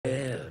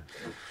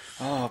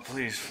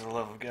please, for the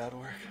love of God,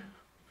 work.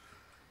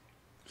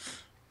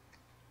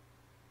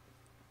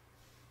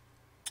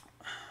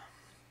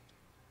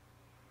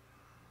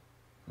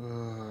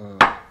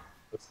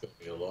 It's going to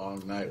be a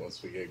long night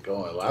once we get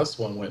going. Last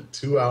one went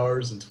 2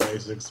 hours and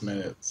 26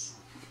 minutes.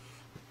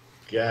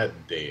 God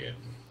damn.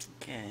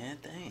 God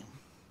damn.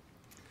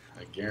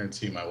 I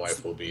guarantee my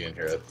wife will be in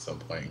here at some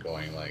point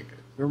going like,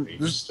 are you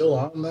This still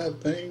on that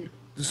thing?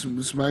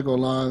 this might go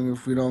long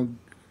if we don't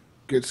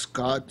get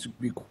Scott to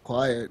be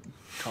quiet.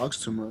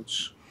 Talks too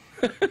much.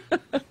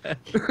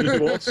 He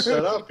won't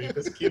shut up. He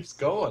just keeps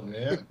going,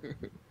 man.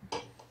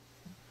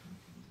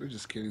 We're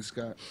just kidding,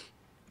 Scott.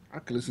 I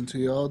could listen to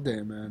you all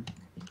day, man.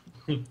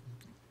 You've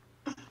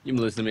been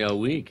listening to me all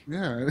week.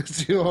 Yeah, I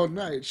listen to you all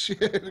night.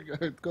 Shit,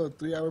 go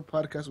 3-hour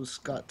podcast with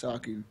Scott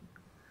talking.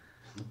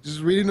 Just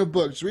reading a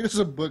book. Just read us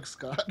a book,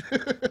 Scott.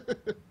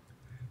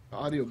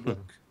 Audio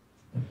book.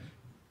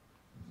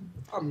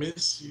 I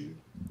miss you.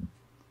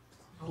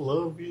 I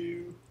love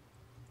you.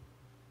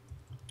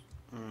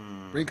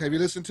 Brink, have you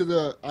listened to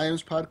the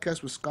IAMS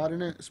podcast with Scott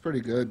in it? It's pretty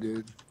good,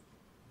 dude.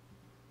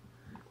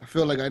 I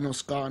feel like I know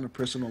Scott on a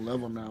personal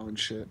level now and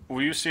shit.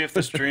 Will you see if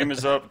the stream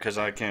is up? Because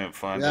I can't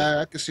find it. Yeah,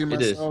 I can see is.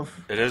 myself.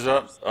 It is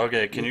up?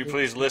 Okay, can you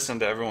please listen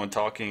to everyone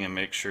talking and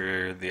make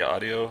sure the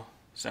audio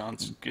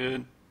sounds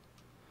good?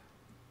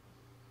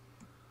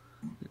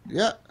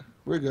 Yeah,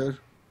 we're good.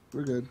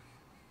 We're good.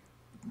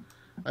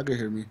 I can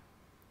hear me.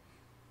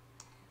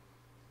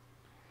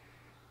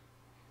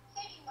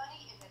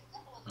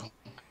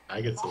 I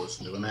get to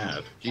listen to an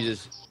ad.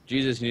 Jesus, you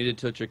need to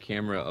tilt your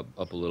camera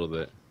up a little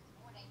bit.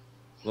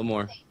 A little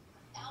more.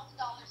 A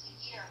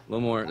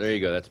little more. There you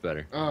go. That's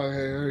better. Oh, okay,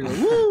 there you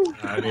go. Woo!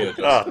 I need it.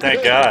 Oh,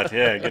 thank God.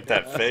 Yeah, get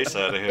that face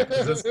out of here.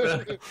 Is this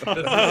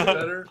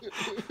better?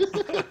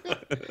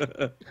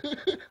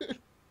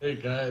 Hey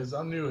guys,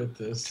 I'm new at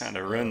this. Trying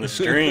to ruin the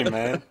stream,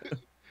 man.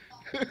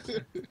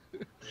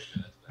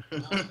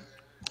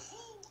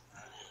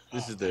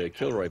 This is the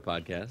Kilroy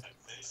podcast.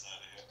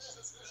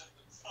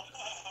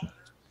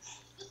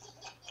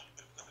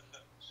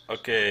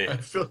 Okay, I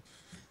feel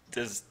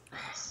does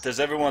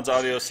everyone's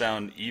audio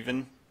sound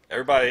even?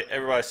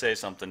 Everybody say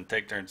something.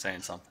 Take turns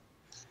saying something.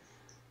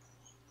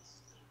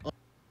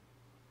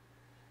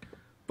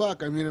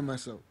 Fuck, I muted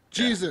myself.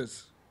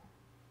 Jesus.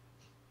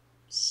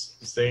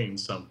 saying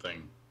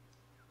something.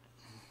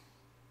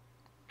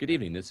 Good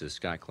evening. This is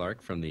Scott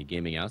Clark from the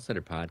Gaming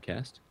Outsider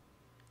podcast.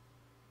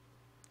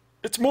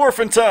 It's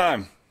morphin'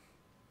 time.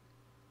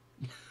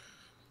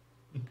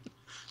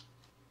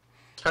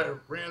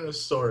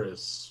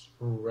 Tyrannosaurus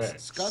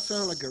Rex. Scott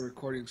sounded like a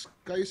recording.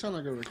 Scott, you sound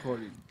like a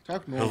recording.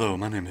 Talk more. Hello,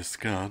 my name is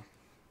Scott.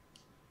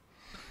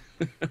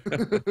 I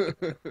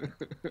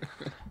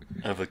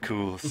have a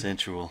cool,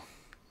 sensual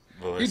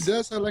He voice.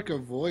 does have like a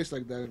voice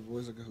like that.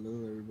 Voice like,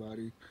 hello,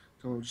 everybody.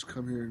 Someone just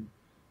come here and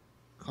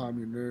calm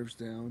your nerves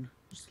down.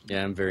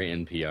 Yeah, I'm very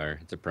NPR.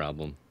 It's a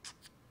problem.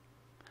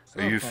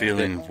 Are you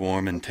feeling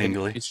warm and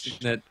tingly? Have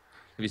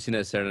you seen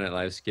that Saturday Night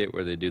Live skit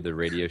where they do the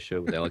radio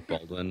show with Alec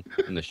Baldwin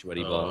and the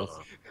sweaty balls?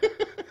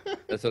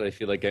 That's what I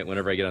feel like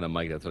whenever I get on a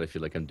mic. That's what I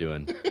feel like I'm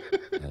doing.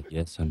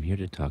 Yes, I'm here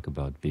to talk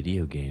about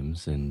video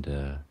games, and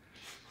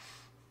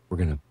we're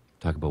gonna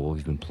talk about what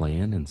we've been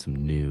playing and some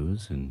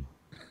news. And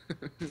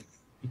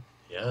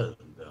Yeah,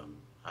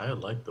 I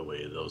like the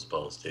way those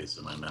balls taste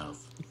in my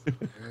mouth.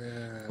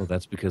 Yeah. well,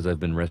 that's because I've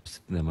been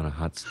resting them on a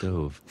hot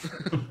stove.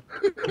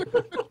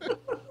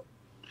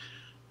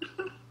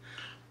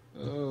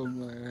 Oh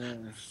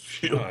man.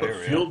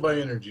 Fueled by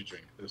energy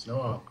drink. There's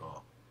no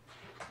alcohol.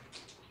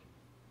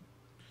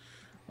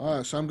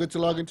 Alright, so I'm good to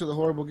log into the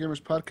Horrible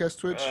Gamers podcast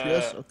Twitch?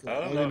 Yes? Okay. I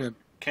don't logging know. in.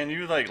 Can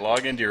you like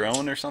log into your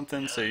own or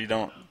something so you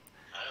don't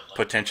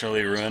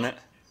potentially ruin it?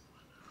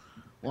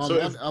 Well,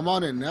 So I'm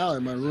on it now.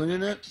 Am I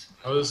ruining it?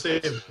 I was say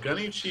if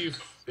Gunny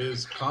Chief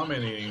is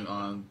commenting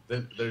on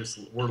that,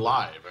 we're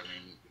live. I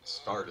mean, it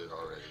started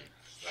already,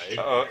 right?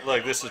 Oh,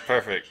 look, this is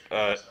perfect.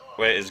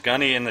 Wait, is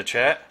Gunny in the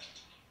chat?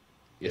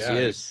 Yes, Yeah. he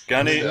is.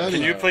 Gunny, Gunny.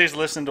 can you please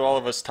listen to all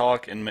of us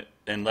talk and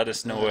let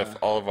us know if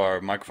all of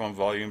our microphone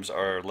volumes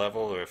are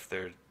level or if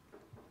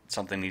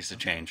something needs to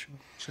change?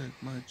 Check,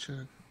 my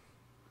check.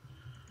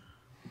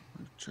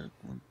 My check,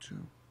 1, 2.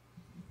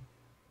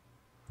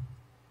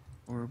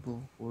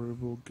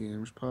 Horrible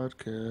Gamers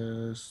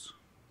podcast.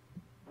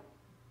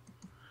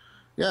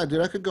 Yeah,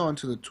 dude, I could go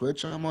onto the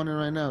Twitch. I'm on it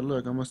right now.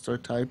 Look, I'm gonna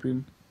start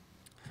typing.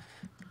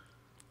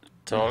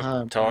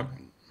 Talking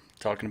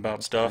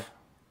about stuff.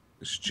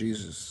 It's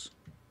Jesus.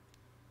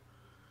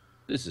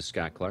 This is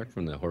Scott Clark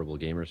from the Horrible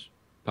Gamers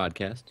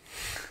podcast.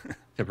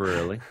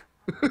 Temporarily.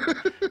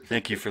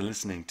 Thank you for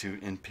listening to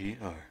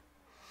NPR.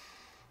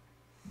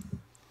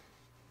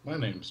 My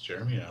name's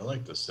Jeremy. I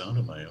like the sound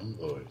of my own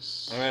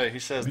voice. All right, he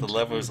says the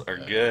levels are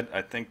good.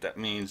 I think that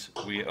means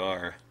we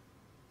are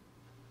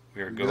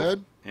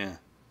Good? Yeah,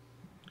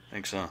 I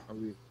think so. Are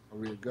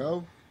we a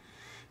go?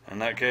 In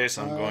that case,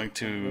 I'm going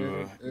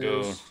to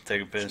go is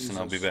take a piss and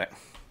I'll be back.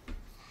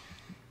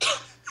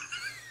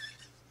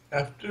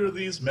 After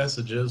these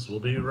messages, we'll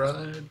be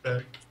right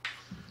back.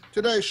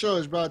 Today's show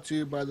is brought to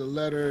you by the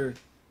letter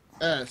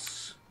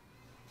S.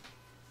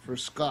 for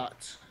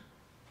Scott.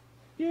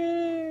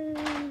 Yay!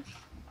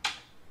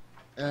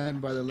 And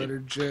by the letter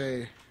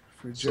J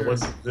for So Jared.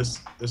 what's this?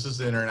 This is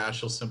the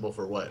international symbol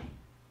for what?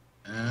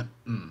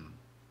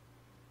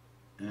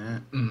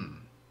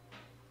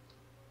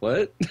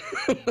 What?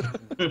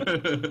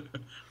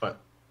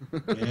 What?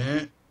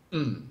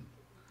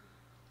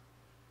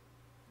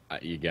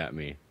 You got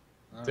me.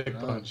 Dick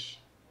punch.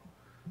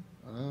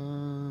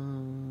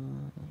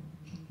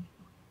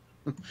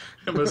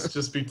 It must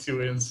just be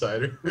too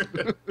insider.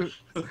 When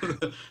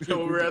we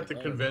were at the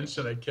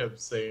convention, I kept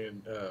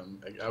saying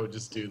I would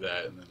just do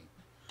that, and then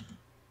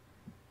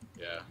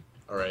yeah,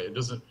 all right. It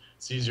doesn't.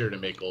 It's easier to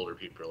make older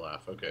people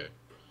laugh. Okay,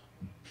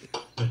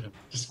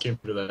 just came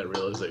to that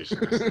realization.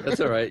 That's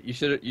all right. You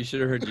should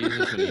have heard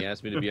Jesus when he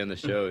asked me to be on the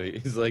show.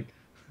 He's like,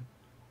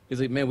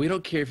 man, we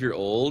don't care if you're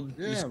old.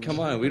 Yeah, Just come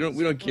on. We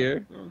don't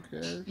care.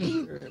 Okay.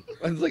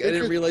 I was like, I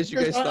didn't realize you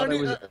guys thought I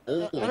was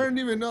old. I don't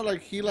even know.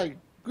 Like he like.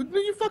 Didn't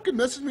you fucking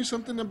message me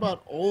something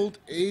about old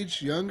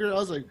age younger? I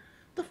was like,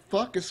 the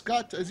fuck is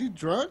Scott? Is he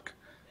drunk?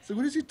 So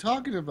what is he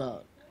talking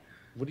about?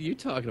 What are you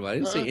talking about? I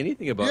didn't say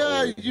anything about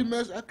Yeah,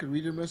 old. I could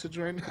read your message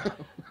right now.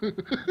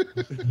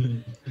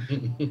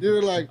 You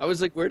were like, I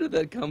was like, where did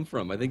that come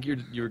from? I think you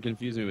were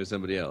confusing me with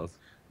somebody else.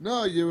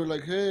 no, you were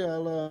like, hey,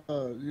 I'll,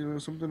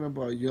 something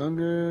about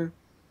younger.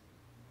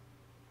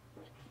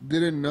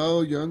 Didn't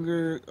know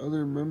younger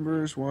other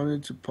members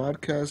wanted to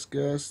podcast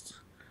guest.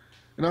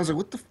 And I was like,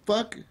 what the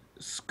fuck?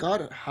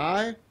 Scott,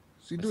 hi?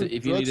 Is he I doing said,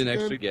 if you need drugs an again?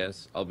 extra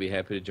guest, I'll be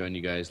happy to join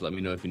you guys. Let me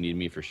know if you need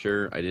me for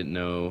sure. I didn't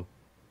know.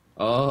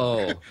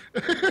 Oh,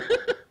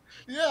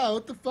 Yeah,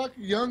 what the fuck?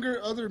 Younger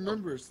other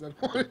members that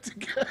wanted to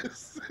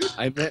guess.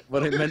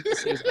 what I meant to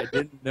say is I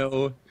didn't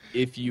know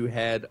if you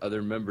had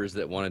other members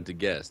that wanted to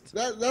guest.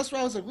 That's why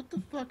I was like, what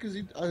the fuck is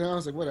he? I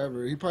was like,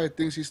 whatever. He probably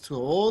thinks he's too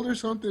old or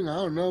something. I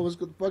don't know. What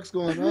the fuck's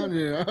going on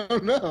here? I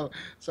don't know.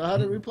 So I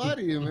had to reply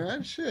to you,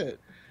 man. Shit.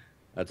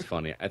 That's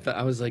funny.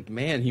 I was like,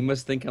 man, he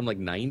must think I'm like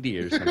 90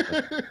 or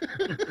something.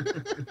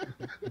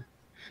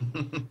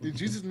 Dude,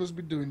 Jesus must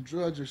be doing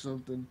drugs or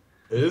something.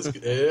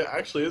 It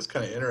actually is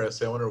kind of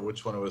interesting. I wonder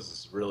which one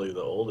was really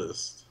the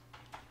oldest.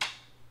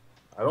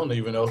 I don't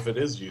even know if it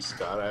is you,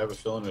 Scott. I have a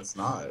feeling it's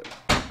not.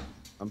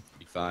 I'm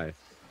 35.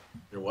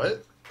 You're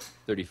what?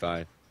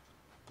 35.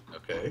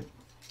 Okay.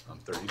 I'm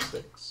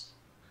 36.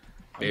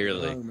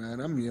 Barely. I'm young, man.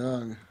 I'm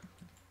young.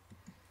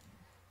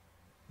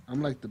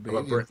 I'm like the baby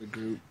about Brent? of the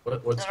group.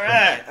 What's All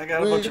right, I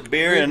got a bunch of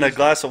beer and a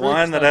glass of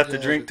wine that I have to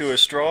drink through a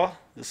straw.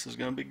 This is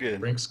gonna be good.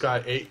 Brink's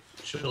got 8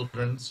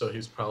 children, so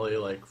he's probably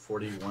like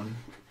 41.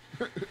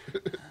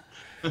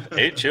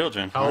 8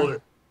 children. How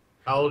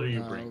old are you,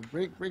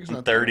 Brink? Brink's I'm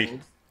not 30. that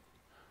old.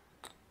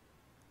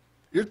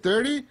 You're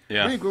 30?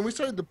 Yeah. Brink, when we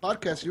started the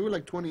podcast, you were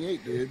like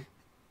 28, dude.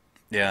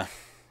 Yeah.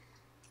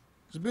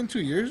 It's been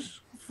 2 years?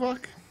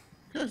 Fuck.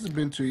 Yes, it's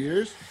been 2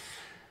 years.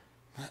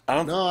 I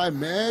don't. No, I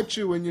met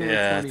you when you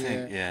Yeah, I were 28.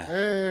 think- yeah.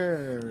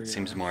 There we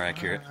Seems go. more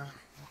accurate.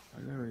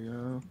 There we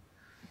go.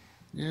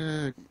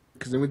 Yeah,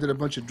 because then we did a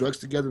bunch of drugs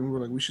together, and we were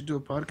like, we should do a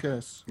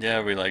podcast.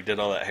 Yeah, we like did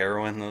all that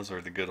heroin. Those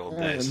were the good old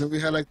Yeah, and days. then we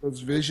had like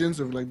those visions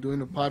of like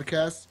doing a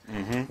podcast.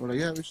 Mm-hmm. We're like,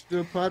 yeah, we should do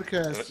a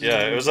podcast.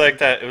 Yeah, it was like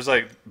that. It was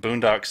like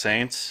Boondock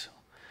Saints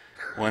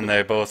when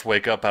they both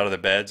wake up out of their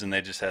beds and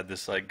they just had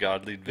this like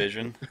godly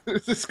vision.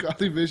 It's a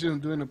Scotty vision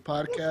of doing a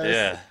podcast.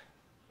 Yeah.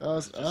 That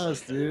was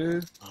us,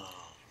 dude.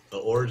 The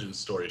origin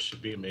story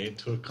should be made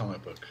to a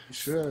comic book. We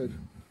should.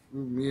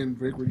 Me and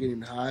Brick were getting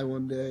high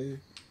one day,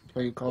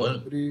 playing Call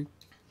of Duty.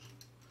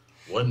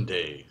 One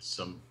day,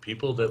 some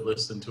people that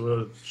listen to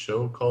a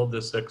show called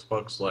This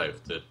Xbox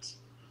Life that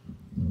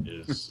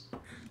is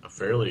a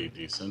fairly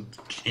decent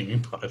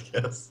gaming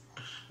podcast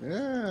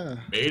Yeah.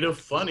 made a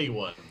funny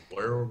one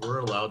where we're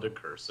allowed to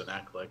curse and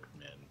act like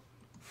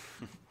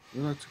men.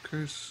 We like to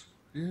curse.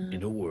 Yeah.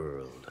 In a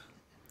world.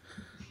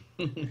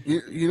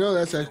 You know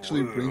that's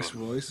actually Brink's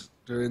voice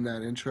during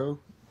that intro.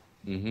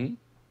 Mm-hmm.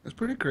 That's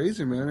pretty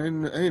crazy, man.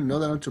 I didn't know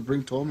that until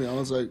Brink told me. I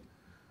was like,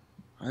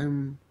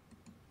 I'm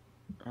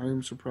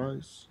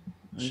surprised.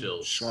 I'm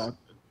Chills. shocked.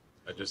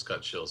 I just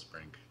got chills,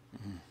 Brink.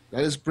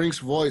 That is Brink's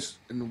voice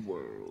in the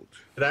world.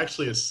 It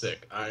actually is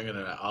sick.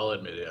 I'll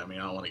admit it. I mean,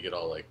 I don't want to get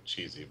all like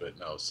cheesy, but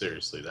no,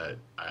 seriously,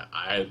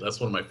 that's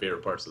one of my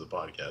favorite parts of the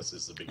podcast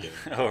is the beginning.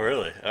 Oh,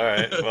 really? All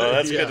right. Well,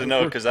 that's Yeah. good to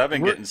know because I've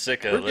been We're- getting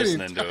sick We're of getting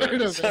listening tired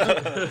to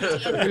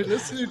of it. We're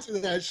listening to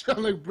that show.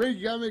 I'm like, Brink,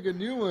 you gotta make a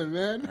new one,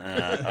 man.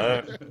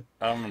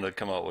 I'm gonna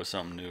come up with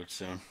something new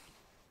soon.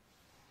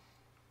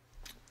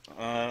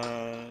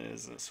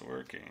 Is this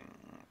working?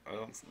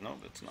 Oh, no,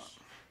 it's not.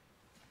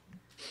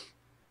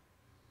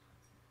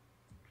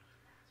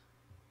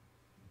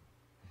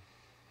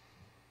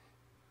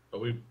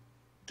 But we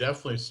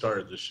definitely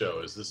started the show.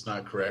 Is this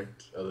not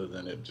correct? Other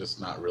than it just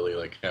not really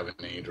like having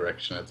any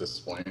direction at this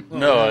point.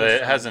 No, yeah,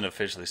 it hasn't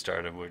officially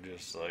started. We're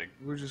just like,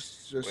 We're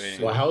just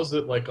Waiting. Well, how's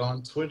it like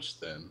on Twitch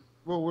then?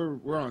 well,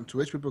 we're on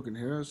Twitch. People can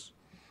hear us.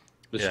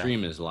 The Yeah.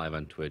 stream is live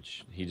on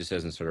Twitch. He just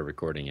hasn't started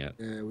recording yet.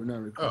 Yeah, we're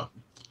not recording.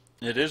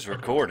 Oh, it is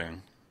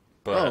recording,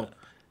 but Oh.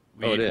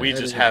 we Oh, it is. we That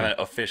just is haven't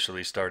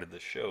officially started the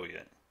show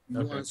yet. You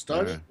Okay. want to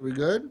start it? Alright. We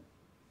good?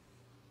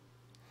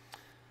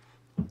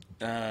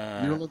 You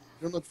Uh,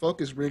 don't look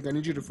focused, Brink. I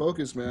need you to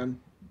focus, man.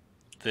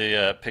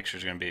 the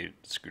picture's gonna be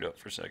screwed up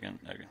for a second.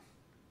 Okay.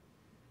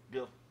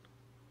 Bill,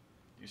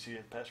 you see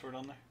a password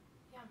on there?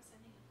 Yeah, I'm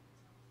sending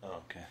it.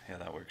 Oh, okay. Yeah,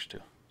 that works too.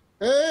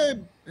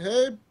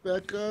 Hey,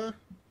 Becca.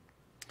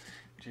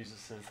 Jesus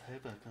says, "Hey,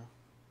 Becca."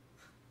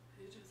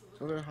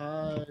 Tell her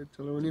hi.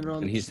 Tell her we need her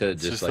on. And he said it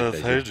just Just like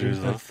says, that. "Hey, He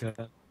said,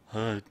 Jesus."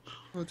 Hi.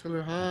 Oh, tell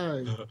her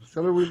hi.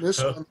 Tell her we miss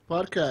her on the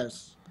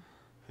podcast.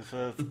 He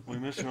says, "We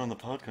miss you on the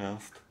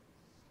podcast."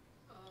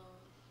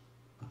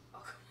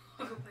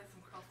 I'll go play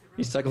some Crossy Road.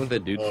 He's talking with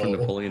that dude from Oh.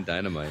 Napoleon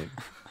Dynamite.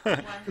 Why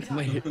are we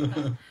talking about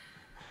that?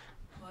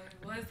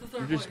 Why is this our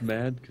You're voice? just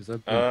mad because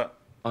I've been Uh,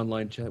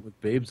 online chat with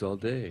babes all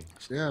day.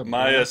 Yeah.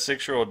 my bro.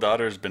 6-year-old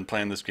daughter has been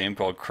playing this game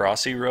called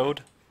Crossy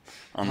Road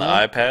on the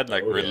Huh? iPad,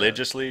 like Oh, yeah.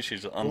 religiously.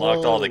 She's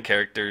unlocked all the Whoa.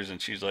 characters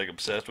and she's like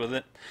obsessed with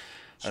it.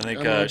 I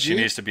think MOG? she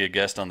needs to be a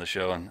guest on the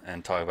show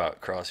and talk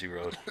about Crossy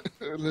Road.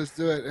 Let's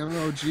do it.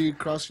 MOG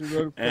Crossing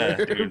Road Yeah,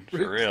 player. dude, for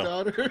Brink's real.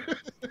 daughter.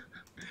 I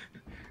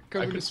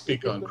Coming could to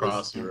speak on us.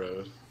 Crossy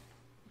Road.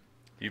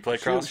 You play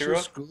She'll Crossy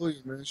Road? school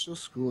you, man. She'll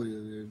school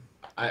you, dude.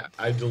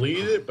 I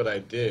deleted it, but I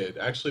did.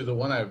 Actually, the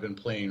one I've been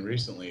playing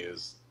recently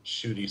is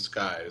Shooty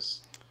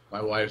Skies.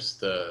 My wife's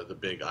the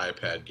big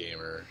iPad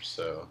gamer,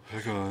 so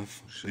Hey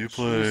guys, you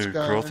play Sky.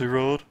 Crossy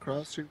Road?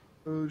 Crossing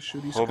Road,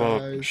 Shooty How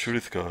about Skies.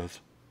 Shooty Skies?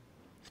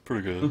 It's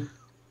pretty good.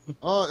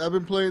 Oh, I've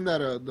been playing that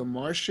The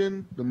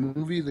Martian, the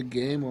movie, the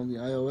game on the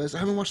iOS. I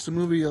haven't watched the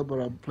movie yet, but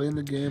I'm playing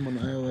the game on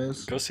the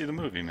iOS. Go see the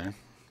movie, man.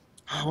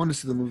 I want to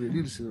see the movie. I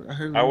need to see it. I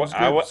heard it I, was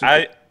wa- good.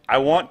 So- I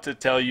want to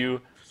tell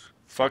you,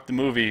 fuck the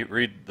movie,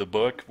 read the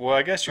book. Well,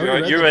 I guess I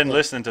already read you're the in book.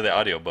 listening to the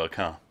audiobook,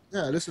 huh?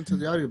 Yeah, I listened to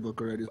the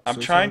audiobook already. I'm so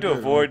it's trying to all good,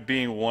 avoid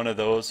being one of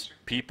those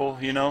people,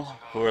 you know,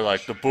 who are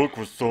like, the book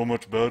was so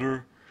much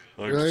better.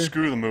 Like, Really?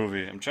 screw the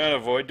movie. I'm trying to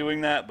avoid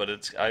doing that, but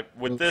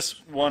with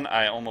this one,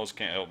 I almost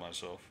can't help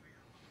myself.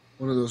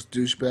 One of those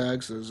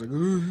douchebags that's like,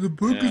 oh, the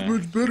book is Yeah.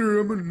 much better.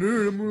 I'm a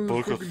nerd. I'm one of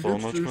those Book is fucking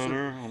so much hipsters.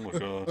 better. Oh my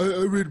god.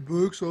 I read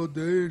books all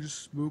day and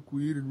just smoke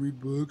weed and read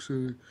books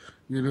and,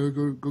 you know,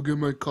 go get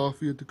my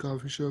coffee at the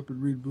coffee shop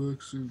and read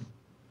books and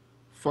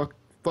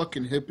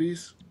fucking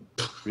hippies.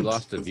 We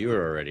lost a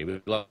viewer already. We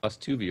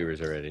lost 2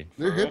 viewers already.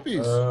 They're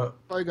hippies. uh,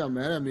 Probably got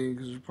mad at me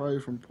because they're probably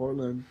from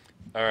Portland.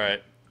 All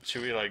right,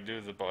 should we like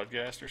do the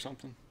podcast or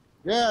something?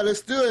 Yeah,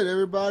 let's do it,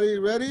 everybody.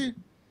 Ready?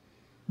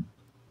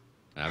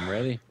 I'm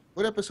ready.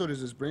 What episode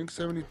is this, Brink?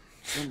 70?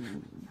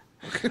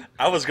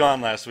 I was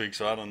gone last week,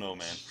 so I don't know,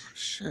 man.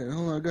 Shit,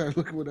 hold on. I gotta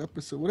look at what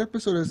episode. What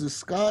episode is this,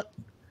 Scott?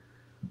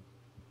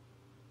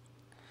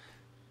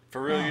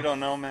 For real, you don't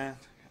know, man?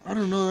 I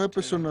don't know the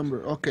episode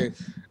number. Okay,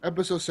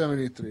 episode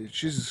 73.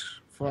 Jesus,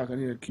 fuck, I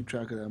need to keep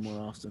track of that more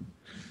often.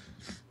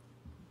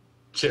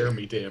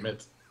 Jeremy, damn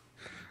it.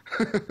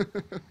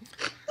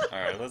 All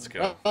right, let's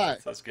go. All right.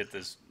 Let's get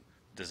this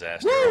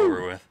disaster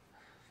over with.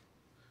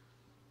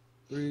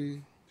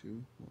 3,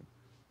 2, 1.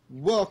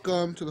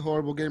 Welcome to the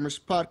Horrible Gamers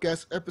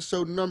Podcast,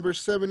 episode number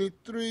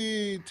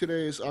 73.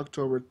 Today is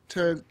October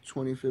 10th,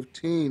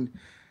 2015.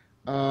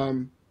 I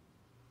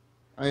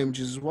am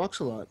Jesus Walks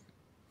a Lot.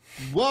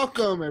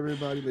 Welcome,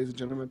 everybody, ladies and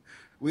gentlemen.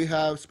 We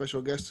have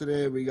special guests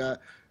today. We got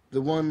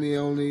the one, the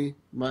only,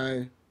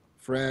 my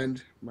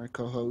friend, my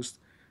co-host,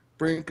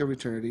 Brink of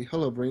Eternity.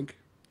 Hello, Brink.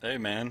 Hey,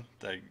 man,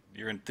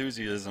 your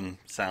enthusiasm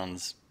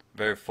sounds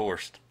very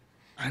forced.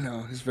 I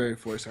know, it's very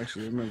forced,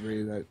 actually.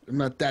 I'm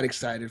not that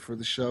excited for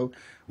the show.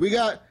 We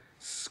got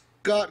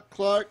Scott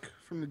Clark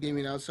from the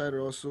Gaming Outsider,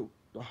 also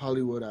the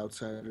Hollywood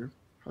Outsider.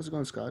 How's it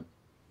going, Scott?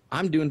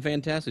 I'm doing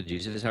fantastic,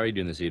 Jesus. How are you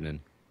doing this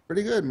evening?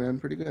 Pretty good, man.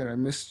 Pretty good. I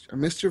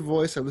missed your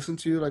voice. I listened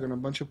to you like on a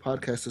bunch of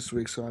podcasts this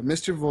week, so I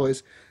missed your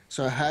voice.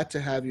 So I had to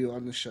have you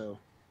on the show.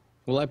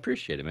 Well, I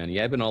appreciate it, man.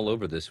 Yeah, I've been all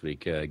over this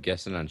week,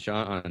 guesting on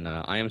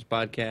IAM's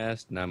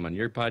podcast, and I'm on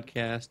your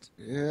podcast,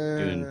 Yeah.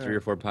 doing 3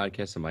 or 4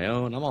 podcasts of my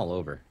own. I'm all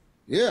over.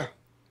 Yeah.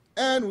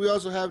 And we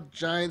also have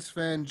Giants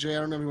fan Jay. I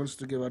don't know if he wants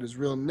to give out his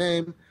real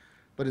name,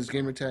 but his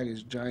gamer tag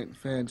is Giant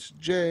Fans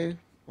J,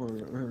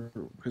 or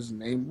his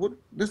name. What?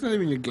 That's not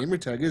even your gamer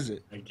tag, is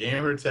it? My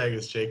gamer tag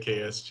is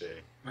JKSJ.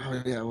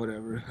 Oh yeah,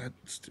 whatever.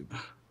 That's stupid.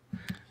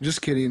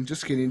 Just kidding.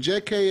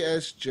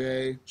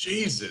 JKSJ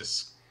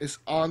Jesus. is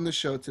on the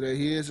show today.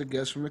 He is a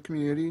guest from the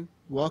community.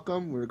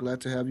 Welcome. We're glad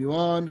to have you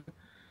on.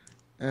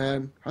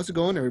 And how's it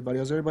going, everybody?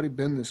 How's everybody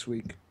been this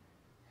week?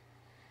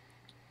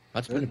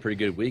 That's been a pretty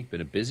good week.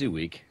 Been a busy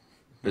week.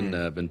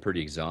 Been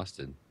pretty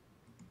exhausted,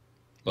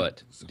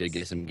 but did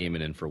get some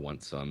gaming in for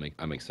once, so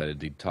I'm excited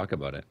to talk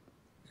about it.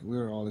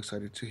 We're all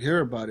excited to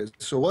hear about it.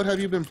 So what have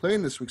you been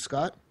playing this week,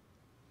 Scott?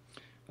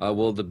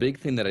 Well, the big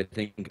thing that I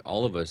think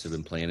all of us have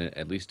been playing,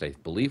 at least I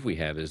believe we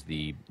have, is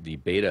the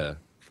beta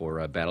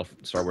for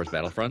Star Wars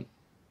Battlefront,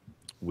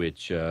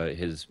 which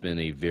has been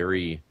a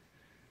very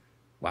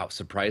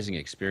surprising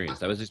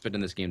experience. I was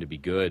expecting this game to be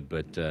good,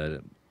 but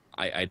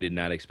I did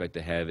not expect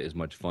to have as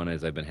much fun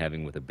as I've been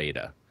having with a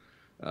beta.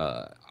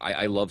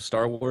 I love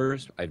Star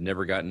Wars. I've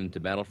never gotten into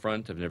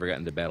Battlefront. I've never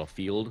gotten into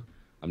Battlefield.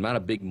 I'm not a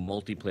big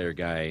multiplayer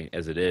guy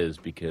as it is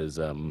because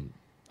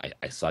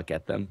I suck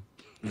at them.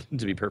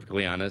 To be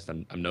perfectly honest,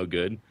 I'm no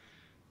good.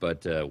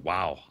 But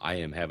wow, I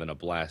am having a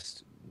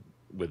blast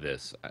with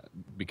this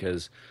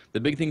because the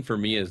big thing for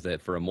me is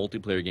that for a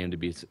multiplayer game to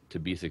be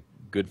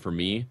good for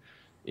me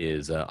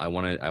is I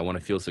want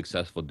to feel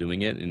successful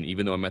doing it. And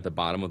even though I'm at the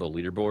bottom of the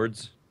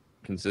leaderboards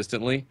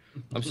consistently,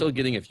 I'm still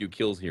getting a few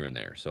kills here and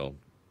there. So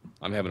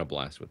I'm having a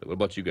blast with it. What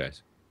about you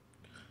guys?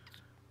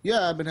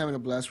 Yeah, I've been having a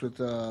blast with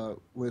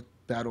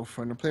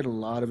Battlefront. I played a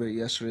lot of it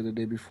yesterday, the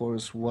day before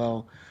as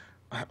well.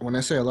 When I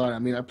say a lot, I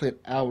mean I played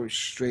hours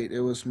straight.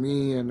 It was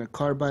me and a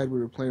Carbide. We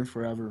were playing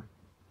forever,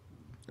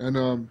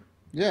 and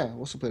yeah, I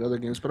also played other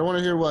games. But I want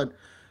to hear what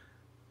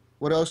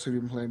else have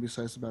you been playing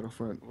besides the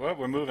Battlefront? Well,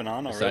 we're moving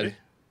on Besides- already.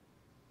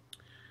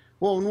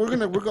 Well,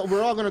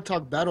 we're all gonna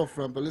talk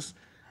Battlefront, but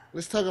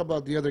let's talk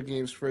about the other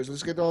games first.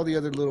 Let's get all the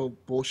other little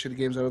bullshit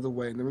games out of the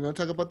way, and then we're gonna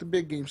talk about the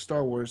big game,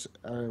 Star Wars,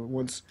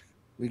 once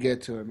we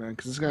get to it, man.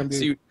 Because it's gonna be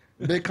See-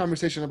 a big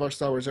conversation about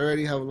Star Wars. I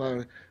already have a lot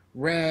of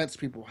rants.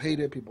 People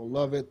hate it. People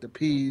love it. The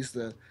P's,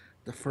 the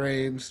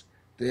frames,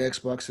 the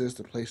Xboxes,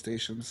 the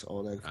PlayStations,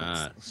 all that. Fun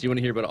stuff. So you want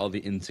to hear about all the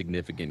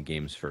insignificant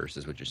games first,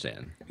 is what you're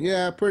saying?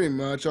 Yeah, pretty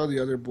much all the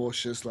other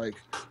bullshits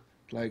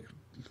like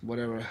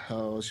whatever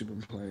else you've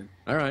been playing.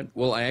 All right.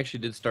 Well, I actually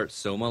did start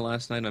Soma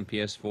last night on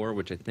PS4,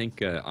 which I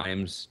think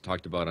Iams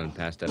talked about on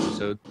past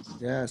episodes.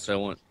 Yeah,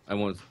 So I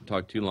won't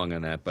talk too long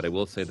on that, but I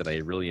will say that I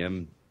really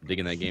am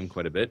digging that game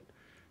quite a bit.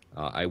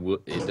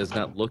 It does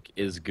not look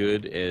as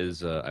good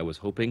as I was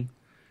hoping.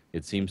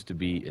 It seems to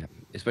be,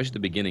 especially the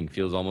beginning,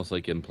 feels almost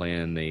like I'm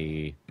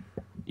playing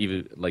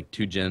even like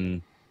two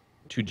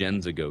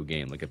gens ago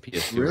game, like a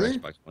PS2 Really? or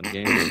Xbox One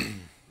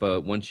game.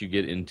 But once you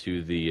get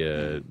into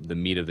the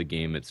meat of the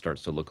game, it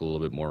starts to look a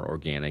little bit more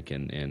organic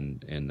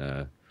and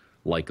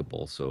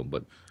likable. So,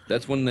 but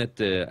that's one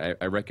that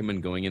I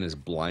recommend going in as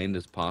blind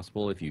as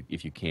possible if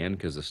you can,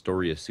 because the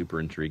story is super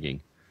intriguing.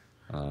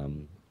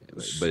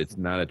 But it's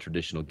not a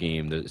traditional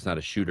game. It's not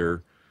a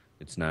shooter.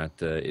 It's not.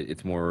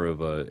 It's more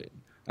of a.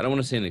 I don't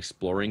want to say an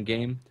exploring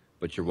game,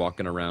 but you're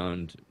walking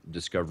around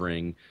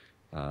discovering.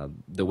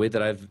 The way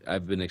that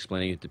I've been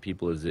explaining it to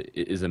people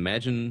is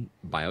imagine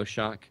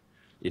BioShock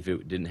if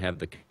it didn't have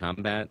the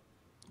combat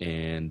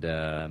and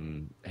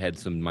had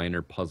some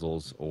minor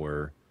puzzles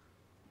or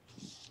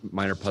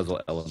minor puzzle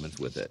elements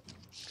with it.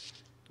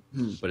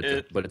 But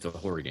it's a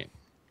horror game.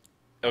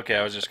 Okay,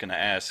 I was just gonna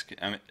ask.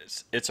 I mean,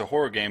 it's a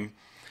horror game,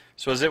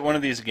 so is it one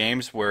of these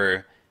games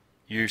where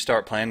you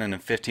start playing and then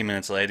 15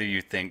 minutes later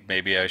you think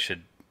maybe I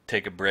should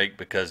take a break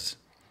because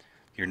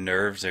your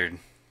nerves are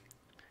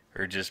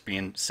just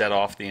being set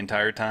off the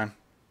entire time?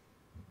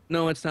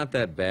 No, it's not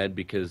that bad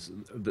because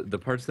the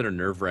parts that are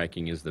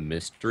nerve-wracking is the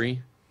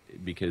mystery,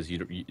 because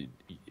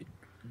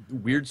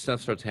weird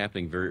stuff starts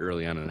happening very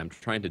early on, and I'm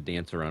trying to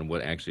dance around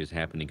what actually is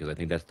happening because I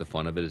think that's the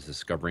fun of it, is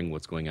discovering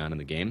what's going on in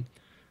the game.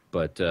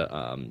 But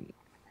the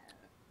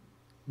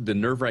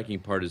nerve-wracking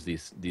part is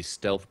these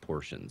stealth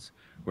portions,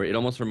 where it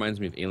almost reminds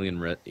me of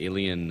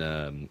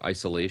Alien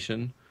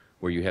Isolation,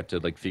 where you have to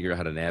like figure out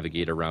how to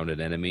navigate around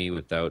an enemy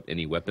without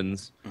any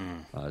weapons.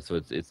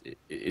 So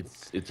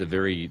it's a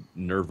very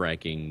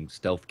nerve-wracking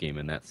stealth game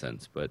in that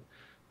sense. But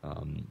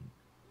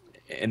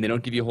and they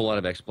don't give you a whole lot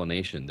of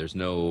explanation. There's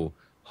no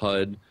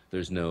HUD,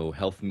 there's no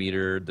health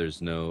meter,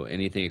 there's no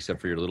anything except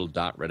for your little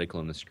dot reticle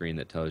on the screen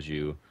that tells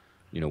you,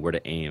 where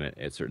to aim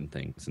at certain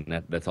things,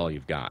 and that's all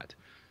you've got.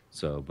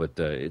 So, but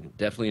it's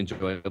definitely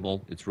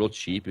enjoyable. It's real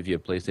cheap if you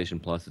have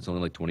PlayStation Plus. It's only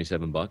like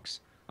 $27.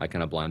 I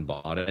kind of blind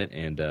bought it,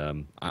 and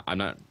I'm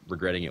not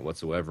regretting it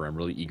whatsoever. I'm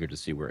really eager to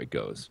see where it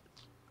goes.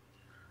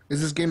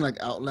 Is this game like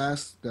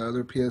Outlast, the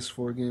other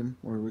PS4 game,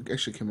 or it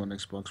actually came on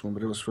Xbox One,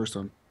 but it was first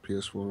on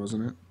PS4,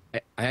 wasn't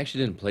it? I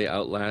actually didn't play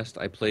Outlast.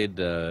 I played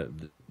the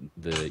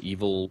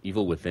Evil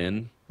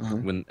Within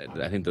when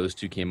I think those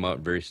two came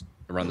out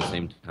around the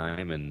same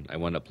time, and I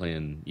wound up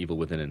playing Evil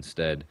Within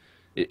instead.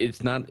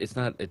 It's not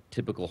a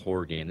typical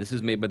horror game. This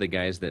is made by the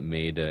guys that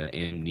made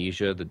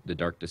Amnesia, the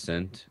Dark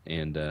Descent,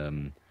 and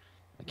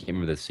I can't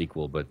remember the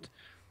sequel, but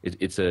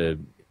it's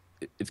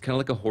kind of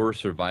like a horror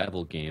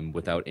survival game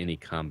without any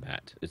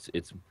combat.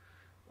 It's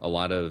a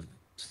lot of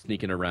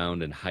sneaking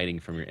around and hiding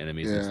from your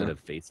enemies instead of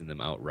facing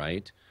them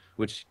outright,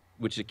 which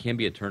it can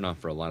be a turnoff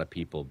for a lot of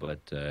people.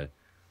 But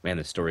man,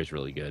 the story's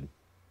really good,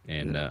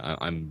 and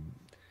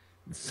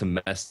some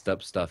messed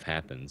up stuff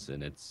happens,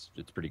 and it's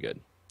pretty good.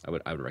 I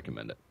would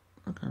recommend it.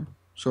 Okay.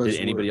 So Did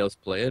anybody else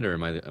play it, or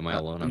am I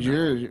alone on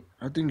that?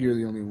 I think you're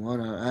the only one.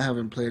 I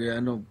haven't played it.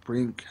 I know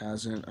Brink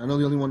hasn't. I know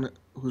the only one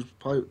who's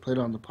probably played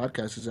it on the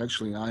podcast is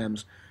actually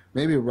Iams.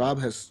 Maybe Rob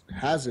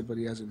has it, but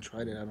he hasn't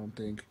tried it, I don't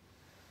think.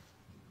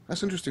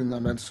 That's interesting, though,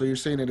 man. So you're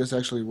saying it is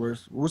actually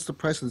worth... What's the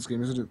price of this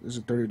game? Is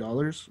it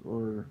 $30,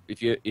 or...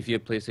 If you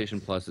have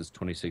PlayStation Plus, it's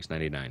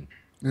 $26.99.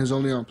 It's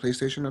only on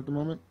PlayStation at the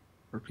moment?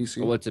 Or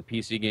PC? Well, it's a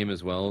PC game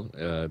as well.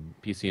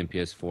 PC and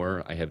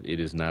PS4. It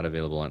is not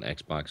available on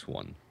Xbox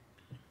One.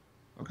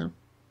 Okay.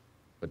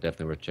 But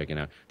definitely worth checking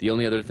out. The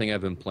only other thing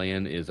I've been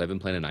playing is an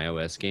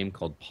iOS game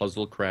called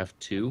Puzzlecraft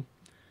 2.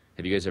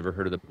 Have you guys ever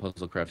heard of the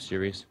Puzzlecraft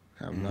series?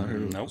 Have not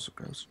heard of Nope. Puzzle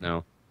Crafts.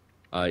 No.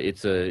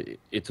 It's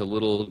a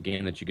little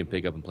game that you can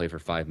pick up and play for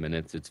 5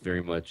 minutes. It's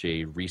very much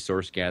a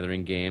resource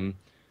gathering game.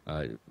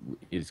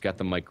 It's got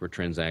the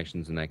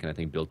microtransactions and that kind of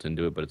thing built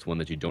into it, but it's one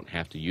that you don't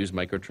have to use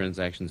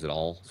microtransactions at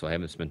all. So I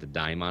haven't spent a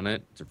dime on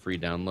it. It's a free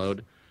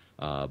download,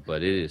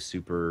 but it is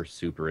super,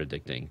 super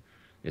addicting.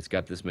 It's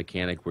got this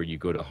mechanic where you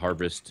go to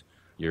harvest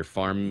your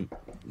farm,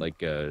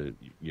 like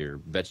your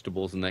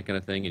vegetables and that kind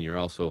of thing, and you're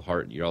also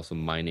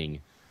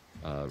mining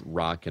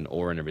rock and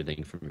ore and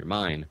everything from your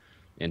mine.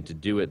 And to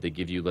do it, they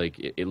give you like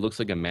it looks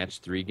like a match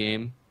 3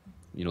 game,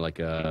 like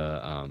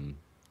a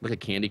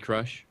Candy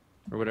Crush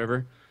or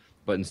whatever.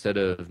 But instead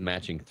of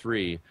matching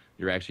 3,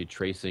 you're actually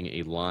tracing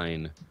a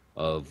line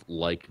of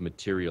like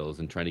materials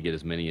and trying to get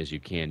as many as you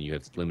can. You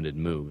have limited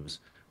moves,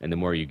 and the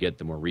more you get,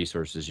 the more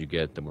resources you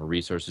get. The more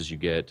resources you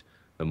get,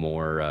 the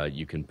more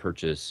you can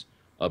purchase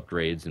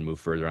upgrades and move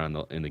further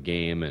on in the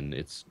game. And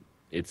it's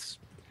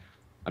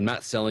I'm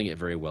not selling it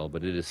very well,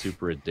 but it is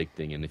super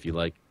addicting. And if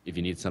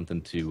you need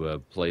something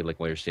to play like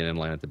while you're standing in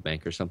line at the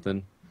bank or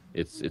something,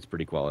 it's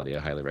pretty quality.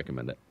 I highly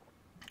recommend it.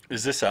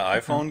 Is this an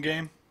iPhone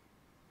game?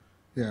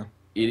 Yeah.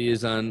 It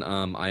is on.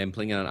 I am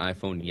playing it on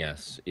iPhone.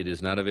 Yes, it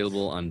is not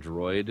available on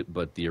Droid,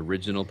 but the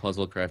original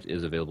Puzzlecraft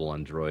is available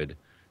on Droid,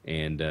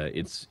 and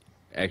it's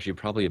actually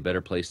probably a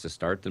better place to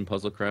start than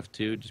Puzzlecraft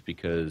 2, just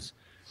because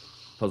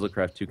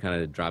Puzzlecraft 2 kind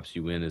of drops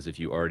you in as if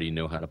you already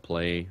know how to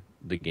play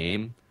the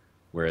game,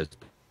 whereas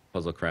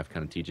Puzzlecraft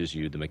kind of teaches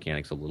you the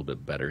mechanics a little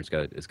bit better. It's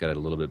got a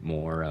little bit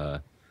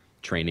more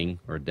training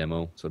or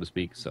demo, so to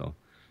speak. So,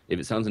 if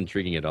it sounds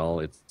intriguing at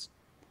all,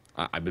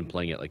 I've been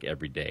playing it like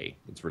every day.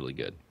 It's really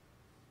good.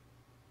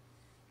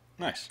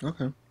 Nice.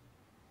 Okay.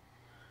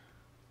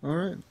 All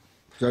right.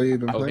 So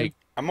you've been playing? Okay.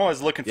 I'm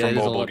always looking for Yeah, it is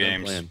all mobile I've been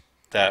games playing.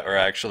 that are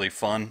actually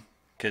fun.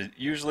 Because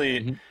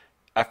usually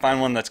I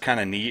find one that's kind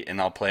of neat and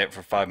I'll play it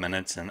for 5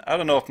 minutes. And I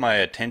don't know if my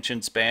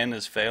attention span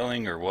is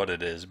failing or what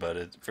it is,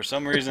 but for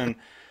some reason,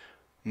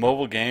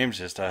 mobile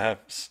games I have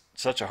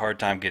such a hard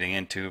time getting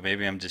into.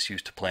 Maybe I'm just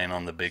used to playing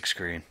on the big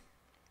screen.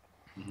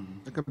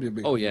 That could be a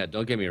big. Oh yeah,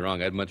 don't get me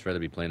wrong. I'd much rather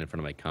be playing in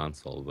front of my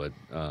console, but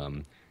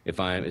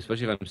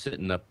especially if I'm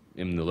sitting up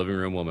in the living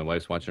room while my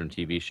wife's watching her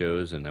TV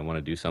shows and I want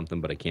to do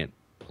something, but I can't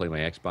play my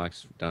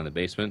Xbox down in the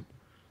basement,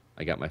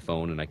 I got my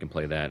phone and I can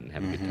play that and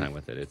have a good time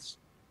with it. It's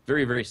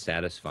very, very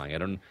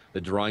satisfying.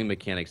 The drawing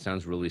mechanic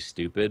sounds really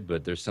stupid,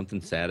 but there's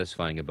something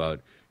satisfying about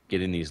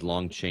getting these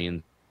long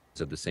chains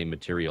of the same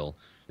material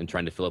and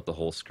trying to fill up the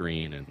whole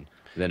screen, and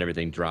then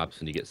everything drops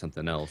and you get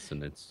something else,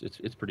 and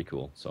it's pretty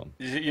cool. So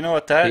You know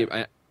what that...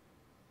 Hey,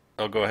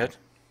 Oh, go ahead.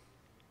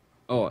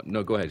 oh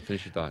no, go ahead,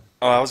 finish your thought.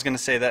 Oh, I was going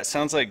to say that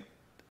sounds like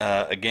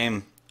a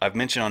game I've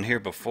mentioned on here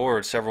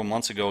before several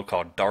months ago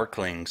called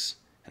Darklings,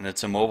 and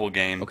it's a mobile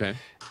game. Okay.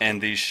 And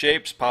these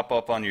shapes pop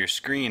up on your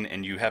screen,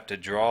 and you have to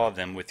draw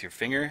them with your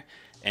finger,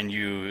 and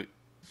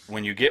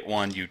when you get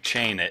one, you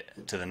chain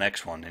it to the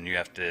next one, and you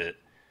have to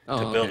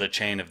build a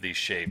chain of these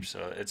shapes.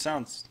 So it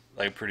sounds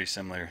like a pretty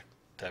similar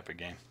type of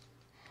game.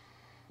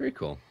 Very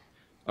cool.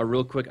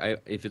 Real quick,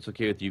 if it's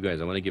okay with you guys,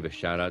 I want to give a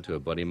shout out to a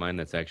buddy of mine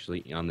that's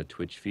actually on the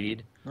Twitch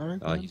feed. All right.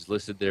 go ahead. He's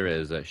listed there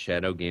as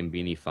Shadow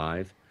Gambini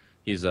 5.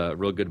 He's a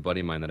real good buddy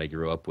of mine that I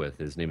grew up with.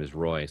 His name is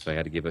Roy, so I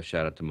had to give a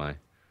shout out to my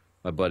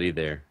buddy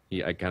there.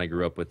 I kind of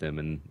grew up with him,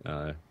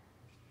 and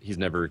he's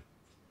never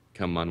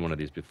come on one of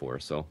these before.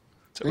 So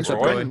Thanks for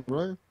Roy? coming,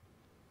 Roy.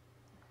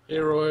 Hey,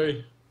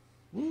 Roy.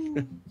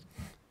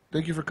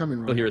 Thank you for coming,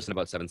 Roy. you'll hear us in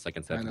about 7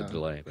 seconds I after the know.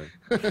 delay.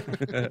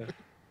 But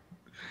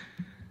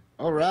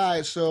All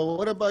right. So,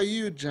 what about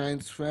you,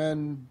 Giants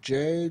fan?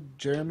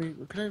 Jeremy?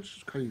 Can I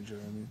just call you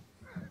Jeremy?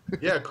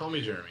 Yeah, call me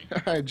Jeremy.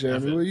 All right,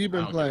 Jeremy. What you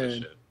been I don't give a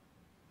playing? shit.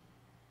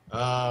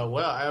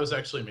 Well, I was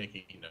actually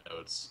making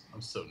notes.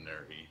 I'm so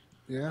nerdy.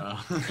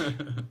 Yeah.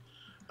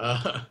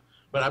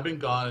 But I've been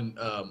gone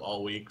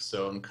all week,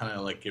 so I'm kind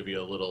of like give you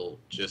a little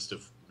gist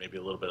of maybe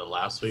a little bit of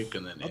last week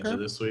and then into Okay.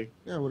 this week.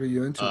 Yeah. What are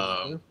you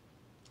into?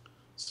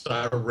 So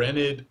I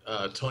rented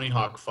Tony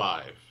Hawk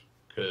 5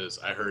 because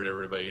I heard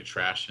everybody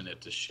trashing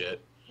it to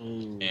shit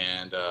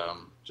and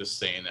just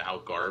saying how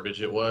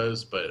garbage it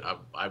was. But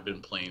I've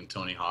been playing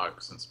Tony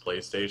Hawk since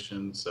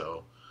PlayStation,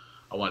 so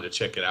I wanted to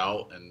check it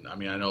out. And I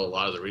mean, I know a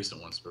lot of the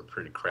recent ones were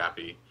pretty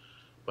crappy,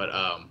 but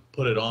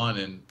put it on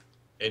and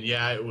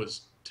yeah, it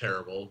was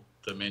terrible.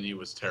 The menu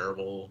was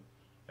terrible,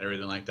 and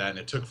everything like that, and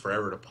it took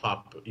forever to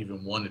pop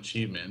even one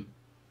achievement.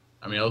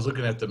 I mean, I was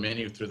looking at the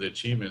menu through the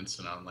achievements,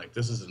 and I'm like,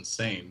 this is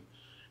insane.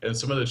 And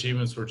some of the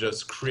achievements were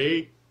just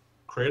create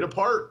a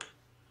park.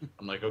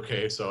 I'm like,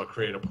 okay, so I'll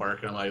create a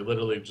park, and I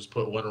literally just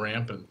put one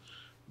ramp and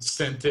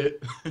sent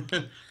it.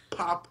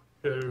 Pop,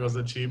 there goes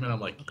the achievement. I'm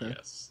like, Okay.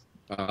 yes.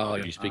 oh,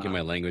 you're speaking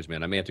my language,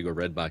 man. I may have to go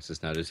red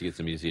boxes now just to get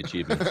some easy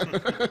achievements.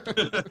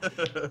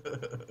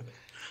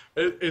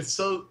 It's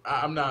so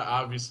I'm not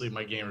obviously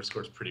my gamer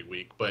score is pretty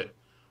weak, but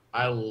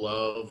I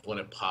love when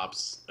it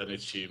pops an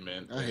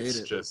achievement. I hate it's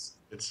it.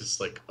 just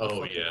like,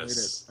 oh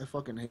yes. I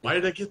fucking hate Why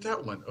it. did I get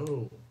that one?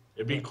 Oh,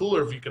 it'd be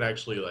cooler if you could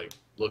actually like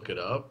look it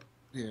up.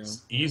 Yeah.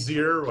 It's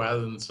easier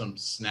rather than some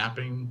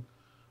snapping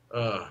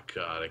Oh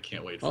God, I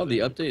can't wait for Oh, the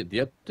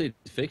update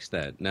fixed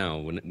that now.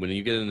 When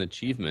you get an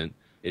achievement,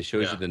 it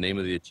shows Yeah. you the name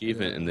of the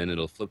achievement, Yeah. and then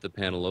it'll flip the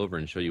panel over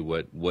and show you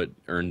what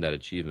earned that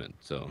achievement.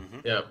 So,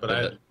 Yeah, but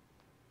that-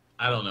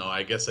 I don't know.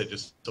 I guess I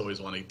just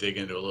always want to dig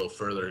into a little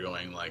further,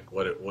 going like,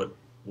 what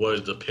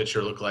does the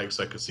picture look like,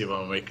 so I can see if I'm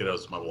gonna make it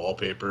as my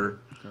wallpaper.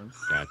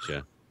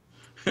 gotcha.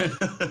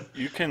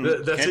 You can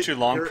That's can't it. you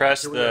long Here-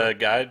 press here we the are.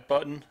 guide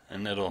button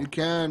and it'll You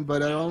can,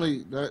 but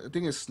I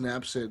think it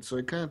snaps it, so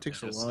it kind of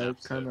takes a It while.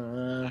 snaps it. Kind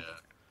of. Yeah.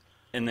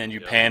 and then you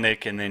Yeah.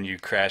 panic and then you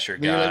crash your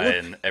You're like, guy "What?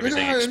 and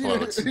everything Get out,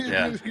 explodes.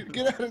 Yeah.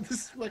 Get out of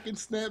this fucking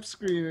snap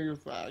screen or you're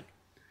fucked.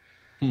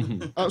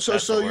 That's So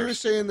the you were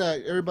worst. saying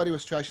that everybody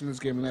was trashing this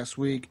game last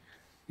week.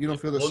 You don't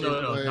feel the Well, same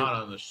no, way? not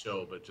on the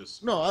show, but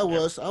just No, I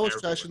was everyone.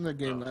 trashing the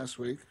game Oh, last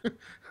week.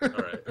 all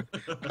right.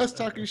 I was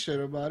talking shit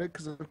about it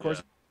because, of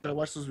course, I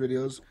watched those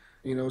videos.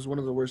 You know, it was one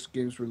of the worst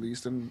games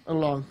released in a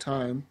long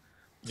time,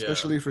 Yeah.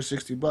 especially for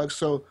 $60.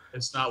 So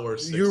It's not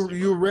worth. you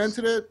 $60.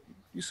 rented it?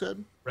 You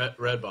said?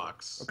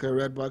 Redbox. Okay,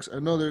 Redbox. I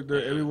know they're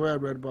Yeah. everywhere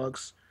at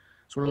Redbox.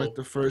 It's one of like Well-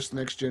 the first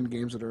next gen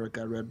games that are like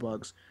at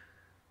Redbox.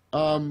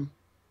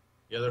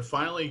 Yeah, they're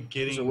finally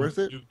getting Is it worth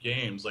it? new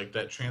games like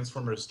that.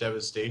 Transformers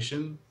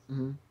Devastation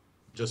Mhm.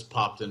 just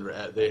popped in.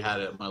 They had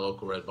it at my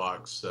local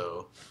Redbox.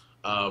 So,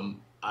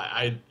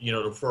 I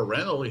for a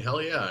rental,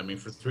 hell yeah. I mean,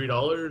 for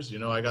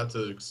 $3, I got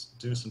to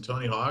do some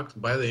Tony Hawk.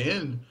 By the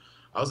end,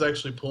 I was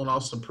actually pulling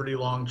off some pretty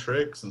long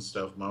tricks and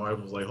stuff. My wife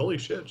was like, "Holy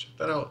shit, check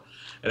that out!"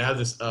 It had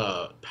this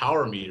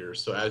power meter.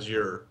 So as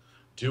you're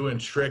doing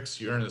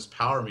tricks, you earn this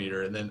power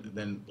meter, and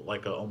then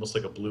like almost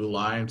like a blue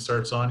line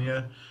starts on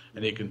you,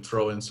 and you can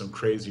throw in some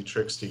crazy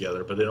tricks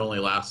together. But it only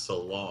lasts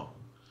so long.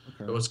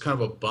 Okay. It was kind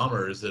of a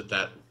bummer is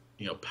that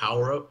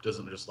power up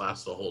doesn't just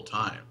last the whole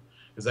time,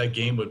 because that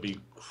game would be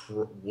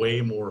way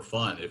more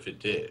fun if it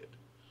did.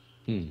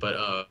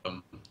 But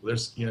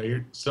there's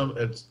you're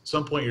at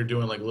some point you're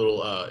doing like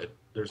little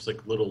there's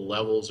like little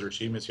levels or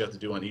achievements you have to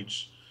do on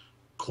each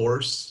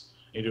course.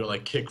 You're doing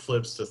like kick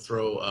flips to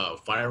throw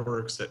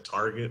fireworks at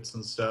targets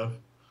and stuff.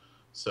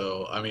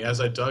 So I mean, as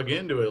I dug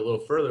into it a little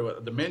further,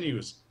 the menu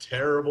is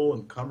terrible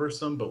and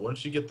cumbersome. But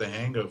once you get the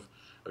hang of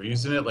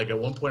using it, like at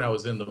one point I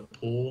was in the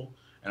pool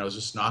and I was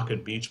just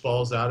knocking beach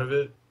balls out of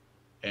it.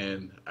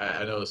 And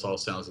I know this all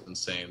sounds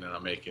insane and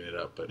I'm making it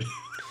up, but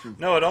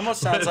No, it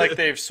almost sounds like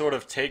they've sort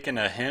of taken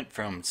a hint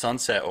from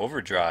Sunset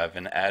Overdrive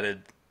and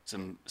added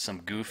some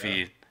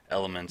goofy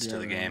elements to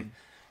the game.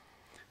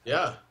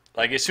 yeah.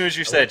 Like as soon as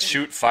you said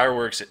shoot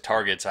fireworks at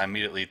targets, I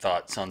immediately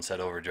thought Sunset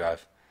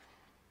Overdrive.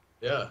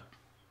 Yeah,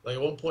 like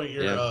at one point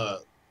you're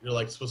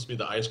like supposed to be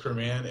the ice cream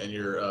man, and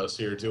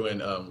you're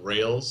doing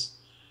rails,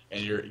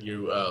 and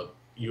you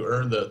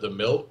earn the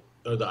milk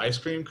or the ice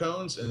cream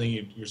cones, and then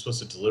you're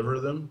supposed to deliver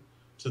them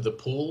to the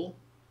pool,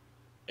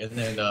 and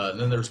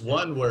then there's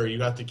one where you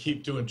have to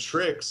keep doing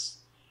tricks,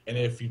 and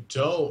if you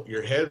don't,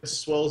 your head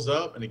swells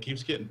up, and it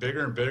keeps getting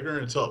bigger and bigger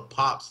until it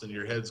pops, and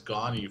your head's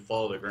gone, and you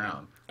fall to the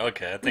ground.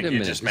 Okay, I Wait think a you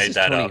minute, just this made is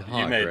that Tony up. You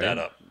Hawk, made right? that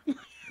up.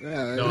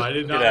 Yeah, No, I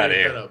did not Get outta make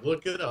here. that up.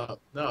 Look it up.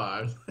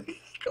 No,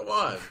 come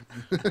on.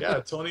 Yeah,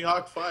 Tony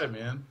Hawk 5,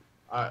 man.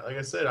 Like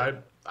I said,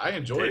 I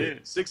enjoyed Dude.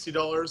 it.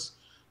 $60,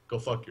 go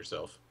fuck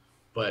yourself.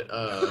 But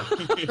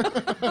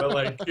but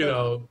like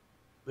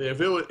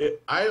if it would,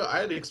 I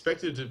had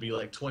expected it to be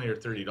like $20 or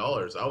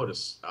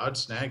 $30. I'd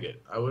snag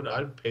it.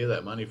 I'd pay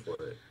that money for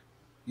it.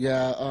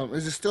 Yeah,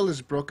 is it still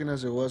as broken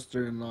as it was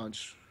during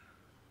launch,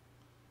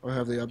 or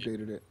have they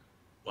updated it?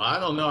 Well, I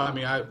don't know. I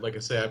mean, like I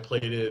say, I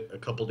played it a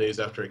couple days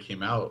after it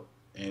came out,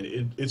 and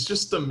it's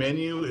just the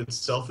menu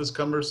itself is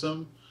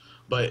cumbersome,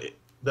 but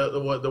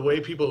the way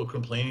people are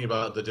complaining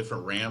about the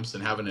different ramps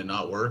and having it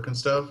not work and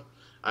stuff,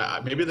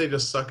 maybe they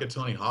just suck at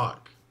Tony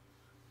Hawk,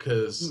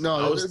 because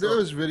No, there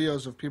was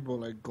videos of people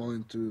like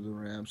going through the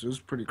ramps. It was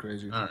pretty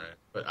crazy. all right,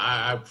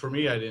 but for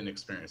me, I didn't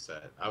experience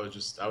that. I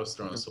was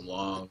throwing some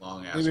long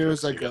ass. Maybe it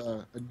was tricks like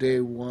together. a day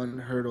one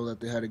hurdle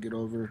that they had to get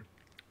over.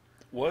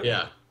 What?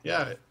 Yeah.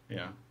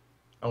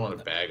 I want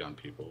to bag on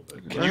people,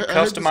 but Can you I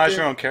heard this customize game-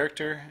 your own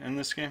character in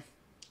this game?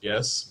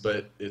 yes,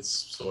 but it's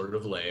sort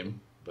of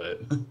lame.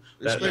 But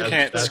It's You like-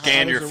 can't that's-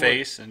 scan how your does it work?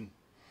 face and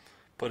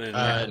put it in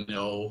there.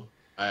 No,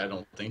 I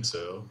don't think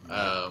so.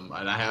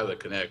 And I have the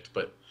Connect,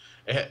 but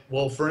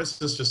well, for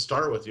instance, to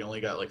start with, you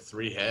only got like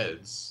 3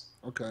 heads,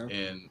 Okay.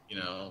 and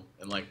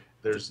and like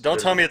there's. Don't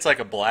tell me it's like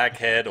a black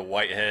head, a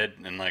white head,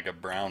 and like a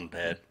brown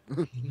head.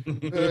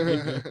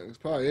 It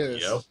probably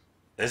is. Yep.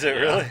 Is it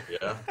really?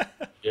 Yeah,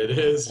 it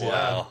is.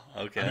 Wow.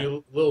 Yeah. Okay. I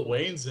mean, Lil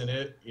Wayne's in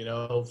it.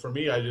 For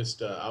me, I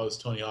was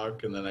Tony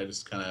Hawk, and then I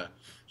just kind of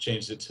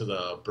changed it to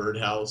the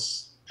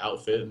birdhouse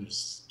outfit and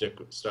just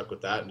stuck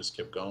with that and just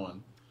kept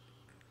going.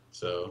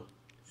 So.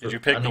 Did you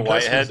pick the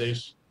white head?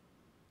 customization-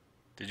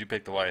 Did you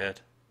pick the white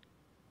head?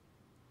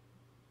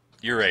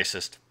 You're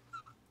racist.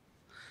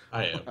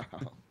 I am.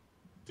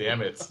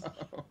 Damn it.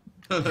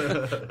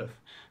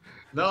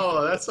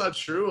 No, that's not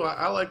true.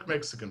 I like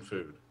Mexican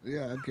food.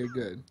 Yeah. Okay.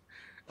 Good.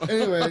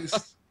 Anyways.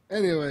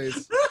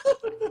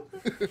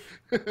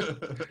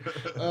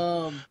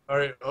 All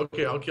right,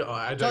 okay,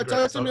 I Talk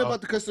digress. to me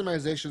about the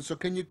customization. So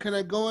can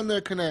I go in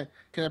there? Can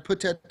I put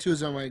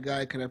tattoos on my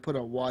guy? Can I put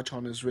a watch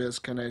on his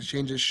wrist? Can I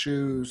change his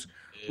shoes?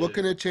 What it,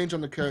 can I change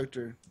on the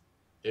character?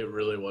 it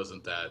really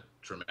wasn't that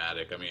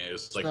dramatic. I mean, it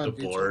was It's like the not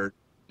detailed. board.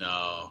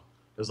 No,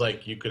 it was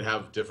like you could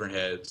have different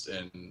heads,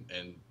 and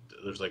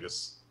there's like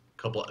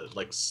couple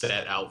like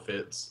set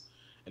outfits,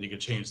 and you could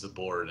change the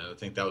board. And I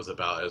think that was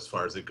about as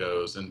far as it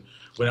goes. And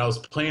when I was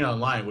playing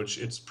online, which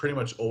it's pretty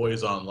much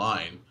always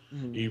online,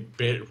 Mhm.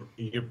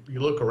 you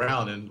look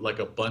around and like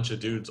a bunch of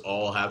dudes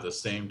all have the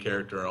same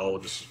character and all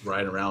just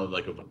riding around with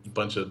like a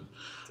bunch of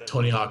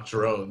Tony Hawk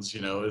drones.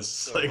 You know, it's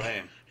So like.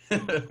 lame.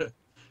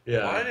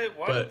 Yeah, Why did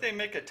but they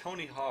make a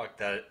Tony Hawk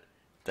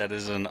that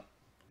is an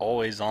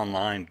always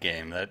online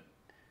game? That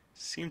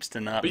seems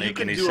to not But you make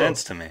could any do a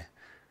sense to me.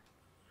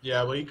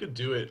 yeah, well, you could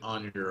do it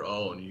on your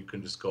own. You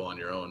can just go on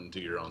your own and do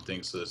your own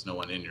thing, so there's no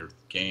one in your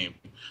game.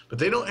 But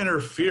they don't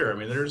interfere. I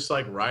mean, they're just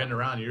like riding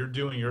around. You're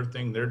doing your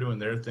thing. They're doing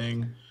their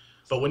thing.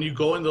 But when you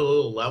go into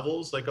little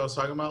levels, like I was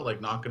talking about,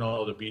 like knocking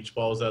all the beach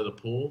balls out of the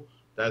pool,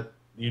 that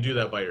you do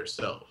that by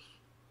yourself.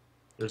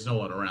 There's no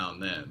one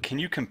around then. Can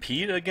you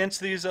compete against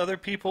these other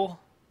people?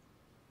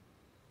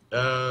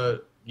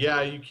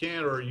 Yeah, you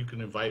can, or you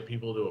can invite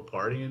people to a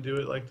party and do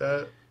it like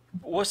that.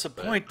 What's the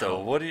But point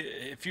though?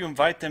 If you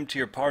invite them to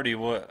your party?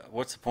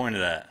 What's the point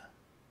of that?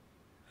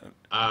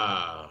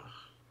 ah,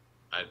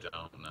 I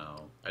don't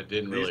know. I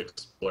didn't really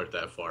explore it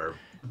that far.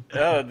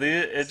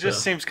 It So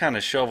just seems kind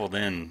of shoveled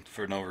in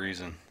for no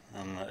reason.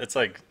 It's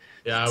like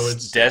yeah, I it's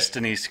would say.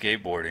 Destiny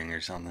skateboarding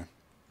or something.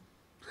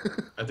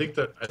 I think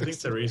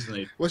the reason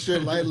they What's your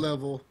light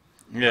level?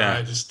 I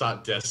Yeah, just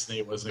thought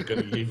Destiny wasn't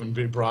going to even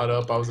be brought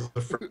up. I was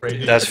afraid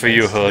to that's even for you,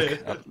 mention Hook.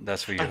 it.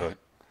 That's for you, Hook.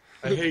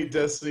 I hate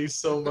Destiny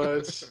so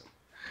much.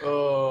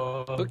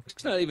 Oh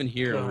Hook's not even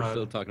here, and we're God,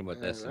 still talking about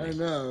I Destiny.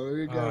 know.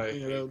 You got I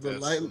hate the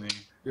light, Destiny.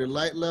 your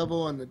light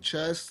level on the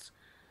chest,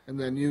 and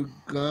then you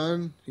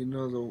gun. You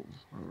know the.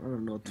 I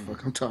don't know what the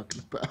fuck I'm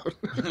talking about.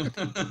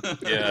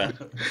 Yeah,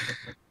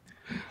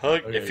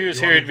 Hook. If Okay, he was you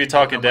here, want me he'd to be keep going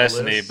talking on my Destiny.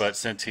 list? But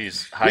since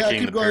he's Yeah, hiking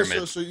keep the going. So,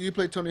 pyramids, so you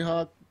play Tony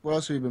Hawk. What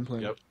else have you been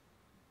playing? Yep.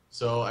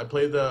 So I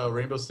played the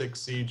Rainbow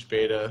Six Siege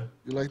beta.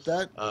 You like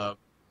that? Uh,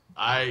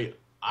 I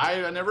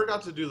never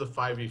got to do the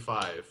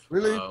 5v5.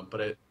 Really?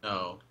 But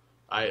no.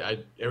 I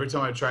every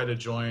time I tried to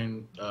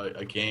join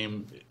a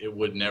game, it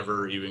would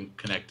never even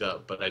connect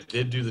up. But I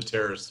did do the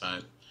terrorist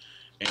hunt,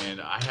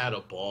 and I had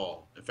a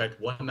ball. In fact,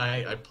 one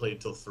night I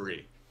played till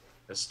 3.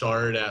 I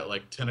started at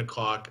like 10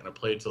 o'clock, and I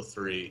played till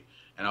 3,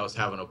 and I was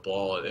having a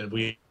ball. And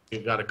we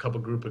got a couple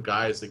group of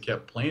guys that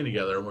kept playing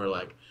together, and we're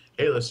like,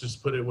 hey, let's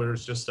just put it where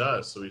it's just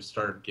us. So we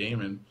started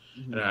gaming,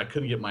 Mhm. and I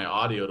couldn't get my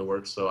audio to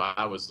work, so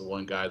I was the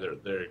one guy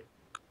that they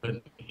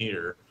couldn't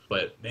hear.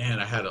 But man,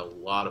 I had a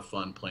lot of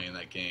fun playing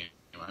that game.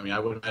 I mean, I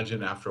would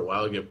imagine after a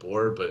while I get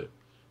bored, but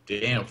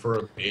damn, for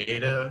a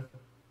beta,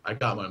 I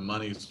got my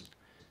money's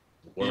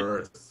Y-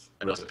 worth.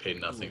 I realized I paid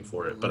nothing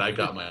for it, but I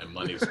got my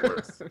money's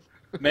worth.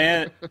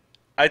 man,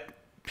 I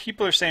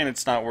people are saying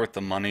it's not worth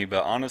the money,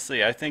 but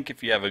honestly, I think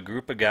if you have a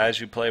group of guys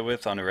you play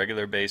with on a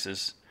regular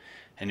basis,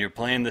 and you're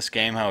playing this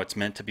game how it's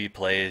meant to be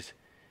played,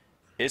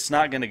 it's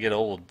not going to get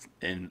old,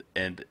 and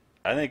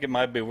I think it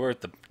might be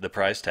worth the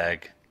price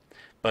tag.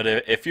 But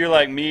if you're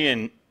like me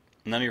and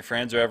none of your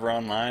friends are ever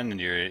online and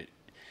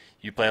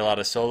you play a lot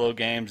of solo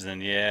games,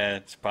 then yeah,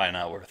 it's probably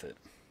not worth it.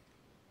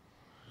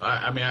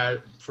 I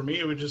mean, for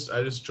me, I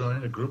just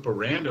joined a group of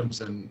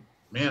randoms, and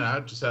man, I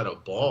just had a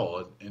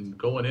ball. And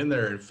going in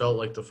there, it felt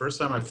like the first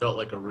time I felt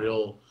like a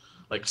real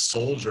like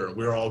soldier.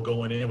 We were all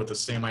going in with the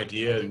same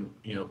idea, and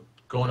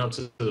going up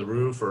to the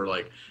roof, or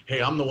like,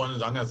 hey, I'm the one I'm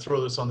going to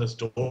throw this on this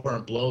door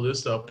and blow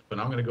this up,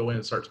 and I'm going to go in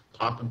and start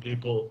popping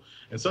people.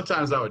 And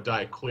sometimes I would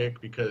die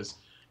quick because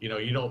you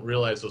don't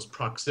realize those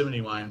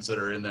proximity mines that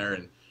are in there,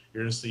 and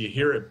you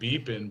hear it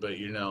beeping, but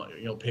you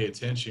don't pay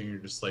attention. You're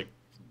just like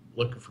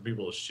looking for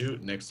people to shoot.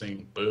 And next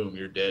thing, boom,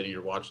 you're dead, and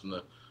you're watching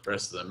the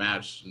rest of the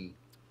match, and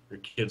your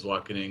kid's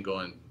walking in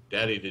going,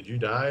 "Daddy, did you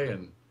die?"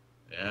 And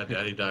yeah,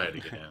 Daddy died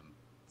again.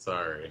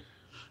 Sorry.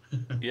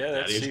 Yeah,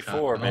 that's Daddy's kinda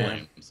C4, man.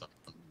 lame sometimes.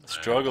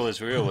 Struggle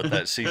is real with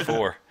that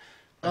C4.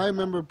 I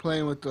remember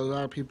playing with a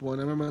lot of people,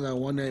 and I remember that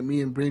one night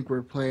me and Brink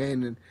were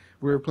playing, and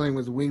we were playing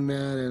with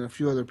Wingman and a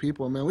few other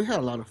people. Man, we had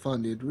a lot of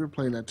fun, dude. We were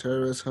playing that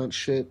terrorist hunt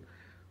shit.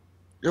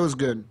 It was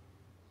good.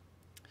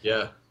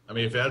 Yeah, I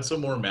mean, if it had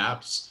some more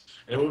maps,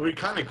 it would be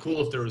kind of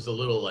cool if there was a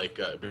little like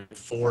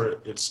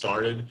before it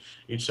started.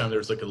 Each time there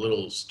was like a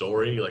little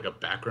story, like a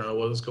background of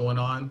what was going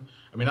on.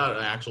 I mean, not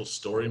an actual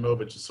story mode,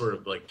 but just sort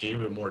of like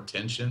gave it more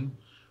tension,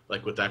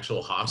 like with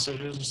actual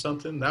hostages or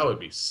something. That would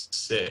be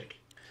sick.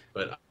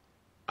 But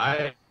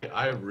I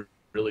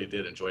really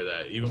did enjoy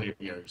that. Even when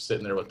you're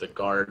sitting there with the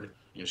guard,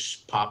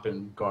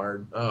 popping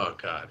guard. Oh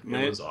God, it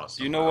Man, was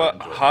awesome. you know I what?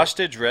 enjoyed it.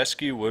 Hostage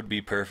rescue would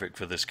be perfect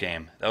for this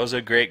game. That was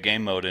a great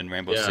game mode in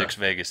Rainbow Yeah. Six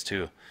Vegas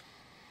too.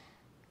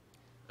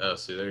 Oh,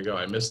 see, there you go.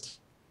 I missed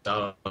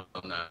out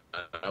on that.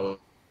 I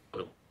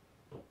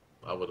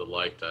would have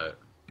liked that.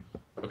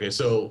 Okay,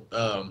 so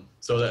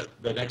so that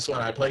the next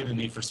one I played the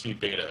Need for Speed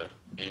beta,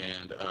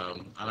 and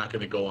I'm not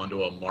going to go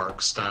onto a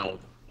Mark style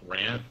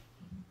rant,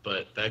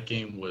 but that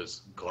game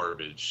was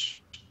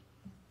garbage.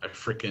 I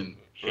freaking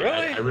Really?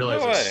 I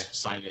realized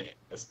No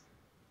way.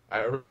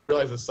 I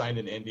realized I signed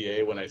an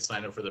NDA when I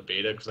signed up for the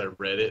beta because I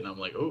read it and I'm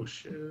like, oh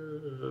shit,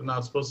 I'm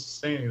not supposed to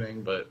say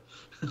anything. But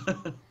I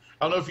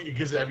don't know if you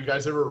guys have you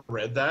guys ever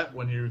read that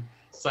when you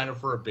sign up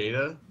for a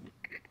beta?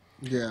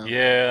 Yeah.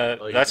 Yeah,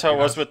 Like that's how it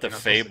you're was not, with the you're not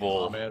supposed to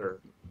Fable, comment or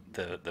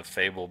the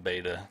Fable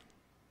beta.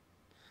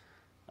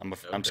 I'm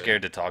okay.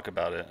 scared to talk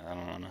about it. I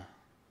don't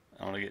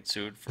wanna get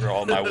sued for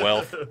all my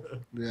wealth.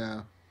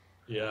 Yeah.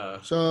 Yeah,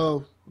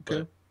 So, okay.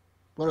 but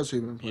What else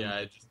have you been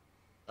playing?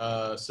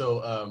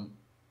 yeah,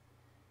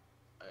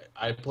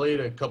 I played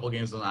a couple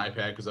games on the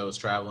iPad because I was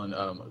traveling.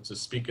 So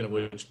speaking of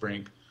which,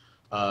 Brink,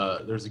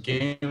 there's a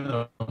game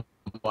that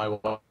my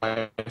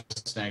wife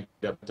snagged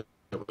up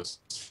that was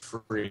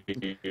free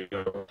a We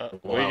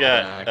while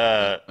got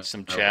back.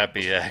 some I was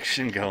chappy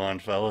action going on,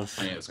 fellas.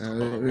 playing. It's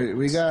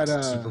We got,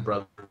 Super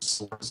Brothers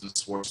Swords and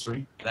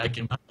Sorcery. That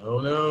came out. Oh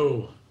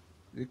no!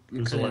 you're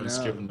Who's the one cutting that's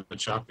out. giving the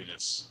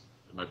choppiness?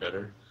 Am I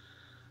better?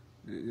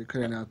 You're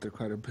cutting out there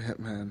quite a bit,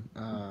 man.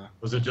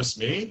 Was it just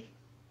me?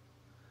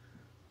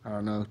 I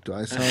don't know. Do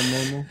I sound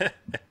normal?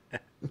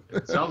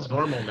 It sounds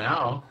normal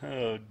now.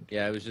 Oh,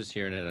 Yeah, I was just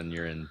hearing it on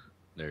your end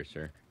there,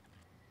 sir.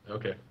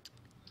 Okay.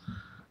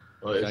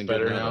 Well, it's Sound good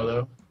better now, now,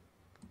 though.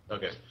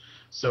 Okay.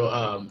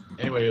 So,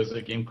 anyway, it was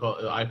a game called,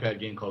 an iPad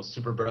game called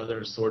Super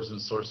Brothers Swords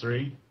and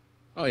Sorcery.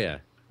 Oh yeah,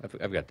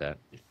 I've got that.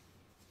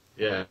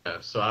 Yeah.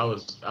 So I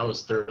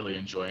was thoroughly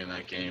enjoying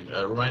that game.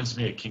 It reminds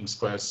me of King's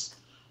Quest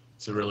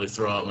to really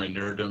throw out my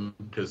nerddom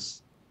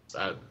because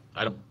I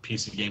don't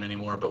PC game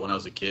anymore. But when I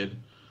was a kid,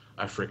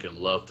 I freaking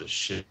loved the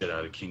shit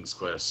out of King's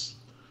Quest.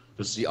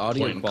 Just The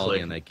audio point and quality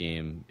click. on that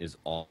game is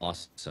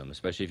awesome,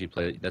 especially if you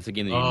play. That's a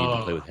game that you need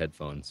to play Oh. with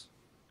headphones.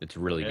 It's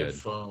really good.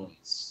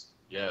 Headphones.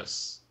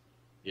 Yes,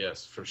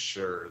 for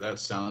sure. That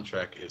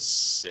soundtrack is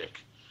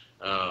sick.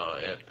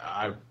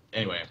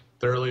 Anyway,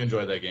 thoroughly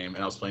enjoyed that game,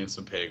 and I was playing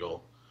some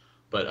Peggle.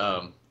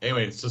 But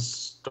anyway, it's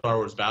just Star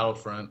Wars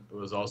Battlefront. It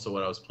was also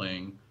what I was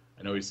playing.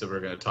 I know we said we were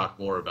going to talk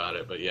more about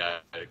it, but yeah,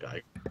 I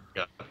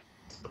got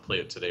to play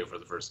it today for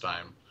the first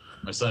time.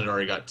 My son had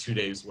already got 2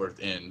 days worth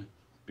in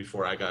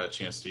before I got a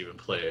chance to even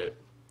play it.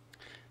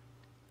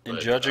 and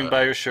But, judging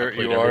by your shirt, I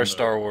played you are every a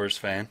Star Wars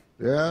fan.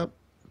 Yeah.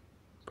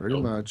 Pretty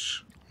Nope.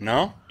 much.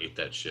 No? Hate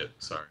that shit.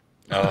 Sorry.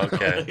 Oh,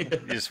 okay.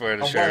 You just wear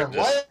the I'm shirt. wearing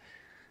what?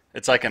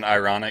 It's like an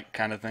ironic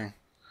kind of thing.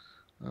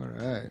 All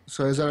right.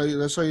 So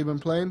that's all you've been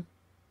playing?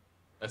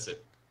 That's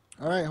it.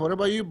 All right. What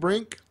about you,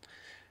 Brink?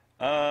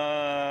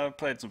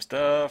 Played some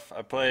stuff.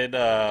 I played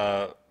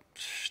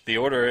The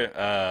Order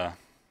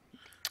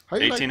How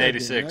do you like that game,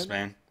 1886,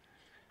 man.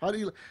 How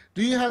do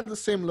you have the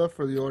same love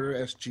for the Order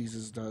as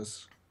Jesus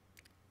does?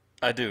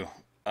 I do.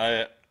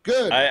 I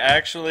Good. I I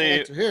actually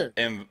like to hear.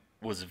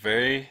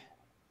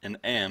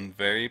 am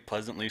very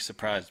pleasantly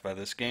surprised by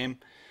this game.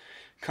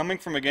 Coming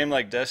from a game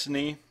like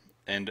Destiny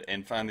and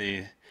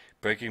finally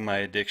breaking my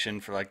addiction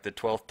for like the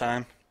 12th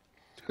time.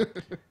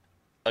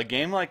 A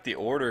game like The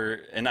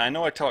Order, and I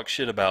know I talk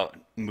shit about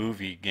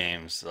movie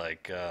games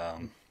like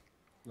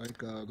Like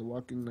The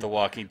Walking The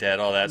Walking Dead,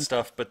 all that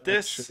stuff, but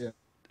this Yeah.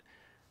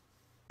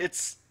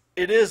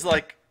 it is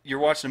like you're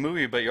watching a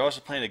movie, but you're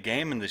also playing a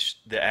game, and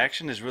the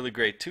action is really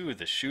great too.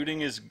 The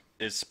shooting is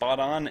spot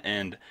on,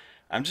 and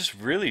I'm just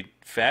really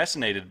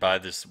fascinated by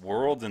this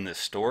world and this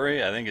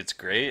story. I think it's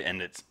great,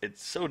 and it's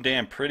so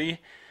damn pretty,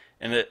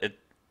 and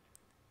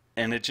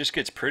it just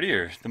gets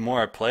prettier the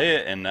more I play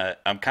it, and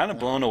I'm kind of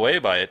blown away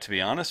by it, to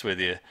be honest with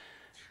you.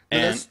 Yeah,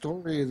 that And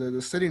story,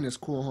 the setting is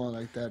cool, huh?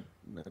 Like that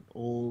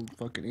old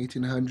fucking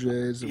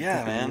 1800s. And yeah,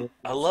 fucking man, ropes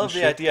I and love the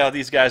shit. idea how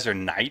these guys are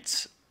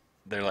knights.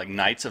 They're like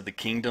knights of the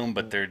kingdom,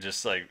 but they're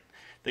just like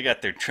they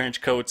got their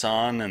trench coats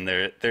on, and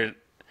they're.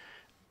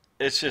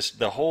 It's just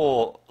the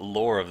whole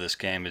lore of this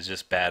game is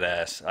just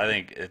badass. I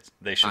think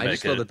they should I make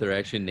just love it. that they're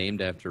actually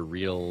named after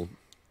real,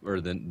 or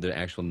the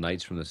actual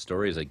knights from the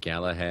stories, like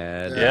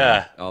Galahad.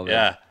 Yeah, and all that.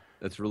 yeah,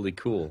 That's really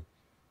cool.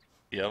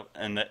 yep.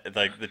 And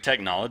like the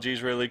technology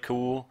is really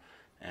cool,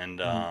 and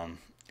Mm-hmm.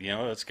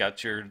 it's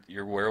got your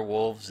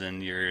werewolves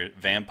and your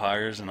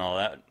vampires and all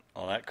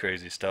that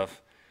crazy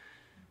stuff.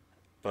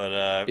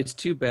 But It's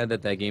too bad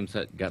that game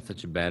got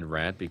such a bad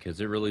rap because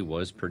it really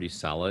was pretty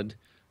solid.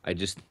 I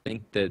just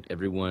think that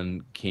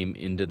everyone came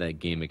into that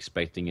game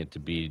expecting it to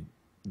be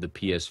the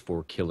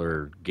PS4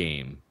 killer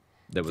game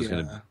that was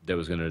Yeah. that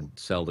was gonna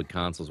sell the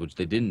consoles, which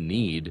they didn't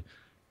need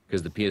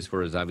because the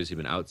PS4 has obviously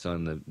been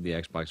outselling the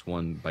Xbox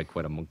One by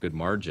quite a good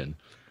margin.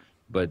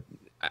 But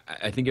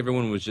I think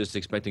everyone was just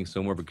expecting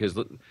so more because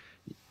look,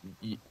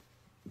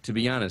 to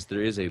be honest,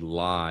 there is a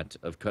lot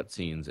of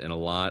cutscenes and a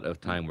lot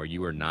of time where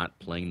you are not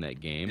playing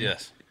that game.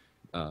 yes,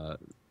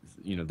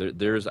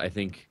 There's I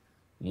think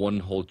one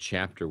whole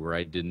chapter where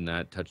I did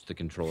not touch the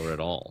controller at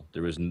all.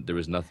 There was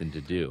nothing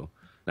to do,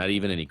 not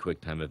even any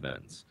quick time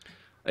events.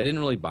 It didn't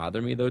really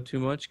bother me though too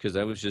much because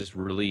I was just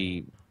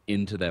really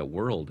into that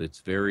world.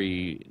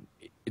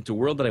 it's a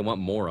world that I want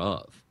more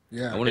of.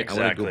 Yeah. I want to go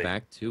Exactly.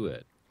 back to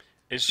it,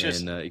 It's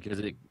just and because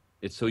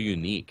it's so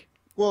unique.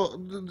 Well,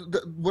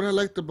 what I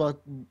liked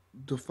about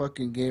the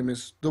fucking game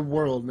is the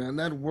world, man.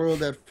 That world,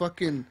 that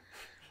fucking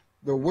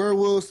the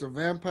werewolves, the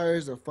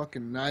vampires, the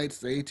fucking knights,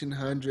 the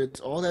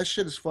 1800s, all that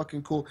shit is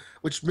fucking cool.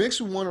 Which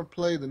makes me want to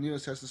play the new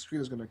Assassin's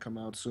Creed is gonna come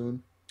out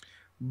soon.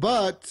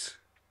 But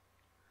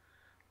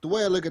the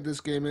way I look at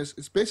this game is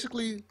it's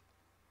basically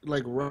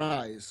like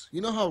Rise.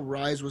 You know how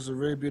Rise was a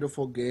very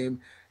beautiful game.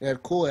 It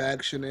had cool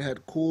action, it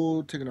had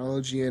cool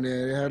technology in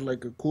it, it had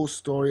like a cool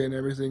story and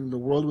everything. The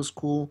world was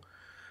cool,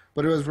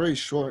 but it was very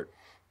short.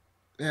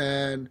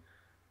 And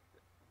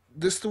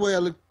this is the way I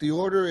look. The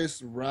order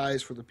is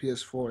Rise for the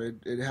PS4.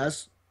 It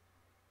has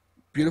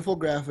beautiful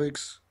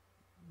graphics,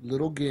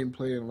 little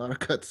gameplay, and a lot of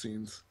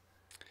cutscenes,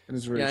 and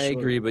it's very Yeah, I short.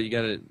 agree, but you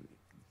got to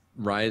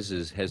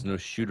has no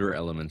shooter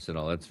elements at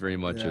all. That's very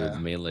much a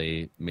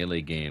Yeah.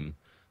 melee game,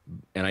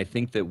 and I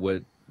think that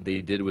what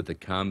they did with the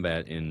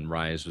combat in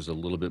Rise was a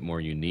little bit more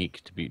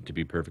unique. To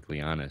be perfectly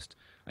honest,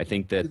 I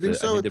think You that think I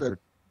so think with the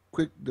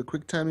the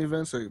quick time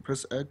events like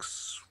press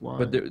X, Y?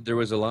 But there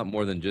was a lot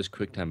more than just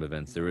quick time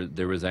events.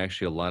 There was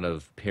actually a lot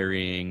of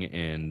parrying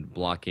and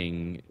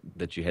blocking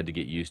that you had to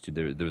get used to.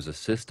 There was a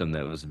system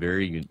that was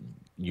very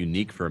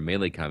unique for a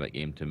melee combat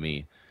game to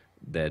me.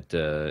 That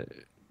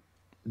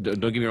don't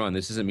get me wrong,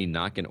 this isn't me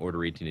knocking Order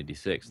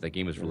 1886. That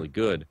game is really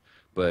good,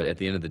 but at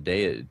the end of the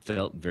day, it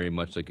felt very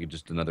much like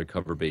just another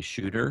cover-based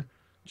shooter,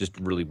 just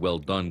really well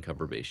done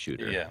cover-based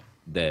shooter yeah.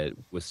 that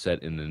was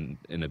set in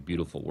a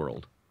beautiful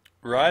world.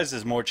 Rise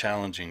is more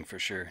challenging for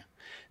sure.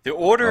 The Oh,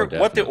 order, what the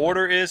definitely.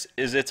 order is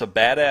it's a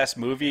badass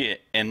movie,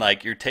 and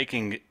like you're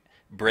taking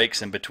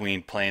breaks in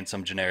between playing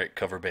some generic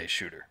cover-based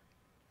shooter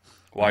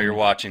while you're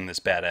watching this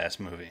badass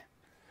movie.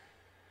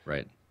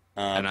 Right.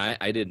 Um, And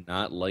I did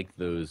not like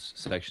those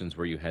sections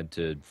where you had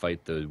to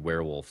fight the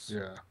werewolves.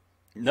 Yeah.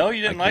 no, you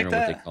I didn't can't like remember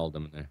what they that. called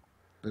them in there.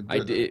 The, I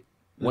the, did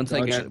the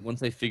dodging.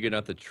 once I figured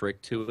out the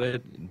trick to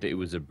it, it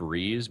was a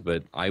breeze,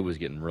 but I was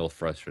getting real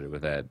frustrated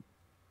with that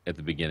at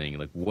the beginning.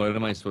 Like, what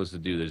am I supposed to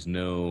do? There's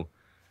no,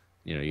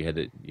 you had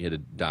to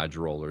dodge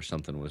roll or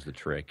something was the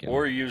trick. And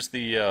Or use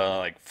the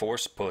like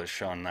force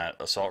push on that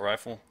assault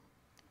rifle,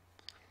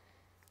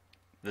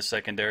 the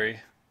secondary.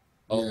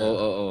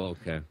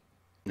 Okay.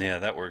 Yeah,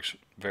 that works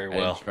very I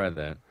didn't well. try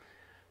that.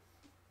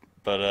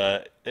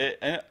 But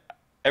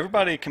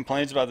everybody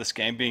complains about this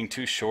game being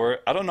too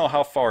short. I don't know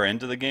how far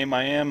into the game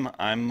I am.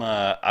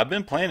 I've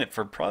been playing it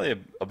for probably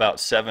about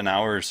 7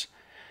 hours,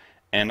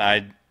 and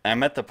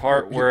I'm at the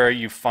part where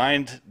you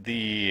find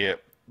the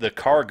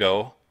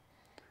cargo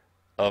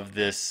of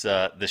this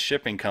the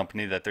shipping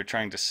company that they're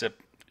trying to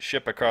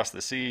ship across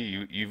the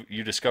sea.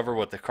 You discover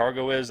what the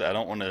cargo is. I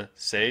don't want to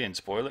say and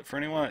spoil it for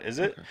anyone. Is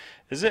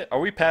it? Are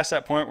we past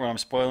that point where I'm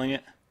spoiling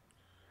it?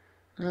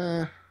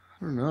 I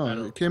don't know. I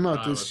don't, It came I out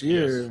don't have this a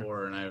year.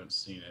 PS4 and I haven't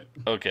seen it.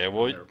 Okay, I've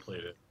well, never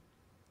played it.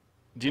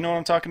 do you know what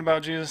I'm talking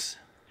about, Jesus?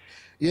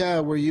 Yeah,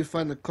 where you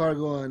find the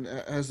cargo and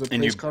as the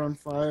And place you- caught on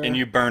fire. And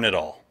you burn it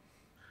all.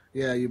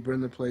 Yeah, you burn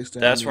the place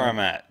down. That's where I'm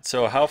at.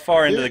 So how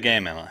far into Yeah. the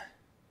game am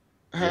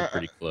I? You're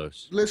pretty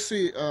close. Let's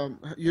see.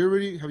 You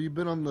already have you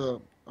been on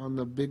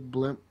the big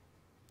blimp?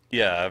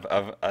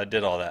 Yeah, I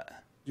did all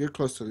that. You're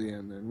close to the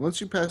end. Then once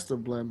you pass the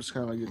blimp, it's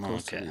kind of like you're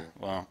close to Okay, the end.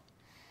 well,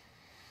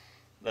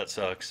 that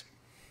sucks.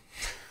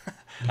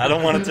 I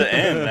don't want it to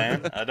end,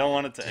 man. I don't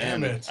want it to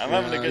Damn end. it. I'm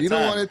having a good you time.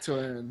 don't want it to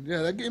end.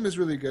 Yeah, that game is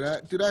really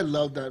good. Dude, I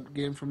love that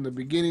game from the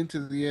beginning to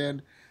the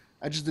end.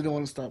 I just didn't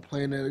want to stop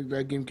playing it.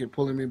 That game kept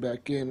pulling me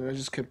back in, and I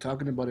just kept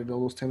talking about it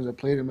all those times I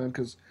played it, man,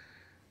 because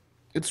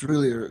it's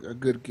really a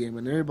good game,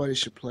 and everybody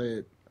should play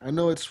it. I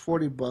know it's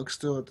 $40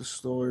 still at the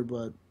store,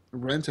 but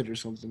rent it or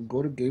something.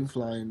 Go to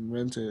GameFly and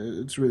rent it.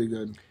 It's really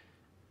good.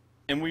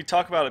 And we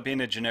talk about it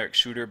being a generic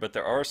shooter, but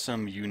there are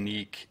some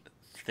unique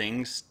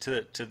things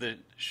to the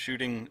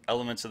shooting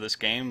elements of this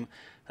game,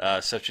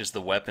 such as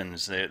the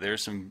weapons.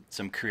 There's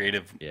some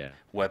creative Yeah.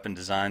 weapon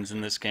designs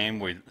in this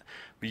game where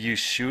you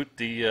shoot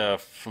the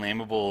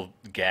flammable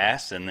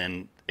gas and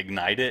then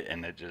ignite it,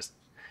 and it just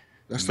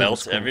That stuff is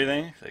melts cool.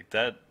 everything. Like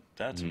that.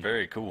 That's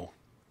very cool.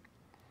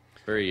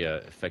 Very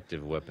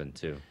effective weapon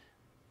too.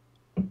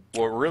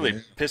 What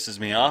really pisses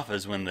me off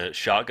is when the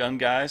shotgun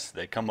guys,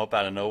 they come up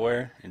out of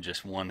nowhere and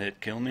just one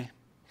hit kill me,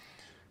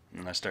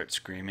 and then I start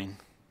screaming,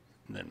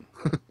 and then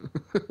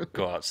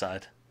go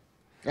outside.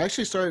 I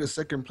actually started a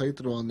second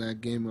playthrough on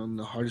that game on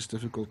the hardest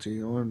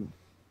difficulty. I want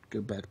to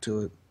get back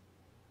to it.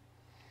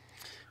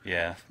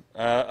 Yeah.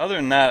 Other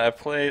than that,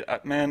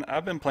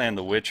 I've been playing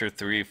The Witcher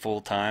 3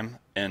 full time,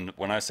 and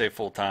when I say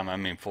full time, I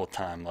mean full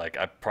time. Like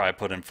I probably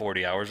put in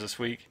 40 hours this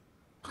week.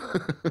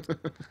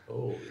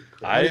 Holy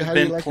crap. How do you I've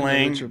been like The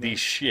playing Witcher, the man?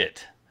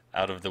 shit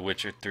out of The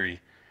Witcher 3,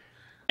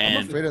 I'm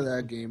and afraid of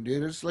that game,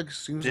 dude. It's like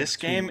seems this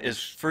like too game much. is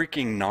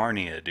freaking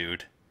Narnia,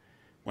 dude.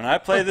 When I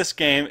play this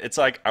game, it's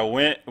like I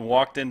went and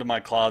walked into my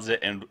closet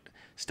and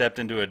stepped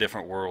into a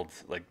different world.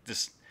 Like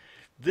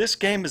this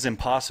game is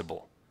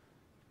impossible.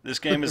 This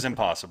game is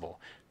impossible.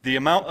 The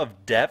amount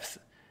of depth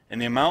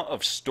and the amount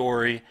of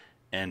story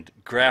and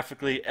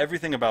graphically,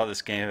 everything about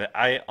this game,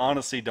 I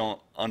honestly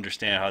don't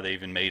understand how they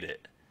even made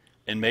it,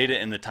 and made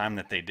it in the time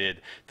that they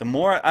did. The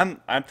more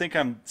I think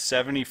I'm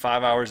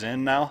 75 hours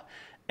in now,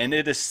 and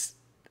it is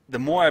the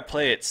more I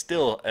play it,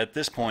 still at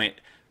this point,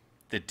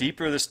 the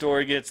deeper the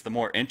story gets, the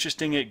more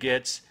interesting it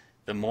gets,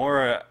 the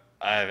more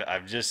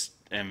I've just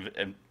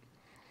am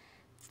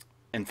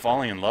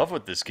falling in love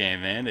with this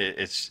game, man.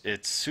 It's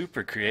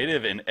super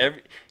creative, and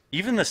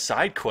even the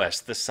side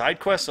quests. The side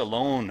quests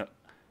alone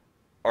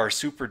are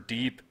super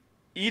deep.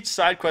 Each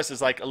side quest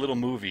is like a little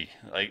movie.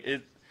 Like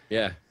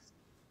Yeah.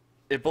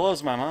 it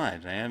blows my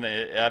mind, man.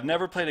 I've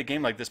never played a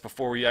game like this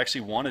before where you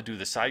actually want to do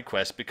the side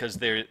quests because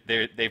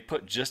they've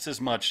put just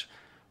as much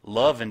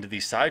love into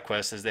these side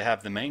quests as they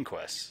have the main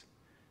quests.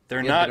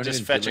 They're Yeah, not they don't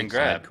just even feel fetch and like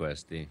grab. side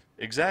questy.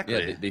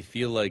 Exactly. Yeah, they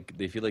feel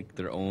like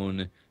their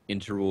own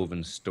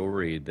interwoven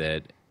story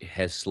that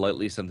has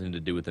slightly something to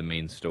do with the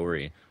main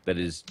story that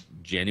is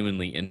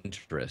genuinely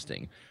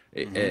interesting.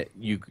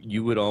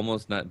 You would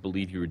almost not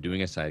believe you were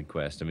doing a side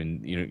quest. I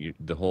mean,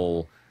 the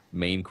whole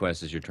main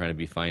quest is you're trying to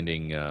be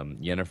finding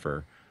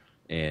Yennefer,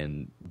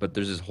 but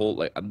there's this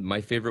whole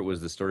my favorite was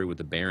the story with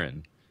the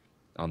Baron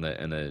in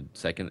the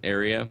second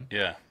area.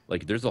 Yeah.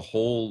 Like there's a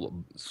whole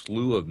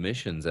slew of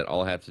missions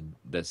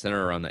that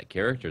center around that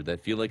character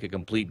that feel like a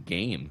complete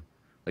game.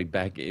 Like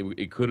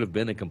it could have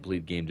been a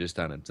complete game just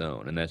on its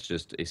own, and that's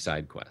just a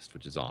side quest,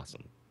 which is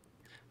awesome.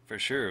 For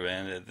sure,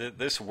 man.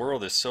 This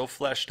world is so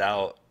fleshed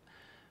out.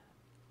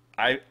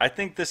 I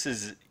think this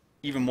is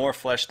even more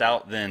fleshed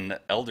out than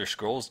Elder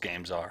Scrolls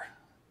games are,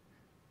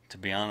 to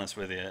be honest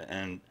with you.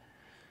 And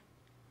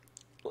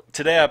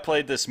today I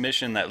played this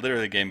mission that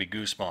literally gave me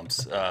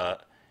goosebumps.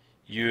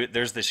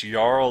 There's this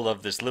Jarl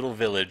of this little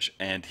village,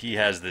 and he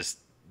has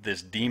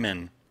this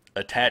demon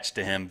attached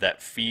to him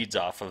that feeds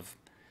off of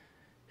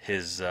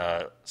his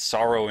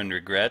sorrow and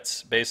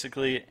regrets,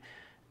 basically.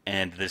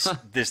 And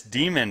this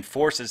demon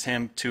forces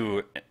him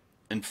to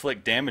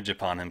inflict damage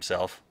upon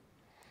himself,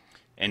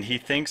 and he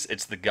thinks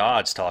it's the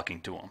gods talking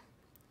to him.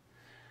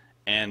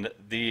 And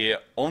the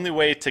only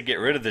way to get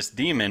rid of this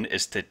demon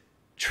is to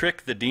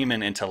trick the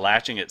demon into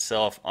latching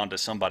itself onto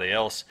somebody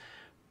else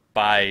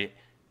by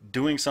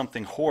doing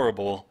something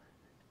horrible,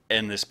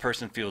 and this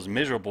person feels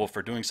miserable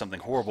for doing something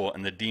horrible,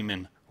 and the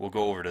demon will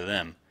go over to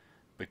them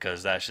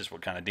because that's just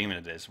what kind of demon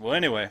it is. Well,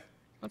 anyway,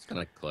 That's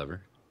kind of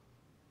clever.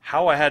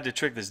 how I had to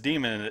trick this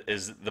demon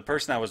is the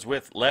person I was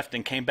with left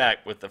and came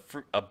back with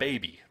a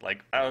baby,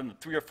 like a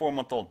 3 or 4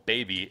 month old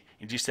baby,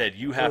 and she said,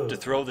 "You have to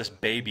throw this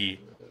baby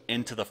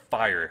into the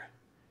fire,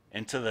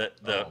 into the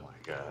Oh my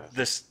god.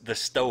 the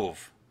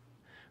stove."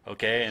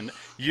 Okay, and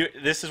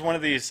this is one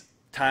of these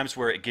times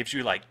where it gives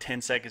you like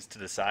 10 seconds to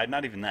decide,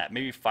 not even that,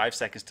 maybe 5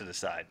 seconds to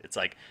decide. It's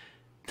like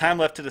time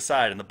left to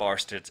decide, and the bar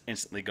starts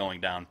instantly going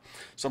down.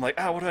 So I'm like,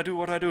 what do I do?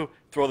 What do I do?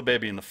 Throw the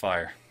baby in the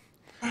fire.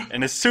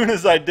 And as soon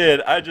as I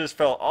did, I just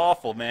felt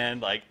awful, man.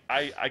 Like,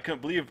 I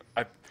couldn't believe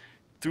I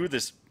threw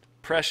this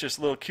precious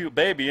little cute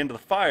baby into the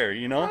fire,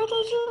 you know? Why did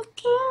you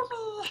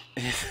kill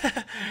me?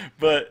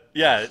 But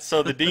yeah,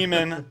 so the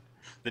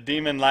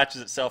demon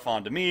latches itself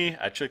onto me.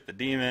 I trick the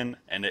demon,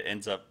 and it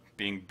ends up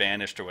being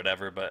banished or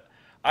whatever. But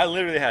I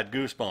literally had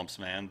goosebumps,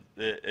 man.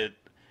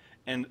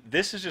 And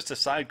this is just a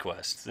side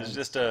quest. This is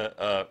just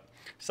a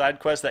side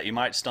quest that you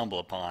might stumble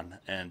upon,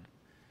 and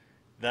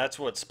that's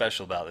what's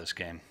special about this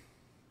game,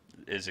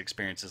 is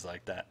experiences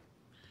like that.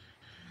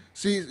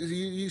 See,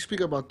 you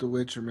speak about The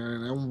Witcher,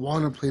 man, and I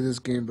want to play this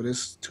game, but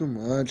it's too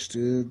much,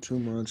 dude. Too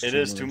much. It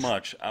is too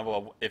much.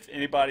 If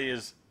anybody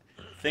is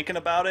thinking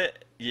about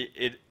it,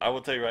 I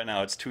will tell you right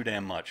now, it's too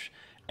damn much.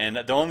 And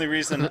the only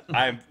reason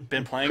I've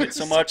been playing it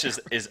so much is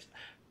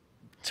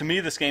to me,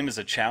 this game is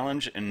a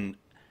challenge, and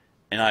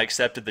I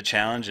accepted the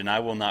challenge, and I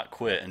will not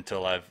quit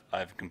until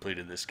I've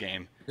completed this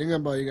game. Think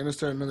about it, you're gonna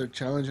start another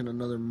challenge in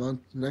another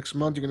month. Next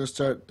month, you're gonna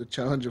start the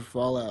challenge of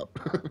Fallout.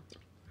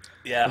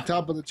 Yeah. On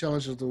top of the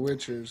challenge of The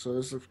Witcher, so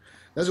that's the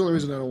only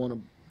reason I don't want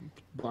to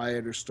buy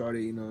it or start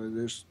it.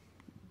 There's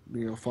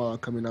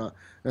Fallout coming out,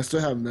 and I still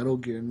have Metal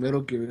Gear. And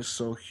Metal Gear is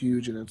so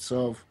huge in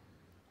itself.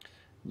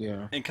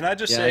 Yeah. And can I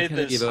just Yeah, say I kind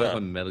of this? gave up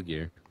on Metal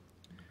Gear.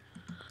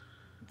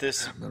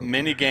 This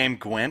mini game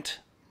Gwent.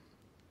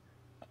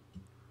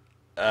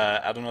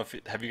 I don't know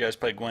have you guys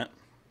played Gwent?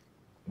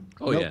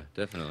 Oh Nope. yeah,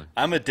 definitely.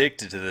 I'm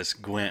addicted to this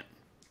Gwent,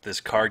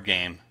 this card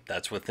game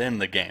that's within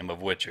the game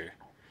of Witcher.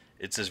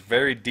 It's this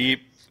very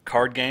deep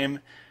card game,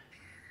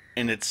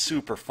 and it's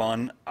super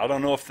fun. I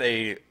don't know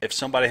if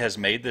somebody has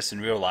made this in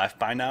real life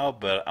by now,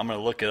 but I'm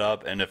gonna look it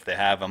up, and if they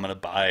have, I'm gonna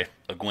buy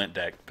a Gwent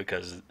deck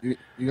because You're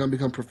gonna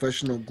become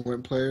professional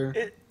Gwent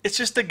player. it's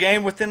just a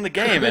game within the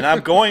game, and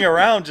I'm going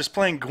around just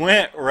playing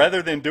Gwent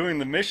rather than doing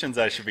the missions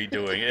I should be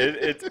doing.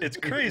 It's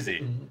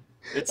crazy.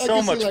 It's I so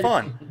can see, much like,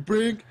 fun.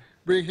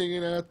 Bring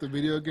hanging out at the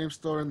video game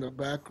store in the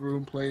back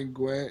room playing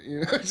Gwent.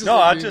 Just No,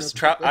 like I being just a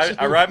professional-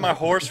 I ride my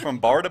horse from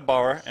bar to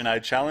bar, and I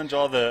challenge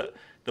all the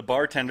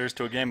bartenders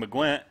to a game of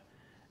Gwent.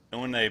 And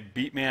when they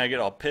beat me, I get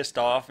all pissed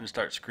off and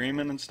start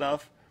screaming and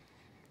stuff.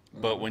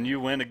 But when you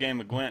win a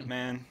game of Gwent,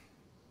 man,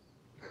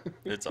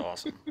 it's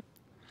awesome.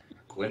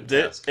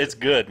 Gwent-esque. It's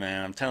good,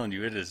 man. I'm telling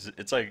you, it is.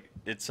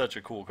 It's such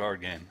a cool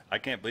card game. I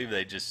can't believe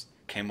they just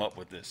came up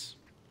with this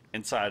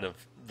inside of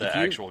the If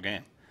you actual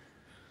game.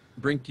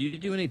 Brink, do you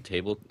do any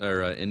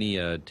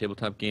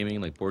tabletop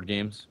gaming like board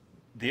games?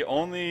 The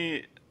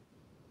only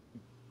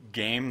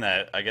game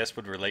that I guess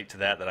would relate to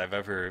that I've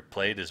ever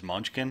played is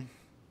Munchkin.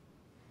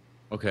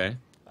 Okay.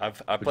 I Which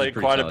is a played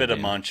pretty quite a solid bit of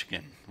game.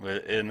 Munchkin,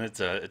 and it's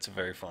a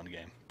very fun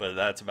game. But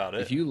that's about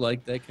it. If you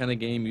like that kind of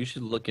game, you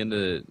should look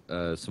into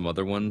some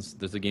other ones.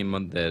 There's a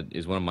game that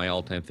is one of my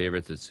all-time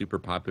favorites. It's super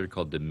popular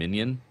called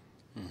Dominion.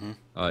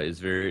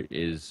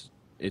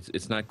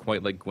 It's not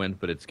quite like Gwent,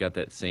 but it's got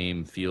that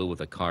same feel with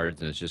the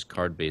cards, and it's just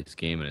card-based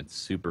game, and it's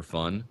super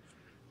fun.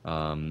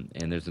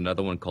 And there's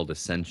another one called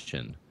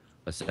Ascension.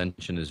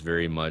 Ascension is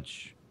very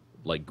much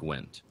like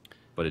Gwent,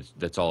 but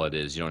that's all it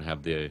is. You don't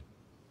have the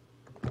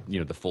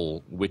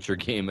full Witcher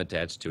game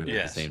attached to it at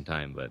Yes. the same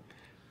time. But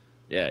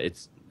yeah,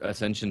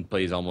 Ascension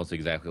plays almost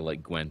exactly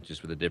like Gwent,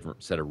 just with a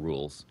different set of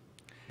rules.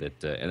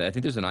 And I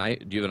think there's do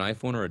you have an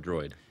iPhone or a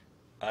Droid?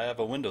 I have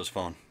a Windows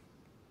phone.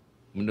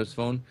 Windows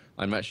phone?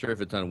 I'm not sure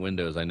if it's on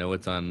Windows. I know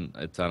it's on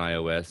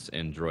iOS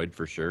and Droid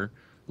for sure.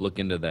 Look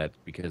into that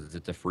because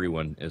it's a free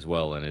one as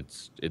well, and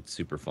it's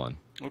super fun.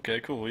 Okay,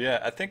 cool. Yeah,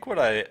 I think what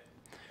I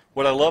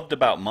loved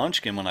about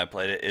Munchkin when I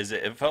played it is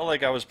it felt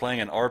like I was playing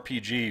an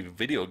RPG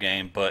video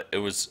game, but it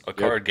was a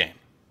card game.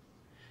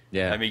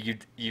 Yeah. I mean,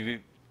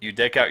 you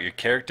deck out your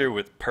character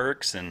with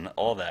perks and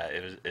all that.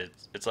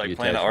 It's like You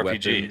playing an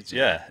attach RPG. weapons.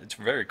 It's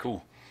very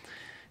cool.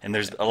 And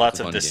there's lots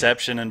a of fun game.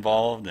 deception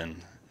involved,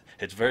 and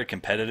it's very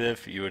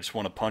competitive. You would just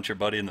want to punch your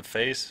buddy in the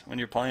face when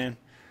you're playing.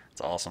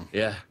 It's awesome.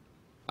 Yeah.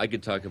 I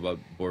could talk about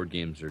board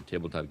games or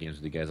tabletop games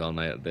with you guys all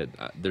night.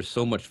 They're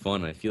so much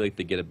fun. I feel like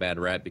they get a bad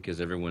rap because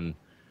everyone,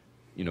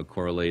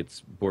 correlates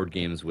board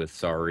games with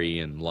Sorry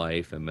and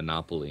Life and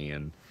Monopoly,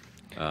 and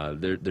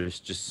there's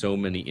just so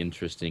many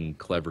interesting,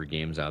 clever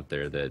games out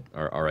there that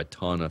are a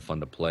ton of fun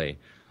to play.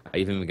 I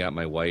even got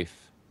my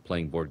wife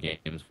playing board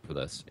games with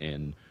us,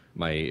 and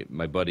my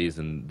buddies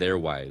and their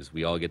wives.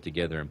 We all get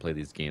together and play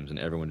these games, and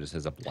everyone just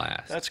has a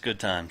blast. That's good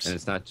times. And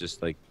it's not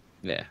just like,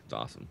 yeah, it's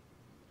awesome.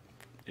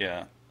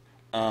 Yeah.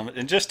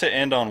 And just to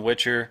end on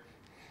Witcher,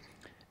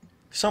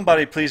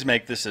 somebody please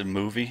make this a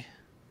movie.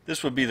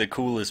 This would be the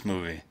coolest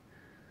movie.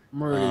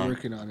 I'm already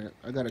working on it.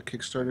 I got a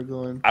Kickstarter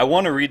going. I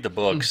want to read the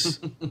books.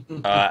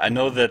 I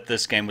know that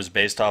this game was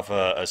based off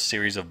a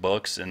series of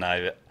books, and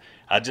I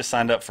just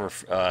signed up for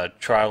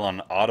trial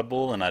on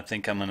Audible, and I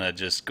think I'm gonna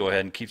just go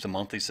ahead and keep the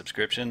monthly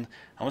subscription.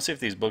 I want to see if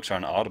these books are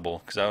on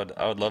Audible because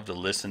I would love to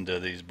listen to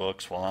these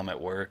books while I'm at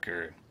work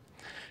or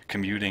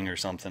commuting or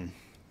something.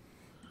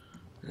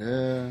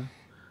 Yeah.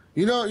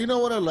 You know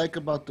what I like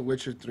about The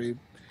Witcher 3?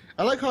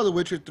 I like how The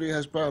Witcher 3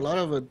 has brought a lot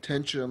of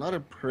attention, a lot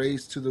of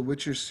praise to The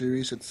Witcher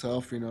series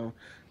itself,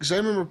 Because I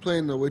remember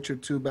playing The Witcher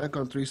 2 back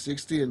on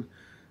 360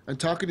 and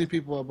talking to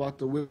people about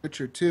The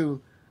Witcher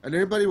 2, and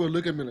everybody would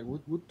look at me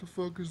like, what the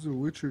fuck is The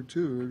Witcher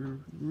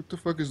 2? What the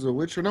fuck is The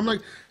Witcher? And I'm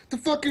like, the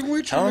fucking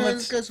Witcher, Tell 'em man.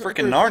 it's This guy's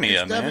freaking fucking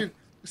Narnia, man.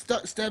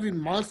 Stabbing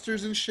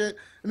monsters and shit.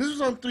 And this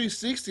was on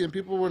 360, and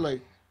people were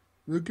like,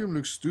 that game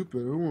looks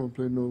stupid. I don't want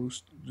to play no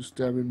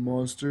stabbing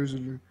monsters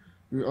and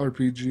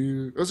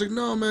RPG. I was like,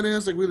 no, man, it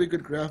has like really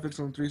good graphics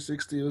on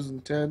 360. It was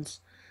intense.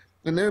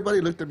 And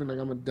everybody looked at me like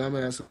I'm a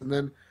dumbass. And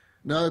then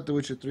now that The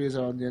Witcher 3 is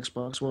out on the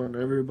Xbox One,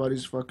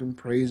 everybody's fucking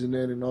praising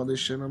it and all this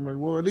shit. I'm like,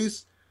 well, at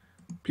least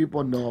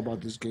people know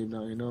about this game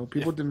now,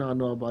 People did not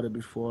know about it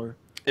before.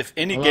 If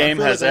any Well, I game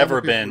feel like has a lot of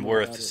ever people been know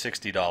worth about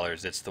it.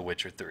 $60, it's The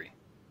Witcher 3.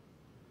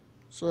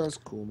 So that's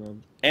cool,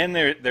 man. And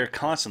they're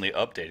constantly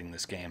updating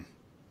this game.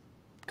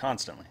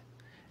 Constantly.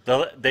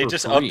 They For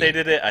just free.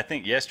 updated it, I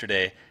think,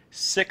 yesterday.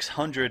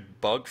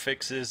 600 bug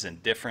fixes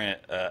and different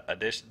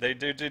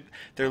additions.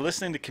 They're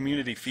listening to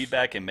community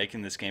feedback and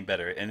making this game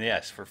better. And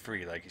yes, for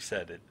free, like you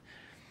said.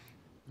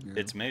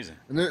 It's amazing.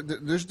 And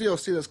there's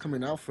DLC that's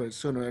coming out for it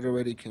soon. It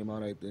already came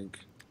out, I think.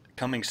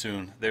 Coming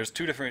soon. There's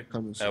two different.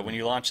 Coming soon. When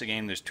you launch the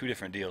game, there's two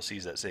different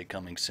DLCs that say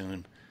coming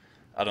soon.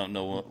 I don't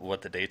know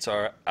what the dates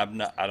are. I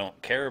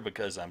don't care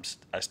because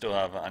I still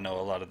have. I know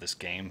a lot of this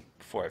game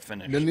before I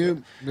finish. The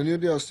new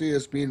DLC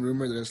is being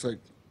rumored that it's like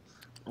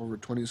over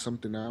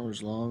 20-something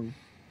hours long.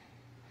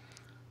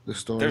 The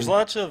story. There's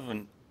lots of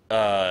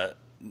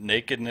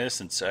nakedness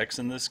and sex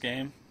in this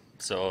game.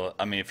 So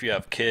I mean, if you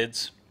have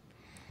kids,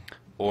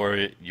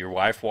 or your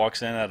wife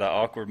walks in at an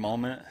awkward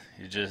moment,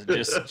 you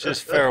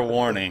just fair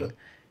warning.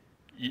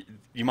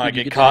 You might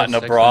You get to caught have in a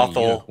sex on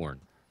brothel.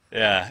 unicorn.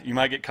 Yeah, you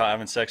might get caught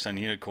having sex on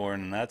Unicorn,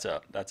 and that's an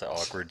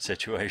awkward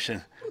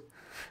situation.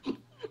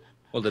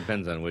 Well, it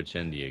depends on which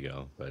end you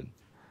go, but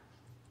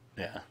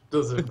Yeah,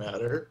 Doesn't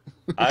matter.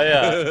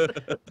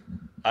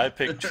 I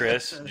picked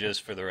Triss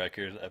just for the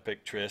record. I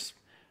picked Triss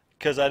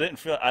because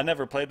I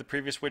never played the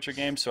previous Witcher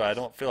game, so I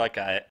don't feel like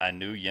I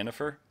knew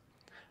Yennefer.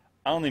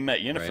 I only met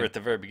Yennefer Right. at the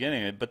very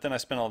beginning, but then I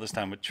spent all this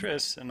time with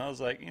Triss, and I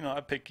was like,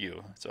 I pick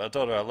you. So I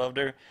told her I loved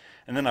her,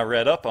 and then I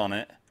read up on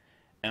it,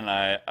 and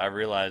I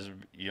realized,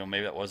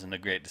 maybe that wasn't a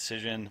great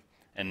decision.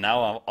 And now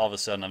all of a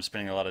sudden I'm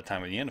spending a lot of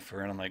time with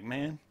Yennefer, and I'm like,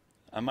 man,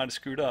 I might have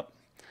screwed up.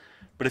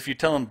 But if you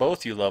tell them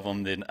both you love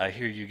them, then I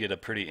hear you get a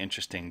pretty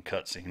interesting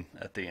cutscene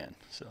at the end.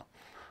 So.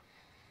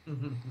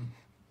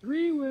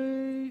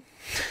 Three-way.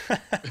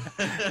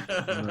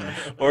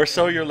 Or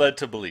so you're led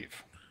to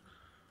believe.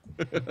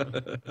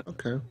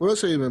 Okay. What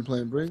else have you been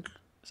playing, Brink?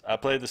 I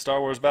played the Star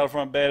Wars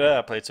Battlefront beta.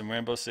 I played some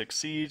Rainbow Six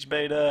Siege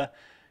beta.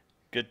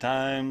 Good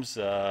times.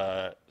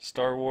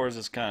 Star Wars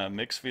is kind of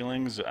mixed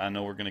feelings. I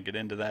know we're going to get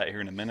into that here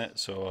in a minute,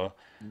 so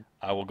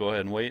I will go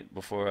ahead and wait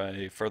before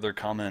I further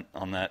comment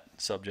on that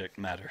subject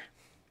matter.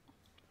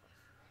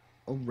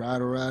 All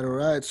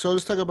right. So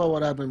let's talk about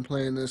what I've been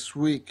playing this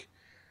week.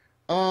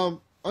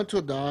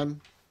 Until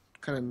Dawn,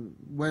 kind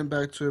of went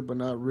back to it, but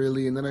not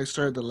really. And then I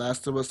started The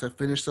Last of Us. I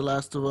finished The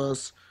Last of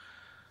Us.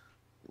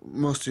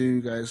 Most of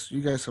you guys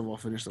have all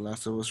finished The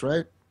Last of Us,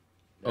 right?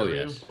 Oh,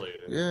 Everyone yes. played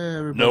it. Yeah,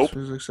 everybody's Nope.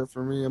 finished except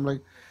for me. I'm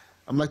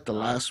like the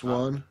last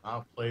one.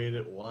 I played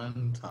it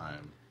one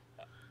time.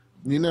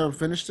 You never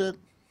finished it?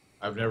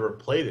 I've never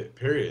played it.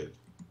 Period.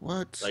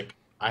 What? Like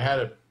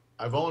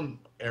I've owned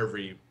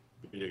every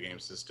video game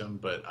system,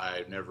 but I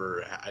didn't have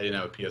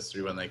a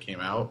PS3 when they came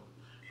out,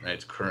 and I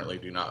currently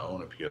do not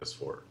own a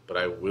PS4. But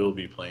I will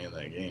be playing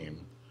that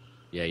game.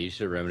 Yeah, you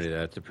should remedy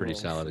that. It's a pretty Oh,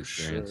 solid for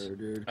experience. sure,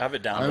 dude. I have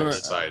it I'm downloaded.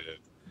 excited.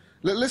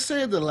 Let's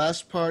say the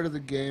last part of the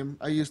game,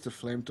 I used the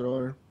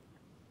flamethrower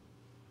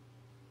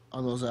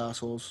on those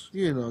assholes.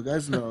 You know,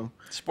 guys know. You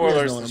guys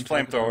Spoilers, know what it's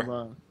I'm talking flamethrower.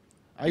 about.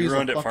 I You used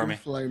ruined a it for fucking me.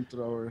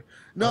 flamethrower.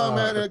 No, Oh,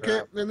 man.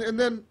 crap. Okay, and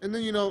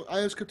then you know,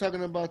 I just kept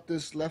talking about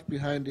this Left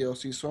Behind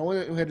DLC, so I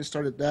went ahead and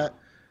started that,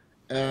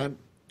 and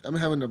I'm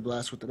having a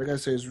blast with it. I gotta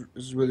say,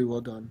 it's really well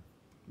done.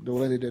 The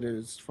way they did it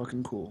is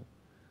fucking cool,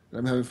 and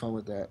I'm having fun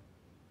with that.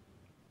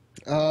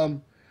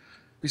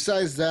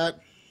 Besides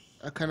that,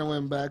 I kind of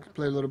went back,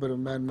 played a little bit of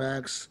Mad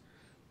Max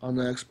on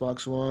the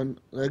Xbox One.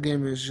 That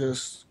game is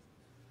just,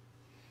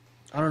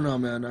 I don't know,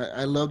 man.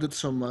 I loved it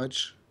so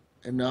much,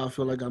 and now I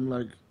feel like I'm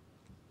like,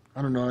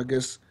 I don't know, I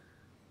guess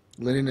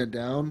letting it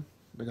down.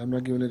 Like I'm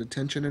not giving it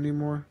attention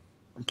anymore.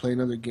 I'm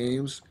playing other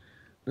games.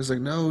 It's like,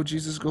 no,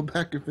 Jesus, go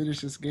back and finish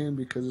this game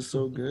because it's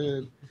so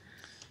good.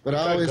 But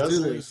I always do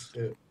this.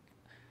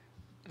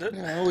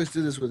 Yeah, I always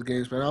do this with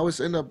games, man. I always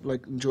end up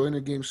like enjoying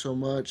a game so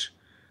much,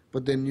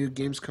 but then new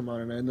games come out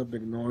and I end up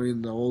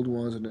ignoring the old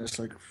ones, and it's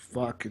like,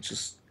 fuck,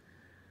 it's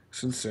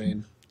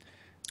insane.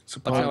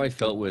 That's how I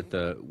felt with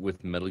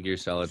Metal Gear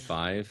Solid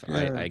 5.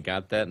 Yeah. I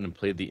got that and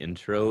played the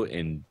intro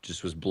and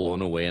just was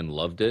blown away and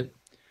loved it.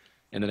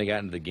 And then I got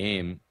into the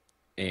game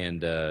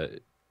and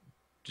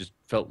just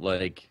felt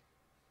like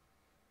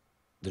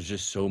there's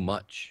just so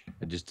much.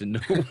 I just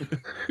didn't know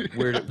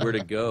where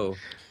to go.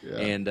 Yeah.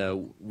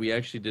 And we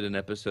actually did an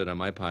episode on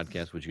my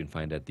podcast, which you can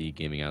find at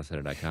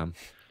thegamingoutsider.com.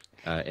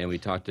 And we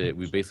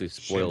basically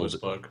spoiled. Shameless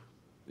plug.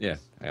 Yeah,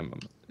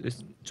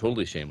 it's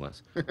totally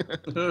shameless.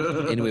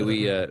 Anyway,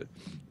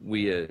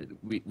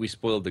 we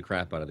spoiled the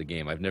crap out of the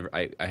game.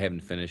 I haven't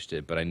finished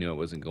it, but I knew I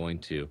wasn't going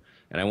to,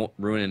 and I won't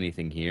ruin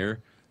anything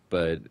here.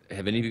 But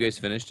have any of you guys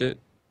finished it?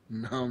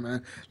 No,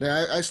 man.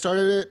 Like, I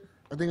started it.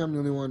 I think I'm the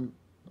only one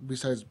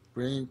besides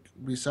Brink.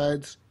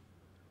 Besides,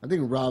 I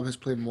think Rob has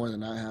played more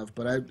than I have.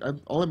 But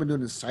all I've been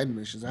doing is side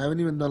missions. I haven't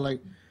even done like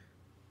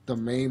the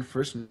main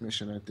first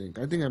mission. I think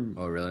I'm.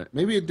 Oh, really?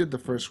 Maybe I did the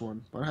first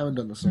one, but I haven't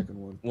done the second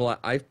one. Well,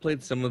 I've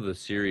played some of the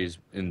series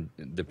in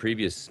the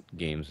previous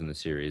games in the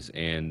series,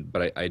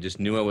 but I just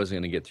knew I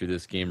wasn't going to get through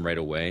this game right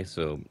away,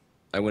 so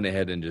I went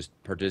ahead and just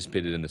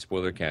participated in the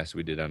spoiler cast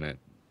we did on it.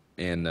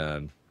 And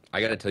I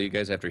got to tell you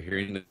guys, after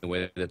hearing the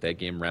way that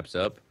game wraps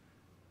up,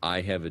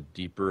 I have a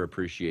deeper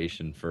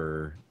appreciation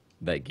for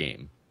that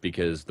game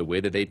because the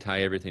way that they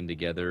tie everything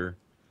together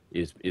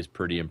is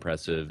pretty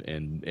impressive,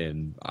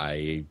 and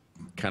I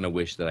kind of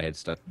wish that I had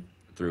stuck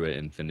through it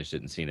and finished it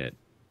and seen it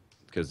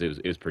because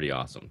it was pretty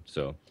awesome.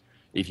 So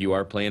if you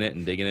are playing it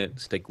and digging it,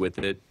 stick with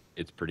it.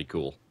 It's pretty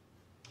cool.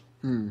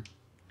 You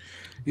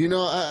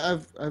know, I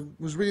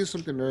was reading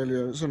something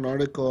earlier. It's an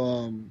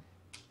article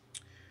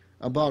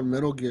about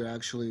Metal Gear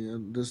actually,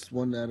 and this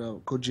one that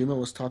Kojima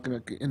was talking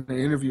in an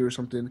interview or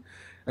something,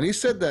 and he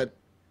said that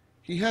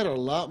he had a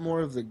lot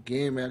more of the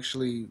game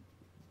actually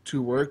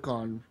to work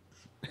on.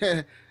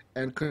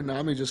 And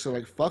Konami just said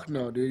like, fuck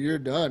no, dude, you're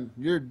done.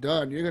 You're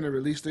done. You're gonna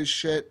release this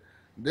shit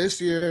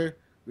this year.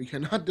 We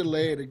cannot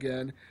delay it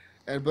again.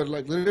 But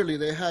like literally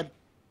they had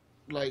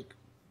like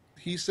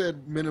he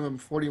said minimum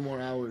 40 more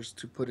hours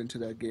to put into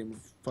that game of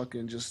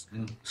fucking just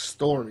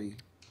story.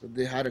 That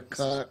they had to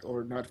cut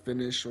or not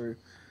finish or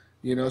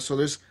you know, so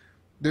there's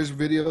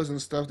videos and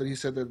stuff that he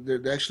said that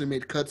they actually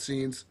made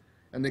cutscenes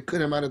and they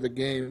cut him out of the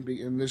game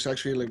and there's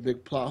actually like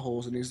big plot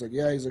holes and he's like,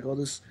 all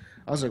this.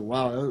 I was like,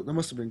 wow, that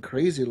must have been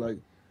crazy. Like,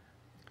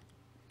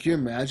 can you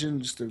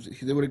imagine just if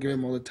they would have given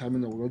him all the time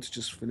in the world to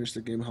just finish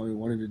the game how he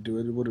wanted to do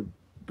it? It would have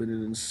been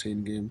an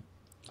insane game.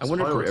 I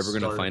wonder if probably we're what ever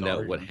going to started find the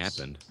out what arguments.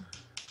 happened.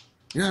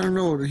 Yeah, I don't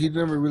know. He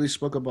never really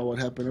spoke about what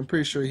happened. I'm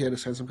pretty sure he had to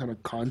sign some kind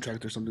of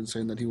contract or something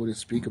saying that he wouldn't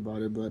speak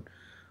about it, but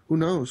who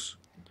knows?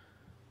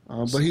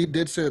 But he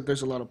did say that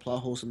there's a lot of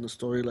plot holes in the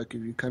story. Like,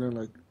 if you kind of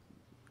like,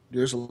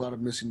 there's a lot of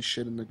missing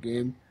shit in the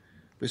game.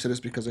 They said it's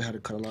because they had to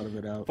cut a lot of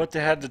it out. But they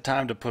had the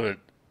time to put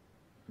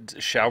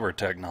shower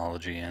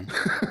technology in.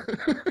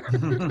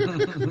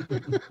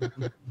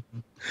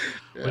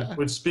 Yeah.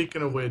 Which,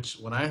 speaking of which,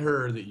 when I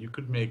heard that you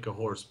could make a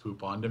horse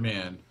poop on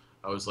demand,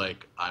 I was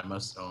like, I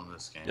must own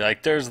this game.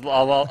 Like, there's a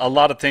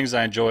lot of things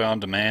I enjoy on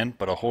demand,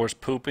 but a horse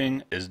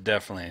pooping is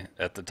definitely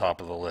at the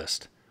top of the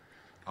list.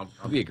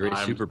 It'd be a great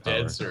I'm superpower.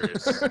 dead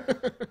serious.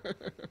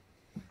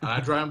 I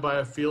drive by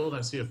a field and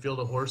I see a field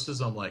of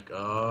horses. I'm like,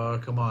 oh,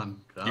 come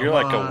on. You're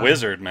like a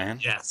wizard, man.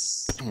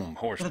 Yes.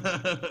 Horse.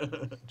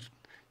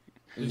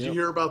 Did you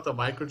hear about the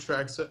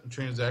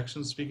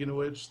microtransactions? Speaking of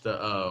which,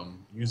 the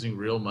using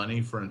real money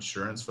for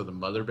insurance for the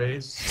mother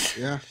base.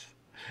 Yeah,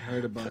 I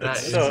heard about That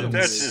it. is So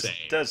that's insane.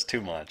 that's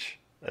too much.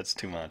 That's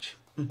too much.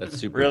 That's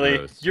super Really,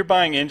 gross. you're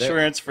buying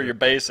insurance for your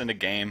base in a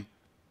game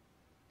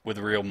with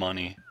real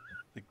money.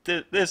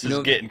 Like, this is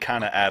getting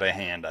kind of out of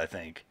hand, I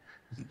think.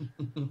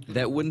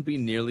 That wouldn't be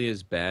nearly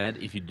as bad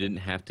if you didn't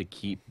have to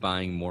keep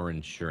buying more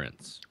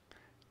insurance.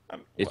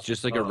 It's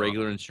just like a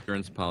regular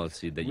insurance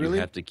policy that you Really?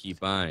 have to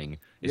keep buying.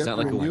 It's You not have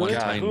like to a renew it?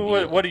 one-time Who,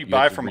 deal. what do you have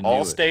buy to from renew it.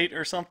 Allstate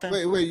or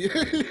something? Wait.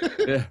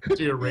 Yeah.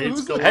 Do your rates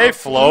Who's go the- Hey, up?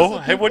 Flo.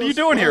 Who's Hey, what are you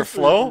people's doing here,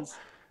 Flo?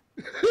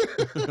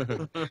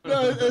 sponsors?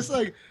 No, it's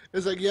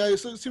like yeah.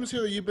 So it seems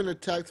here you've been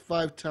attacked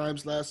 5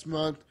 times last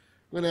month.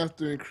 We're gonna have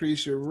to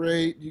increase your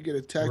rate. You get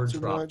attacked We're too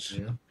dropping much.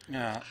 you.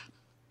 Yeah.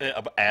 An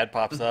ad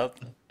pops up.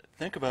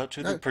 Think about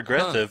choosing That-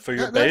 Progressive for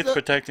your that- base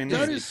protecting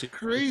that needs. is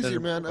crazy,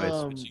 man. By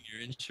switching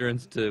your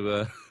insurance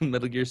to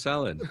Metal Gear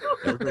Solid.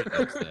 Everybody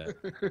knows that.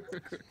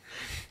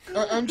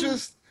 I'm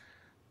just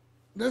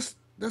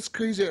that's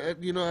crazy.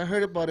 I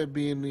heard about it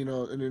being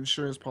an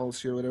insurance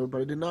policy or whatever,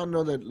 but I did not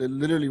know that it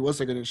literally was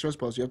like an insurance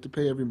policy. You have to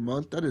pay every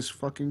month. That is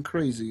fucking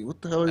crazy.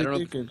 What the hell are I you don't know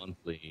if thinking? it's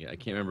monthly. I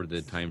can't remember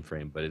the time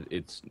frame, but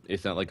it's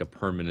not like a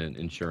permanent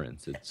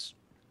insurance.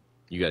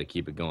 You got to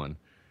keep it going.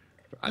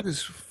 That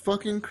is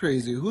fucking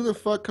crazy. Who the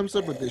fuck comes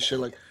up with this shit?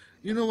 Like,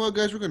 you know what,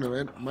 guys? We're gonna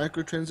end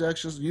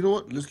microtransactions. You know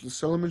what? Let's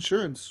sell them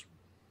insurance.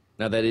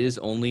 Now that is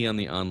only on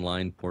the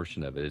online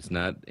portion of it. It's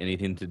not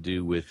anything to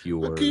do with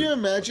your. But can you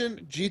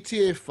imagine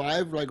GTA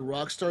 5, like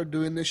Rockstar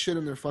doing this shit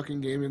in their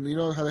fucking game? And you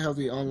know how they have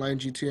the online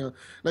GTA?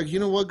 Like, you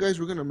know what, guys?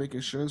 We're gonna make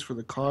insurance for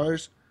the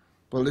cars,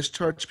 but let's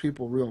charge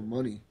people real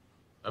money.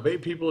 I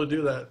bet people would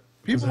do that.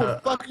 People Is that-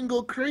 would fucking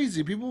go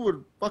crazy. People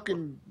would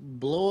fucking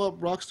blow up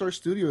Rockstar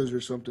Studios or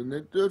something.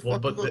 They'd Well, fucking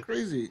but go the-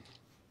 crazy.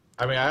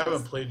 I mean, I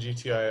haven't played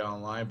GTA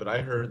Online, but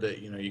I heard that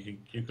you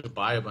could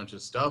buy a bunch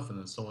of stuff and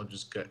then someone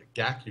just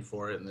gack you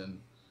for it, and then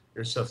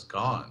your stuff's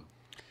gone.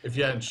 If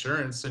you had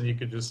insurance, then you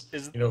could just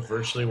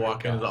virtually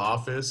walk into the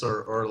office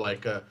or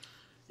like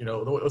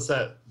what's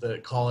that? The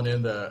calling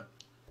in the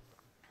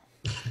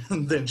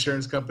the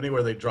insurance company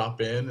where they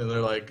drop in and they're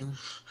like,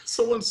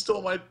 someone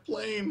stole my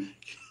plane.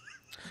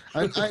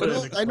 I Put in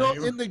a I know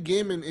claim. in the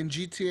game in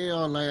GTA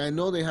Online, I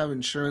know they have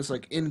insurance,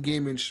 like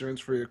in-game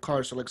insurance for your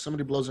car. So like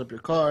somebody blows up your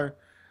car,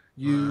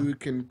 you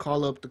can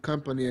call up the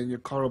company and your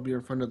car will be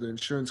in front of the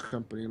insurance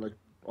company, like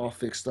all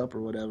fixed up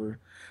or whatever.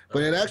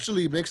 But it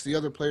actually makes the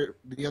other player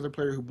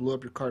who blew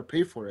up your car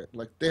pay for it.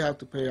 Like they have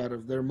to pay out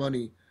of their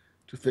money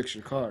to fix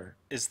your car.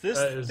 Is this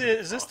That is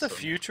is this the awesome.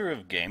 future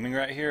of gaming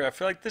right here? I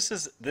feel like this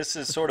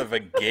is sort of a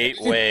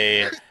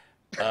gateway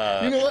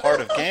what?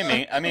 part of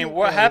gaming. I mean,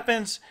 what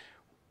happens?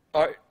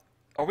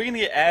 Are we going to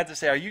get ads that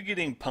say, "Are you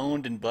getting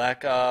pwned in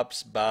Black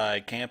Ops by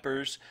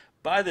campers?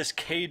 Buy this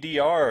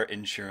KDR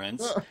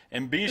insurance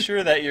and be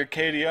sure that your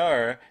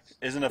KDR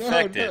isn't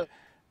affected." no.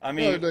 I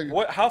mean,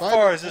 No, how buy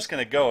far the- is this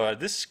going to go?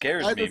 This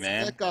scares Buy me, the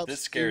man. Spec Ops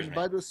This scares team, me.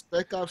 Buy the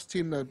Spec Ops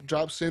team that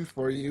drops in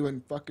for you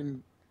and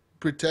fucking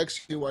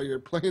protects you while you're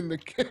playing the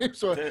game,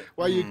 so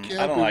while you can't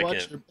I don't be like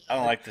watching it. I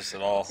don't like this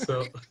at all.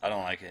 So I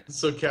don't like it.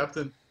 so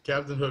Captain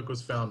Hook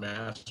was found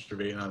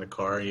masturbating on a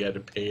car. He had to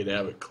pay to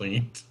have it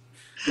cleaned.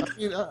 I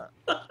mean,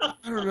 I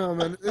don't know,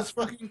 man. It's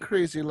fucking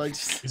crazy. Like,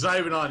 He's not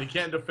even on. He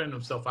can't defend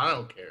himself. I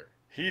don't care.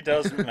 He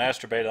does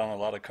masturbate on a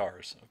lot of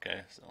cars.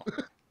 Okay, so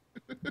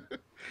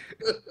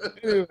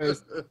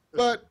anyways,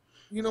 but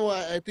you know,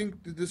 I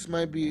think that this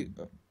might be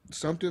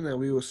something that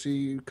we will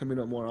see coming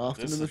up more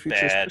often This in the is future,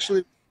 bad.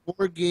 especially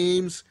more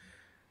games.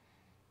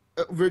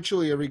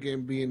 Virtually every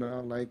game being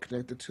online,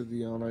 connected to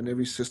the online,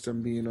 every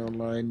system being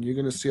online. You're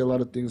gonna see a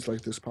lot of things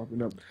like this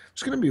popping up.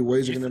 There's gonna be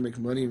ways you're gonna make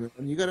money, man.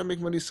 And you gotta make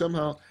money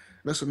somehow.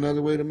 That's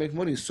another way to make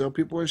money. Sell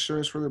people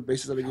insurance for the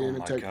bases that are oh getting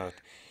my attacked. god.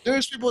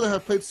 There's people that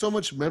have played so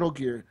much Metal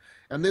Gear,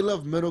 and they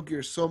love Metal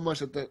Gear so much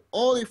that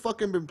all they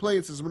fucking been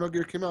playing since Metal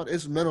Gear came out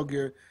is Metal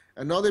Gear,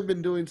 and all they've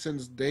been doing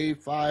since day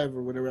 5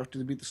 or whatever after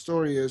they beat the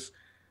story is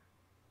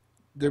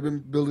they've been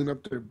building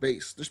up their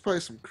base. There's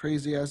probably some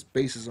crazy ass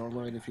bases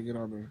online if you get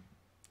on there.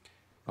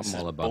 I'm This is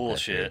all about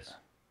bullshit. that.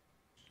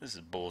 This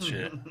is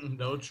bullshit.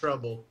 No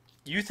trouble.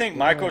 You think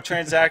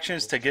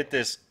microtransactions to get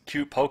this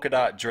cute polka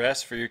dot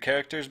dress for your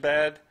character is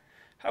bad?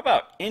 How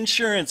about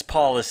insurance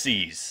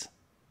policies?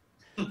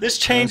 This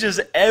changes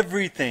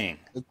everything.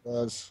 It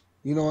does.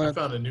 You know I what?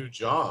 found a new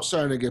job. I'm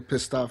starting to get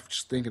pissed off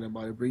just thinking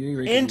about it, but you ain't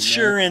making me mad.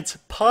 Insurance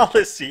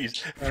policies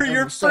for I'm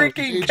your sorry,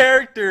 freaking agent.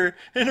 character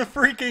in a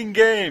freaking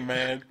game,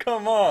 man.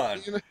 Come on.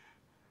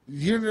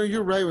 You know,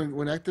 you're right.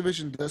 When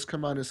Activision does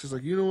come out and says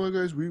like, you know what,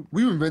 guys, we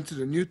invented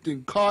a new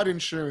thing, COD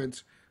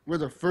insurance. We're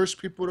the first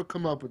people to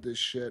come up with this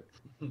shit.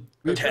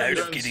 We've, Tired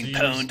of getting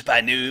pwned by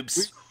we,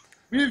 noobs.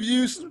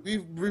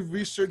 we've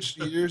researched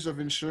years of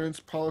insurance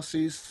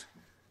policies,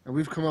 and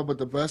we've come up with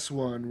the best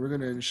one. We're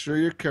gonna insure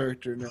your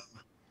character now.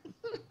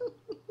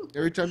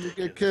 Every time you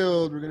get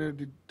killed, we're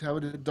gonna have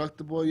a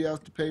deductible you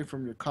have to pay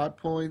from your COD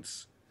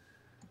points.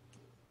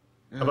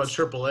 How about It's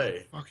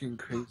AAA? fucking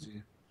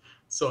crazy.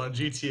 So on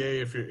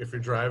GTA, if you're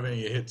driving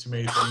and you hit too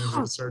many things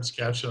and it starts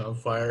catching on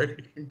fire,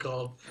 you can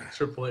call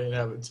AAA and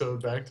have it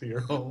towed back to your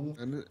home.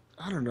 And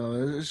I don't know.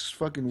 It's just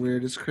fucking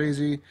weird. It's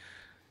crazy.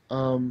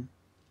 Um,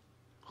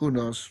 who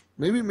knows?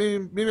 Maybe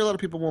a lot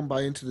of people won't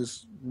buy into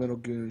this Metal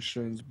Gear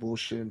insurance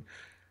bullshit.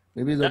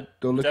 Maybe they'll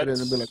look at it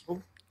and be like, That's.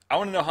 oh, I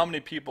want to know how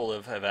many people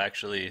have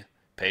actually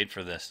paid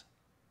for this.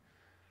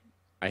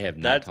 I have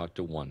not That talked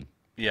to one.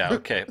 Yeah,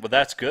 okay. Well,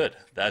 that's good.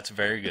 That's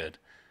very good.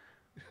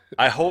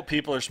 I hope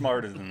people are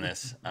smarter than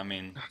this. I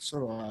mean, so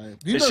do I.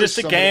 it's just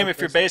a game. If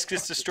your base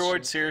gets Shit.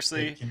 destroyed,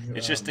 seriously, Can you,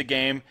 it's just a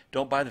game.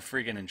 Don't buy the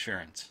friggin'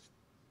 insurance.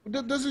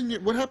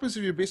 What happens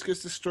if your base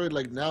gets destroyed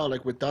like now,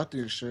 like without the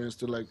insurance?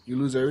 Do like you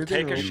lose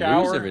everything? Take or a lose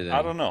shower. everything.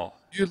 I don't know.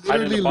 You Hide in a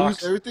literally lose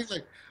box. everything.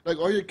 Like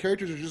all your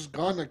characters are just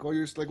gone. Like all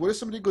your like, what if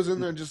somebody goes in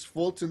there and just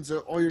fultons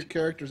all your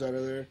characters out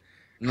of there?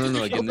 No,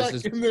 no. You go Again, this back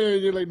is in there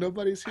and you're like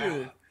nobody's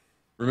here.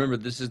 remember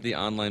this is the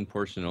online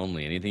portion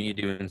only. Anything you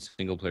do in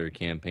single player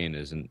campaign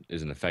isn't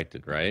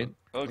affected, right?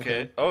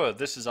 Okay. Oh,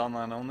 this is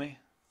online only.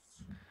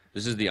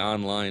 This is the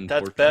online.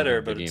 That's portion better,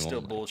 of the but it's game still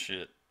only.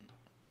 bullshit.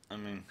 I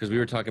mean, Because we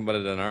were talking about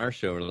it on our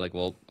show, and we're like,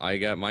 well, I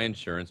got my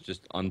insurance.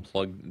 Just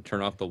unplug,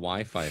 turn off the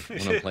Wi-Fi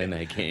when I'm playing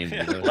that game.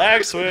 You know?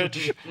 lag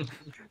switch.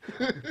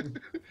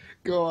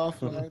 Go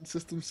offline.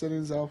 System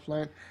settings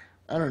offline.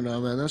 I don't know,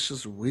 man. That's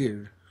just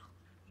weird.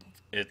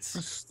 That's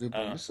It's. stupid.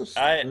 It's so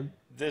I. stupid.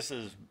 This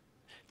is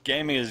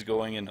gaming is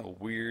going in a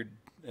weird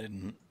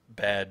and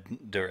bad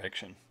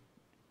direction.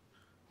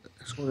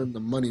 It's going in the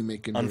money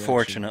making direction.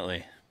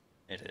 Unfortunately,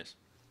 it is.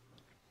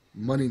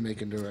 Money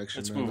making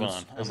direction. Let's man. move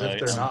That's- on. I'm As gonna, if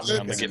they're not I'm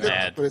gonna making get it.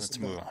 mad. But it's Let's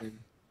move not. on.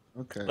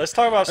 Okay. Let's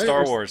talk about Star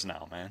Anyways, Wars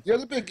now, man. the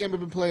other big game I've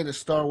been playing is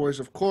Star Wars,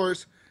 of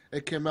course.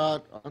 It came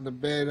out on the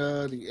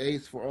beta, the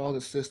 8th, for all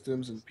the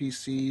systems and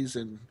PCs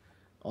and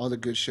all the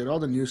good shit, all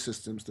the new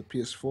systems, the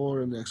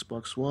PS4 and the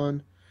Xbox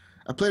One.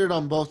 I played it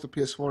on both the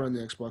PS4 and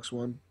the Xbox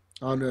One.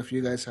 I don't know if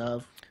you guys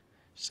have.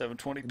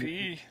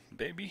 720p,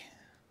 baby.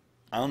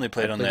 I only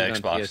played on the Played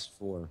it on Xbox.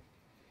 PS4.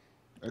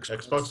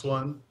 Xbox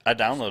One. I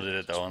downloaded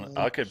it though. And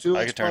I could Two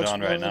turn it Xbox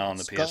on right One. now on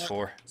the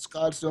PS4.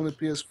 Scott's the only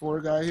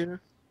PS4 guy here.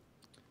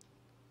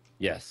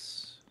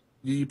 Yes.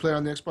 You play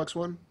on the Xbox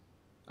One?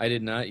 I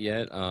did not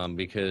yet,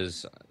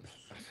 because,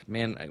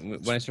 man,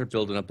 when I start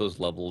building up those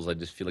levels, I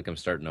just feel like I'm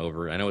starting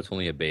over. I know it's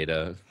only a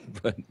beta,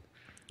 but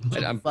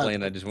I'm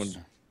playing. I just want.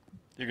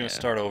 You're gonna Yeah.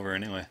 start over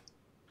anyway.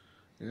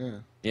 Yeah.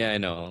 Yeah, I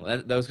know.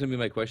 That was gonna be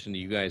my question to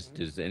you guys.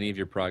 Does any of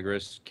your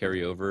progress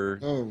carry over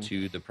Oh.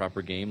 to the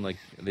proper game? Like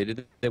they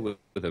did that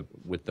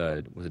with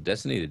a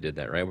Destiny. They did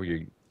that, right? Where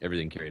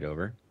everything carried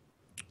over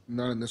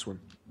Not in this one.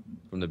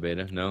 from the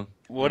beta. No.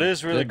 What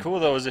is really Good. cool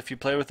though is if you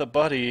play with a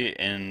buddy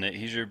and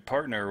he's your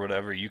partner or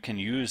whatever, you can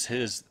use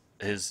his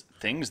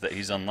things that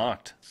he's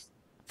unlocked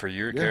for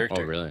your Yeah.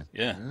 character. Oh, really?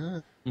 Yeah.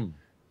 Yeah.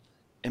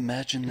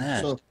 Imagine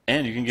that. So-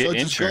 And you can So get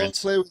just go and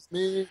insurance. play with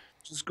me.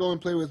 Just go and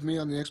play with me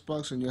on the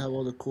Xbox, and you have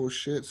all the cool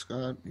shit,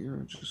 Scott. You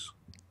know, just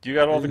You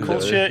got all the cool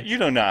No. shit? You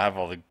do not have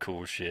all the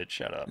cool shit.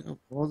 Shut up. you know,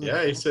 all the,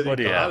 Yeah, he said What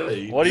do he you got have?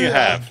 it. What do you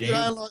have? Dude,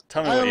 I unlocked,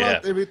 Tell me I what you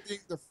unlocked have. everything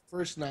the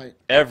first night.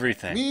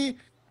 Everything.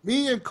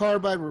 Me and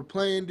Carbide were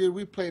playing, dude.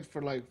 We played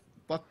for like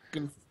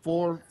fucking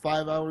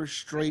 4-5 hours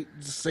straight,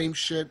 the same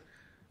shit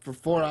for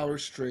 4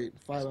 hours straight,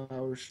 5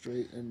 hours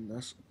straight, and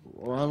I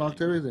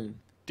unlocked everything.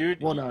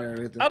 Dude, Well, not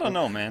everything. I don't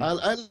know, man.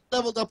 I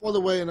leveled up all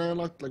the way, and I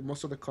unlocked like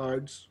most of the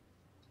cards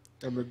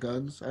and the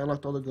guns. I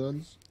unlocked all the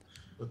guns.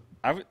 The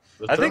I think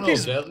thermal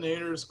these-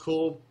 detonator is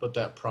cool, but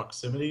that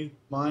proximity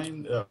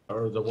mine,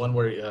 or the one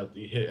where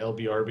you hit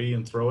LBRB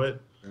and throw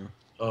it, Yeah.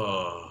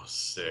 oh,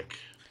 sick.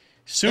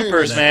 Supers,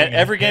 Anyways, man. that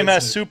Every game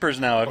has is- supers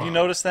now. Have you Wow.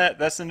 noticed that?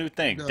 That's the new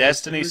thing. No,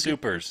 Destiny every game-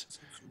 supers.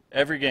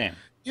 Every game.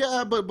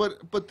 Yeah,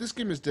 but this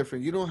game is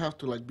different. You don't have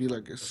to like be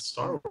like a. It's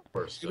Star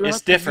Wars. You don't It's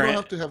have to, different. You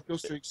don't have to have kill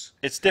streaks.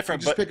 It's You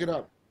different, just but pick it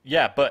up.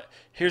 yeah, but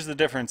here's the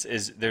difference: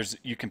 is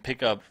you can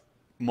pick up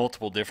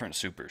multiple different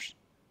supers.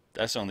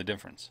 That's the only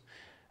difference.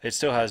 It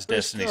still has But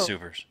Destiny still-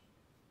 supers.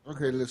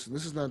 Okay, listen.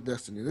 This is not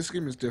Destiny. This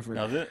game is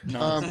different.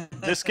 No,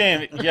 this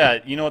game, yeah,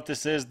 you know what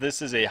this is?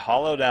 This is a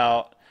hollowed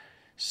out,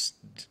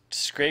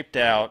 scraped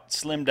out,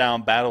 slimmed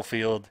down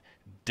Battlefield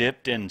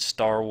dipped in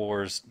Star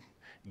Wars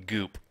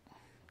goop.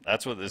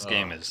 That's what this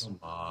game is. Come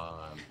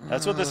on.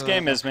 That's what this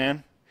game is,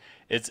 man.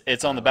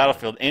 It's on the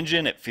Battlefield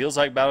engine. It feels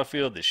like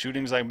Battlefield. The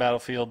shooting's like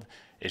Battlefield.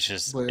 It's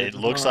just But it it's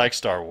looks not. like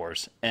Star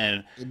Wars.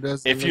 And It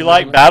does- if it you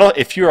looks like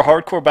if you're a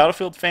hardcore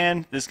Battlefield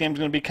fan, this game's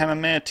gonna be kind of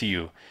mad to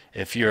you.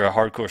 If you're a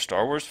hardcore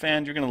Star Wars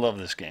fan, you're gonna love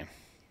this game.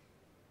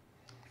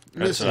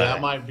 That's So what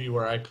that might be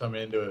where I come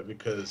into it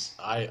because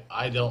I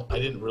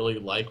didn't really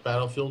like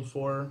Battlefield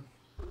 4,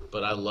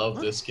 but I love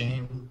this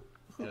game.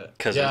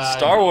 because Yeah, it's I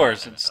Star know,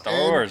 Wars. I It's know.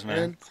 Star Wars, man.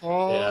 And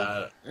Call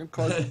Yeah. and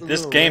Call of the This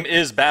Little, game right?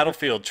 is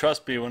Battlefield.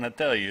 Trust me when I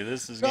tell you,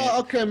 this is No,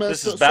 okay, man.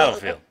 This is So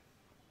Battlefield.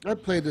 I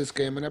played this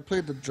game and I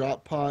played the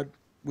drop pod,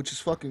 which is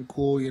fucking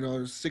cool. You know,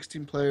 there's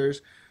 16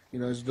 players. You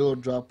know, there's little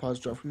drop pods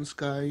drop from the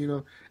sky. You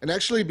know, and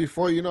actually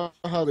before, you know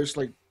how there's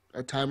like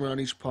a timer on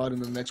each pod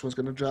and the next one's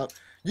gonna drop.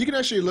 You can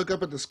actually look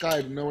up at the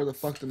sky to know where the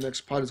fuck the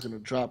next pod is gonna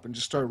drop and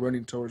just start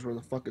running towards where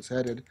the fuck it's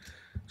headed.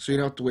 So you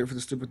don't have to wait for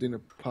the stupid thing to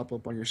pop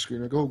up on your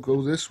screen. Like, oh,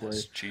 go this way.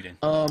 That's cheating.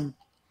 On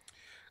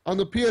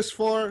the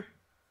PS4,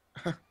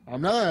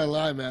 I'm not gonna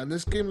lie, man.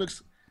 This game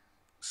looks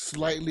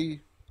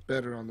slightly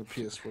better on the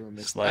PS4 than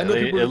this. I know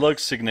Slightly, people, it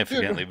looks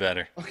significantly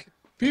better. okay,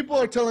 people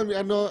are telling me.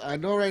 I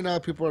know. Right now,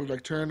 people are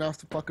like turning off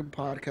the fucking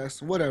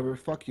podcast. Whatever.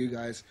 Fuck you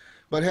guys.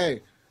 But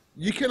hey,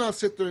 you cannot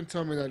sit there and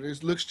tell me that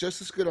it looks just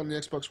as good on the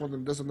Xbox One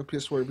than it does on the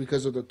PS4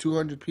 because of the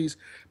 200p's.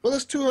 But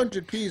that's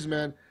 200p's,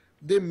 man.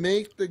 They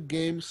make the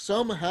game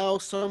somehow,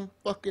 some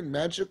fucking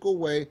magical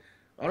way.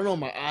 I don't know,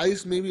 my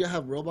eyes. Maybe I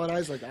have robot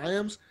eyes like I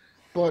am's,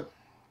 but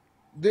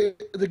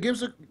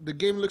the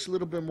game looks a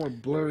little bit more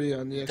blurry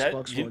on the That-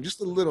 Xbox you- One,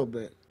 just a little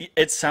bit.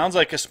 It sounds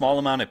like a small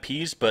amount of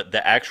P's, but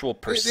the actual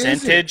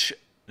percentage,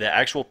 the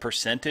actual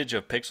percentage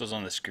of pixels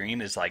on the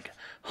screen is like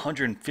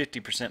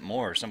 150%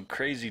 more, some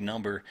crazy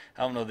number.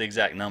 I don't know the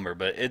exact number,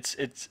 but it's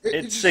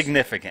just-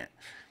 significant.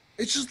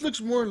 It just looks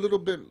more a little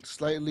bit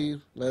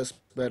slightly less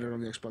better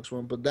on the Xbox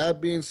One. But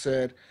that being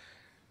said,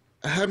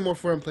 I had more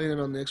fun playing it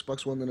on the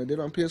Xbox One than I did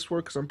on PS4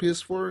 because on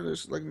PS4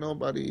 there's like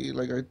nobody,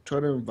 like I try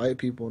to invite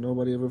people,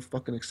 nobody ever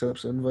fucking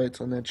accepts invites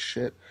on that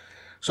shit.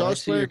 So I I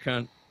was see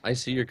playing. I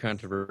see your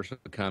controversial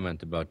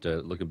comment about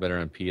looking better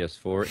on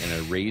PS4, and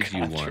I raise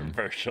you one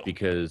Controversial.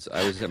 because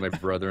I was at my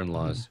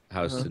brother-in-law's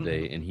house Uh-huh.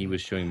 today, and he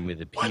was showing me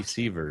the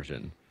PC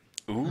version.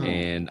 Ooh,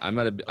 And I'm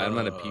not a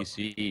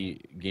PC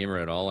gamer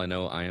at all. I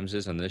know Iams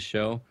is on this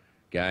show,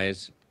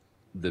 guys.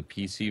 The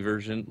PC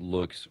version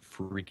looks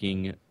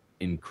freaking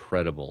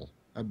incredible.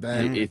 I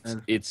bet.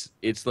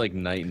 It's like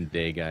night and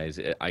day, guys.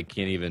 I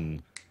can't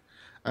even.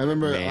 I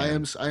remember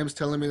Man. IAM's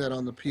telling me that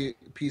on the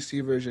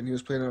PC version he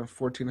was playing on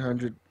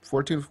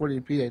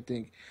 1440p, I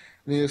think,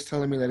 and he was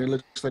telling me that it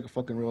looks like a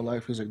fucking real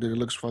life. He's like, dude, it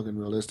looks fucking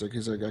realistic.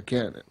 He's like, I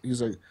can't.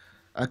 He's like,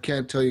 I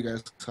can't tell you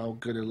guys how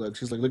good it looks.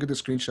 He's like, look at the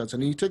screenshots,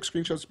 and he took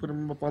screenshots, put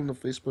them up on the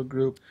Facebook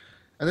group,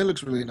 and it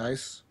looks really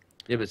nice.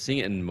 Yeah, but seeing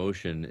it in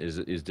motion is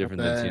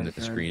different than seeing it in the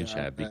bet, screen yeah, I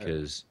chat bet.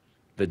 because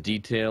the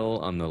detail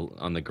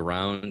on the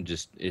ground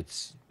just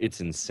it's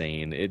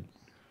insane.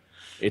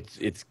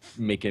 It's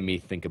making me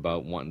think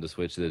about wanting to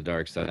switch to the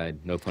dark side.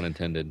 No pun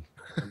intended.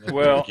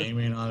 Well-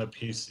 gaming on a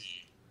PC.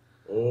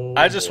 Oh,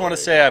 I just want boy.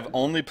 to say I've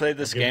only played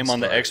this I'll get game on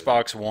the started.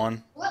 Xbox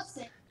One,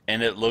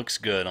 and it looks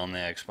good on the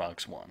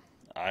Xbox One.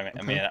 I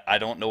mean, I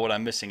don't know what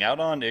I'm missing out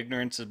on.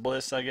 Ignorance is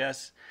bliss, I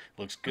guess.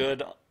 Looks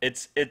good.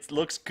 It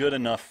looks good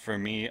enough for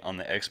me on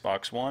the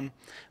Xbox One.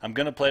 I'm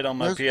gonna play it on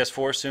my That's-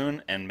 PS4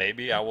 soon, and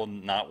maybe I will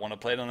not want to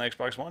play it on the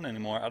Xbox One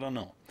anymore. I don't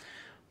know,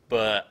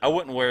 but I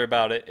wouldn't worry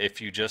about it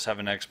if you just have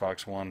an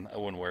Xbox One. I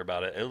wouldn't worry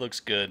about it. It looks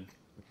good.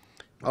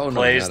 Oh no,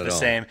 Plays not at the all.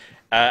 same.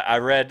 I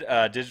read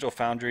Digital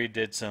Foundry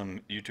did some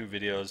YouTube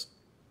videos,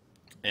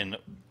 and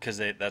because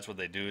that's what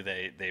they do.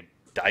 They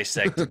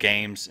dissect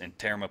games and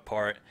tear them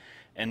apart,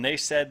 and they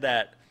said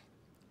that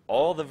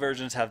all the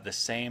versions have the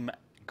same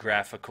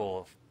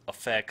graphical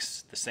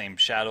effects, the same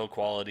shadow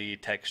quality,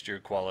 texture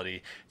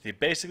quality.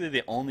 Basically,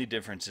 the only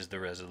difference is the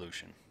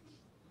resolution.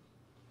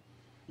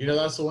 You know,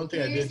 that's the one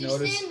thing I did Estoy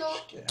notice.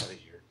 diciendo. Get out of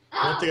here.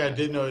 One thing I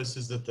did notice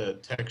is that the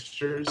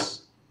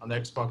textures on the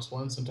Xbox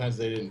One sometimes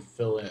they didn't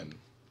fill in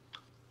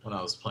when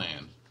I was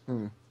playing.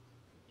 Hmm.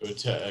 It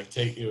would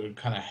it would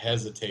kind of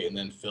hesitate and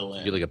then fill in.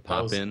 You get like a That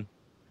pop was- in.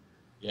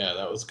 Yeah,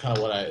 that was kind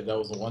of that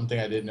was the one thing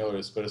I did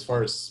notice. But as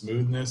far as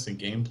smoothness and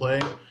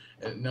gameplay,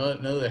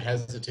 none of the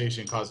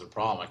hesitation caused a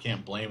problem. I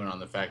can't blame it on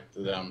the fact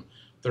that I'm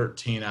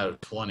 13 out of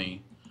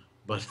 20.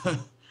 But,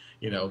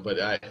 but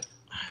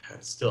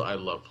I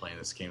love playing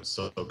this game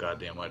so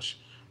goddamn much.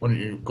 When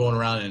you're going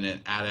around in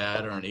an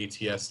AT-AT or an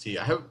ATST,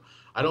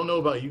 I don't know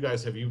about you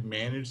guys. Have you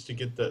managed to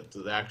get the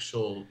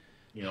actual,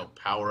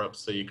 power up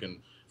so you can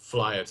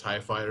fly a TIE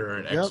fighter or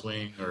an Yep.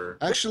 X-Wing or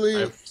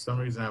Actually, for some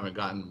reason I haven't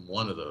gotten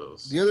one of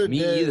those. the other Me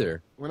day,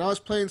 either. when I was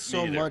playing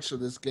so either. much of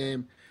this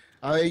game,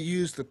 I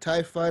used the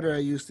TIE Fighter, I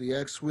used the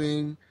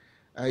X-Wing,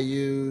 I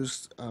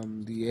used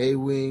the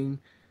A-Wing,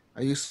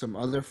 I used some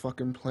other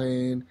fucking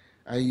plane,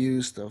 I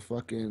used the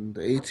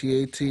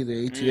AT-AT,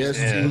 the ATST.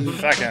 Yeah,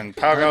 fucking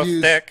pogo I've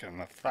used- stick and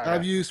the fucking.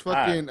 I've used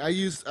fucking, I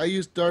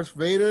used Darth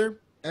Vader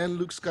and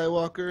Luke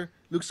Skywalker.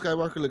 Luke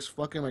Skywalker looks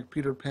fucking like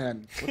Peter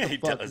Pan. What the He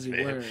fuck does, is he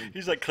man. wearing?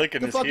 He's like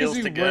clicking The his fuck is heels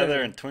he together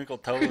wearing? and twinkle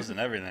toes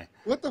and everything.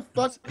 What the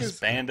fuck His is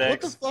spandex.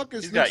 What the fuck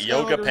is He's Luke got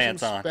yoga Skywalker with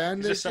pants some on. Spandex?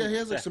 He's just Yeah, some- he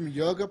has like some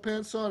yoga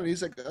pants on, and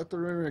he's like out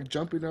there like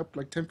jumping up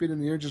like 10 feet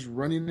in the air, just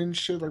running and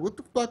shit. Like, what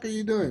the fuck are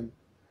you doing?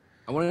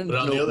 I want to But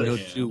on the other know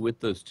hand- too with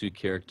those two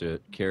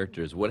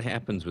characters, what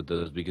happens with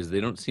those because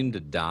they don't seem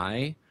to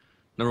die.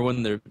 number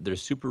one, they're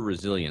super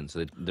resilient,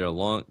 so they're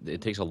long.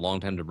 It takes a long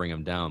time to bring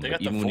them down. They But got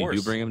the even when you do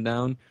force. bring them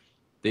down,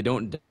 they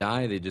don't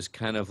die. They just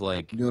kind of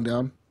like Kneel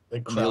down. They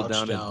kneel crouch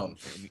down down.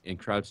 and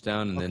crouch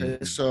down, and Okay,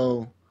 then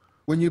so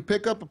when you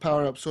pick up a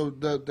power up, so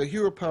the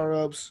hero power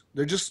ups,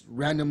 they're just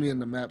randomly in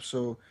the map.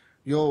 So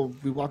you'll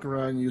be walking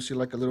around and you see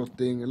like a little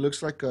thing. It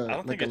looks like I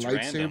don't think it's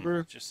random.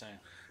 lightsaber, Just saying.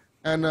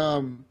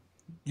 and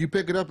you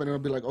pick it up and it'll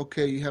be like,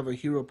 okay, you have a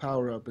hero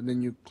power up, and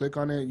then you click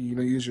on it. You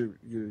know, use your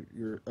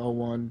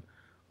L1,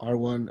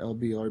 R1,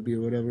 LB, RB,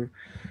 or whatever,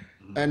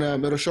 and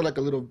it'll show like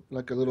a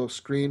little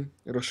screen.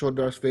 It'll show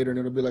Darth Vader, and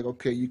it'll be like,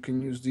 okay, you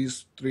can use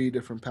these 3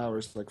 different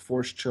powers, like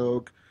Force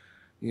Choke,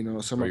 you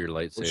know, some throw of your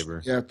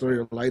lightsaber. yeah, throw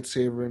your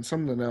lightsaber and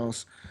something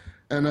else,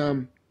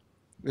 and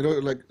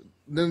it'll like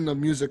then the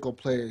music will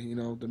play, you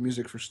know, the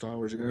music for Star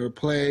Wars. It'll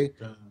play,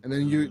 and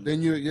then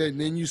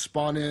you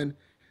spawn in.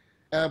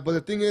 But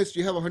the thing is,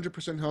 you have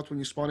 100% health when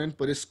you spawn in,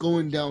 but it's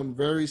going down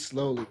very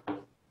slowly.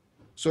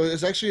 So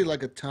it's actually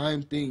like a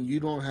time thing. You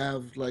don't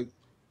have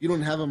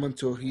him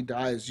until he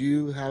dies.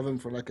 You have him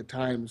for like a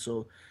time.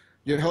 So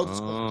your health's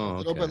going down Oh,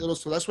 little by okay. little.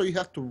 So that's why you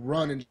have to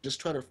run and just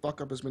try to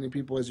fuck up as many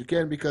people as you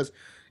can, because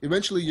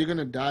eventually you're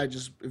gonna die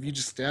just if you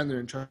just stand there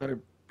and try to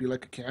be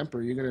like a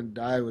camper. You're gonna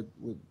die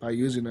by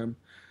using them,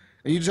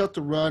 and you just have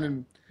to run.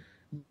 And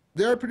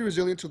they're pretty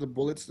resilient to the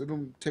bullets. They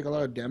don't take a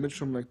lot of damage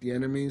from like the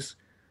enemies.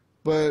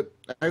 But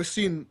I've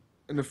seen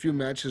in a few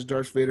matches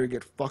Darth Vader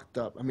get fucked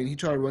up. I mean, he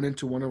tried to run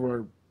into one of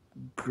our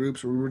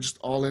groups where we were just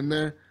all in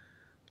there,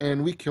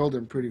 and we killed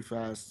him pretty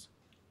fast.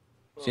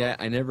 See,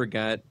 I never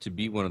got to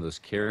be one of those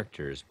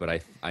characters,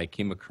 but I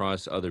came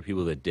across other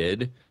people that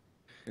did,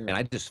 and Yeah,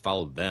 I just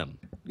followed them,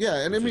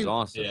 yeah, and I which was mean,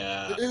 awesome.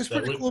 Yeah, it's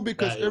that pretty cool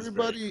because that is very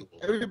everybody cool.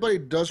 everybody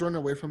does run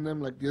away from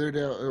them. Like the other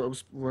day,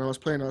 when I was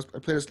playing, I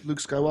played as Luke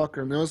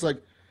Skywalker, and there was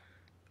like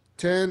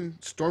 10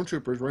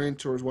 stormtroopers running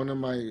towards one of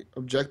my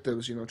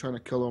objectives, you know, trying to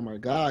kill all my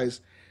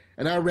guys.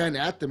 And I ran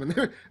at them, and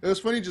it was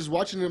funny just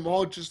watching them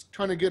all just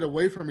trying to get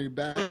away from me,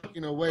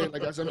 backing away.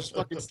 Like as I'm just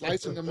fucking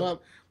slicing them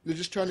up, they're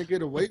just trying to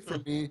get away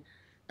from me.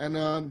 And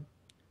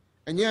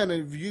yeah, and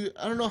if you,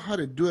 I don't know how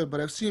to do it, but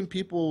I've seen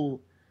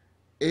people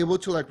able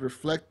to like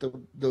reflect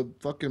the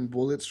fucking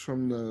bullets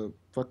from the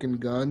fucking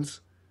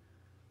guns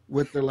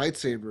with their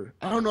lightsaber.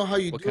 I don't know how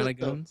you What do kind it of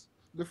though. guns?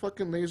 The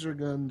fucking laser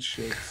gun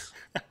shits.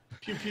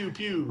 Pew pew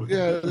pew.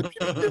 Yeah,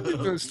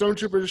 the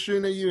stormtroopers are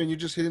shooting at you, and you're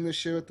just hitting the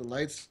shit with the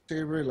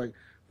lightsaber, like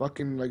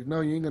fucking, like no,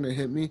 you ain't gonna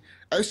hit me.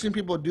 I've seen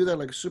people do that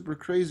like super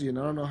crazy, and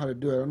I don't know how to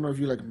do it. I don't know if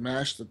you like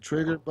mash the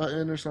trigger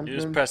button or You just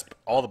something. press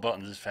all the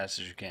buttons as fast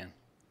as you can.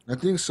 I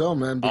think so,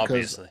 man. Because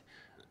Obviously.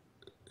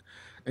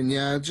 and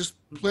yeah, just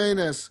playing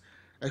as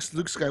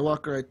Luke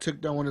Skywalker, I took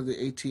down one of the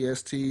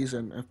ATSTs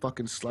and I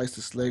fucking sliced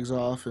his legs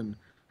off and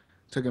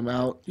took him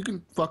out. You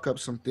can fuck up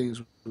some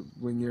things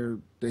when you're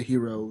the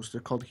heroes.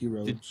 They're called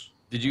heroes.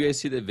 Did you guys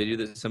see that video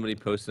that somebody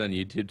posted on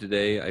YouTube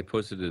today? I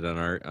posted it on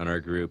our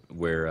group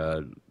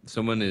where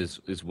someone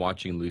is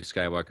watching Luke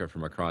Skywalker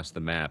from across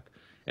the map,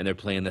 and they're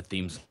playing the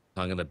theme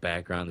song in the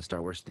background, the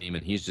Star Wars theme,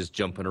 and he's just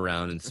jumping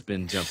around and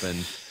spin jumping,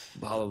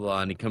 blah blah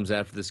blah, and he comes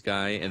after this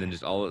guy, and then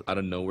just all out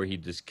of nowhere he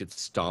just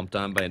gets stomped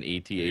on by an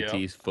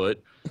AT-AT's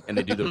foot, and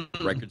they do the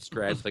record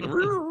scratch like,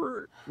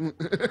 and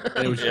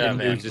it was Yeah, it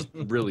man. was just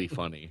really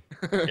funny.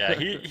 Yeah,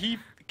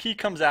 he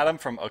comes at him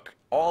from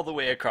all the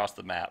way across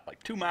the map,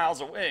 like 2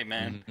 miles away,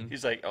 man. Mhm.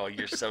 He's like, "Oh,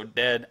 you're so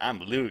dead. I'm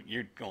Luke.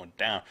 You're going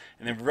down."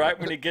 And then right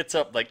when he gets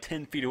up like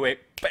 10 feet away,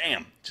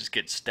 bam, just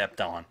gets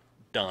stepped on.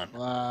 Done.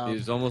 Wow. It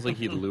was almost like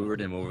he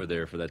lured him over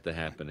there for that to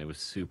happen. It was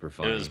super It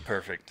funny. was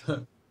perfect. He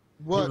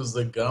What was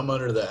the gum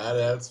under the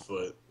AT-AT's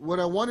foot. what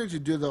I wanted to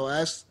do though,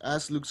 ask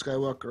Luke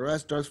Skywalker or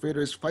ask Darth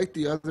Vader, is fight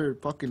the other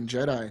fucking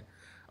Jedi.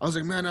 I was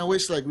like, man, I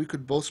wish like we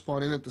could both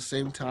spawn in at the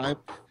same time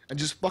and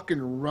just fucking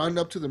run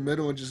up to the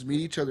middle and just meet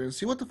each other and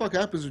see what the fuck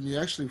happens when you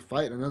actually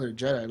fight another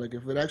Jedi. Like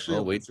if it actually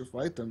Oh, wait. lets you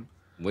fight them.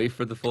 Wait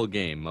for the full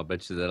game. I'll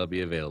bet you that'll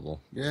be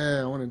available.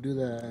 Yeah, I want to do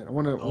that. I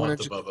want I want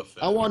the to. Boba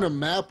Fett. I want a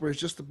map where it's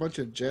just a bunch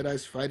of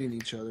Jedi's fighting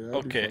each other.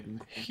 That'd be Okay, fucking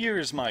cool.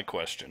 here's my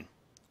question.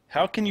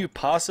 How can you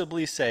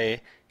possibly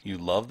say you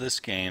love this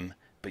game,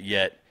 but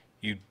yet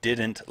you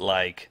didn't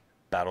like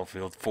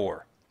Battlefield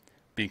 4?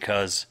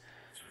 Because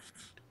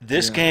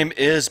this Yeah. game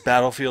is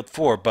Battlefield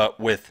 4, but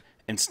with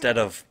instead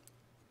of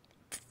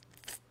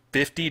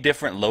 50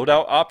 different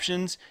loadout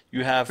options,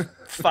 you have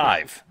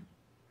 5.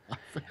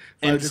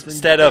 different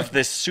Instead of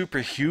this super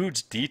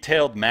huge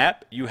detailed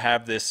map, you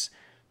have this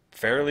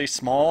fairly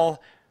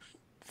small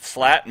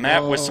flat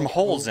map with some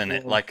holes in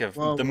it, like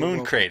the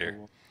moon crater.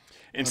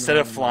 Instead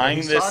of flying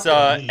He's this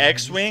talking to me.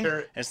 X-wing,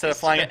 He's instead of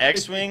flying an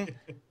X-wing,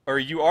 or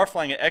you are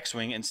flying an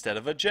X-wing instead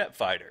of a jet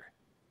fighter.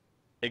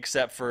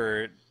 Except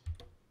for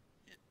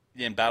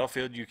in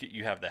Battlefield,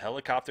 you have the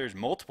helicopters,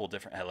 multiple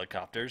different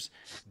helicopters,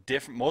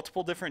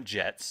 multiple different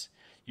jets.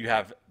 You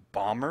have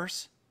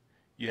bombers.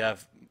 You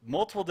have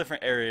multiple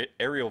different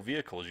aerial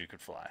vehicles you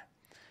could fly.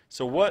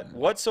 So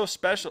what's so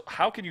special?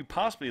 How can you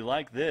possibly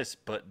like this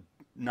but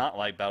not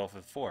like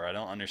Battlefield 4? I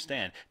don't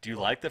understand. Do you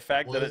like the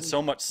fact that it's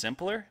so much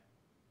simpler?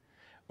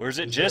 Or is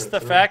it Is there just a the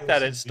third fact that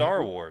person it's Star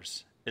view?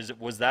 Wars?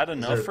 Was that Is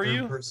enough there a for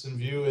you? third-person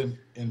view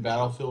in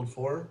Battlefield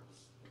 4?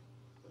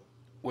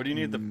 What do you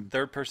need the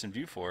third person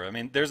view for? I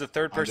mean, there's a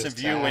third I'm person just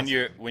view when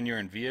asking. you're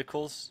in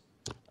vehicles.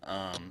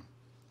 Um,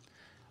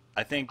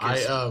 I think I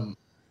it's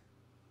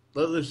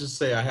let's just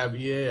say I have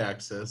EA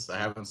access. I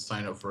haven't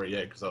signed up for it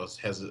yet because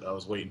I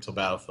was waiting until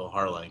Battlefield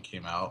Hardline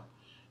came out,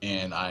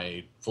 and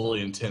I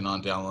fully intend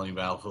on downloading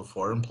Battlefield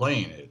 4 and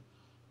playing it.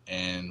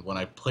 And when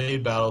I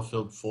played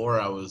Battlefield 4,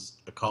 I was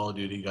a Call of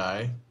Duty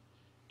guy,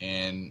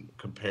 and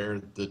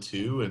compared the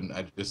two, and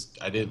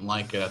I didn't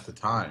like it at the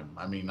time.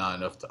 I mean, not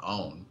enough to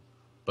own,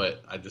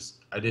 but I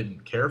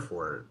didn't care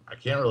for it. I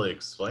can't really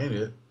explain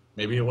it.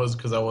 Maybe it was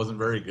because I wasn't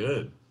very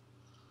good.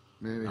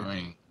 Maybe. I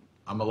mean,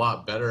 I'm a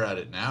lot better at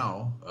it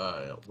now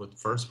with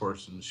first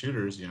person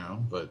shooters,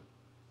 but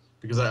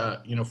because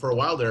for a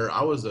while there,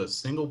 I was a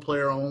single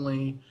player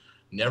only,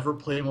 never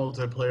play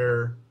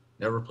multiplayer,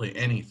 never play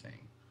anything.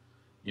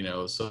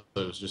 So it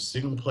was just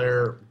single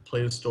player,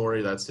 play the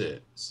story, that's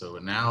it. So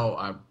now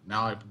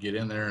I get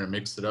in there and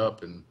mix it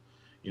up, and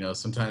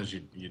sometimes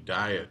you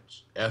die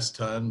a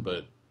ton,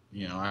 but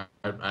I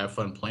have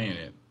fun playing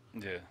it.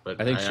 yeah. But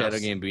I think I Shadow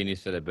asked, Game Beanie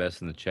said it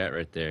best in the chat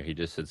right there. He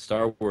just said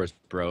Star Wars,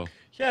 bro.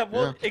 Yeah,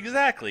 well, Yeah.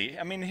 exactly.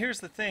 I mean, here's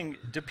the thing.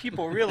 Do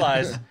people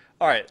realize,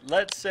 all right,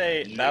 let's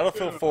say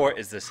Battlefield 4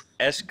 is this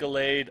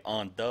Escalade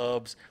on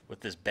dubs with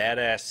this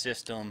badass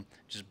system,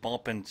 just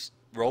bumping,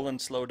 rolling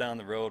slow down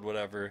the road,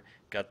 whatever.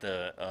 Got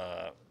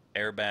the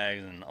airbags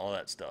and all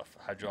that stuff,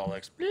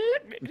 hydraulics.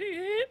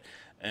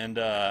 And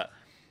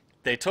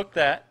they took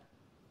that.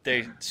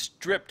 They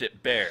stripped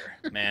it bare,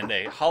 man.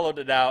 They hollowed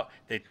it out.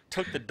 They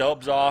took the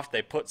dubs off.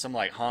 They put some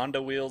like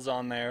Honda wheels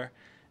on there,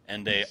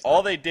 and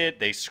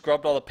they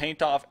scrubbed all the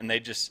paint off, and they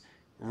just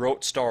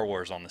wrote Star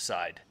Wars on the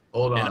side.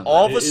 hold And on.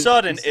 all of a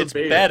sudden, it's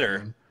debatable, better.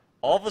 man.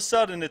 All of a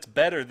sudden, it's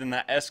better than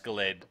that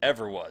Escalade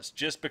ever was,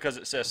 just because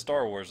it says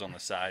Star Wars on the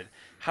side.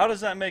 How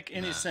does that make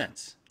any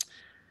sense?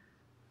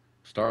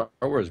 Star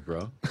Wars,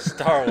 bro.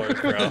 Star Wars,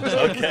 bro.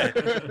 Okay.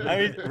 I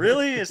mean,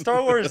 really? Is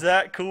Star Wars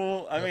that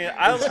cool? I mean,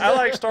 I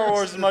like Star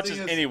Wars as much as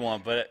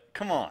anyone, but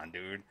come on,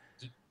 dude.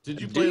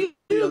 Did you play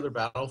the other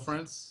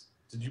Battlefronts?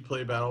 Did you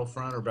play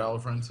Battlefront or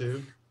Battlefront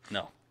 2?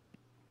 No.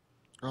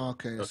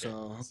 Okay, Okay.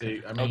 so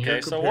See, I mean, Okay,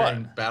 you're so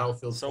comparing what?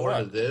 Battlefield So 4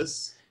 to what?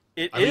 this.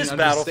 It I mean, is I'm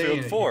just saying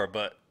Battlefield it- 4,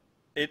 but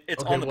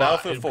it's Okay, on the well,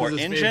 Battlefield 4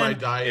 because it's made by engine.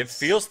 DICE. It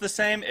feels the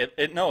same.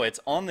 No, it's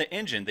on the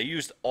engine. They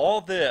used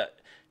all the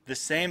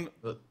same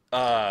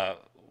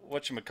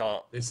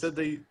whatchamacallit. They said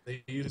they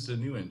used a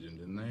new engine,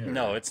 didn't they? Or-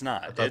 No, it's I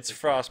not. thought It's they-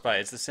 Frostbite.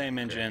 It's the same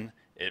engine.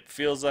 It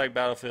feels like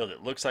Battlefield.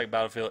 It looks like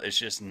Battlefield. It's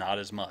just not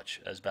as much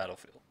as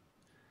Battlefield.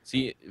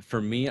 See,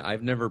 for me,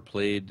 I've never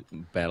played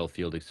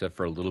Battlefield except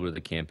for a little bit of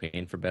the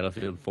campaign for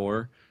Battlefield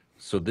 4.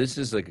 So this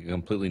is like a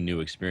completely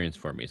new experience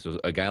for me. So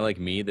a guy like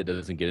me that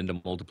doesn't get into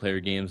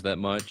multiplayer games that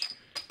much,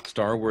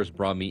 Star Wars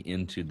brought me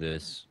into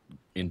this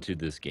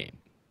game.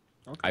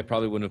 Okay. I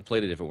probably wouldn't have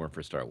played it if it weren't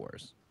for Star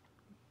Wars.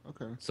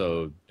 okay.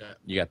 So Yeah.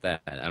 you got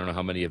that. I don't know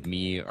how many of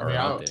me are mean,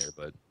 out there,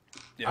 but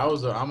Yeah.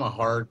 I'm a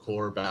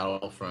hardcore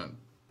Battlefront.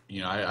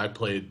 I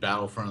played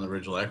Battlefront on the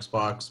original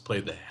Xbox,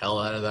 played the hell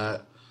out of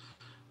that.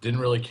 Didn't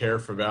really care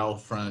for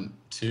Battlefront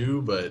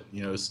 2, but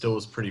it still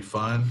was pretty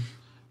fun.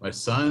 My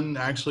son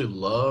actually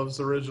loves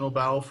the original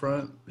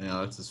Battlefront.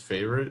 That's his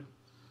favorite.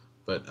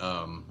 But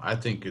I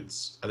think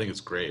it's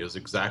great. It was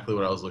exactly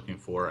what I was looking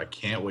for. I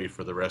can't wait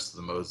for the rest of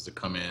the modes to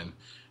come in and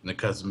the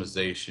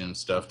customization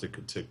stuff to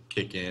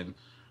kick in.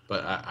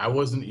 But I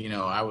wasn't,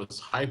 I was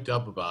hyped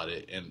up about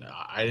it, and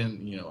I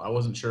didn't, I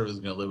wasn't sure if it was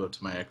going to live up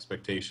to my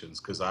expectations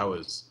because I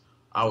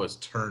was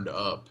turned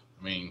up.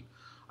 I mean,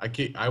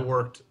 I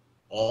worked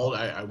all.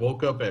 I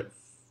woke up at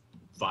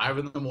 5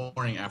 in the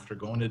morning after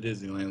going to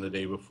Disneyland the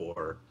day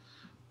before,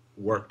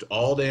 worked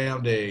all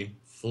damn day,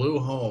 flew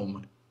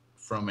home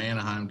from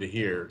Anaheim to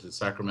here to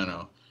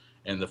Sacramento,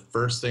 and the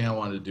first thing I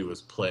wanted to do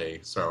was play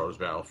Star Wars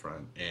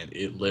Battlefront, and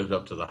it lived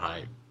up to the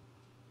hype.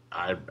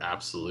 I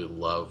absolutely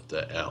loved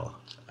the L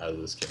out of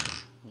this game.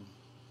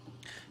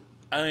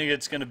 I think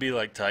it's going to be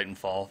like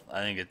Titanfall.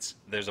 I think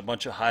there's a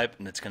bunch of hype,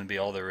 and it's going to be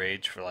all the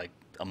rage for like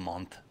a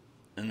month,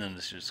 and then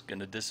it's just going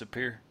to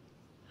disappear.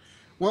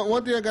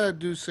 One thing I gotta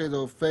do say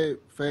though,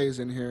 Faye's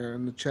in here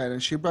in the chat,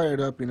 and she brought it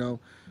up.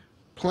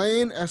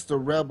 Playing as the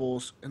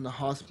rebels in the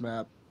Hoth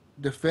map,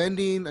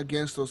 defending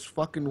against those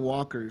fucking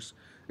walkers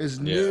is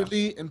Yeah.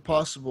 nearly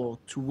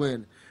impossible to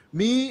win.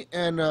 Me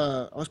and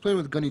I was playing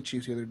with Gunny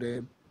Chiefs the other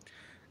day.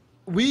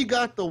 We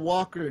got the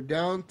walker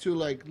down to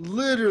like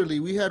literally,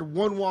 we had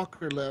one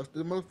walker left.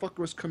 The motherfucker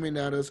was coming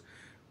at us.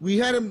 We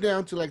had him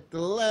down to like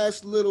the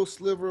last little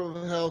sliver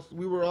of health.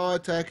 We were all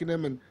attacking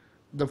him, and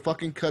the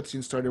fucking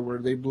cutscene started where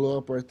they blew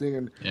up our thing,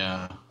 and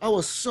Yeah. I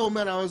was so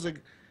mad. I was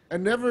like,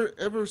 and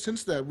ever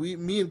since that,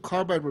 me and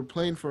Carbide were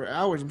playing for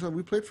hours. I'm telling you,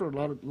 we played for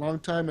a long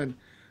time, and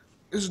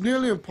it's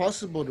nearly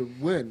impossible to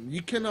win.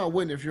 You cannot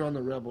win if you're on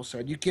the rebel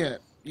side. You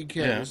can't. You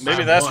can't. Yeah, It's-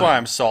 maybe I've that's won. why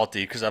I'm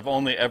salty because I've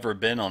only ever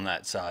been on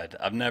that side.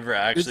 I've never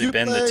actually you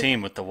been the play-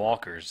 team with the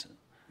walkers.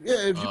 Yeah,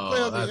 if you play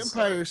Oh, on the that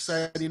Empire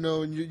sucks. side,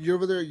 and you're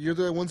over there, you're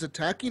the ones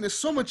attacking. It's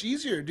so much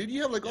easier, dude.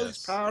 You have like all these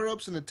Yes. power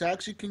ups and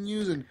attacks you can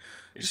use, and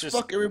It's just just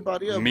fuck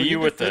everybody up. But me your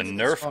with a defense is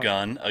Nerf hard.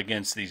 gun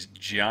against these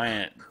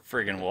giant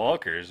friggin'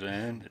 walkers,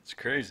 man. It's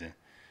crazy.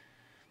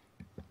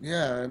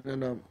 Yeah,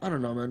 and I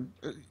don't know, man.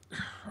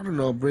 I don't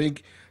know,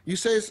 Brig. You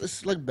say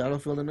it's like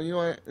Battlefield, and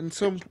in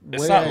some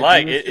It's way I not agree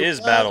like with it you. is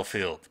But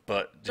Battlefield,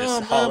 but just no,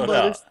 man, hollowed but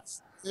out.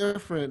 it's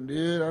different,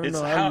 dude. I don't It's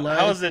know. I how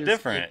like is it this game.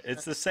 different?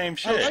 It's the same I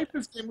shit. like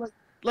this game,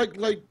 like,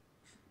 like,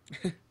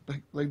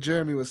 like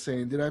Jeremy was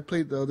saying. Did I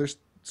play the other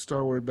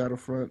Star Wars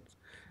Battlefront,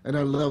 and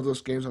I love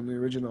those games on the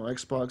original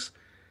Xbox.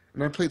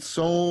 And I played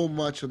so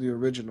much of the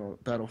original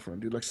Battlefront,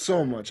 dude. Like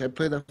so much. I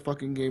played that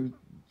fucking game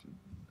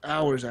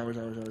hours, hours,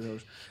 hours, hours,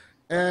 hours.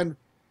 And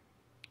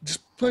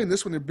just playing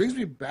this one, it brings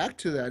me back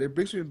to that. It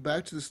brings me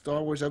back to the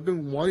Star Wars. I've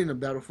been wanting a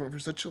Battlefront for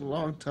such a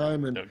long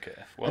time, Okay.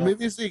 and Well,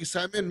 maybe it's the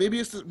excitement. Maybe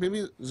it's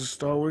a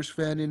Star Wars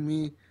fan in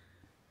me,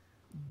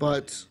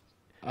 but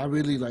I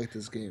really like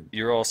this game.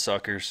 you're all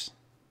suckers.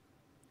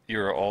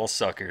 You're all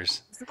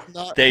suckers.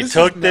 They This is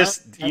took not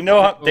this. You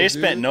know how they Battlefield,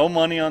 spent dude. no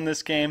money on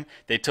this game.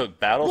 They took Well,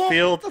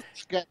 Battlefield. get the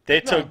fuck out- They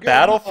no, took get no,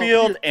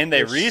 Battlefield and they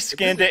here.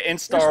 reskinned it in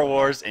Star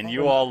Wars, and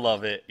you all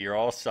love it. You're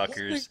all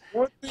suckers.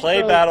 One thing Play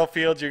about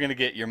Battlefield, you're gonna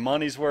get your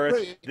money's worth.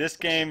 Wait, This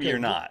game, okay, you're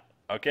not.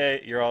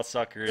 Okay, you're all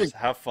suckers.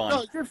 Have no,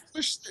 fun. you're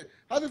fish.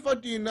 How the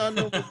fuck do you not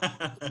know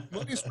what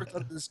money's worth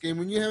out of this game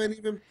when you haven't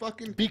even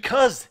fucking?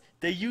 Because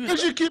they use.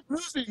 Because you keep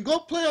losing. Go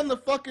play on the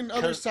fucking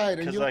other 'Cause- side,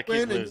 and 'cause you'll I keep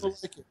win, and losing. you'll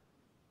like it.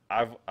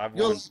 I've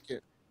You'll won. like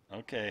it.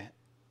 Okay.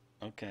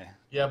 Okay.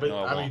 Yeah, but No,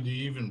 I I mean,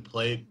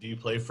 won't. do you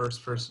play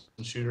first person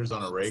shooters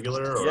on a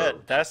regular or Yeah,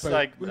 that's But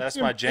like when that's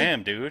you my play-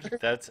 jam, dude.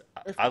 Yes.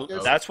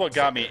 That's what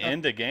got me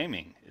into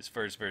gaming is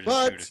first person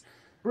But shooters.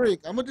 Rick,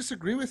 I'm gonna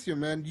disagree with you,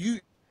 man.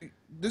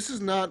 This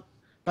is not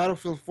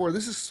Battlefield 4.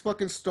 This is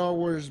fucking Star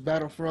Wars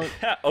Battlefront.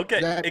 Yeah,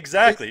 okay, That-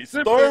 exactly. it's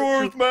Star different.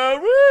 Wars, man.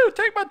 Woo!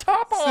 Take my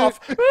top off.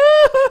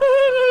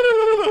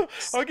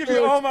 I'll give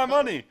you all my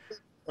money.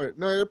 Alright,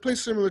 no, it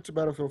plays similar to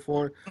Battlefield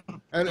 4,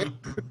 and it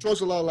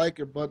controls a lot like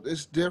it, but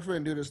it's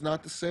different, dude. It's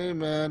not the same,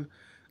 man.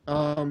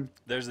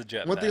 There's the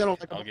jetpack. One thing I don't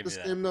like I'll about give this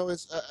you that. game, though,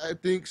 is I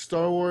think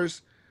Star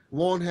Wars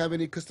won't have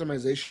any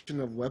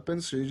customization of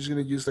weapons, so you're just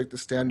gonna use like the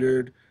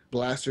standard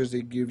blasters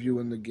they give you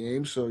in the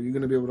game. So you're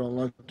gonna be able to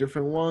unlock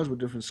different ones with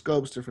different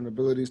scopes, different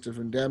abilities,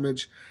 different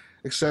damage,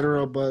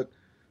 etc. But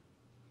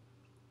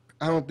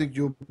I don't think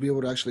you'll be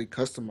able to actually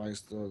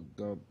customize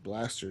the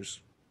blasters,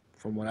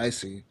 from what I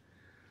see.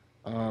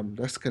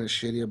 That's kind of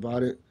shitty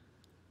about it.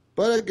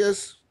 But I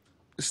guess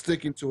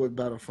sticking to what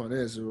Battlefront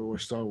is or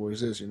what Star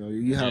Wars is,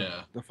 you have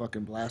Yeah. the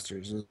fucking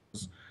blasters.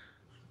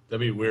 that'd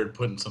be weird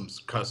putting some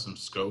custom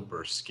scope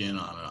or skin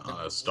on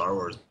a Star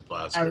Wars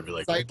blaster. I'd be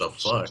like, what the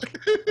fuck?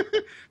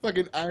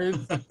 Fucking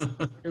iron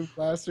fucking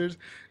blasters.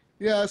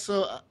 Yeah,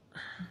 so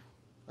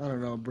I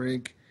don't know,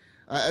 Brink.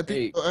 I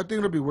think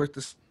it'll be worth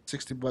the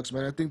 $60,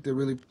 man. I think they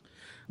really.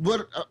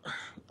 But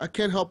I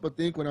can't help but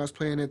think when I was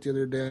playing it the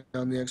other day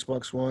on the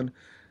Xbox One,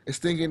 is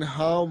thinking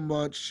how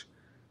much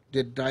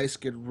did DICE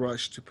get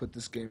rushed to put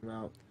this game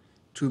out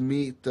to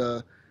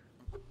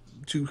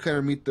kind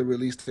of meet the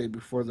release date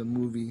before the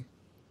movie.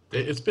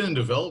 It's been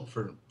developed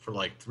for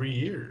like 3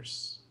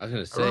 years. I was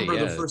gonna I say, remember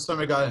yeah. the first time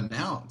it got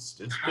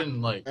announced. It's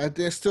been like, I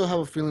still have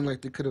a feeling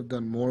like they could have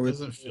done more it with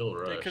doesn't feel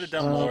They rushed. could have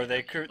done more.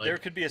 There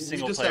Like, could be a we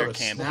single just player have a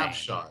campaign.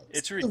 snapshot.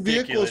 It's the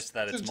ridiculous vehicles.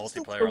 that it's Just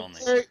multiplayer only.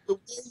 The way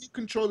you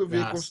control the Nah,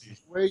 vehicles, see.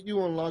 the way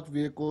you unlock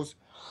vehicles,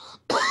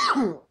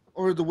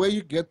 or the way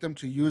you get them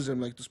to use them,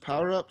 like those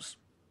power ups.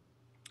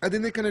 I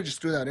think they kind of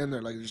just threw that in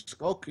there, like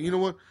just okay, you know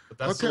what? But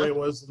that's the Okay. way it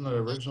was in the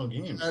original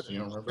games. You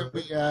don't remember?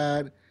 We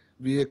add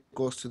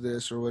vehicles to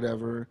this or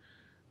whatever.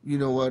 You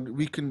know what?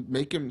 We can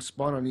make them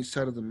spawn on each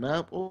side of the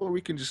map, or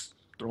we can just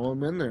throw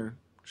them in there.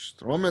 Just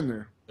throw them in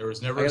there. There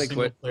was never I a gotta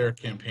single quit. player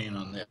campaign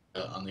on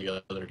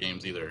the other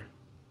games either.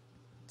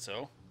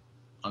 So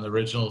On the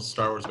original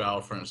Star Wars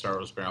Battlefront and Star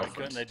Wars Battlefront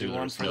couldn't they 2, do there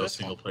one was for no this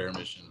single one? player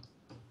mission.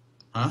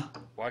 Huh?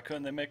 why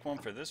couldn't they make one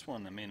for this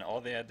one? I mean,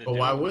 all they had to But do.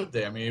 why would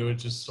they? I mean, it would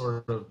just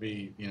sort of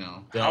be, then How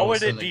all of a would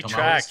sudden it they come out with a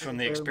detract from single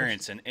the player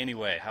experience in any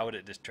way? How would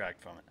it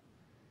distract from it?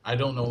 I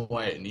don't know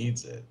why it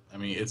needs it. I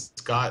mean, it's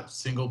got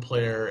single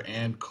player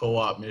and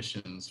co-op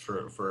missions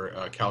for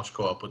couch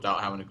co-op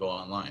without having to go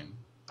online.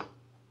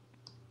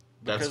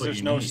 That's Because what there's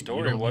you no need. story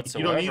You don't need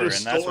whatsoever, a and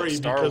that's what story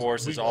Star because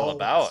Wars is we've all all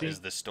about, seen- is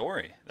the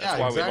story. That's Yeah,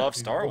 why exactly. we love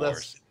Star Well,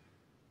 Wars.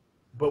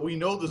 But we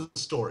know the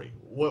story.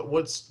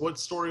 What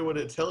story would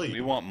it tell you?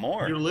 We want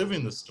more. You're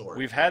living the story.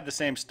 We've had the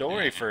same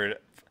story for,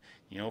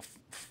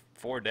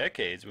 4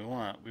 decades. We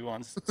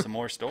want some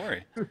more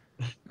story.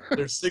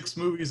 There's 6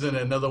 movies and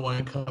another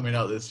one coming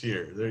out this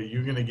year.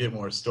 You're gonna get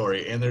more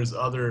story, and there's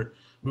other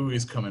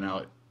movies coming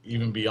out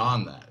even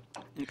beyond that.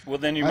 Well,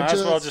 then you I might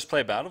as well just- just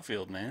play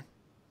Battlefield, man.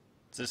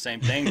 It's the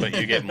same thing, but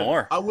you get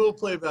more. I will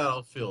play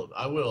Battlefield.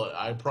 I will.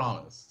 I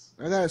promise.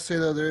 I gotta say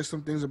though, there is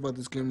some things about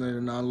this game that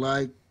are not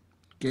like.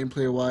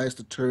 Gameplay wise,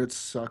 the turrets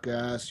suck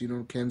ass.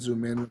 You can't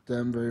zoom in with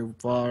them very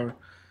far.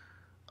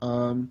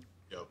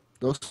 Yep.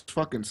 Those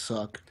fucking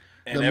suck.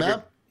 And The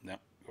map. no,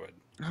 go ahead.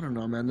 I don't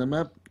know, man. The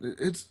map,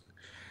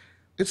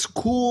 it's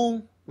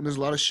cool when there's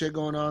a lot of shit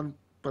going on,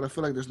 but I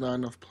feel like there's not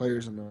enough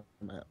players in the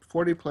map.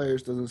 40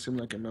 players doesn't seem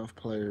like enough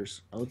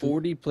players.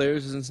 40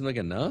 players doesn't seem like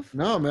enough?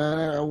 No,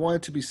 man. I want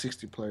it to be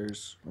 60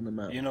 players on the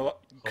map. You know,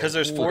 because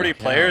there's Holy 40 cow.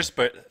 players,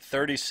 but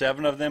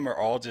 37 of them are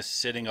all just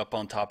sitting up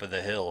on top of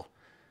the hill,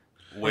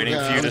 waiting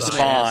for you to that's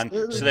spawn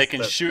nice. so they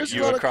can There's shoot a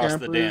you lot of across the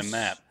damn campers.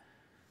 map.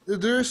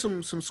 There is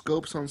some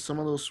scopes on some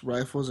of those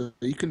rifles that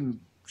you can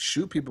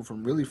shoot people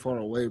from really far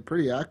away,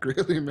 pretty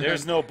accurately, man.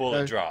 There's no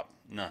bullet Uh, drop.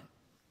 None.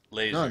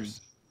 Lasers. None.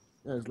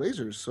 Yeah, it's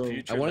lasers. So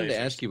Future I wanted to lasers.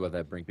 ask you about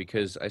that, Brink,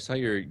 because I saw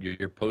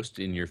your post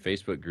in your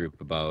Facebook group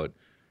about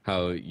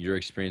how your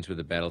experience with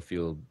the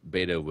Battlefield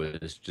beta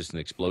was just an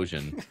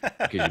explosion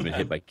because you've been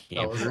hit by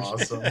That was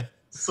campers. awesome.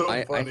 So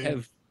I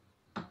funny.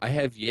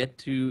 have yet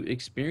to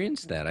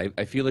experience that.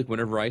 I feel like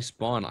whenever I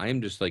spawn,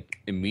 I'm just like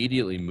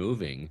immediately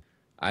moving.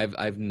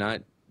 I've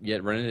not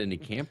yet run into any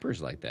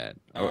campers like that.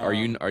 Are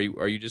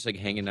you just like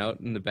hanging out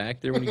in the back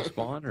there when you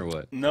spawn or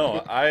what?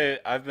 No,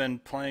 I've been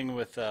playing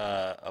with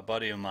a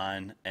buddy of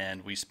mine,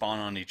 and we spawn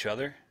on each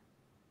other.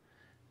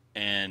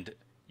 And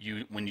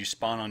when you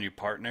spawn on your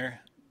partner,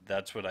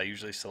 that's what I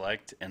usually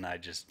select, and I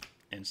just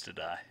insta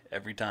die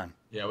every time.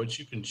 Yeah, which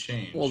you can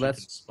change. Well, You that's-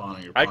 can spawn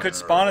on your I could partner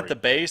spawn or- at the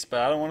base,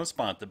 but I don't want to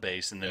spawn at the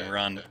base and then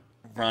Yeah,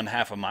 run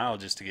half a mile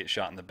just to get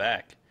shot in the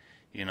back,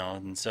 you know.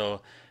 And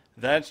so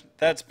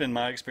that's been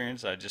my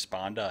experience. I just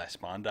spawn, die,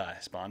 spawn, die,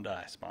 spawn,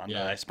 die, spawn,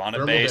 Yeah, die, spawn at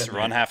thermal base, detonate.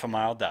 run half a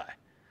mile, die,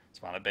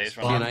 spawn at base,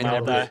 run Spawn See, and half I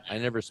a mile, never die, I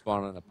never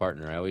spawn on a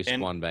partner. I always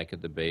And- spawn back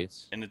at the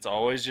base. and it's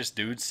always just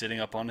dudes sitting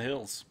up on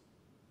hills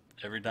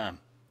every time.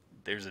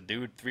 There's a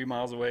dude 3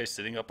 miles away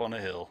sitting up on a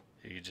hill.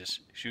 He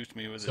just shoots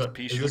me with So his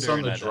pea is shooter. this on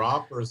and the I die.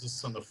 drop or is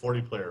this on the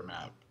 40-player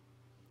map?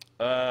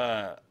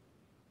 I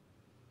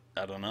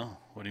don't know.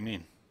 What do you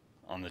mean?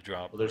 On the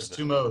drop? Well, there's or the-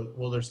 two modes.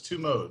 Well, there's two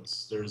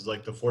modes. There's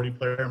like the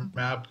 40-player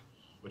map,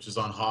 which is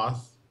on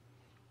Hoth,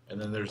 and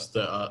then there's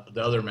the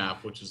other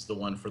map, which is the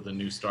one for the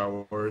new Star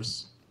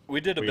Wars.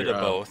 We did a where bit you're,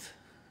 of both.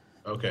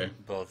 Okay,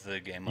 Both the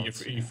game you,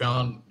 modes. you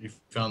found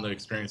the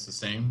experience the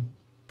same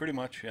Pretty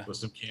much, yeah. with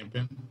some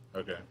camping.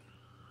 Okay,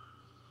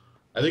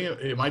 I think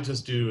it might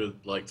just do with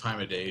like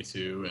time of day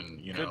too, and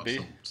you know Could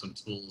be. some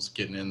tools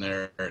getting in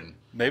there, and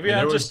Maybe I mean,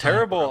 I'm there was just time-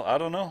 terrible. I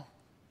don't know.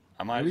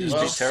 I might Maybe just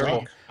you be just terrible.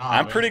 suck. Nah,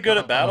 I'm man, pretty good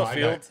at no, I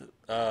Battlefield.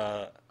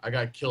 I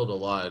got killed a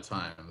lot of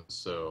times,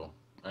 so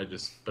I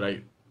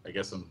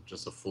guess I'm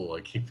just a fool.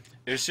 I keep.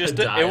 It's I just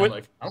die, it I'm was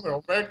like, I'm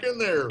going back in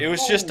there. it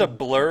was just a Boom.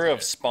 blur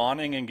of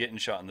spawning and getting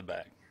shot in the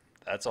back.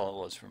 That's all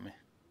it was for me.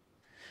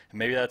 And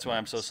maybe that's why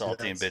I'm so See,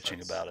 salty and that's- bitching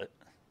that's- about it.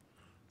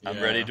 I'm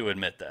Yeah. ready to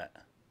admit that.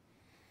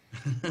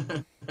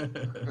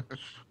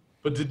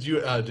 But did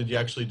you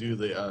actually do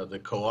the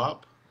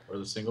co-op or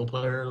the single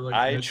player? Like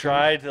I mission?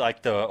 tried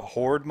like the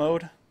horde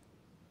mode.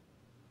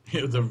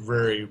 the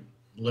very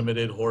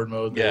limited horde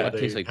mode. Yeah. It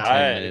takes like 10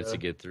 I- minutes to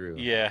get through.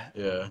 Yeah,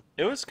 Yeah.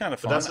 it was kind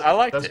of But fun. that's- I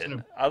liked that's it.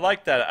 gonna- I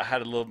liked that I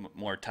had a little bit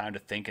more time to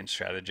think and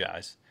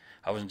strategize.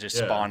 I wasn't just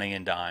Yeah. spawning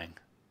and dying.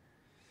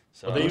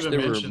 So Well, I they wish even there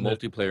were mentioned that-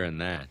 multiplayer in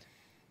that.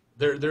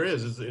 There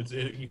is.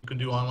 You can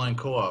do online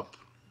co-op.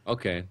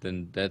 Okay,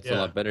 then that's a Yeah.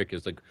 lot better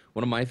because like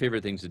one of my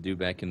favorite things to do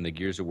back in the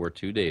Gears of War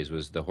 2 days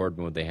was the horde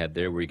mode they had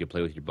there where you could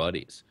play with your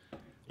buddies.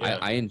 Yeah.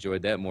 I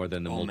enjoyed that more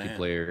than the Oh, man, it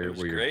multiplayer was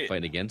where you're great.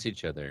 fighting against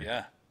each other.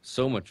 yeah.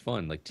 So much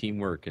fun, like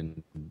teamwork,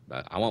 and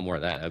I want more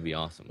of that. That'd be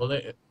awesome. Well,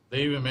 they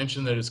even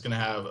mentioned that it's going to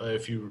have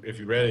if you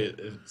read it,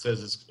 it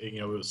says it's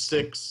it was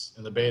 6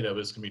 in the beta, but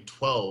it's going to be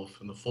 12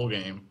 in the full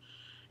game,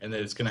 and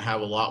that it's going to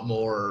have a lot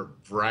more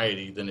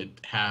variety than it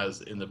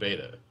has in the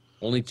beta.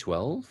 Only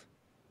 12?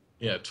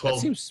 Yeah, That 12.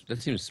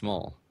 seems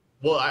small.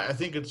 Well, I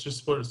think it's just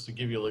supposed to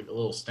give you like a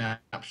little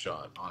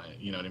snapshot on it.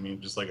 You know what I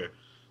mean? Just like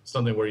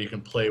something where you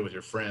can play with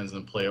your friends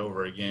and play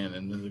over again,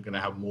 and then they're going to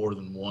have more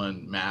than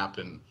one map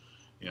and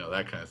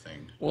that kind of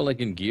thing. Well, like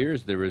in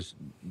Gears, there was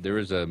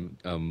a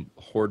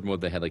horde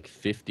mode that had like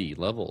 50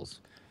 levels.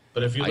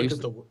 But if you I look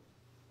used at the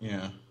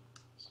yeah,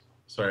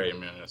 sorry, I'm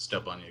going to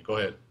step on you. Go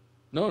ahead.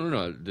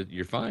 No,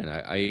 you're fine.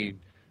 I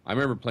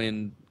remember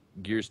playing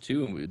Gears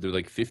 2, and there were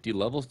like 50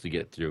 levels to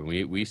get through.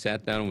 We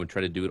sat down and would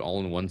try to do it all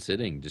in one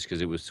sitting, just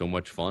because it was so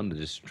much fun to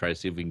just try to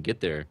see if we can get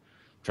there.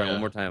 Try Yeah.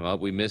 one more time. Oh,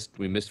 we missed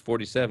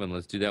 47.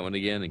 Let's do that one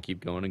again and keep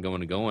going and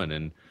going and going.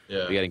 And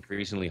Yeah. we got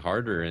increasingly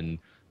harder. And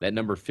that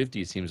number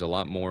 50 seems a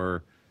lot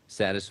more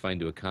satisfying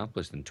to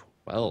accomplish than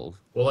 12.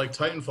 Well, like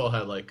Titanfall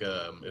had like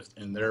if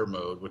in their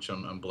mode, which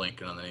I'm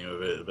blanking on the name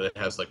of it, but it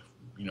has like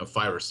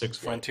 5 or 6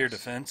 Frontier waves.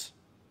 Defense.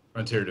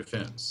 Frontier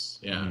Defense.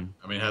 Yeah, Mhm.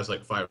 I mean it has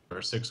like 5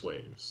 or 6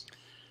 waves,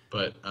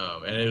 but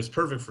and it was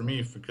perfect for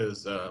me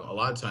because a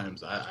lot of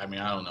times I mean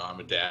I don't know, I'm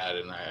a dad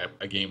and I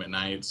game at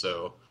night,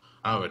 so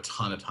I don't have a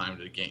ton of time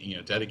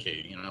to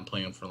dedicate. I'm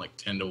playing from like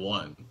 10 to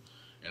 1.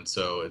 And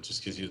so it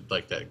just gives you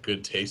like that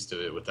good taste of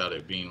it without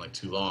it being like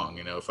too long.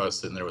 If I was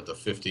sitting there with a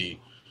 50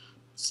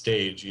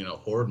 stage,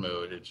 horde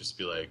mode, it'd just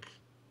be like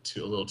a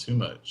little too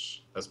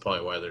much. That's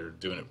probably why they're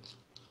doing it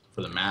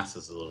for the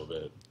masses a little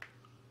bit.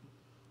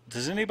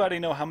 Does anybody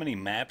know how many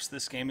maps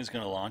this game is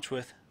going to launch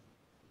with?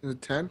 Is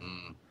it 10?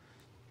 Mm.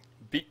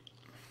 Be-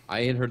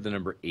 I had heard the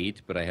number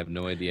 8, but I have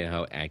no idea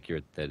how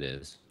accurate that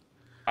is.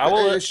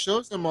 It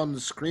shows them on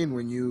the screen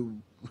when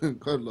you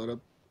go load up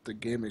the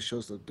game. It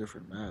shows the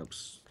different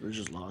maps. They're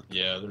just locked.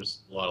 Yeah,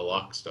 there's a lot of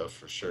lock stuff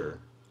for sure.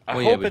 I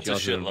Well, yeah, hope but it's a you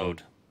also don't know- shitload.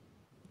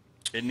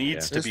 It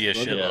needs Yeah. to be a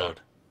It's- shitload.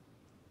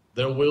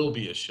 There will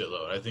be a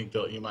shitload. I think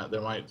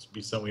there might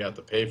be some we have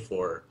to pay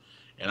for,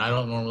 and I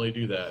don't normally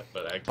do that,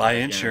 but I Buy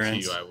guarantee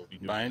insurance. you I will be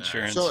doing Buy that.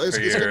 insurance So it's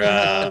for gonna your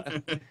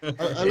have-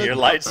 I your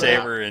looked-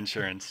 lightsaber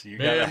insurance. You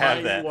Man, gotta have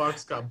my that.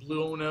 Ewoks got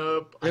blown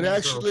up. It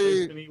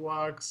actually-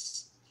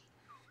 Ewoks.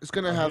 It's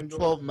gonna have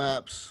 12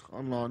 maps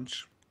on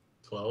launch.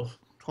 12.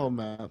 12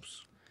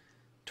 maps.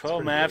 12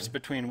 pretty maps good.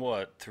 between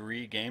what?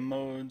 3 game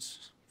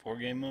modes? 4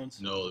 game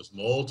modes? No, there's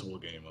multiple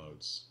game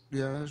modes.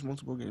 Yeah, there's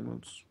multiple game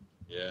modes.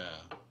 Yeah.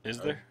 Is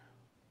there?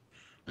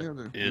 Yeah,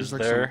 Is there's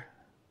like there?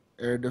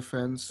 some air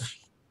defense,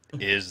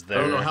 Is I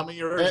don't know there? how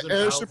many are air, in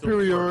Battlefield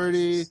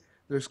superiority. Fortress.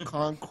 There's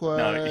conquest.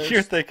 No,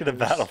 you're thinking of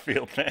there's-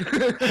 Battlefield, man.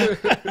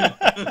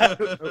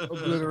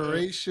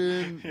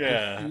 Obliteration.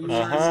 Yeah. confuse,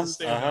 Uh-huh.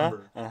 Same Uh-huh.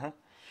 number. Uh-huh.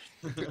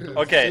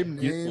 Okay. same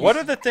names. What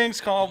are the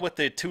things called with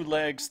the 2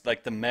 legs,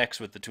 like the mechs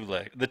with the 2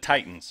 legs? The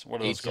Titans.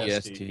 What are those called?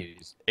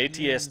 ATSTs.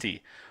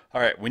 ATST.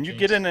 All right. When you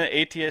get in an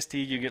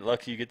ATST, you get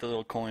lucky, you get the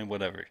little coin,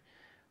 whatever.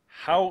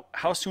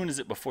 How soon is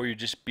it before you're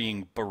just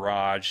being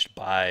barraged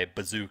by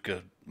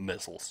bazooka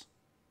missiles?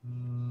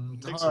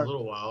 It takes a Hard.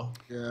 little while.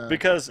 Yeah.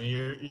 Because I mean,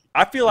 you're-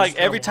 I feel like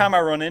Just every go time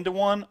I run into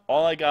one,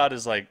 all I got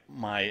is like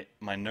my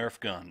Nerf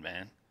gun,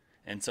 man.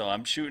 And so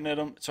I'm shooting at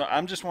them. So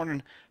I'm just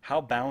wondering,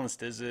 how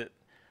balanced is it?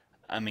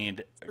 I mean,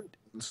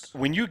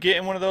 when you get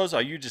in one of those,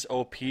 are you just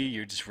OP?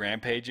 You're just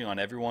rampaging on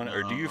everyone,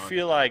 or do you No,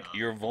 feel like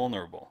you're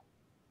vulnerable?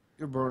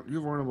 You're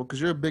vulnerable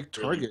because you're a big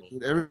Really target.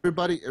 Dude.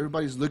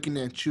 Everybody's looking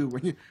at you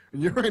when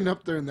you're right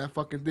up there in that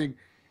fucking thing.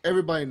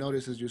 Everybody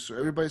notices you, so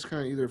everybody's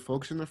kind of either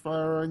focusing their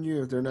fire on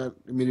you if they're not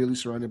immediately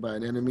surrounded by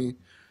an enemy.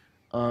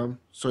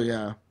 So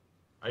yeah,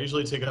 I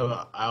usually take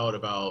out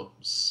about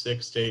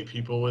 6 to 8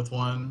 people with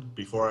one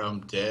before I'm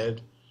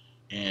dead,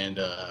 and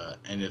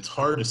it's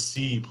hard to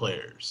see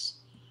players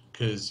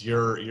because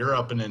you're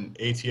up in an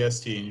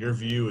ATST and your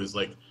view is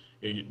like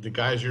the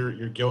guys you're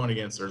going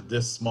against are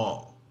this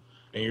small,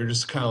 and you're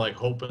just kind of like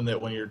hoping that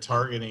when you're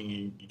targeting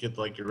you get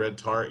like your red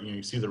target,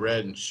 you see the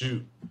red and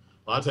shoot.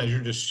 A lot of times you're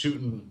just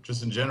shooting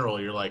just in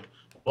general. You're like,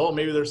 well,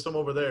 maybe there's some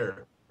over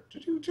there.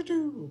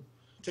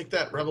 Take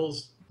that,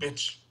 rebels,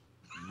 bitch.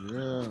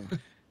 yeah.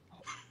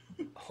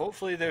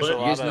 Hopefully, there's But a You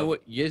lot guys of. know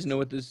what? You guys know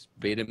what this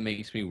beta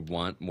makes me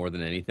want more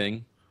than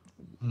anything?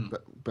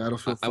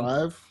 Battlefield I'm-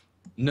 5.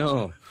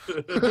 No,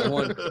 I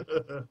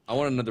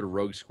want another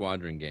Rogue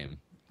Squadron game.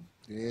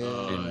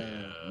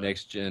 Yeah.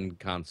 Next gen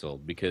console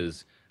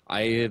because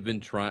I've been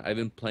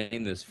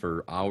playing this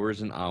for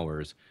hours and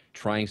hours,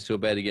 trying so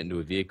bad to get into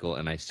a vehicle,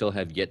 and I still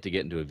have yet to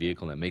get into a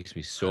vehicle, and that makes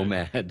me so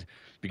mad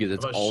because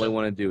that's about all I shut-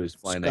 want to do is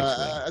fly an Scott,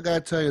 X-wing. I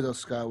gotta tell you though,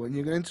 Scott, when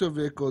you get into a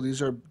vehicle,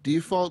 these are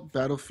default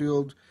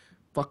Battlefield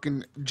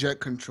fucking jet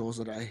controls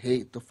that I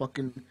hate. The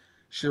fucking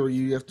shit where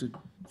you have to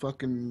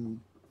fucking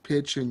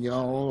pitch and yell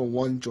all on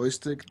one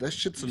joystick. That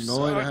shit's You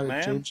annoying. I suck, had to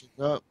man. change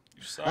it up.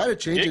 You suck. I had to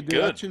change Get it, dude.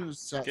 I good.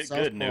 changed it to Get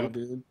Southpaw, good, noob.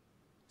 dude.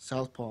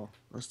 Southpaw.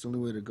 That's the only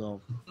way to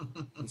go.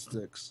 It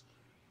sticks.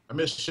 I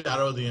miss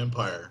Shadow of the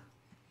Empire.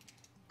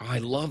 I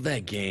love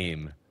that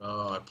game.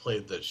 Oh, I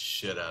played the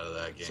shit out of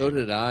that game. So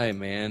did I,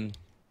 man.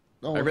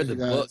 Don't I read worry,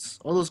 the guys.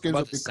 book All those games about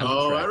will the be sound-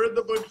 coming. Oh, I soundtrack. read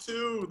the book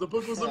too. The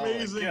book was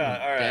amazing. Yeah,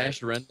 all right. Dash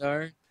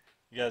Rendar.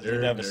 You guys need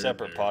to have a Nerd,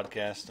 separate nerd.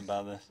 podcast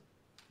about this.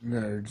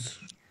 Nerds.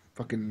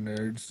 Fucking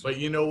nerds. But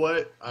you know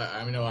what?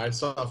 I know I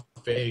saw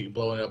Faye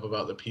blowing up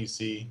about the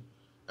PC.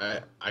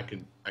 I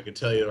could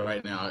tell you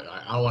right now.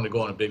 I don't want to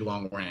go on a big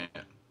long rant,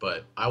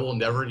 but I will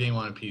never game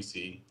on a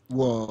PC.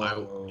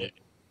 Whoa. If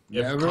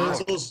Never?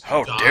 consoles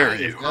How die, dare if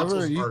you. Never.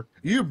 consoles are-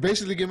 You're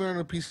basically giving it on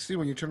a PC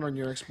when you turn on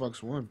your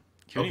Xbox One.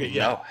 You don't Okay, even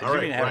yeah. know. All You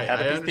right, even have right. had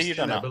I a PC, you understand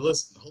don't that, know. but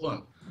listen,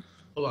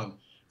 hold on.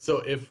 So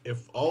if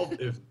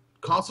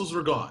consoles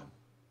were gone,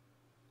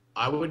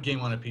 I would game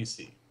on a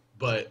PC,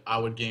 but I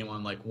would game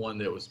on like one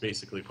that was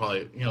basically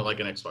probably like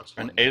an Xbox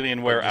One. An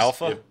Alienware But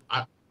just Alpha?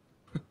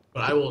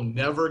 but I will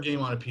never game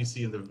on a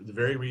PC, and the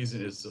very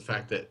reason is the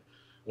fact that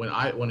when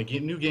a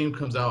new game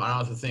comes out, I don't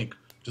have to think: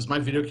 does my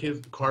video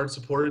card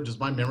support it? Does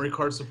my memory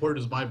card support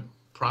it? Does my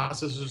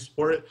processor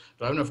support it?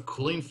 Do I have enough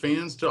cooling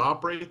fans to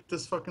operate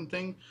this fucking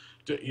thing?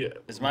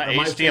 Is my am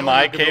I feeling HDMI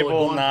like I go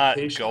cable on not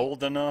vacation?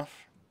 gold enough?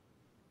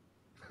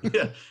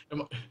 Yeah.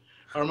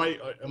 Am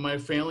my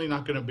family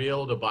not going to be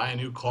able to buy a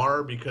new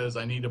car because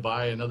I need to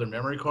buy another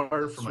memory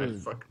card for my Sure.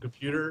 fucking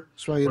computer?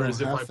 That's why you Whereas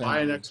don't if I have buy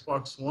an family.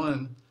 Xbox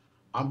One,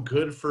 I'm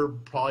good for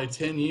probably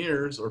 10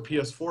 years, or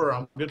PS4,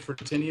 I'm good for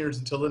 10 years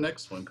until the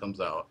next one comes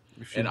out.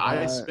 If you And I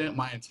buy- spent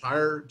my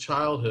entire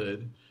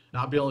childhood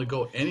not being able to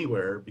go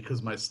anywhere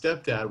because my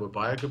stepdad would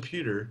buy a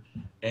computer,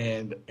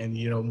 and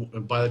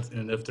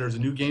if there's a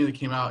new game that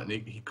came out and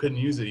he couldn't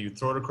use it, he'd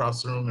throw it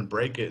across the room and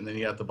break it, and then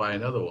he had to buy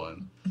another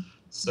one.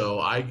 So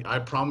I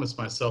promised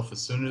myself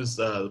as soon as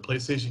the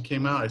PlayStation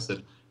came out, I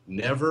said,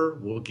 never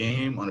will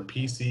game on a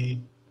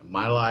PC in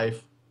my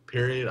life,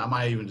 period. I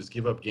might even just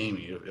give up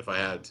gaming if I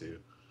had to.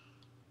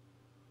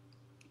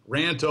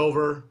 Rant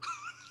over.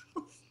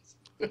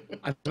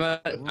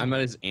 I'm not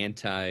as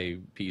anti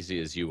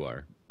PC as you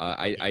are.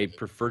 I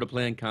prefer to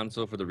play on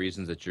console for the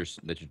reasons that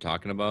you're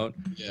talking about.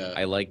 Yeah.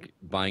 I like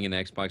buying an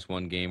Xbox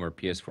One game or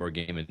PS4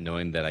 game and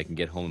knowing that I can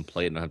get home and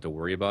play it and not have to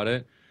worry about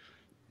it.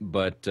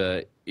 But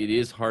it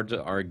is hard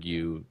to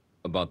argue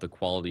about the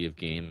quality of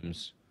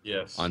games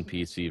Yes. on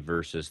PC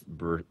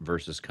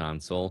versus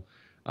console.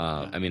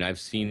 I mean, I've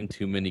seen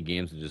too many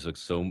games that just look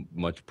so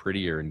much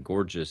prettier and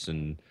gorgeous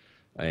and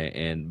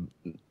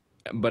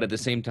but at the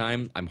same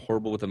time, I'm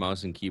horrible with a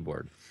mouse and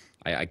keyboard.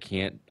 I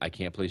can't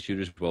play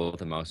shooters well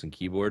with a mouse and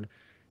keyboard,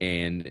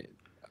 and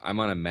I'm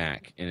on a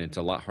Mac, and it's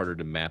a lot harder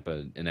to map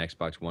an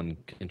Xbox One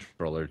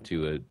controller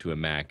to a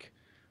Mac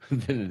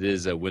than it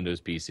is a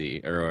Windows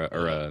PC or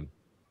a.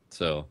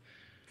 So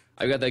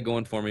I've got that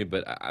going for me,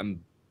 but I'm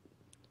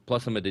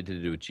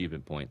addicted to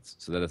achievement points,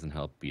 so that doesn't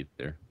help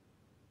either.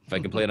 If I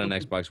can play it on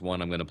Xbox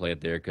One, I'm going to play it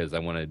there because I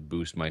want to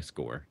boost my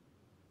score.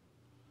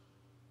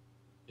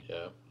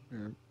 Yeah.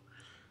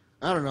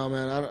 I don't know,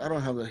 man. I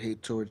don't have the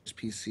hate towards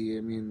PC.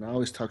 I mean, I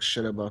always talk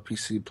shit about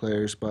PC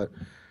players, but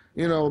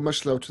you know,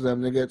 much love to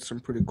them. They get some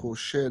pretty cool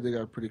shit. They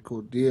got pretty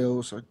cool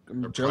deals.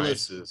 I'm Their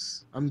jealous.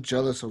 prices. I'm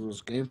jealous of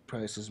those game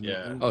prices, man.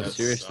 Yeah. Oh, that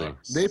seriously?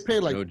 sucks. They pay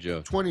like No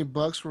joke.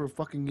 $20 for a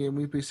fucking game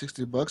we pay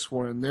 $60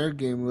 for, and their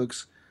game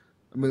looks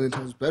a million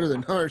times better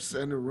than ours,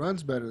 and it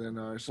runs better than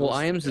ours. So Well,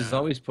 it's- IAMS is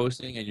always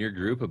posting in your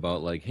group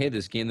about like, hey,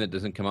 this game that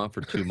doesn't come out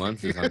for 2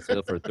 months is on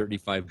sale for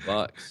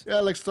 $35. yeah,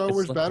 like Star It's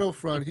Wars like-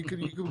 Battlefront. You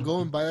could go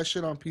and buy that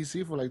shit on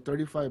PC for like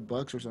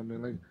 $35 or something.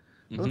 Like,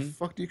 how the Mhm.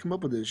 fuck do you come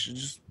up with this?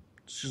 It's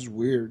just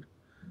weird.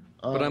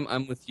 But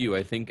I'm with you.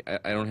 I think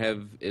I don't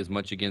have as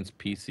much against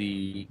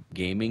PC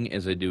gaming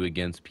as I do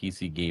against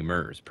PC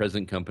gamers.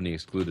 Present company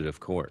excluded, of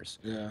course.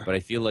 Yeah. But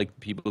I feel like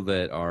people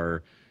that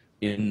are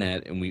in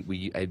that, and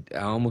I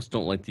almost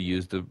don't like to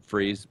use the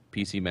phrase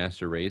PC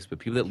master race, but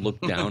people that look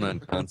down on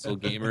console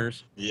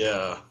gamers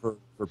Yeah. for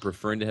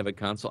preferring to have a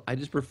console, I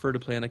just prefer to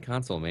play on a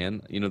console,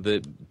 man. You know,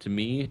 to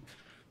me,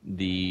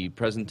 the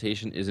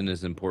presentation isn't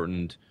as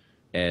important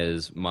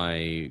as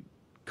my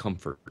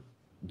comfort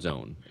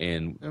zone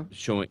and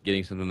Yeah.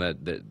 getting something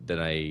that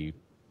I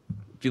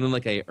feeling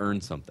like I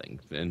earned something,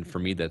 and for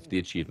me that's the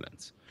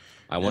achievements.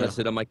 I want to Yeah.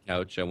 sit on my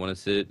couch. I want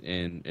to sit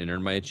and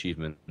earn my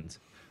achievements.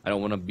 I don't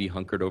want to be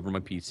hunkered over my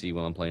PC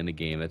while I'm playing the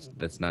game.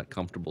 That's not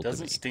comfortable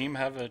Doesn't to me. Steam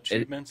have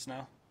achievements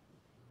now?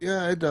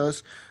 Yeah, it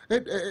does.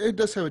 It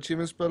does have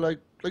achievements, but like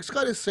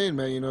Scott is saying,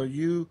 man, you know,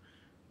 you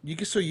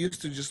get so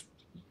used to just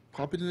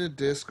popping in a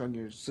disc on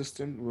your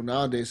system. Well,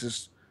 nowadays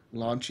it's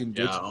launching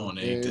Yeah, I digital own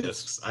 8 games,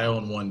 discs. I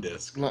own 1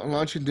 disc.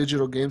 launching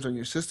digital games on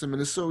your system, and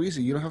it's so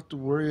easy. You don't have to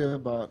worry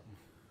about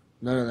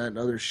none of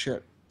that other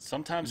shit.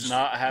 Sometimes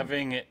not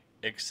having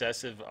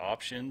excessive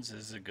options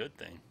is a good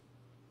thing.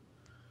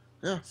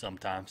 Yeah.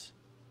 Sometimes.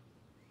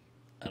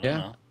 I don't Yeah.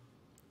 know.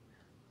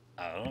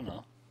 I don't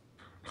know.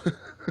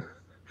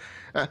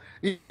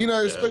 You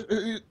know, Yeah.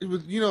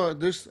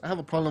 especially, I have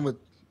a problem with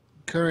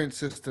current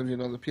systems. You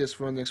know, the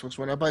PS4 and the Xbox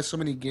One. I buy so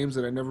many games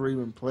that I never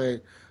even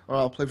play, or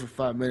I'll play for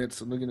 5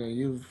 minutes. I'm looking at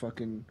you,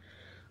 fucking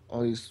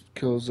all these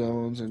kill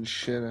zones and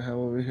shit I have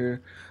over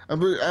here.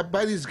 I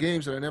buy these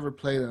games and I never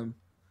play them,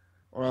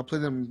 or I'll play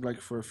them like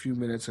for a few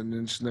minutes and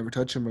then just never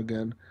touch them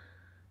again.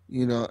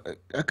 You know,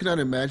 I could not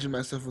imagine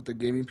myself with the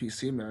gaming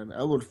PC, man.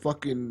 I would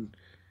fucking.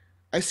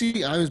 I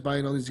see I was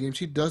buying all these games.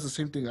 He does the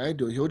same thing I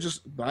do. He'll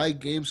just buy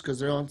games because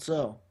they're on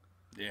sale.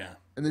 Yeah.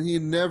 And then he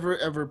never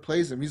ever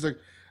plays them. He's like,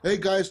 "Hey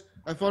guys,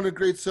 I found a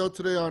great sale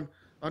today on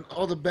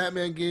all the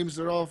Batman games.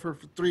 They're all for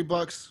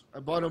 $3. I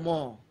bought them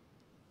all."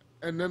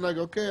 And then like,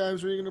 "Okay, when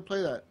are you gonna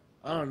play that?"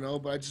 I don't know,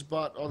 but I just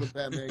bought all the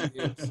Batman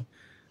games.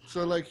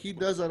 So like, he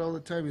does that all the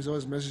time. He's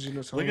always messaging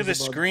us. Look at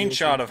this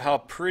screenshot of how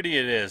pretty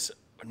it is.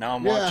 Now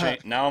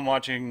I'm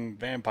watching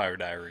Vampire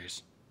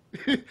Diaries.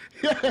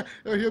 Yeah,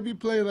 or he'll be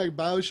playing like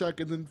Bioshock,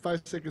 and then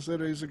 5 seconds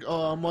later, he's like,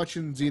 "Oh, I'm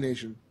watching Z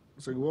Nation."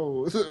 It's like,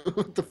 whoa,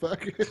 what the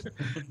fuck?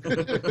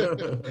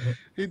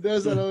 He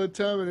does that all the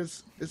time, and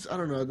it's I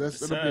don't know.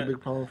 That'll be a big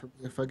problem for me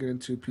if I get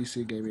into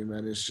PC gaming,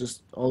 man. It's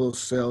just all those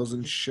sales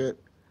and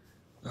shit.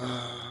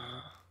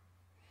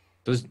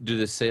 Do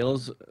the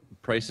sales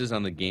prices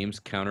on the games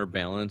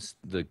counterbalance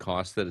the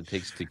cost that it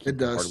takes to keep It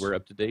the does. hardware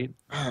up to date?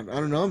 I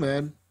don't know,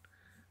 man.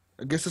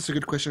 I guess that's a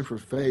good question for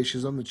Faye.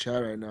 She's on the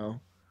chat right now.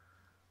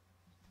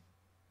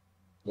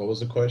 What was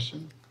the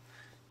question?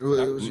 It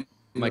was,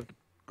 My go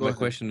my ahead.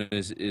 question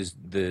is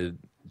the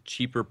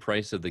cheaper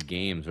price of the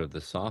games or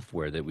the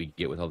software that we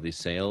get with all these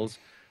sales,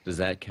 does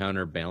that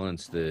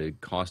counterbalance the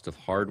cost of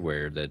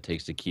hardware that it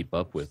takes to keep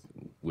up with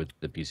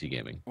the PC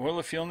gaming? Well,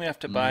 if you only have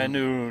to buy a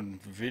new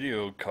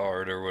video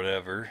card or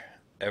whatever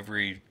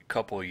every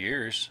couple of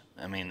years,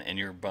 I mean, and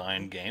you're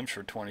buying games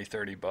for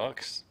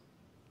 $20-$30,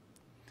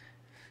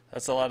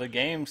 that's a lot of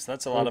games.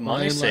 That's a lot of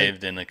money buying, like-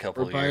 saved in a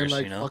couple Or of buying years,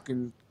 like you know.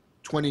 fucking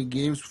 20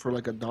 games for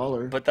like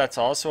 $1. But that's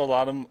also a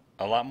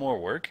lot more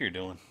work you're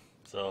doing.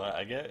 So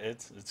I get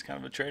it's kind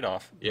of a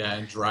trade-off. Yeah,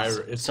 and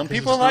driver. Some 'Cause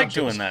people it's not like just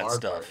doing that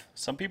hardware. stuff.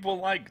 Some people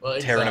like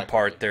Well, tearing exactly.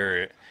 apart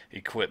their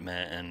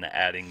equipment and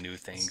adding new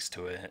things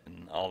to it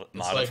and all It's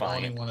like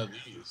modifying owning it. one of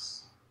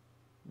these.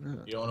 Yeah.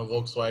 You own a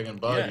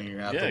Volkswagen Bug, Yeah, and you're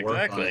gonna have yeah, to work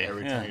on exactly. it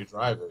every Yeah. time you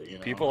drive it. You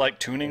know, People like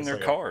tuning It's their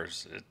like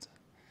cars.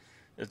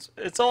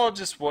 It's all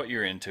just what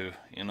you're into,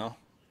 you know.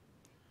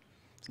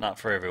 It's not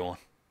for everyone.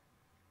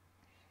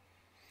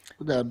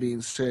 With that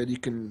being said, you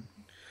can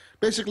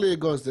basically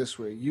it goes this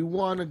way: you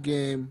want a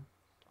game,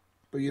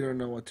 but you don't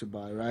know what to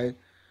buy, right?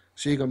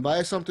 So you can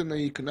buy something that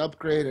you can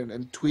upgrade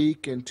and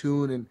tweak and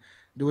tune and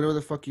do whatever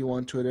the fuck you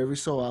want to it every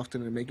so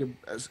often and make it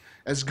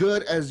as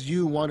good as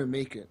you want to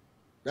make it.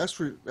 That's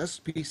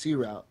PC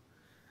route.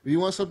 If you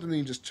want something that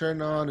you just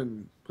turn on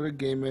and put a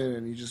game in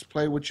and you just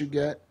play what you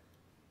get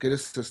a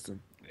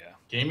system. Yeah.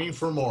 gaming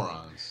for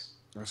morons.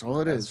 That's all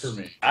it That's is. for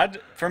me.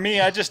 For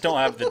me, I just don't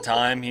have the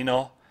time, you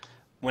know.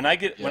 When I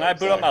boot up my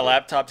exactly.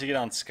 laptop to get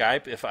on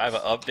Skype, if I have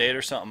an update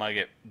or something, I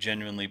get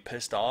genuinely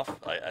pissed off.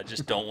 I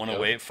just don't want to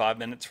Yep. wait 5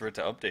 minutes for it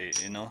to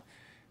update, you know.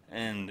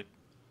 And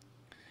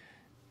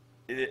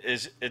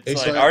it's Hey, like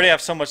so I already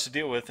have so much to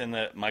deal with, and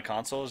my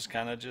console is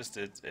kind of just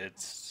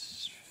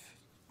it's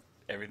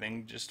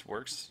everything just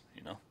works,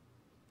 you know,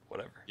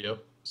 whatever.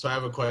 Yep. So I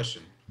have a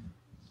question.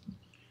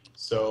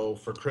 So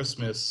for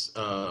Christmas,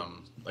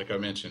 like I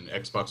mentioned,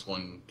 Xbox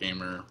One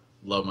gamer,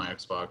 love my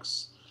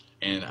Xbox.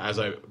 And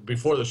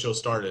before the show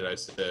started, I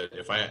said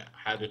if I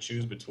had to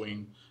choose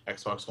between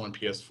Xbox One,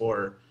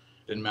 PS4,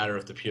 didn't matter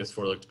if the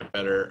PS4 looked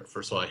better.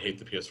 First of all, I hate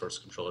the PS4's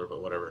controller,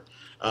 but whatever.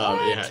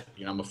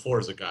 I'm a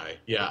Forza guy.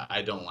 Yeah,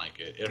 I don't like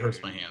it. It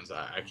hurts my hands.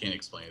 I can't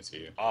explain it to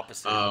you.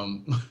 Opposite.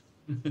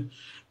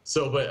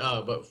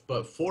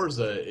 But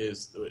Forza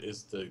is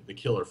the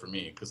killer for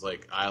me because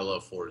like I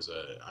love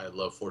Forza. I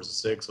love Forza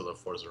 6. I love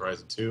Forza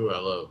Horizon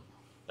 2.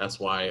 That's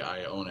why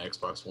I own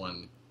Xbox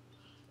One.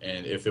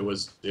 And if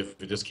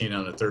it just came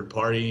down to third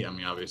party, I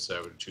mean obviously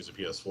I would choose a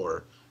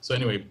PS4. So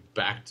anyway,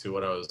 back to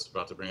what I was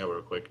about to bring up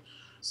real quick.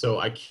 So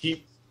I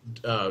keep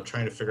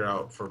trying to figure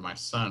out for my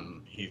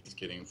son. He's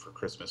getting for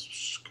Christmas.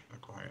 Shh,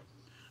 quiet.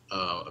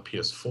 A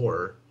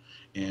PS4.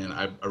 And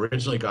I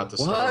originally got the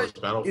Star Wars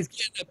Battle. He's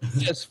getting a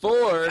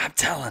PS4. I'm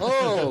telling.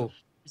 Oh,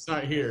 He's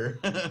not here.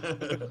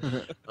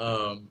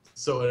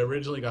 So I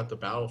originally got the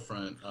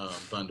Battlefront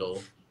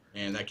bundle,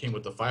 and that came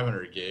with the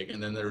 500 gig.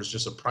 And then there was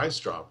just a price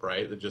drop,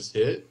 right? That just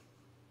hit.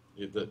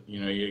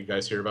 You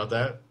guys hear about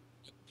that?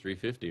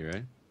 350,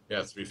 right?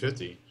 Yeah,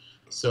 350.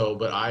 So,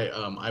 but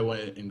I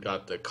went and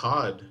got the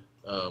COD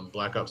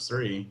Black Ops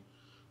 3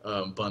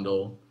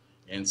 bundle,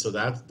 and so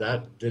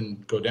that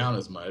didn't go down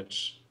as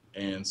much.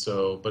 And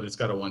so, but it's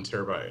got a 1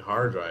 terabyte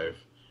hard drive,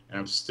 and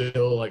I'm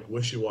still like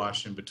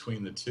wishy-washy in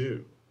between the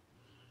two.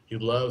 He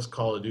loves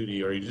Call of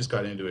Duty, or he just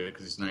got into it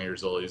because he's 9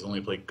 years old. He's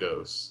only played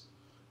Ghosts,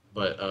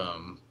 but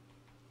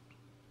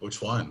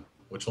which one?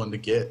 Which one to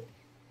get?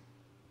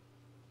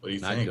 What do you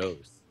Not think?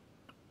 Ghost.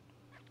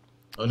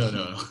 Oh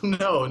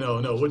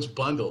no! Which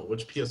bundle?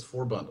 Which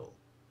PS4 bundle?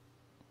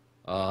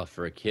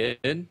 For a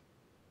kid?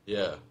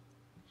 Yeah.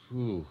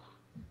 Ooh.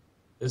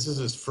 This is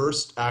his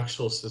first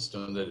actual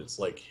system that it's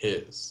like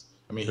his.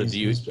 I mean, So he's do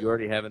used you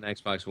already have an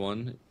Xbox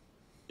One?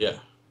 Yeah,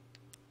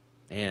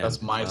 Man,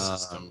 that's my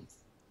system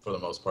for the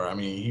most part. I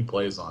mean, he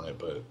plays on it,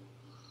 but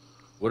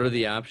What are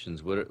the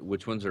options?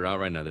 Which ones are out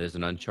right now? There's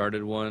an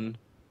Uncharted one.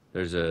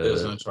 There's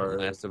There's a an Uncharted.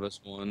 Last of Us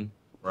one.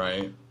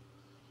 right.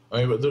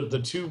 I mean, but the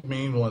two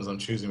main ones I'm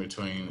choosing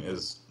between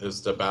is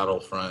the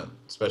Battlefront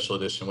Special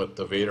Edition with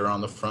the Vader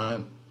on the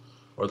front,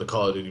 or the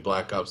Call of Duty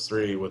Black Ops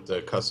 3 with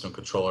the custom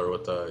controller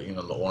with the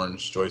the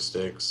orange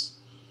joysticks.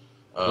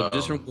 Well,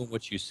 just from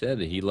what you said,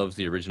 he loves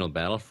the original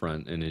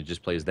Battlefront, and it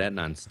just plays that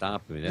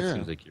nonstop. I mean, that Yeah.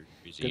 seems like your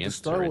easy Get the answer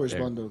Star right Wars there.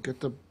 bundle. Get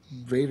the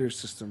Vader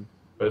system.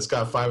 But it's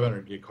got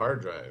 500 gig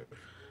hard drive.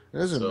 It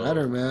doesn't So-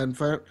 matter, man.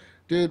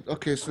 Dude,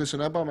 okay, so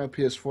listen, I bought my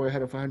PS4. I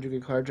had a 500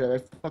 gig hard drive.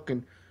 I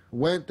fucking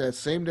went that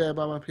same day I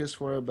bought my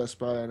PS4 at Best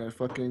Buy, and I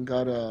fucking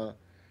got a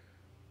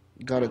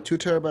 2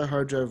 terabyte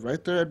hard drive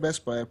right there at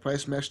Best Buy. I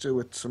price matched it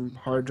with some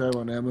hard drive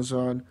on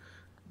Amazon.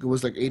 It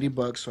was like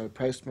 $80, so I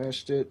price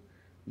matched it.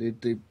 They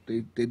did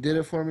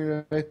it for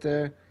me right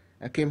there.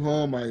 I came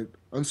home, I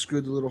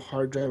unscrewed the little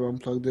hard drive,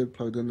 unplugged it,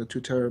 plugged in the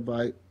 2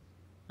 terabyte,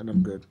 and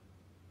I'm good.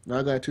 Now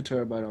I got a 2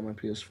 terabyte on my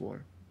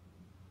PS4.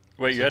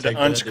 Wait, you So had take to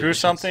that unscrew additional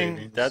something?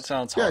 savings. That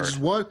sounds Yeah, hard. just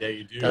one. Yeah,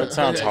 you do. That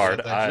sounds Yeah, hard.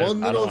 that's I One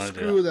little don't want to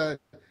do screw that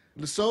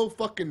is so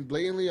fucking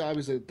blatantly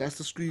obvious that that's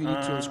the screw you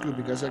need to unscrew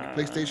because like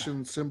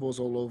PlayStation symbols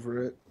all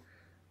over it,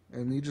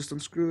 and you just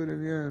unscrew it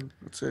and yeah,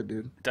 that's it,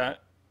 dude.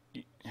 that.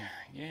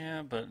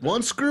 Yeah, but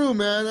One screw,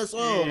 man. That's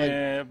all. Like,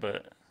 yeah,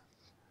 but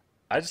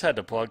I just had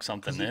to plug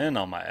something in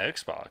on my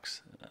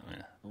Xbox. I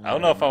mean, I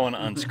don't know if I want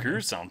to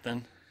unscrew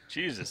something.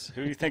 Jesus,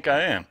 who do you think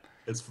I am?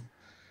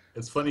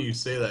 It's funny you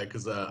say that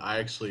because I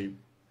actually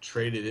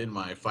traded in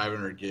my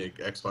 500 gig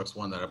Xbox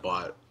One that I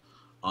bought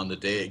on the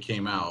day it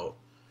came out,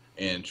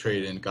 and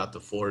traded in, got the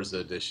Forza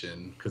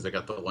edition because I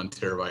got the 1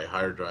 terabyte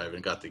hard drive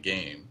and got the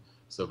game.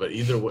 So, but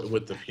either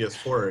with the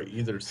PS4,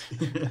 either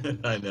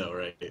I know,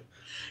 right?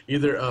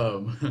 Either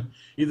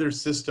either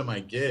system I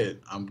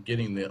get, I'm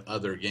getting the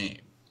other game.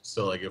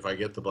 So, like, if I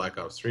get the Black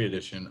Ops 3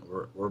 edition,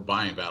 we're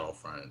buying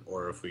Battlefront,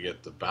 or if we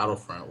get the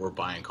Battlefront, we're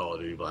buying Call of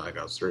Duty Black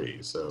Ops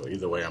 3. So,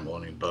 either way, I'm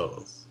owning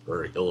both,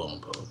 or he'll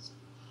own both.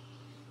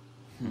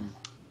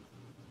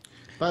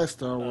 Buy a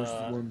Star Wars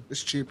one.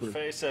 It's cheaper.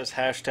 Faye says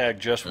hashtag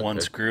just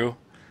one screw.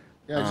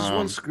 Yeah, just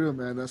one screw,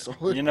 man. That's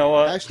all. You know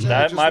what? Hashtag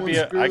That just might one be.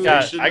 screw. I You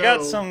got should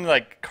know. some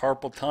like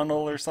carpal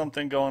tunnel or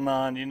something going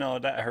on. You know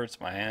that hurts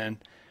my hand.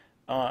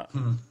 I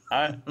don't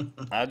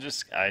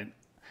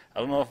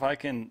know if I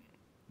can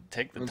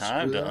take the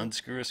time Unscrew to that?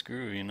 unscrew a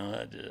screw. You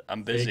know, I'm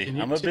Hey, busy. can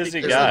you I'm a take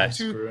busy this guy. out?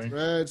 Two Screwing.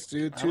 threads,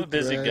 dude. I'm a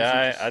busy threads,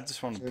 guy. you I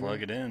just want to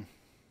plug it in.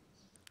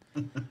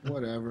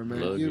 Whatever, man.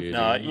 Plug You- it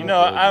No, in. you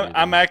know, Plug it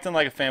I'm in. acting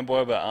like a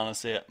fanboy, but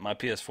honestly, my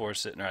PS4 is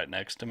sitting right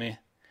next to me,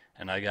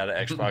 and I got an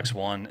Xbox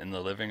One in the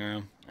living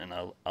room, and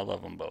I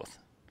love them both.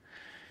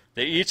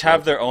 They each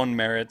have their own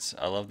merits.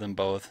 I love them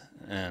both,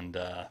 and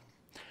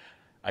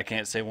I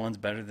can't say one's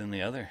better than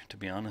the other, to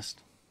be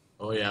honest.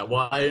 Oh yeah,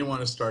 well, I didn't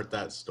want to start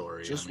that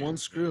story. Just I mean, one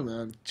screw,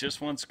 man.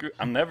 Just one screw.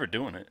 I'm never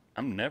doing it.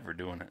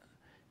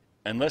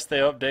 Unless they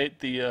update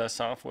the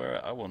software,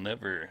 I will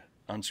never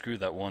unscrew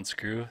that one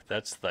screw.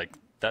 That's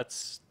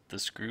the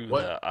screw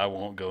What? that I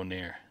won't go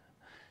near.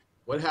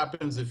 What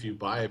happens if you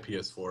buy a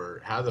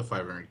PS4, have the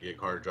 500 gig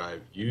hard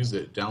drive, use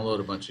it, download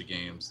a bunch of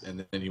games,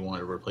 and then you want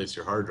to replace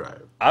your hard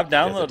drive? I've You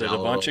have to downloaded a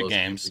download bunch all of those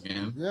games.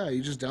 again? Yeah,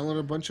 you just download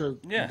a bunch of.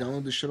 Yeah. You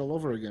download the shit all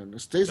over again.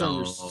 It stays on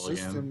your Download all again.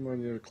 system,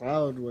 on your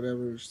cloud,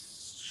 whatever.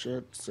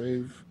 Shit,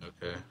 save.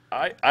 Okay.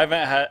 I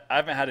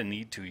haven't had a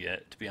need to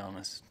yet, to be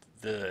honest.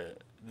 The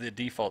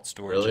default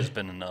storage Really? has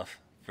been enough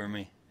for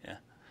me. Yeah.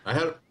 I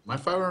had my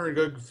 500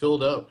 gig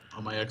filled up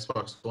on my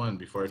Xbox One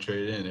before I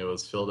traded in. It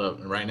was filled up,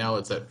 and right now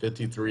it's at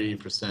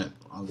 53%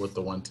 with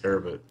the 1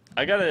 terabit.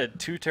 I got a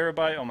 2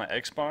 terabyte on my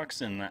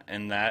Xbox,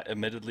 and that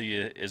admittedly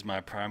is my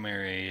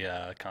primary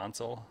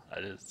console.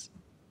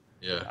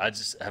 Yeah. I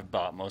just have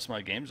bought most of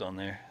my games on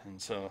there,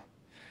 and so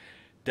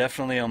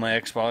definitely on my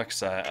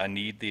Xbox I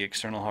need the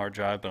external hard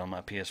drive, but on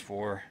my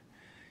PS4,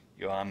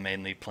 I'm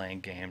mainly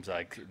playing games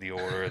like The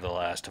Order, The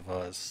Last of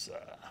Us,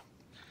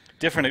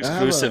 different I have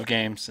exclusive a-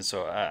 games, and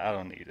so I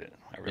don't need it.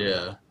 I really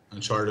Yeah.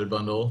 Uncharted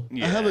bundle.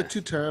 don't. I have a Yeah.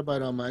 2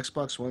 terabyte on my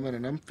Xbox One, man,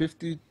 and I'm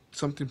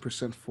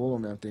 50-something% full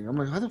on that thing. I'm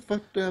like, how the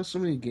fuck do I have so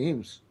many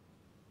games?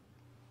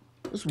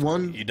 It's You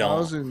don't.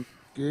 1,000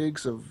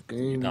 gigs of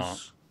games.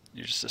 don't.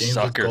 You're just a Games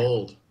sucker. with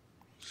gold.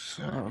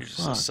 Oh, You're just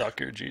a fuck.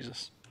 sucker,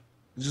 Jesus.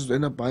 You just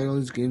end up buying all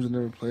these games and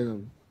never play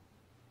them.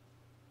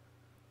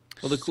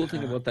 Well, the cool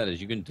thing about that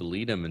is you can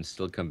delete them and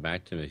still come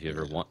back to them if you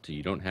ever want to.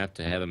 You don't have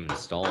to have them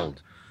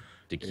installed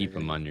to keep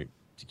them on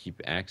to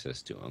keep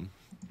access to them.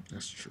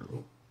 That's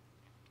true.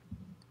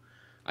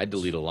 I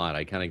delete a lot.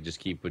 I kind of just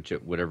keep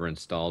whatever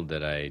installed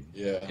that I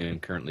Yeah. am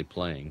currently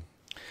playing.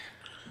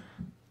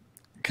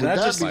 Can With I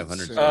that just being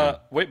 500 said-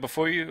 wait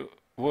before you?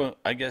 Well,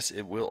 I guess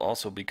it will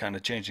also be kind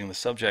of changing the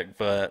subject,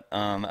 but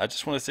I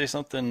just want to say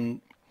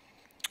something.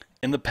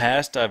 In the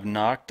past, I've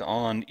knocked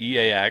on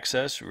EA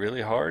Access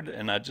really hard,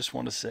 and I just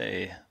want to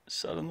say,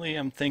 suddenly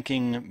I'm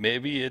thinking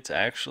maybe it's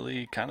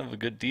actually kind of a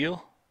good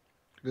deal.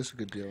 It's a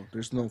good deal.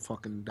 There's no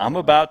fucking. I'm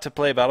about to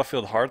play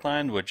Battlefield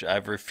Hardline, which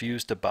I've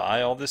refused to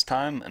buy all this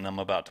time, and I'm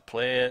about to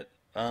play it.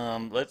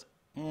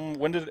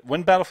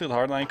 When Battlefield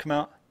Hardline come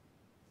out?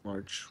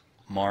 March.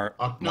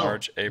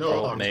 March,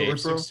 April, no, May.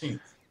 October 16th.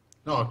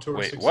 No, October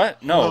Wait, 16th.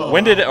 what? No, Oh,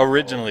 when did it oh,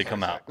 originally sorry,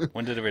 come sorry. out?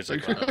 When did it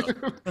originally come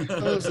out? I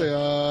was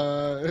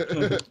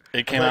say,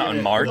 It came out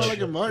in March, Not like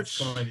in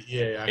March. It's going to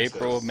EA Access.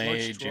 April, May, March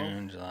 12th.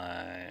 June,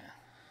 July.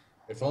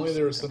 If only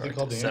there was something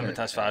called the 7 internet.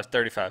 times 5,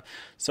 35.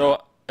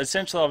 So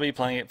essentially, I'll be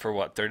playing it for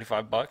what,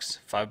 $35?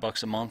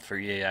 $5 a month for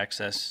EA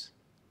Access.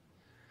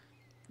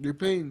 You're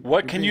paying.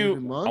 What you're can paying you?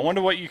 every month? I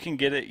wonder what you can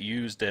get it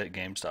used at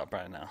GameStop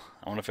right now.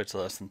 I wonder if it's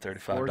less than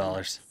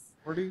 $35.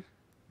 40?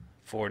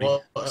 40.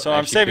 Well, So I I'm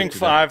actually saving picked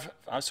it up.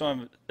 five. So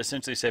I'm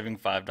essentially saving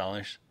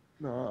 $5.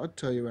 No, I'll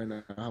tell you right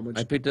now how much.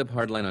 I picked up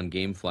Hardline on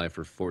GameFly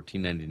for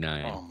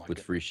 $14.99 Oh my with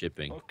God. free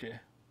shipping. Okay.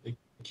 It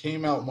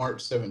came out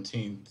March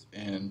 17th,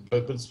 and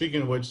but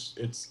speaking of which,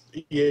 it's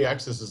EA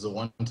Access is a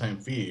one-time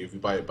fee. If you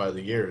buy it by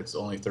the year, it's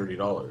only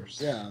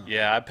 $30. Yeah.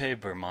 Yeah, I pay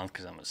per month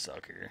because I'm a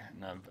sucker,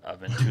 and I've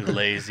been too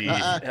lazy.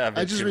 I've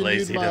been just too renewed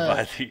lazy to my-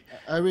 buy the.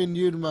 I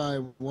renewed my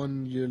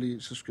 1 yearly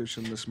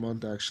subscription this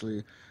month,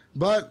 actually.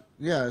 But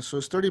yeah, so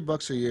it's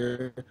 $30 a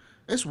year.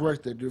 It's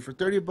worth it, dude. For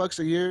 $30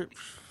 a year,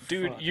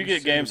 Dude, fuck, you I'm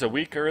get games a serious.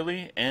 week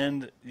early,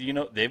 and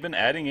they've been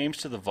adding games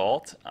to the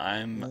vault.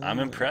 I'm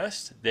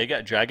impressed. They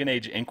got Dragon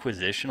Age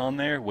Inquisition on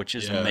there, which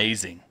is Yeah.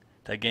 amazing.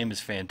 That game is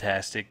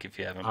fantastic if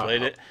you haven't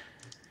played it.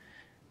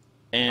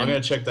 I'm And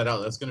gonna check that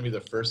out. That's gonna be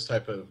the first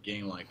type of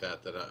game like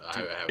that that I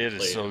haven't it played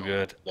is so in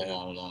good. a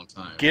long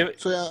time. give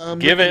So yeah, I'm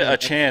give it looking a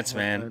at chance, Xbox,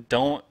 man.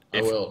 Don't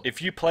I will.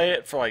 if you play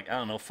it for like I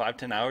don't know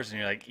 5-10 hours and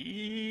you're like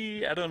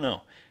I don't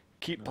know,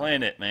 keep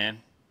playing it,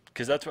 man,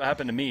 because that's what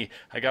happened to me.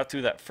 I got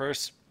through that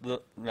first I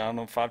don't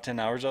know, 5-10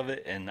 hours of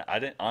it, and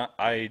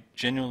I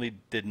genuinely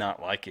did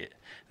not like it.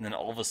 And then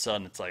all of a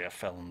sudden, it's like I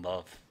fell in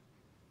love.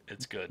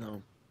 It's good.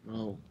 No,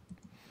 no.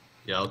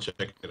 Yeah, I'll check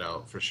it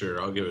out for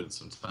sure. I'll give it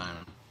some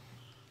time.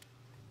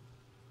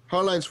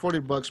 Hardline's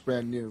 $40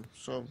 brand new,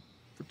 so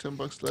for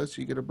 $10 less,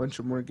 you get a bunch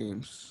of more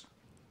games.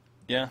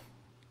 Yeah.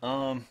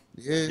 Yeah.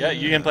 Yeah,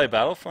 you can play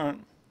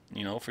Battlefront.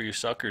 You know, for you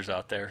suckers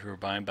out there who are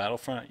buying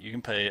Battlefront, you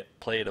can play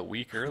it a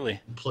week early.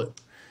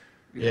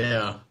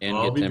 Yeah, And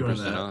I'll get be doing 10%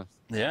 that. off.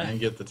 Yeah. And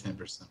get the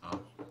 10% off.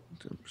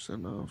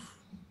 10% off.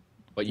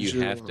 But you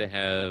Sure. have to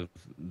have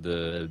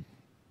the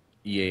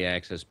EA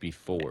access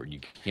before. You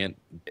can't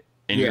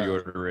And Yeah.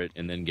 pre-order it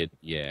and then get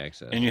EA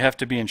access. And you have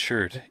to be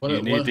insured. What-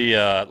 You need what- the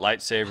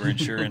lightsaber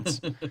insurance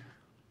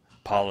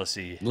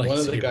policy. One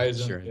of the Lightsaber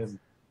guys insurance.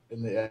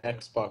 in the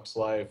Xbox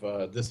Live,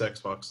 this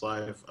Xbox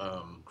Live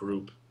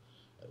group,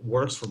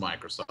 works for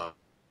Microsoft,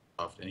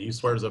 and he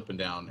swears up and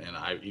down.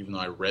 And even though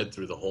I read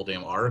through the whole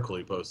damn article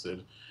he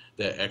posted,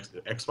 that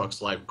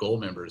Xbox Live Gold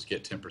members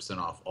get 10%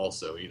 off.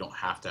 Also, you don't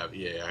have to have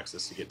EA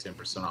access to get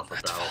 10% off of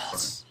That's Battlefront.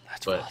 false.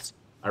 That's But false.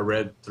 I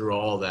read through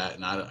all that,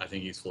 and I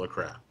think he's full of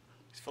crap.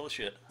 He's full of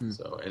shit.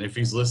 So, and if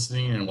he's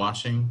listening and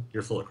watching,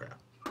 you're full of crap.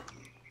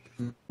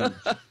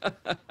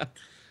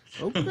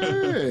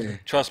 Okay.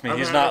 Trust me, I'm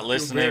he's gonna not have to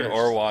listening embarrass.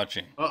 or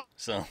watching. Oh.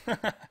 So,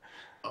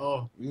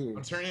 Oh, Ooh.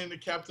 I'm turning into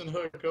Captain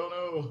Hook.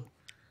 Oh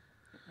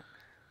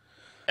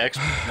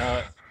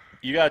no,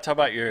 you gotta talk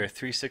about your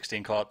 360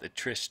 and call it the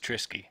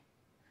Trisky.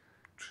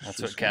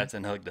 That's what Trisky.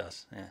 Captain Hook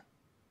does. Yeah.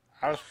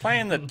 I was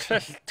playing the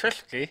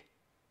Trisky.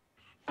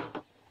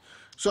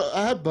 So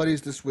I had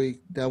buddies this week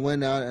that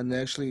went out and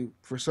they actually,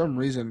 for some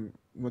reason,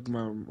 with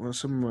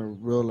some of my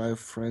real life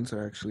friends,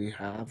 I actually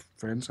have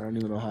friends. I don't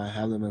even know how I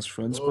have them as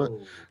friends, no. but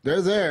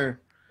they're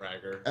there.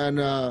 Bragger. And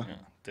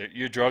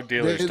Your drug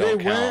dealers They don't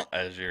count went-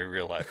 as your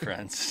real life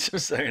friends.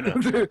 Just so you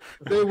know.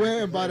 they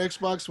went and bought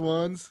Xbox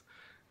Ones,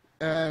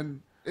 and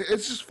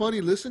it's just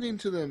funny listening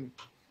to them.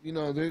 You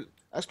know,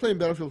 I was playing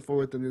Battlefield 4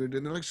 with them the other day,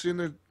 and they're like sitting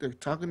there, they're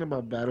talking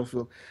about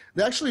Battlefield.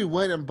 They actually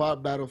went and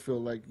bought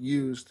Battlefield, like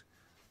used,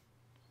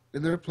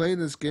 and they're playing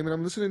this game, and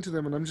I'm listening to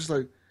them, and I'm just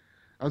like,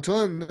 I'm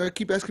telling them, they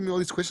keep asking me all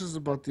these questions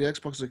about the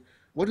Xbox, like,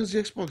 what does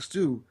the Xbox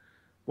do?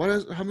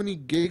 How many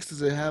gigs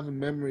does it have in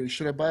memory?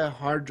 Should I buy a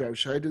hard drive?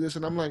 Should I do this?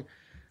 And I'm like,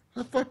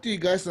 how the fuck do you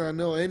guys not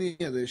know any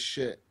of this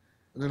shit?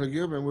 And they're like,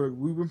 yeah, man,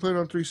 we've been playing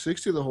on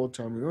 360 the whole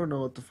time. We don't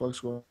know what the fuck's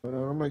going on.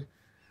 I'm like,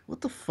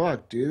 what the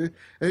fuck, dude?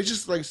 And it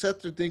just like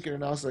sat there thinking,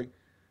 and I was like,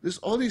 there's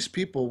all these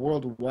people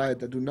worldwide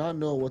that do not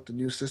know what the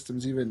new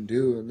systems even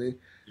do, and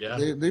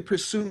Yeah. they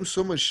presume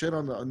so much shit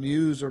on the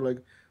news or like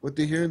what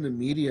they hear in the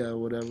media or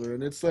whatever,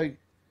 and it's like,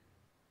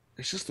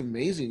 it's just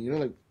amazing, you know,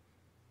 like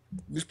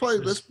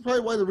that's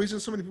probably why the reason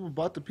so many people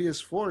bought the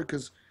PS4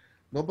 because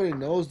nobody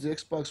knows the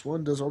Xbox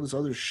One does all this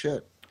other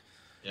shit.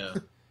 Yeah.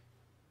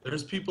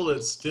 There's people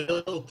that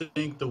still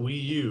think the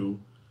Wii U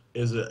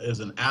is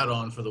an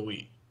add-on for the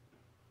Wii.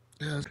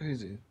 Yeah, it's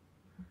crazy.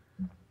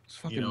 It's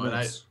fucking You know, and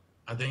nuts.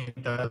 I think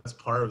that's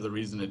part of the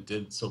reason it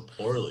did so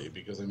poorly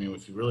because I mean,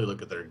 if you really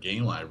look at their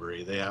game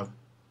library, they have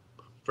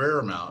a fair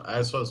amount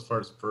as far as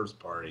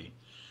first-party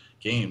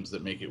games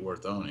that make it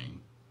worth owning.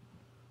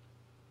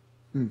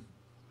 Hmm.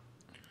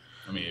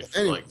 I mean, if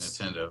you like Anyways.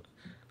 Nintendo.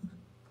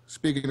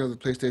 Speaking of the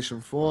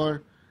PlayStation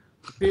 4,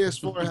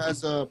 PS4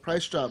 has a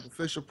price drop.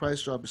 Official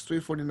price drop is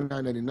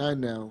 $349.99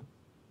 now.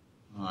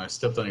 Oh, I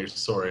stepped on your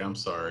sorry. I'm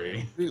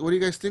sorry. What do you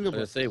guys think I was gonna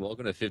about? say,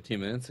 welcome to 15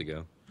 minutes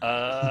ago.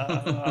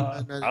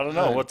 I don't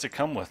know. What's it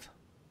come with?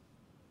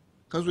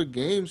 Comes with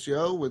games,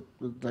 yo. With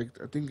like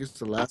I think it's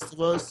The Last of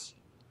Us.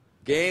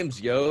 Games,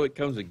 yo! It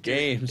comes with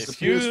games.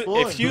 If you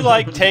PS4. if you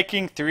like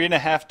taking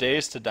 3.5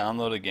 days to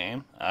download a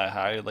game, I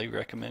highly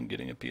recommend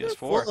getting a PS4.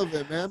 Full of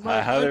it, man. I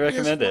highly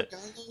recommend PS4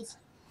 it.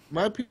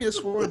 My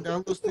PS4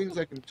 downloads things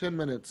like in 10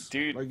 minutes.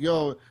 Dude. Like,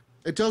 yo,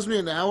 it tells me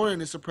an hour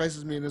and it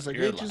surprises me and it's like,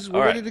 You're hey, li- Jesus, all we're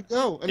right. ready to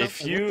go. And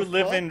If I'm like, you what the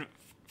live fuck? in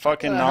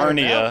fucking Yeah, I had an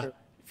Narnia, hour.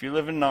 if you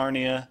live in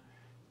Narnia,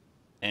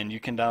 and you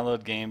can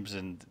download games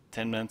in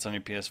 10 minutes on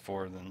your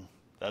PS4, then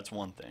that's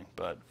one thing.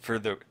 But for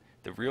the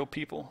real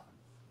people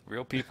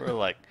are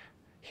like,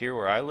 here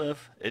where I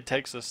live, it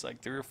takes us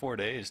like 3 or 4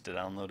 days to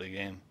download a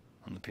game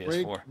on the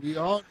Frank, PS4. we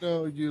all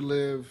know you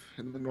live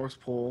in the North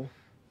Pole.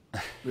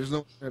 There's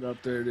no internet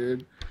up there,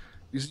 dude.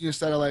 Your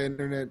satellite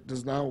internet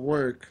does not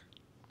work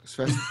as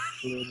fast as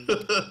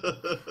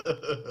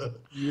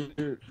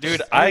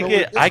Dude,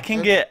 I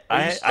can get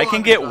Are you still I can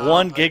on get dial-up?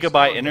 1 Are you still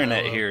gigabyte on internet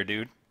dial-up? here,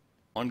 dude.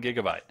 1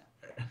 gigabyte.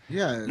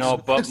 Yeah. No,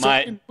 it's- but it's my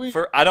fucking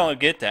weird. I don't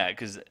get that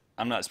because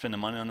I'm not spending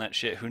money on that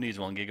shit. Who needs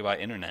 1 gigabyte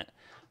internet?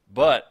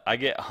 But I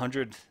get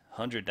 100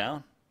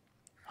 down,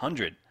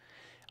 100.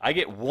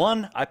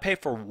 I pay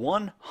for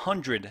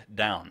 100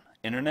 down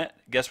internet.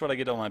 Guess what I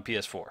get on my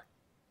PS4?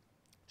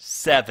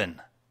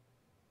 7.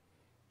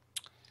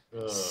 I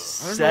don't know what it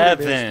is.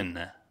 7.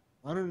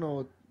 I don't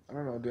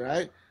know,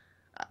 dude.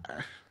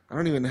 I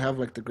don't even have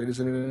like the greatest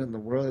internet in the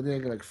world. I think I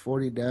get like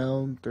 40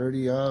 down,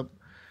 30 up.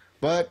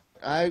 But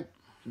I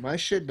My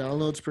shit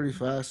downloads pretty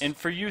fast. And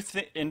for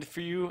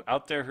you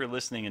out there who are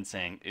listening and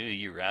saying, "Ew,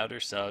 your router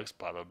sucks,"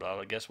 blah blah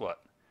blah. Guess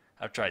what?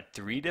 I've tried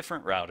 3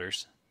 different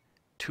routers,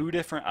 2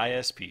 different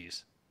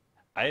ISPs.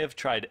 I have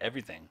tried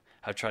everything.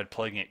 I've tried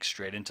plugging it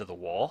straight into the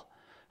wall.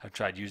 I've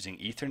tried using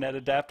Ethernet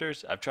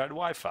adapters. I've tried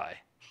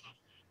Wi-Fi.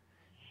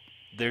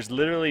 There's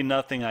literally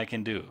nothing I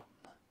can do.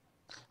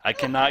 I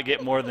cannot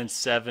get more than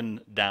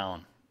 7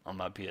 down on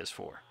my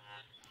PS4.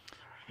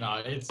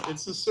 No, it's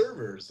the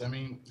servers. I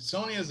mean,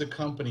 Sony as a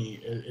company,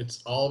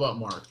 it's all about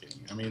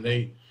marketing. I mean,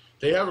 they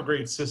have a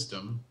great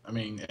system. I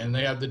mean, and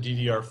they have the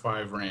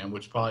DDR5 RAM,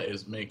 which probably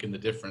is making the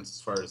difference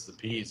as far as the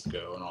Ps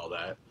go and all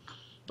that.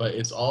 But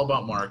it's all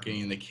about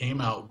marketing. They came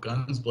out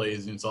guns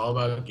blazing. It's all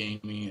about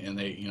gaming, and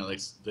they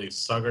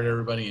suckered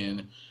everybody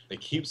in. They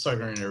keep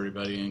suckering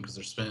everybody in because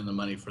they're spending the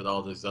money for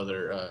all these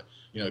other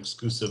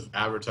exclusive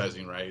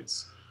advertising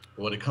rights.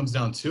 But when it comes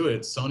down to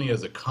it, Sony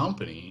as a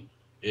company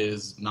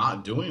is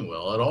not doing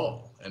well at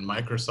all, and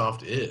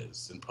Microsoft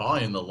is. And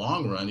probably in the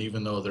long run,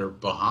 even though they're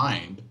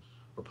behind,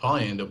 we'll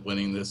probably end up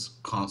winning this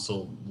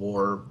console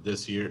war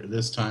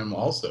this time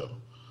also.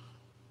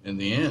 In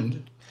the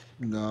end.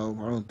 No,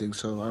 I don't think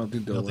so. I don't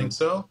think they'll You don't win. think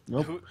so?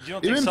 Nope. You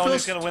don't think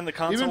Sony's going to win the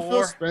console Even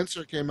war? Phil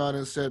Spencer came out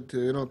and said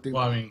they don't think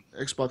Well, I mean,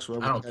 Xbox will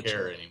ever I don't catch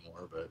care up.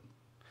 anymore, but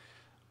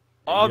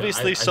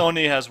Obviously, I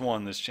Sony has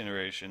won this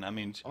generation. I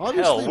mean,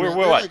 Obviously, hell, man, we're they're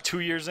what, like 2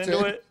 years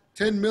into it?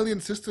 10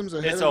 million systems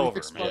ahead It's of over,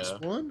 the Xbox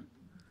man. One?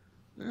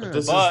 Yeah.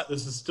 But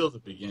this is still the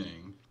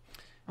beginning.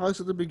 Oh, it's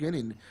at the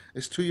beginning.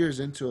 It's 2 years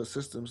into a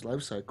system's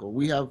life cycle.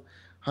 We have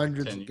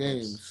hundreds 10 of years.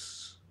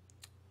 games.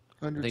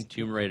 I Hundreds. think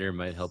Tomb Raider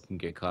might help them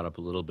get caught up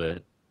a little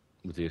bit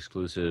with the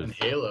exclusive. And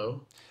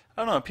Halo.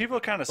 I don't know. People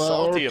are kind of But-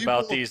 salty or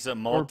about people- these or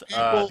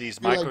people these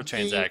be like me.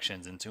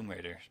 microtransactions in Tomb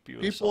Raider.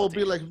 People are People will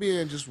be salty. like me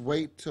and just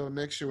wait till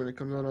next year when it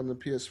comes out on the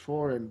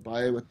PS4 and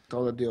buy it with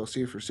all the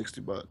DLC for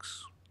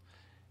 $60.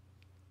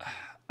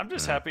 I'm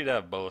just happy to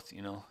have both.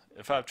 You know,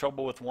 if I have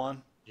trouble with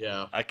one,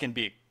 Yeah. I can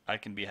be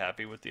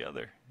happy with the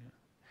other.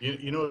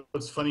 You know,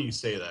 it's funny you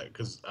say that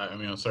because, I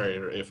mean, I'm sorry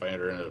if I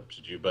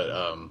interrupted you, but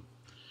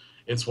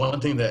it's one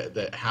thing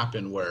that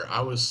happened where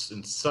I was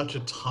in such a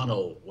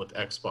tunnel with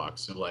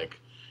Xbox and like,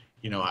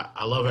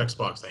 I love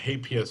Xbox, I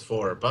hate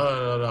PS4, blah,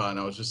 blah, blah, and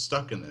I was just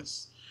stuck in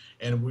this.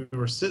 And we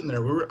were sitting there.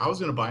 I was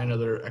going to buy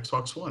another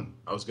Xbox One.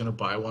 I was going to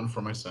buy one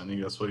for my son.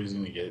 That's what he was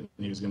going to get. And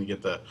he was going to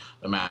get the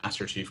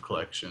Master Chief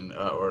Collection,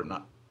 or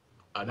not.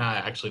 Not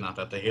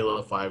that, the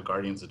Halo 5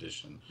 Guardians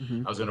Edition.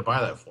 Mhm. I was going to buy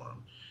that for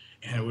him.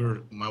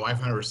 And my wife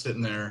and I were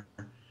sitting there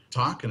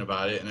talking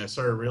about it, and I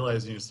started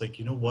realizing it's like,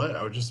 you know what?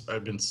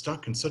 I've been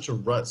stuck in such a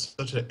rut,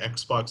 such an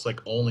Xbox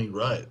like only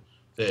rut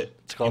that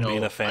It's called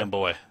being a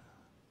fanboy.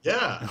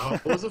 I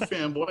was a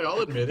fanboy. I'll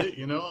admit it.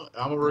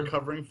 I'm a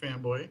recovering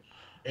fanboy.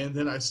 And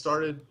then I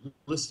started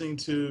listening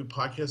to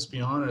Podcast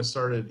Beyond, and I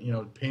started,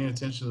 paying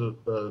attention to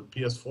the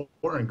PS4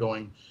 and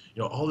going,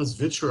 all this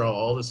vitriol,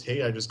 all this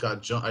hate, I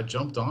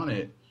jumped on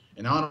it,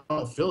 and now I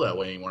don't feel that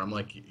way anymore. I'm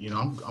like,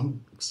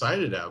 I'm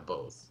excited to have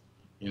both.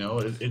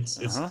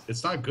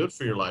 It's not good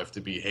for your life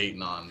to be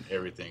hating on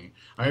everything.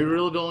 I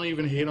really don't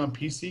even hate on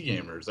PC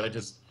gamers.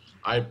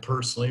 I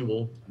personally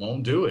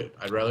won't do it.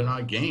 I'd rather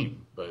not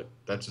game, but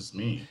that's just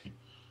me.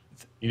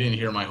 You didn't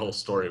hear my whole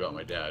story about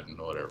my dad and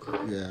whatever.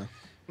 Yeah.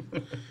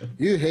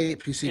 You hate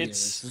PC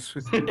It's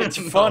games. it's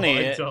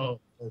funny. I don't.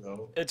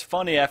 It's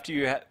funny after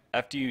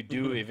you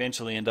do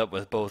eventually end up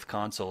with both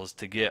consoles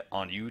to get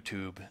on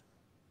YouTube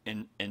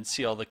and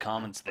see all the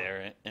comments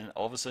there, and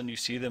all of a sudden you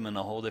see them in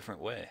a whole different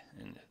way,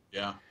 and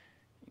Yeah.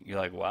 you're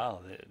like,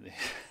 wow.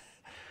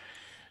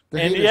 The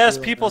And haters yes,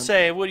 are, people man.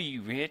 say, "What are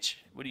you rich?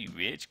 What are you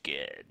rich?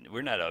 Good.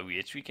 We're not all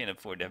rich. We can't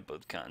afford to have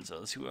both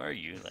consoles. Who are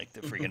you? Like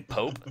the freaking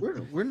Pope?"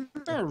 We're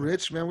not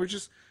rich, man. We're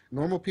just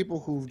normal people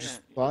who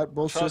just bought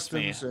both Trust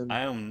me, systems. And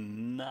I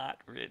am not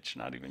rich,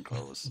 not even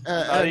close.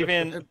 Uh, Not and-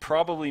 even and-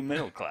 probably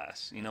middle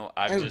class.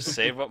 I and- just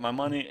save up my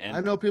money and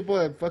I know people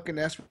that fucking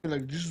ask me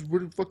like, "Just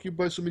where the fuck you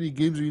buy so many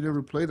games and you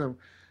never play them?"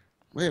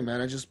 Wait,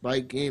 man, I just buy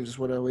games. That's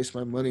what I waste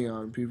my money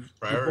on.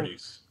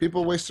 Priorities.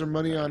 People waste their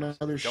money on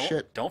other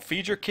shit. don't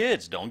feed your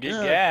kids. Don't get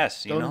Yeah,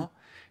 gas. don't-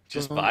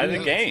 just don't buy do the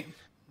that. game.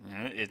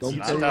 It's Don't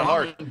not say that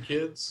hard. Ramen,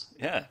 kids.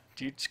 Yeah,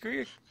 dude,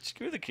 screw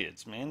the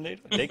kids, man.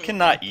 They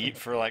cannot eat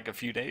for like a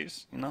few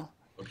days.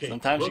 Okay.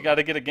 Sometimes you look, got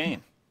to get a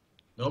game.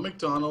 No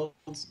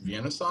McDonald's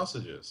Vienna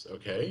sausages.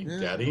 Okay. Yeah.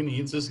 Daddy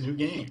needs this new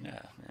game.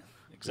 Yeah,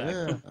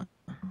 exactly.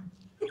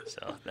 Yeah,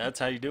 So that's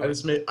how you do I it.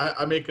 just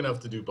I make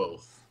enough to do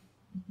both.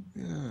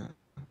 yeah.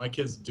 My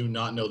kids do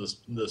not know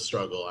the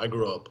struggle. I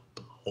grew up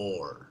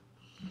poor.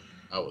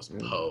 I was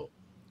po.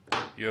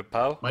 You a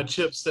Poe? My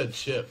chips said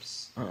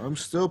chips. I'm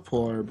still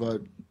poor,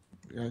 but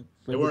yeah,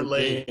 They weren't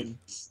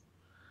Lay's.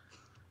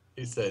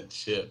 He said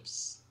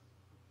chips.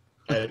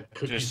 I had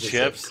cookies. Just that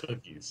said chips?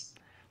 Cookies.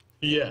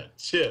 Yeah,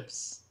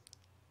 chips.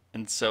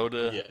 And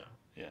soda. Yeah.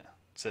 Yeah. It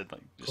said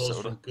like just Close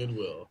soda. from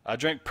Goodwill. I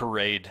drank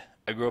Parade.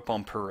 I grew up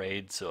on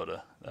Parade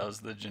soda. That was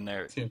the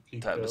generic Tampico.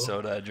 type of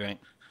soda I drank.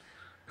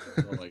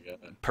 Oh my god.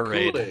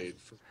 Parade.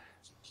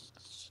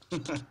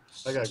 Kool-Aid.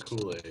 I got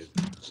Kool-Aid.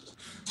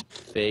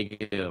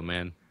 Fago,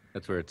 man.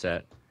 That's where it's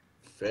at.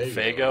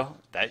 Fago?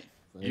 That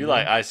you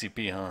like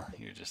ICP, huh?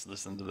 You just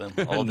listen to them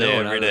all day, No,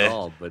 every not day. at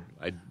all. But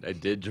I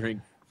did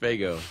drink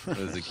Fago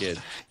as a kid.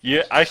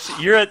 You're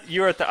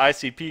at the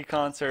ICP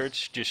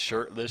concerts, just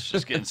shirtless,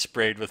 just getting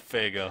sprayed with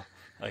Fago.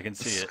 I can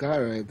see it. Sky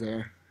right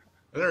there.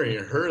 I never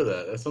even heard of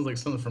that. That sounds like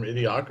something from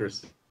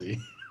Idiocracy.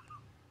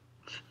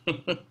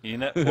 You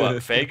know what?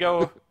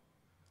 Fago?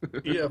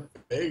 Yeah,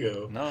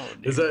 Fago. No,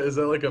 dude. Is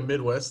that like a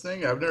Midwest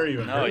thing? I've never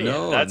even No, heard of yeah,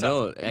 that. that's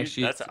no. a,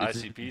 Actually, that's an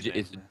ICP thing.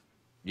 It's,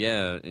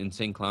 yeah,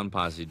 Insane Clown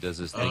Posse does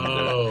this thing.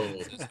 Oh,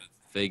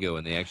 Fago,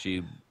 and they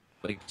actually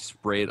like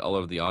spray it all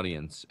over the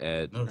audience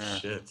at no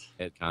shit.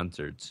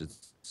 concerts.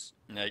 It's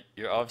No,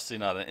 you're obviously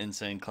not an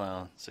insane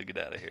clown, so get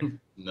out of here.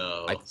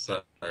 No, I-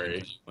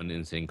 sorry. one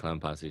Insane Clown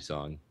Posse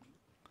song.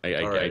 All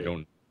I right.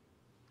 don't.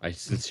 I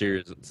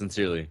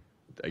sincerely,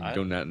 I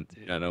do not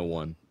know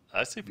one.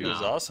 ICP was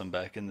No. awesome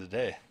back in the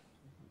day.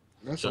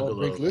 That's all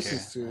Rick Juggalo.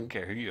 listens I to. don't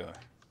care who you are.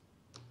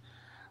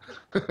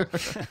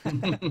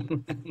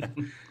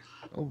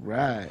 All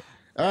right.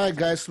 All right,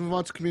 guys, let's move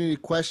on to community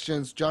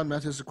questions. John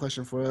Matt has a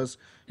question for us.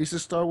 He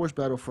says Star Wars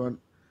Battlefront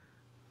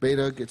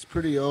beta gets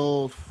pretty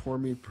old for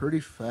me pretty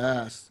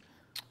fast.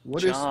 What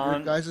is your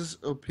John. guys'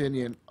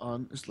 opinion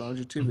on its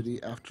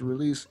longevity after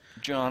release?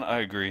 John, I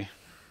agree.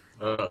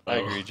 Uh-oh. I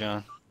agree,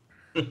 John.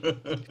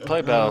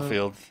 Play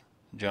Battlefield,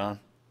 John.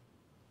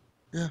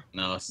 Yeah,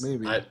 No,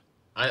 Maybe.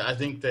 I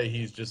think that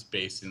he's just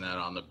basing that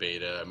on the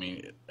beta. I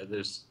mean,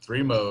 there's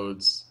 3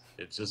 modes.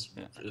 It's just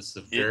it's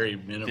the very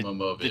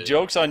minimum of The it.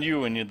 joke's on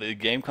you when the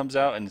game comes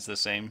out and it's the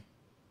same.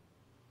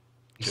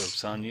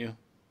 Joke's on you.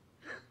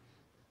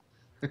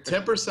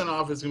 10%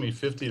 off is gonna be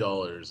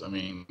 $50. I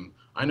mean,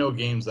 I know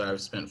games that I've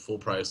spent full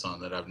price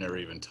on that I've never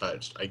even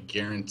touched. I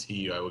guarantee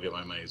you, I will get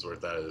my money's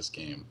worth out of this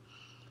game.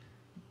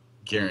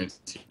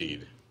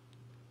 Guaranteed.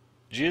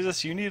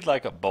 Jesus, you need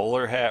like a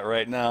bowler hat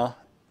right now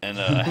and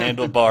a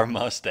handlebar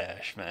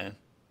mustache, man.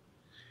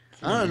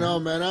 I don't know,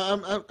 man.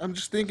 I'm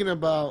just thinking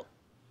about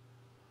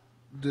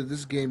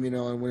this game,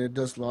 and when it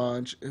does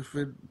launch, if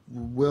it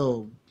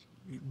will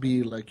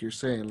be like you're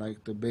saying,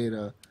 like the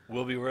beta,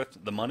 Will be worth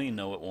the money?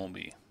 No, it won't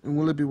be. and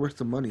will it be worth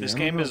the money? This I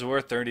don't game know. is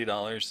worth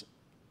 $30.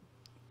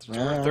 It's Nah,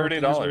 I worth don't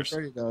think it's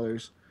worth $30.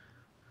 $30.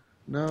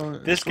 No,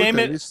 This it's worth game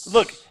at is least-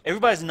 look.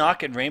 Everybody's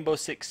knocking Rainbow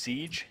Six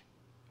Siege,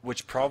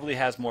 which probably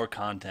has more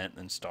content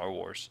than Star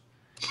Wars.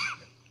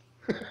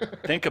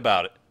 Think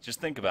about it.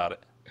 Just think about it.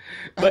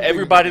 But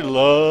everybody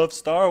loves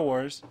Star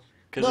Wars.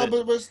 No,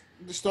 but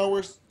the Star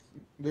Wars,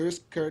 there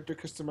is character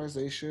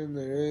customization.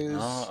 There is.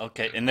 Oh,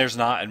 okay. And there's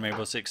not in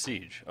Rainbow Six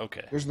Siege.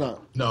 Okay. There's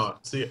not. No,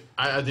 see,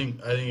 I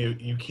think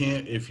you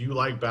can't, if you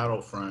like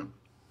Battlefront,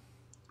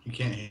 you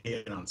can't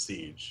hate on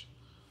Siege.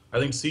 I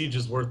think Siege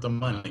is worth the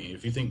money.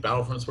 If you think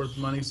Battlefront's worth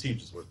the money,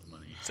 Siege is worth the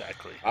money.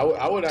 Exactly. I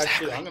would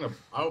actually,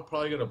 I would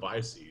probably gonna buy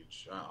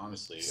Siege,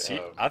 honestly.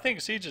 I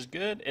think Siege is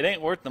good. It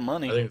ain't worth the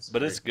money, I think it's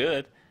but it's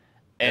good.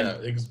 And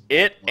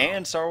yeah, wow.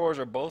 and Star Wars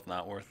are both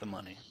not worth the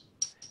money.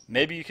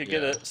 Maybe you could Yeah.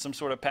 get some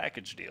sort of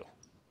package deal.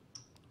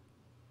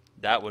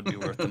 That would be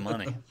worth the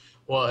money.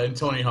 Well, and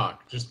Tony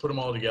Hawk, just put them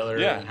all together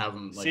Yeah. and have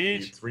them like be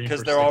Siege, 3 because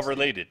for they're all 60.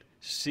 related.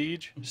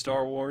 Siege,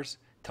 Star Wars,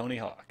 Tony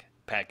Hawk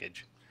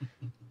package.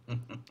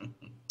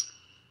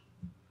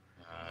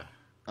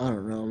 I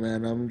don't know,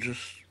 man. I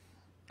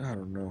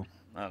don't know.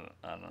 I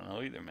don't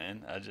know either,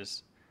 man.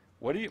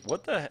 What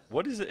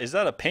is it? Is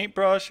that a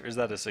paintbrush or is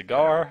that a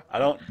cigar? I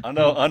don't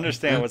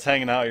understand what's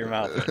hanging out of your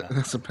mouth right now.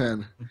 That's a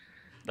pen.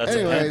 That's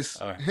Anyways, a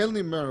pen? All right.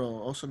 Henley Merrill,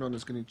 also known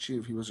as Skinny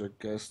Chief, he was our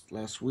guest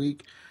last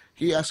week.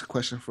 He asked a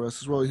question for us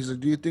as well. He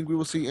said, "Do you think we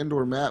will see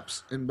indoor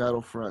maps in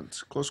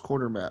Battlefront, close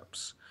quarter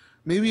maps,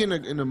 maybe in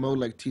a mode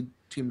like team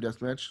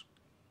deathmatch?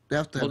 They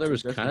have to have Well, there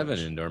team was kind of an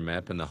deathmatch. indoor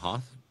map in the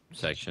Hoth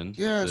section.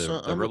 Yeah, the,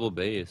 so, the Rebel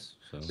base.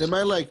 So. They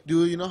might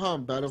how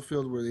in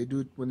Battlefield where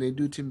when they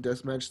do team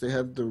deathmatch, they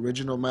have the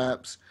original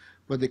maps,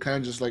 but they kind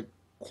of just like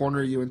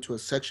corner you into a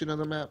section of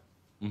the map.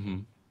 Mm-hmm.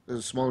 There's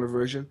a smaller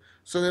version,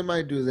 so they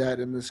might do that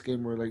in this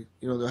game where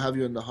they'll have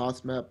you in the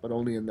Hoth map, but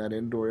only in that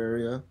indoor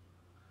area.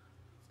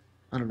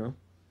 I don't know.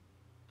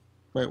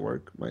 Might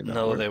work, might not.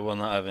 No, work. they will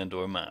not have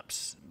indoor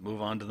maps.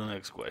 Move on to the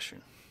next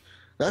question.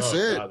 That's Oh,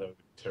 it. God, that would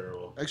be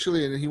terrible.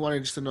 Actually, and he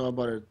wanted just to know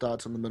about our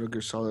thoughts on the Metal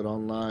Gear Solid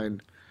Online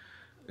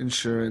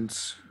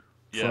insurance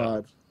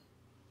fraud.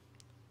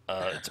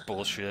 It's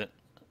bullshit.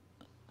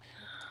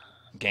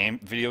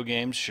 Video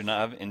games should not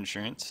have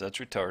insurance. That's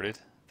retarded.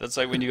 That's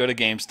like when you go to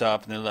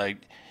GameStop and they're like,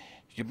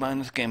 "You buying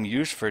this game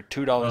used for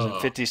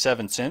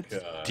 $2.57?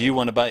 God. Do you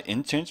want to buy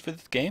insurance for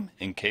this game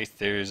in case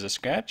there is a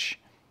scratch?"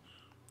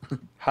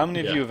 How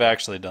many of Yeah. you have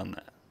actually done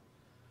that?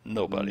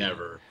 Nobody.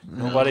 Never.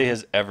 Nobody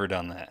has ever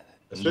done that.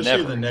 Especially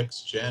Never. the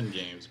next gen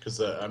games,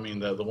 because I mean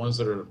the ones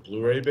that are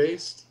Blu-ray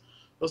based,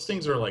 those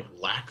things are like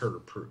lacquer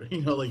proof.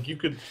 Like you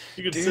could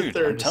Dude, sit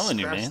there I'm and telling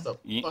you, scratch man. the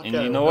fuck And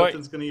out you of know it. what?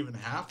 Nothing's gonna even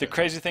happen. The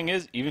crazy thing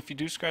is, even if you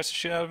do scratch the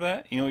shit out of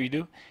that, you know what you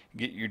do?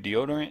 Get your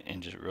deodorant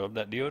and just rub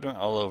that deodorant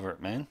all over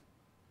it, man.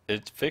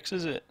 It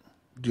fixes it.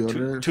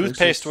 Deodorant Toothpaste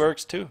fixes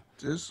works too.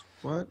 This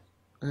what?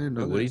 I didn't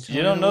know What are you this. talking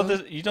You don't know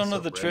about? You don't know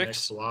That's the a redneck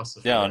tricks.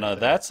 philosophy Yeah, right no, there.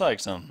 that's like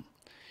some.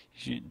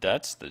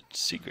 That's the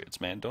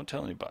secrets, man. Don't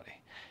tell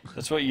anybody.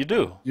 That's what you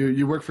do.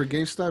 You work for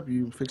GameStop?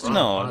 You fix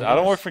No, I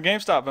don't work for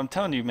GameStop. I'm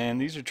telling you, man,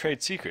 these are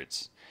trade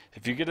secrets.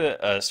 If you get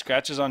a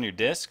scratches on your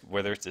disc,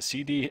 whether it's a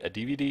CD, a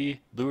DVD,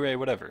 Blu-ray,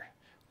 whatever,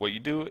 what you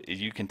do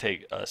is you can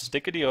take a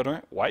stick of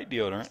deodorant, white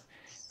deodorant,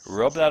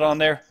 rub that on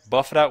there,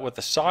 buff it out with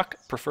a sock,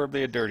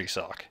 preferably a dirty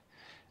sock.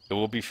 It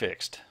will be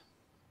fixed.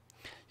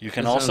 You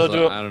can also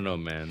do it. I don't know,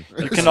 man.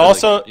 You can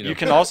also you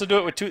can also do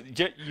it with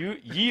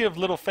ye of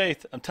little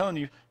faith. I'm telling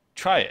you,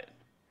 try it.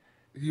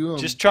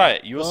 Just try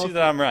it. You will see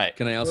that I'm right.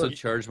 Can I also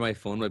charge my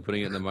phone by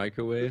putting it in the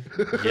microwave?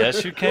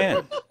 Yes, you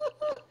can.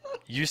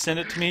 You send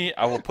it to me,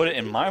 I will put it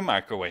in my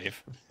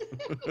microwave,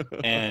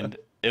 and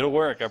it'll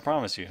work. I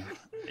promise you.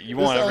 You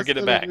won't ever get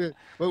it back.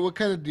 What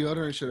kind of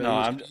deodorant should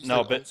I use?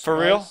 But for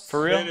real,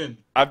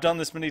 I've done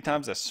this many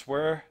times. I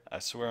swear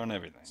on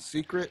everything.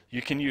 Secret?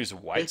 You can use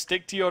white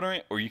stick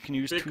deodorant, or you can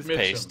use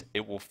toothpaste.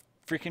 It will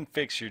freaking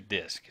fix your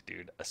disc,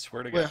 dude. I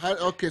swear to God.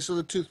 Okay, so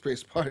the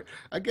toothpaste part.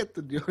 I get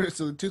the deodorant,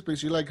 so the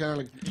toothpaste, you like kind of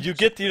like... You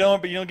get the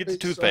deodorant, but you don't get the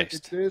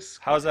toothpaste.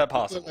 How is that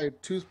possible? You put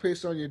like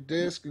toothpaste on your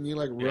disc, and you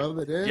like rub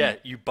it in? Yeah,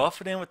 you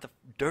buff it in with the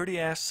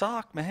dirty-ass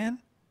sock, man.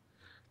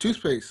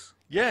 Toothpaste?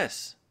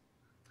 Yes.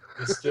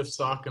 The stiff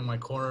sock in my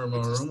corner of my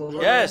room.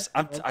 Yes,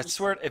 I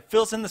swear it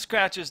fills in the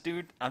scratches,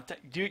 dude.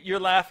 You're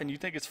laughing. You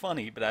think it's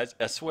funny, but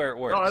I swear it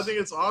works. No, I think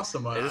it's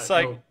awesome. It's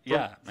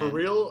for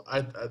real.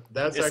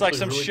 That's it's like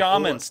some really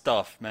shaman cool.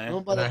 stuff, man.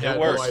 It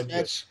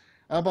works.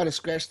 I'm about to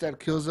scratch that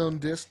Killzone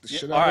disc. The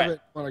shit all out right. of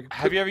it. Like,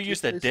 have you ever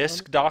used a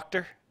disc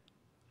doctor?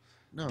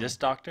 No. Disc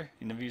doctor?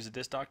 You never used a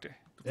disc doctor?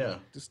 Yeah.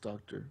 Disc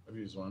doctor. I've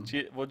used one.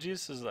 Well,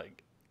 Jesus is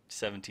like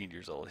 17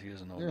 years old. He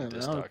doesn't know what a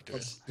disc doctor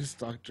is. Disc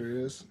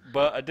doctor is.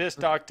 But a disc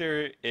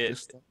doctor,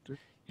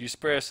 you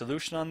spray a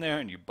solution on there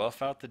and you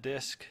buff out the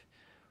disc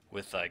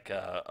with like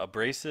a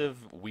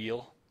abrasive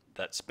wheel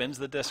that spins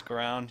the disc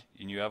around,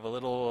 and you have a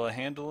little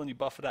handle and you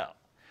buff it out.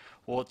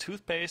 Well,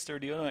 toothpaste or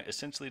deodorant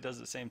essentially does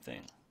the same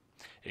thing.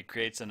 It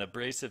creates an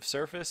abrasive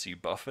surface. You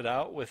buff it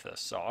out with a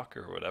sock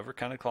or whatever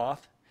kind of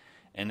cloth,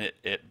 and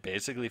it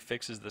basically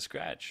fixes the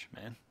scratch,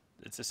 man.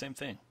 It's the same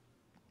thing.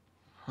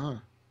 Huh.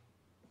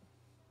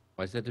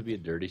 Why does that have to be a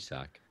dirty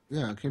sock?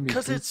 Yeah, it can be.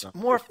 Because it's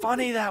more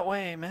funny that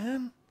way,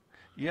 man.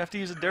 You have to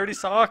use a dirty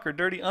sock or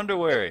dirty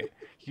underwear.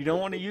 You don't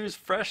want to use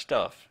fresh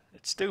stuff.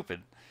 It's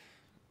stupid.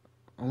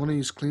 I want to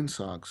use clean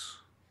socks.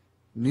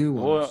 New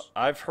ones. Well,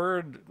 I've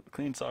heard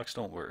clean socks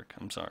don't work.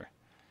 I'm sorry.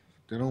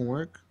 They don't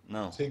work?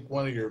 No. Take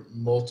one of your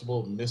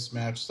multiple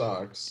mismatched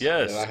socks.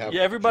 Yes.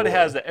 Yeah, everybody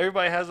has that.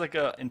 Everybody has like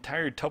an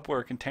entire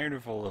Tupperware container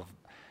full of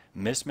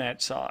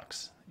mismatched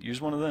socks.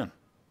 Use one of them.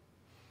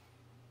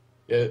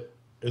 Yeah,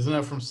 isn't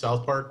that from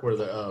South Park where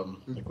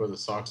the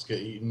socks get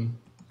eaten?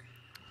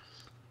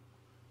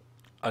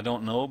 I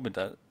don't know, but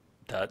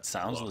that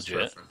sounds legit.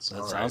 Reference.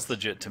 That sounds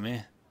legit to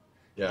me.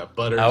 Yeah,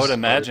 butters. I would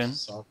imagine.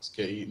 Socks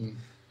get eaten.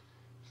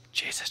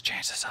 Jesus,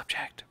 change the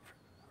subject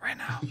right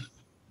now.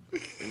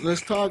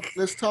 Let's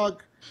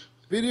talk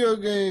video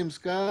games,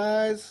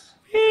 guys.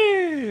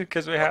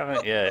 Because we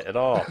haven't yet at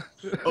all.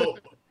 Oh,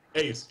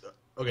 hey,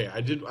 okay.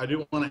 I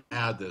do want to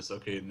add this.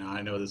 Okay, now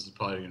I know this is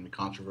probably going to be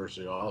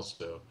controversial.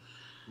 Also,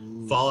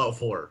 Fallout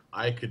 4.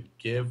 I could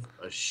give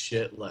a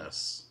shit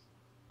less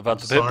About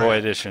the Pip-Boy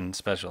Edition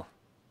special.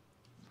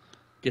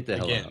 Get the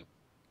hell out.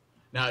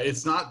 Now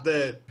it's not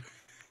that.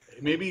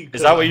 Maybe.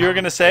 Is that what you were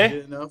going to say?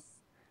 Is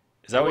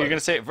that what you're going to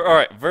say? All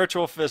right,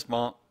 virtual fist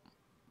bump.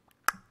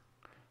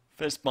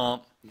 Fist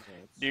bump.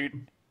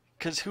 Dude,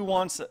 because who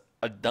wants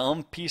a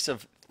dumb piece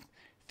of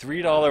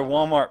 $3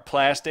 Walmart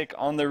plastic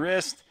on the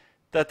wrist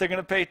that they're going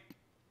to pay?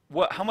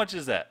 What? How much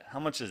is that? How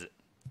much is it?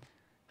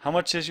 How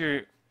much is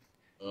your...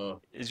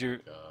 God.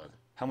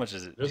 How much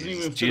is it? Doesn't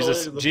even fit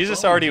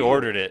Jesus phone, already dude.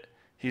 ordered it.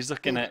 He's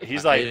looking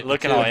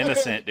all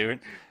innocent, dude.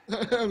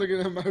 I'm looking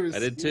at my receipt. I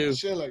did too.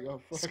 Shit, like,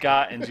 oh, fuck.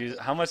 Scott and Jesus,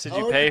 how much did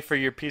you pay for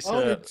your piece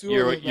of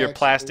your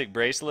plastic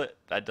bracelet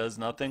that does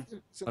nothing?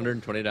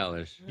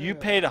 $120. You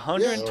paid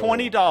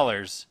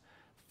 $120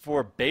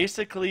 for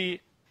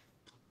basically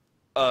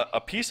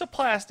a piece of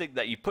plastic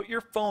that you put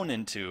your phone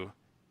into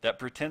that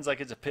pretends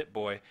like it's a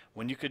Pip-Boy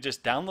when you could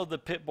just download the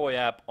Pip-Boy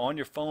app on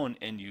your phone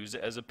and use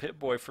it as a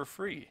Pip-Boy for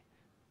free.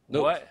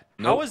 Nope. What?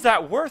 Nope. How is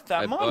that worth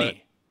that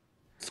money?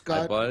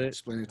 Scott, I bought it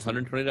explain it to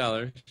me.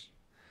 $120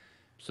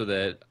 so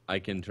that I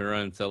can turn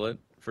around and sell it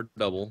for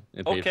double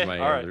and pay Okay, for my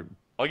all right. other,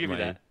 I'll give you my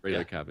that.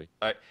 regular Yeah. copy.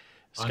 All right.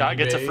 On Scott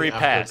gets a eBay, free after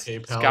pass.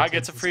 PayPal Scott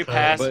gets a takes free its cut,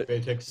 pass.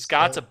 eBay takes its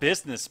Scott's a cut.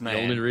 businessman.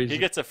 The only reason- He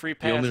gets a free The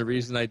pass. only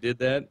reason I did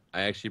that,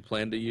 I actually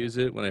planned to use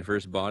it when I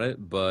first bought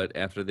it, but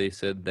after they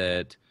said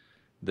that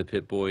the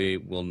Pip-Boy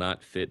will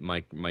not fit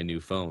my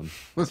new phone,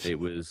 it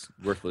was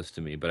worthless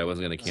to me. But I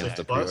wasn't going to cancel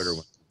the Plus? pre-order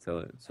when I sell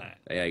it. So, Alright.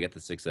 yeah, I got the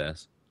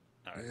 6S.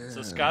 All right. So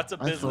Yeah, Scott's a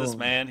iPhone.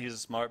 businessman. He's a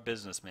smart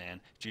businessman.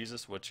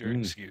 Jesus, what's your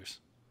excuse?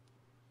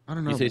 I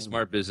don't know. You say man.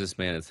 smart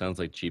businessman, it sounds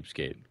like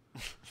cheapskate.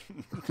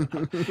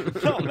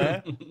 No,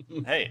 man.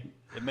 Hey,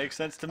 it makes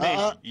sense to me.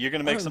 You're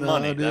gonna I make don't some know,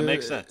 money. That dude.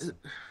 makes sense.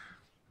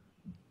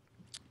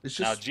 It's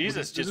Now just,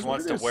 Jesus it just is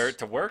wants what to it wear is. it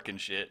to work and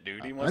shit,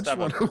 dude. He I wants to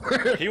just have wanna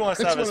wear it. he wants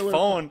I to have just his wanna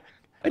wear it. phone.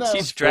 No.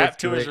 teach strapped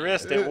to fourth his grade.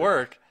 wrist at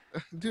work.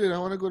 Dude, I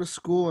want to go to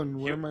school and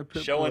wear my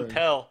pit Show boy. and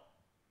tell.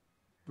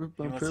 My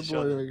He wants pit to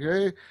show boy.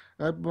 them.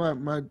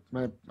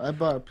 Like, hey, I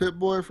bought a pit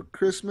boy for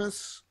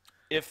Christmas.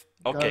 If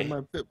Got okay,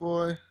 my pit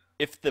boy.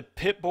 if the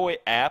Pit Boy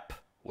app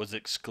was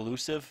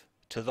exclusive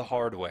to the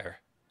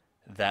hardware,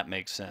 that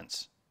makes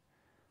sense.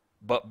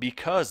 But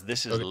because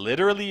this is Okay.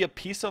 literally a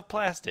piece of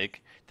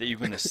plastic that you're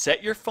going to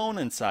set your phone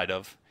inside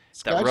of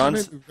Scott that just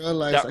runs made me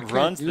realize I that can't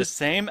runs the use-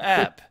 same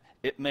app,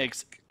 it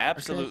makes I can't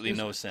absolutely use-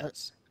 no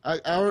sense.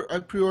 I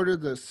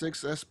pre-ordered the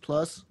 6S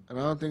Plus, and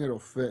I don't think it'll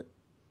fit.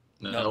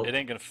 No, it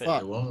ain't going to fit.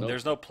 Fuck. It won't.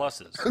 There's no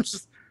pluses. I'm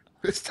just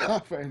pissed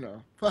off right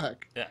now.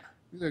 Fuck. Yeah.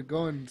 You gotta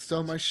go and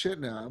sell my shit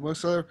now. I'm gonna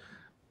sell.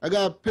 I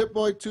got Pit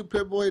Boy, 2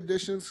 Pit Boy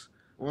editions,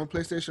 one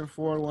PlayStation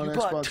 4, one You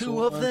Xbox bought two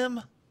One. of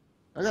them?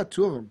 I got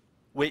 2 of them.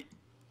 Wait,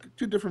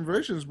 2 different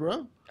versions,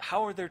 bro.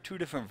 how are there two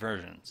different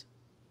versions?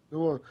 They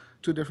were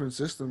 2 different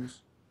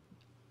systems.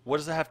 What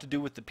does that have to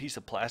do with the piece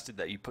of plastic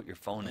that you put your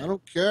phone I in?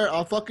 don't care.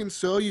 I'll fucking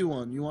sell you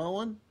one. You want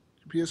one?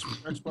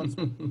 PS4,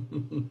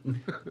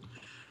 Xbox.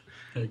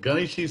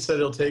 Gunny Chief said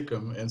he'll take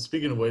them. And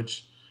speaking of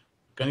which,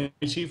 Gunny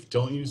Chief,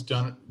 don't use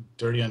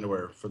dirty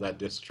underwear for that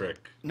disc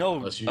trick. No,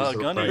 Let's use the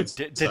Gunny, right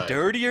the side.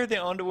 dirtier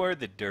the underwear,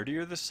 the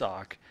dirtier the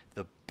sock,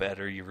 the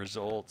better your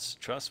results.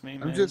 Trust me,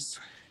 man. I'm just.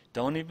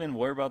 Don't even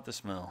worry about the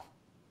smell.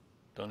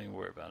 Don't even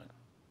worry about it.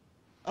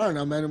 I don't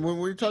know, man. When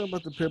you're talking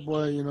about the Pit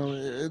Boy, you know,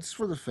 it's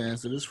for the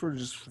fans. It is for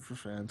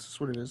fans. That's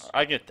what it is.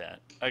 I get that.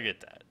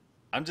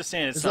 I'm just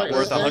saying it's It's not like-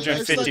 worth it's like-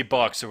 150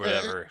 bucks or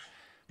whatever.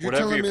 You're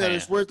Whatever telling you're me that paying.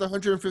 it's worth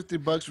 150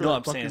 bucks for No, a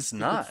I'm saying fucking it's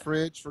stupid not.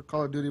 fridge for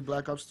Call of Duty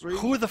Black Ops 3?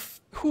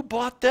 Who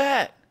bought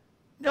that?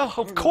 No,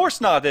 of course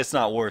not. That's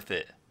not worth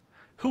it.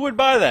 Who would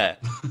buy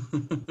that?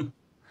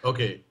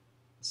 Okay,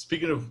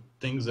 speaking of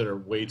things that are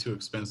way too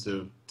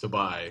expensive to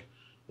buy,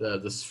 the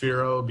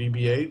Sphero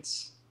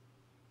BB-8s.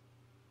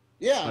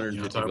 Yeah,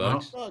 150 talking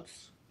bucks.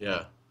 bucks.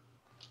 Yeah.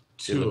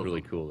 They Two look of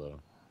really them. cool though.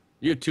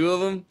 You have 2 of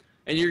them,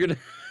 and you're gonna.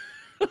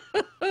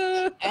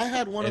 I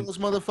had one of And- those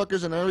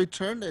motherfuckers and I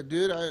returned it,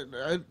 dude.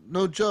 I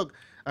no joke.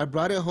 I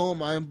brought it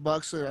home. I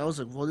unboxed it. I was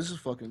like, "Well, this is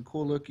fucking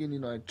cool looking." You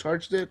know, I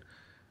charged it,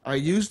 I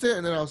used it,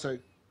 and then I was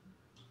like,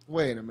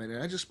 "Wait a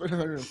minute! I just spent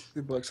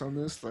 150 bucks on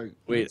this. Like,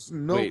 Wait, it's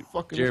no wait,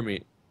 fucking."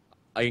 Jeremy,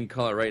 I can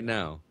call it right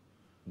now.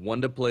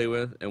 1 to play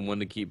with and 1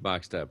 to keep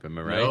boxed up. Am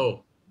I right?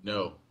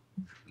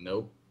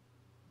 Nope.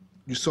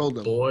 You sold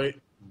them.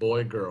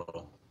 Boy,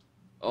 girl.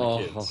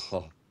 kids.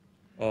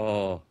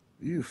 Oh.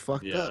 You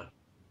fucked Yeah. up.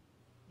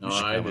 No, You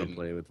should I I'm gonna didn't.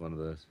 play with one of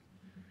those.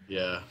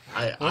 Yeah.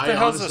 What the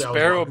hell's a honestly, I was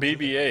Sparrow walking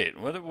through- BB-8?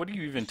 What are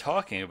you even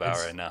talking about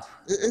It's- right now?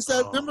 It's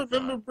that. Oh, remember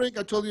God. Brink?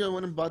 I told you I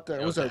went and bought that.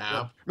 Yeah, It was with like, the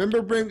app.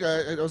 remember Brink?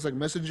 I was like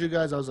messaging you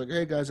guys. I was like,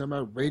 "Hey guys, I'm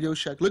at Radio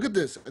Shack. Look at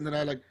this." And then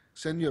I like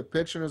send you a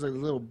picture. And it was like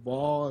a little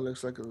ball. It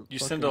looks like a. You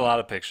send a lot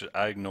of pictures.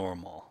 I ignore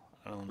them all.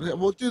 I don't Yeah, know.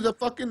 well, dude,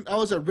 I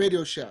was at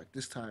Radio Shack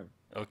this time,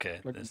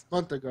 Okay. like this- a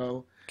month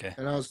ago, Okay.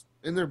 and I was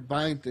in there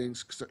buying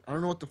things because I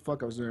don't know what the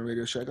fuck I was doing at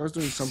Radio Shack. I was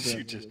doing something. You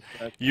at just- Radio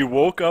Shack. You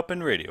woke up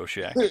in Radio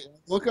Shack.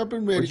 Woke up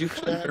in Where'd Radio you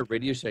find Shack. our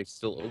Radio Shack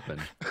still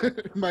open?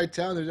 In my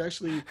town, there's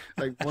actually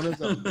like one of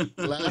the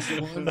last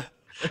one.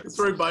 That's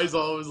where he buys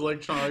all of his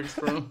electronics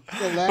from. The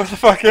Where last the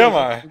fuck am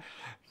I?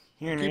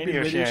 You're in keeping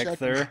Radio Shack, in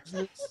sir.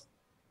 business.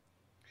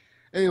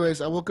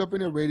 Anyways, I woke up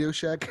in a Radio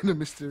Shack in a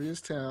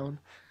mysterious town,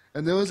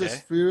 and there was a Okay.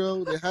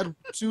 Sphero. They had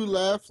 2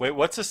 left. Wait,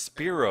 what's a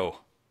Spiro?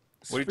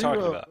 What are you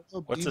talking Sphero,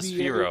 about? What's a BB-8.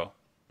 Sphero?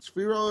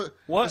 Sphero.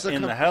 What is a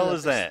in the company hell that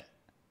is that?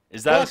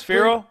 Is that a Fuck,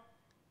 Sphero?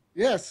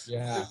 Yes.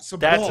 Yeah. It's a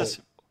That's ball. a.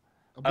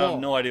 A I ball. have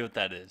no idea what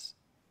that is.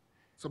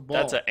 It's a ball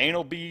That's an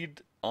anal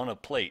bead on a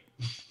plate.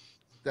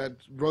 that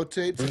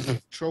rotates and you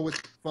control with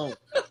your phone.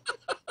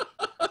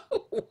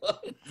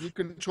 You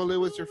control it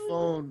with your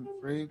phone,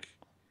 Frank.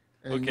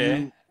 And Okay.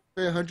 you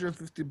pay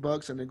 150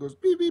 bucks and it goes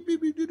beep beep beep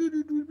beep beep beep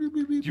beep beep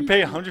beep beep. You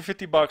pay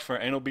 150 bucks for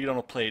an anal bead on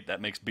a plate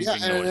that makes Yeah,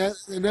 beeping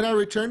noise. and then I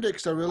returned it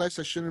because I realized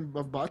I shouldn't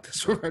have bought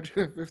this for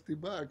 150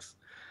 bucks.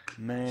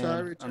 Man, So I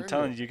I'm returned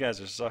telling it. you guys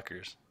are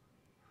suckers.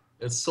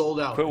 It's sold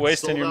out. Quit It's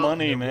wasting sold your out,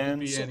 money, and there won't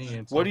man. be any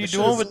until What are you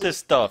should've doing with sold- this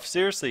stuff?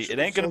 Seriously, it should've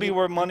ain't gonna be sold it.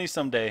 worth money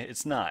someday.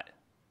 It's not.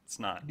 It's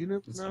not. You never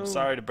It's- know. I'm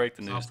sorry to break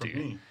the It's news not for to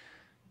you. me.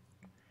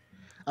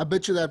 I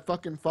bet you that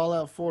fucking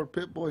Fallout 4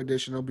 Pit Boy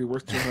edition will be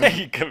worth 200.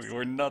 You could be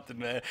worth nothing,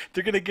 man.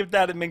 They're gonna give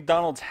that at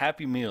McDonald's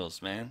Happy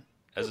Meals, man,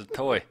 as a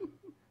toy.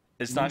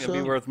 It's not gonna be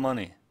so? worth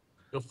money.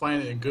 You'll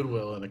find it in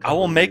Goodwill in a I couple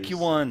will of make years. you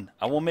one.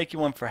 I will make you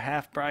one for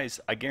half price.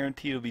 I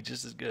guarantee it'll be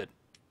just as good.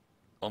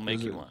 I'll make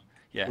Is you it? one.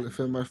 Yeah, Will it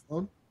fit my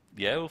phone?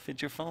 yeah, it will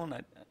fit your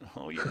phone.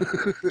 Oh yeah,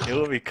 it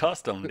will be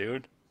custom,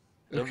 dude.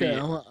 It'll Okay, be-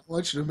 I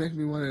want you to make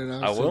me one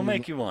and I will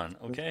make you one.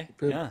 Okay,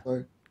 yeah.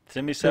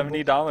 Send me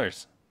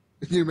 $70.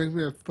 You make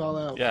me a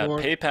Fallout Yeah, 4.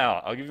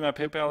 PayPal. I'll give you my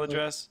PayPal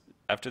address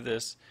after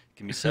this.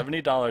 Give me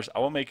 $70. I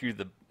will make you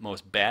the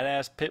most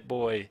badass pit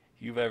boy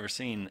you've ever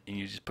seen, and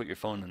you just put your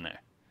phone in there.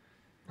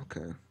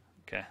 Okay,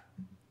 Okay,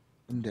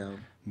 I'm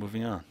down.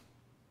 moving on.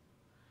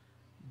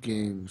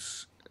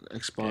 Games,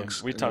 Xbox.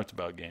 Games. We talked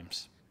about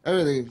games.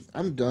 Everything.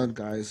 I'm done,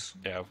 guys.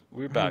 Yeah,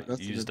 we're have about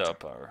nothing used to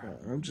up our.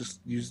 I'm just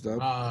used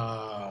up.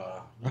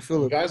 I You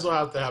feel guys will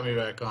have to have me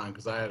back on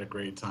because I had a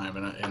great time,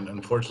 and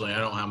unfortunately, I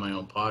don't have my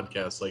own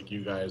podcast like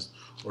you guys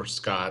or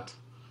Scott.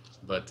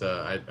 But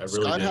I really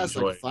Scott did has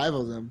enjoy. like 5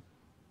 of them.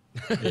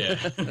 Yeah.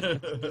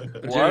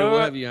 Jerry, we'll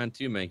have you on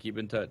too, man. Keep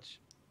in touch.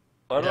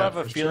 I Yeah, have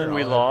a for feeling sure.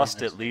 we I'll have you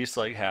lost next at least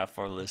like half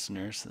our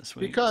listeners this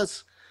week.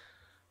 Because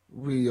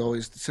we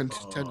always tend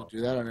to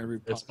do that on every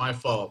It's podcast. my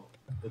fault.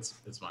 It's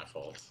my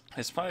fault.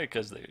 It's probably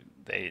because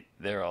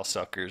they're all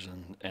suckers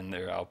and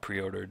they're all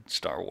pre-ordered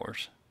Star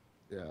Wars.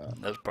 Yeah.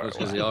 That's It's part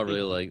because of they why. all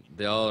really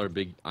they all are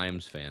big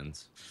Iams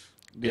fans.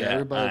 Yeah, Yeah,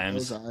 everybody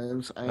Iams. knows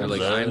Iams. They're like,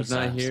 love Iams not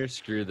Iams. here.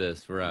 Screw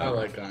this. We're I out.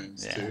 like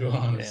Iams Yeah. too,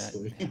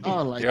 honestly. I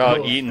don't like You're all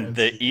No eating offense,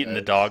 the you eating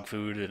the guys. dog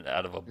food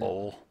out of a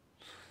bowl.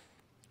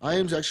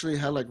 Iams actually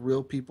had like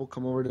real people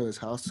come over to his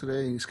house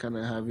today. He's kind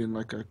of having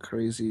like a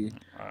crazy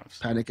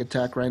panic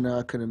attack right now.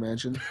 I can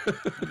imagine.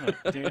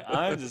 Dude,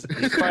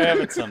 he's probably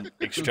having some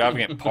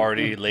extravagant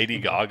party. Lady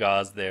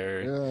Gaga's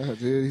there. Yeah,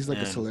 dude, he's like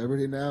a And-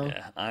 celebrity now.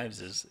 Yeah,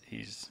 Ives is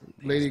he's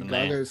Lady the Gaga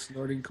man. is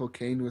snorting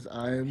cocaine with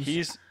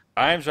Iams.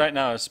 Ives right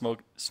now is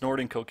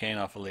snorting cocaine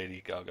off of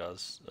Lady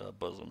Gaga's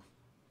bosom.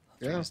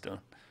 That's Yeah. what he's doing.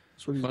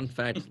 That's what he's- Fun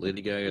fact: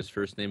 Lady Gaga's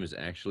first name is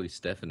actually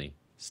Stephanie.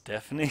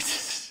 Stephanie,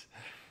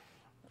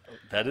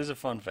 that is a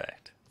fun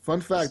fact.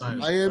 Fun fact: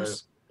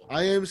 Science,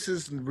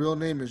 Iams' real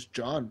name is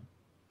John,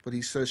 but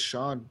he says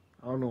Sean.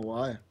 I don't know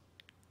why.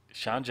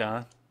 Sean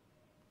John.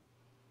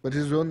 But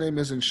his real name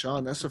isn't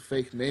Sean. That's a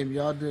fake name.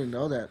 Y'all didn't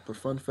know that. But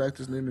fun fact: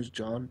 his name is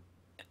John.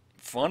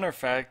 Funner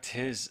fact: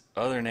 his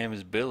other name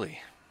is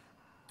Billy.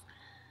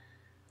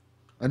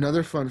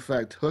 Another fun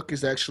fact: Hook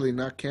is actually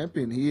not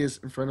camping. He is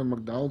in front of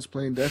McDonald's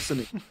playing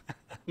Destiny.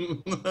 He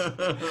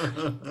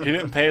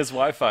didn't pay his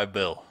Wi-Fi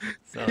bill.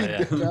 So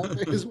yeah.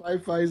 His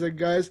Wi-Fi. He's like,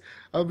 guys,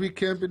 I'll be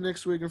camping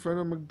next week in front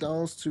of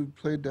McDonald's to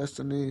play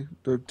Destiny.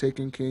 They're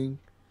taking King.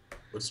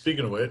 Well,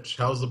 speaking of which,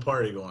 how's the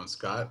party going,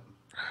 Scott?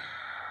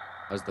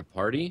 How's the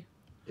party?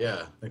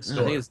 Yeah, next I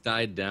door. think it's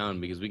died down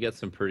because we got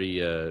some pretty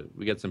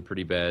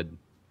bad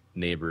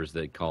neighbors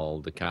that call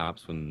the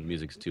cops when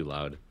music's too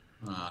loud.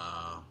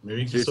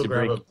 Maybe you can Seriously, still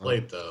grab a break-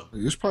 plate though.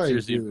 You probably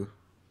Seriously, do.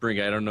 Brink,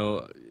 I don't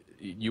know.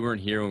 You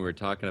weren't here when we were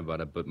talking about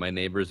it, but my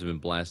neighbors have been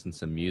blasting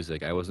some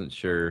music. I wasn't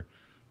sure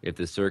if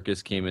the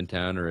circus came in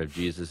town or if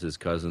Jesus'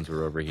 cousins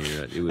were over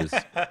here. It was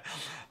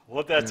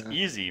Well, that's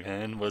easy,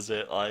 man. Was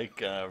it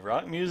like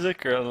rock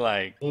music or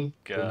like? Boom,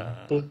 Uh,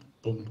 boom,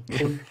 boom,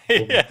 boom,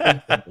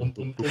 Yeah. boom,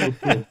 boom, boom,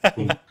 boom,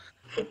 boom.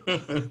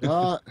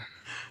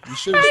 You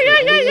should have.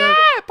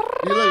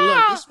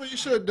 Look, this is what you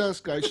should have done,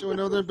 Sky. You should have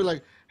over there and be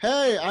like,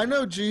 "Hey, I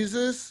know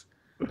Jesus."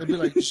 And be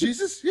like,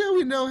 "Jesus? Yeah,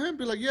 we know him."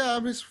 Be like, "Yeah,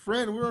 I'm his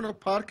friend. We're on a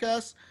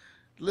podcast."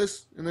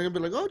 Listen, and they're gonna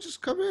be like, "Oh,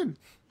 just come in."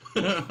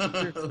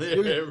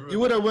 You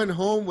would have went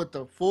home with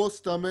a full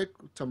stomach,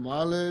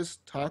 tamales,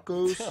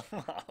 tacos,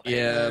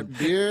 yeah, and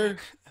beer.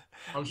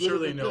 I'm sure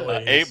they know.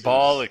 An Aces.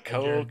 8-ball of I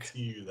Coke.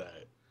 guarantee you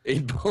that.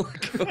 8-ball.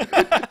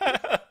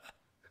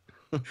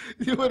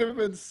 You would have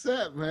been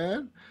set,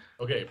 man.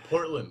 Okay,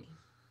 Portland.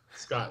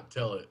 Scott,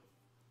 tell it.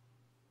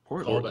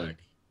 Portland. Callback.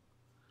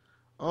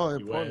 Oh,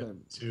 You yeah, Portland.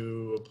 went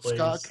to a place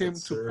Scott came that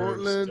to serves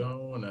Portland.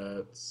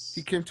 donuts.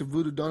 He came to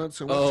Voodoo Donuts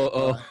and went to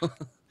Oh.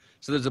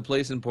 So there's a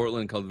place in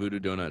Portland called Voodoo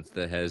Donuts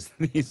that has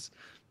these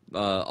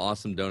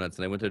awesome donuts,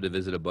 and I went there to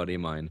visit a buddy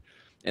of mine,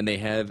 and they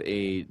have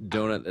a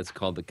donut that's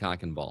called the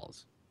Cock and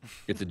Balls.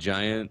 It's a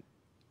giant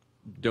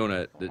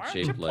donut Why that's don't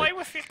you shaped play like.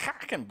 with your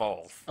cock and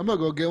balls? I'm gonna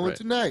go get one Right.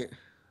 tonight.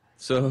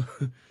 So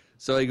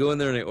I go in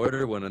there and I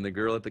order one, and the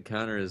girl at the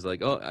counter is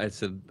like, "Oh," I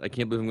said, "I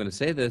can't believe I'm going to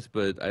say this,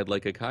 but I'd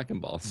like a cock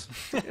and balls."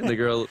 And the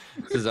girl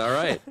says, "All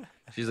right."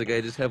 She's like,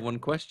 "I just have one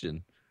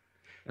question,"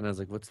 and I was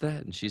like, "What's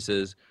that?" And she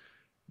says,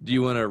 "Do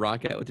you want to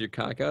rock out with your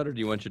cock out, or do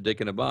you want your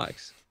dick in a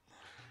box?"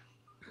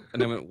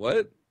 And I went,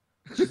 "What?"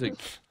 She's like,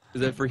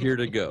 "Is that for here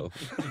to go?"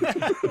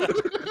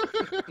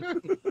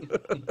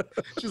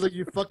 She's like,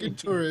 "You fucking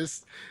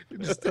tourist."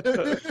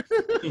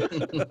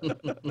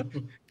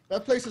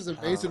 That place is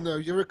amazing though.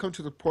 You ever come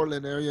to the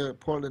Portland area,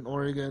 Portland,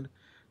 Oregon?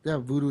 They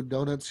have Voodoo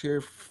Donuts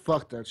here.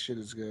 Fuck, that shit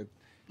is good.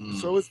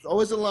 So it's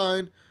always a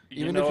line.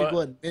 Even know if you what?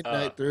 go at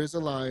midnight, there is a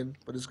line,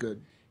 but it's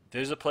good.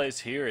 There's a place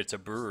here. It's a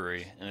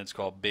brewery, and it's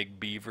called Big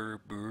Beaver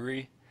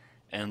Brewery,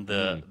 and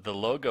the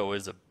logo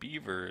is a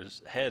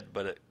beaver's head,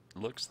 but it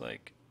looks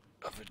like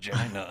a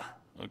vagina.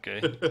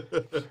 Okay,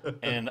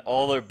 and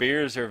all their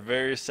beers are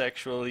very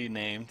sexually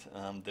named.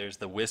 There's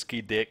the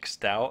Whiskey Dick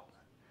Stout,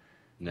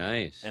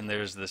 Nice. and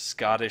there's the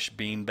Scottish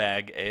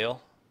Beanbag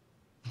Ale.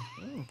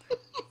 And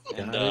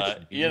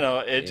Scottish you know,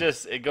 it Beanbag.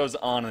 just it goes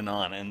on,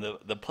 and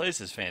the place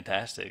is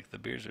fantastic. The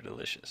beers are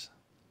delicious.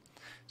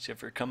 So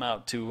if you ever come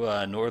out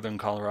to northern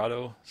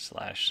Colorado /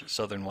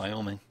 southern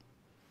Wyoming,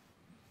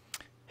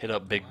 hit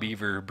up Big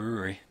Beaver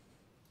Brewery.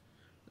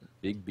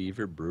 Big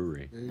Beaver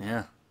Brewery.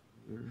 Yeah.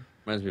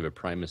 Reminds me of a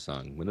Primus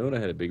song. Winona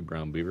had a big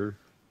brown beaver.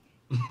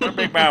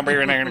 Big brown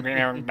beaver.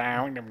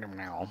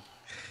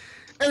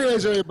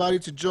 Anyways, everybody,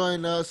 to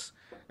join us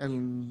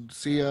and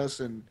see us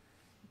and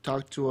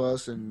talk to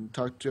us and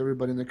talk to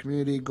everybody in the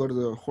community, go to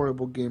the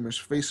Horrible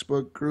Gamers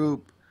Facebook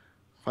group.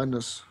 Find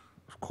us,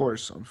 of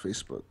course, on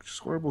Facebook. Just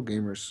Horrible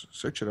Gamers.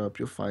 Search it up.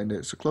 You'll find it.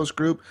 It's a closed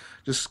group.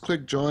 Just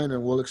click join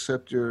and we'll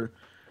accept your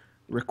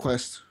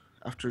request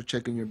after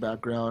checking your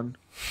background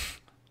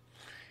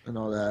and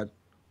all that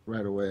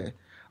right away.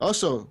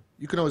 Also,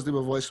 you can always leave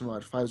a voicemail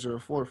at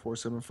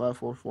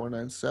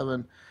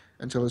 504-475-4497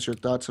 and tell us your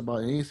thoughts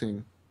about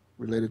anything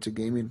related to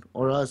gaming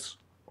or us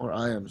or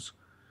IAMS.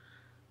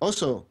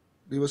 Also,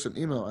 leave us an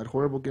email at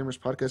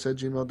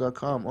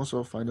horriblegamerspodcast@gmail.com.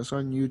 Also, find us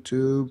on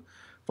YouTube.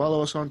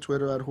 Follow us on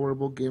Twitter at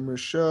Horrible Gamers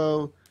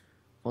Show.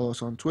 Follow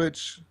us on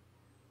Twitch,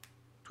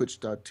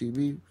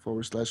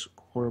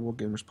 twitch.tv/Horrible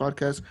Gamers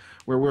Podcast,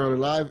 where we're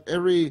live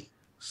every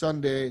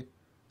Sunday,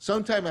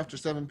 sometime after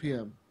 7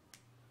 p.m.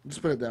 Let's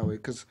put it that way,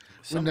 because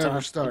we never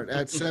start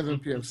at 7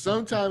 p.m.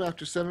 Sometime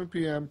after 7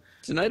 p.m.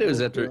 Tonight it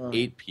was after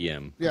 8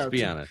 p.m. Yeah, Let's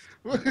be honest.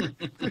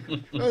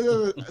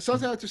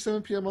 Sometime after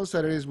 7 p.m. on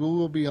Saturdays, we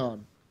will be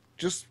on.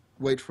 Just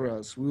wait for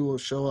us. We will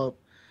show up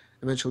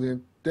eventually.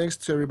 And thanks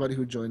to everybody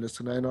who joined us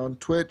tonight on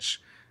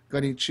Twitch.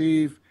 Gunny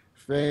Chief,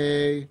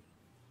 Faye,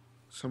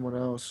 someone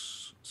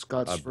else,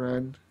 Scott's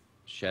friend.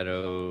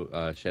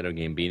 Shadow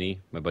Game Beanie,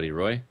 my buddy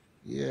Roy.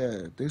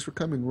 Yeah, thanks for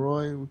coming,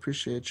 Roy. We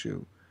appreciate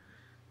you.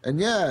 And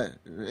yeah,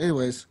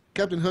 anyways,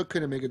 Captain Hook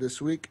couldn't make it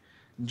this week.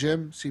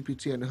 Jim,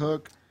 CPT, and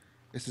Hook.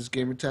 This is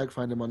Gamer Tag.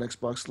 Find him on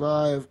Xbox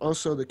Live.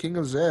 Also, the King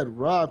of Zed,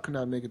 Rob, could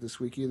not make it this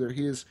week either.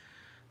 He is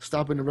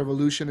stopping the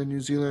revolution in New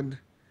Zealand.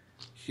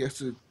 He has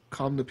to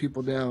calm the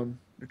people down.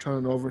 They're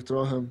trying to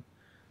overthrow him.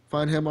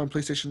 Find him on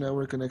PlayStation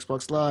Network and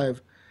Xbox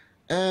Live.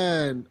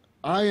 And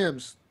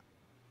Iams,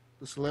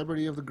 the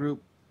celebrity of the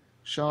group,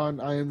 Sean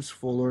Iams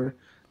Fuller.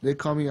 They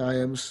call me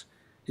Iams.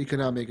 He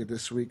cannot make it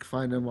this week.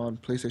 Find him on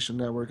PlayStation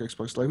Network,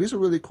 Xbox Live. He's a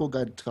really cool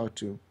guy to talk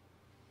to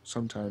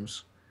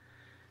sometimes.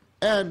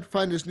 And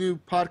find his new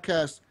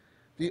podcast,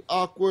 The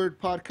Awkward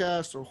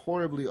Podcast, or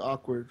Horribly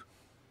Awkward,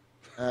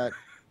 at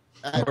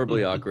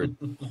Horribly awkward.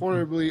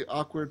 Horribly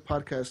Awkward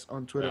Podcast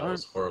on Twitter. That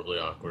was horribly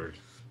awkward.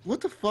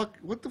 What the fuck?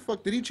 What the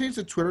fuck? Did he change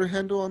the Twitter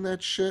handle on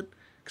that shit?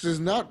 Because it's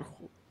not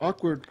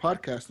Awkward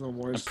Podcast no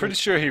more. I'm pretty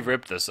sure he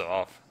ripped this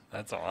off.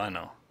 That's all I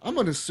know. I'm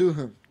going to sue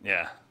him.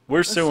 Yeah.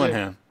 We're suing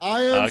him.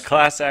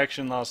 Class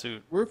action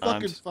lawsuit. We're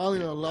fucking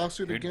filing a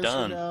lawsuit against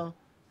done. you now.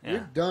 Yeah.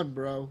 You're done,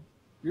 bro.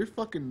 You're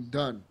fucking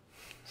done.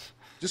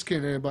 Just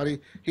kidding, everybody.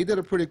 He did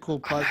a pretty cool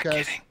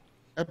podcast.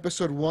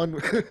 Episode 1.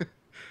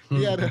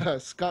 He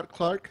had Scott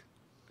Clark.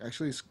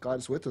 Actually, Scott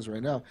is with us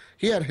right now.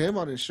 He had him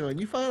on his show, and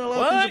you find out a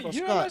lot of things about You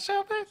Scott. on my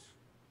show, babe?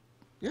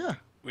 Yeah.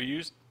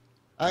 You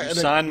I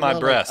signed my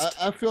breast.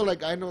 I feel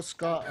like I know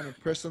Scott on a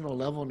personal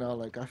level now.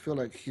 Like, I feel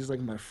like he's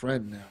like my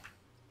friend now.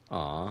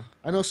 Aw.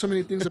 I know so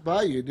many things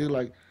about you, dude.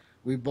 Like,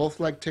 we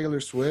both like Taylor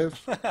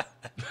Swift.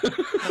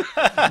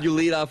 You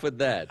lead off with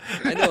that.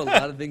 I know a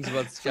lot of things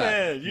about Scott.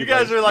 Man, you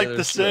guys are like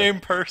the same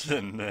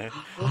person, man.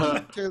 We both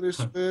like Taylor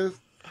Swift.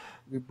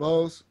 We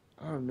both,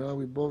 I don't know.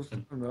 Both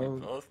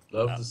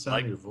Love the sound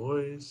like of your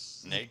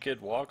voice. naked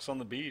walks on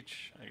the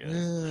beach, I guess.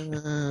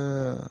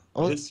 Yeah.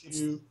 Miss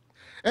you.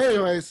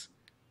 Anyways,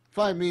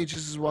 find me,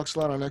 Jesus Walks a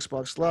Lot, on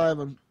Xbox Live,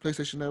 on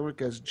PlayStation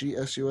Network as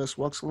GSUS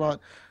Walks a Lot.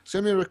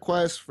 Send me a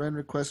request, friend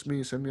request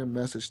me, send me a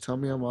message. Tell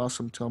me I'm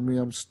awesome, tell me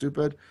I'm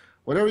stupid.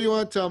 Whatever you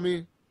want to tell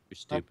me, You're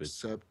stupid.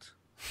 Except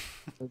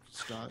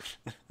Scott.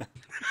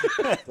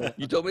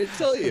 You told me to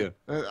tell you.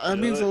 That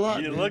means a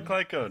lot. You man. look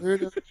like a It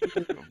means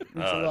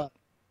a lot.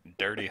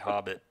 dirty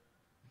hobbit.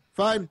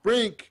 Find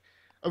Brink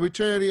of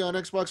Eternity on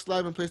Xbox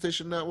Live and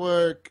PlayStation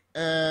Network,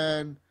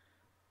 and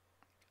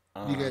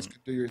you guys can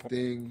do your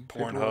thing.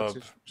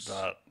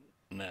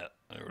 Pornhub.net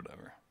or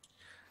whatever.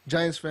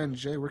 Giants fan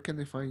Jay, where can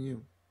they find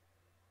you?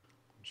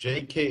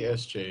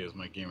 JKSJ is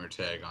my gamer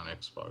tag on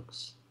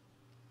Xbox.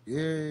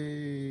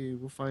 Yay,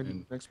 we'll find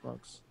you on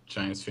Xbox.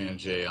 Giants fan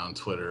J on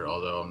Twitter,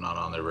 although I'm not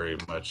on there very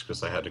much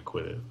because I had to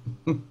quit it.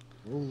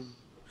 Ooh.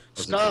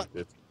 Scott,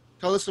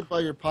 tell us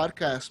about your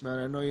podcast, man.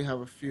 I know you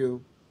have a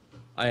few.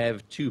 I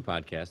have 2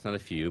 podcasts, not a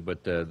few,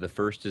 but the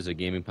first is a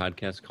gaming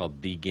podcast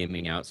called The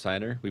Gaming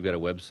Outsider. We've got a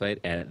website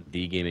at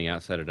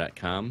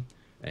thegamingoutsider.com,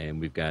 and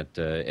we've got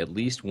at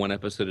least 1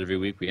 episode every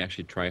week. We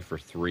actually try for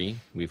 3.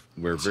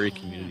 We're very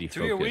community focused.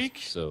 3 a week?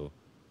 So,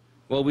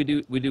 well, we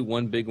do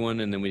 1 big one,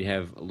 and then we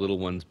have little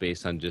ones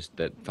based on just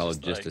that follow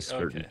just a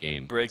certain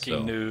game.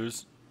 Breaking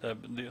news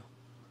type of deal.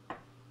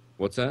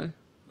 What's that?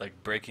 Like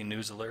breaking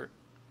news alert.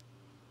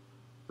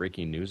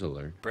 Breaking news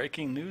alert.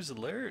 Breaking news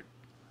alert.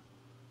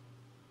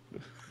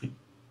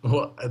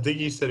 Well, I think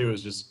he said it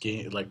was just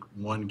like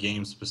one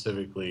game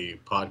specifically,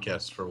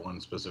 podcast for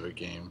one specific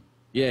game.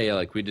 Yeah,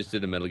 like we just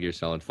did a Metal Gear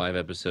Solid 5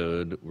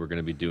 episode. We're going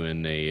to be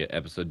doing a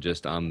episode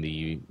just on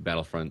the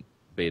Battlefront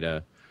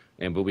beta,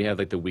 but we have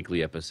like the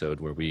weekly episode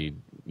where we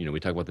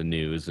talk about the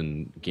news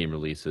and game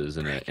releases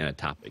and a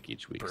topic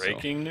each week.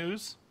 Breaking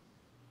news?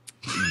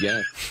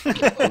 Yeah.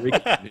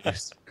 Breaking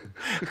news.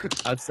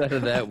 Outside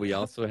of that, I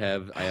also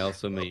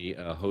am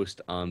a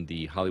host on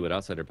the Hollywood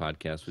Outsider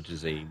podcast, which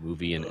is a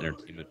movie and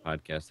entertainment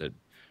podcast that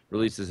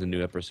releases a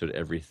new episode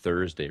every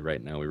Thursday.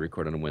 Right now, we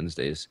record on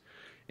Wednesdays.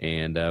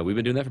 And we've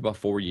been doing that for about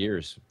 4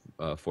 years.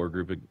 Four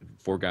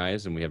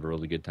guys, and we have a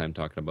really good time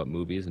talking about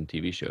movies and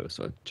TV shows.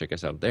 So check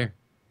us out there.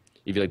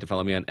 If you'd like to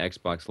follow me on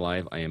Xbox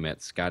Live, I am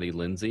at Scotty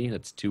Lindsay.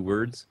 That's 2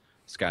 words.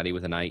 Scotty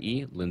with an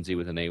IE, Lindsay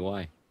with an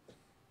AY.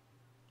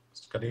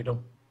 Scotito.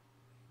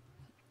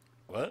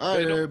 What? All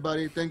right,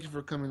 everybody. Thank you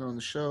for coming on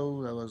the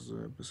show. That was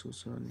episode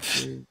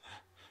 73.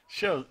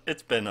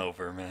 It's been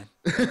over, man.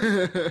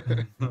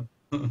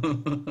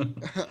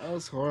 That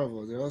was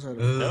horrible. Dude.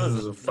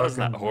 That was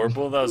not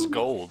horrible. That was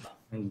gold.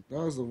 That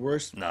was the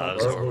worst. No, that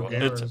was Horrible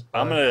horrible. Gamerz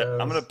I'm podcast.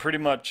 gonna pretty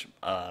much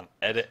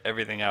edit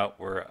everything out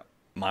where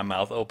my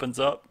mouth opens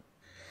up.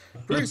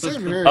 Pretty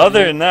same here.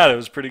 Other than that, it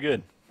was pretty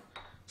good.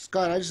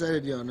 Scott, I just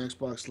added you on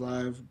Xbox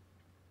Live.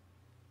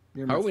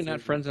 You're How my are we not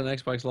favorite. friends on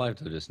Xbox Live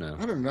till just now?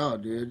 I don't know,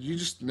 dude. You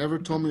just never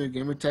told me your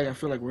gamer tag. I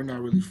feel like we're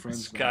not really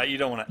friends. Scott, you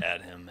don't want to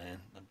add him, man.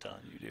 I'm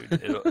telling you,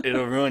 dude.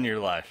 It'll ruin your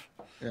life.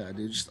 Now. Yeah,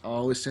 dude. Just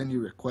always send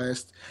you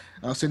requests.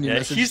 I'll send you Yeah,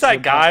 messages. he's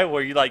that guy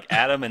where you like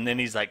add him and then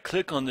he's like,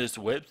 click on this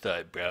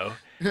website, bro.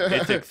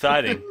 It's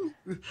exciting.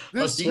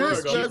 This Dude,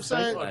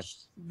 website.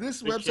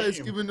 This They website's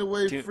came. giving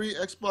away Dude. free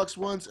Xbox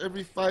Ones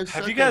every 5 seconds.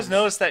 Have you guys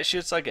noticed that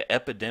shit's like an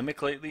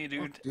epidemic lately,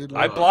 dude? Dude,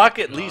 I like- block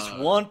at least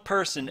one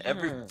person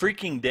every Yeah.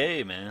 freaking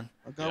day, man.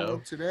 I got Yeah.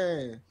 one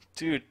today.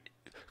 Dude,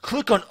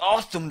 click on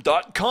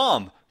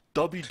awesome.com.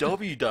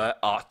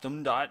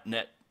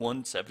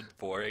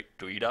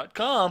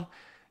 www.awesome.net17483.com.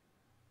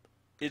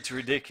 It's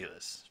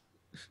ridiculous.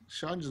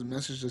 Sean just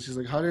messaged us. He's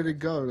like, "How did it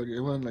go?" Like it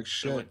went like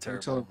shit. It went I'm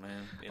terrible, gonna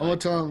man. I'm gonna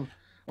tell him.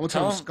 I'm gonna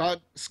tell him Tell him-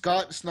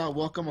 Scott's not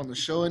welcome on the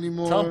show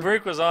anymore. Tom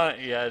Brick was on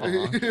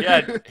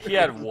it. He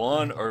had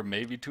one or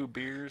maybe 2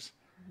 beers.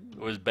 It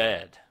was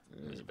bad.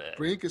 It was bad.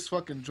 Brink is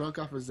fucking drunk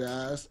off his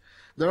ass.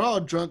 They're all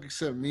drunk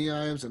except me,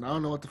 Iams, and I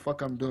don't know what the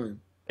fuck I'm doing.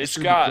 Hey, I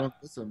should be Scott. drunk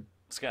with them.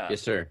 Scott.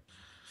 Yes, sir.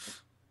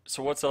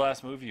 So what's the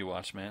last movie you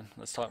watched, man?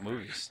 Let's talk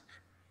movies.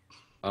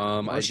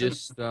 I Martian?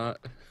 just I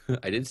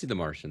didn't see The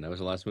Martian. That was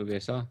the last movie I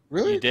saw.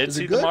 Really? You did Is it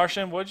see The good?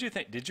 Martian? What did you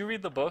think? Did you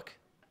read the book?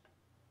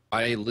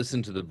 I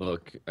listened to the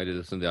book. I did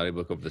listen to the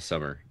audiobook over the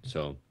summer.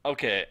 So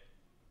Okay.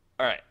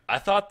 All right. I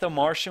thought The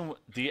Martian,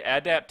 the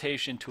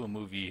adaptation to a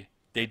movie,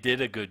 they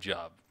did a good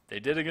job. They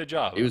did a good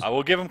job. it was I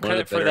will give them one of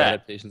the credit for better that.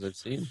 adaptations I've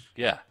seen.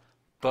 Yeah.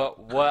 But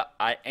what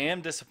I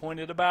am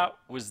disappointed about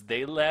was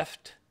they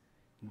left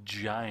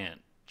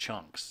giant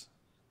chunks.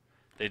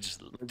 They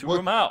just threw What-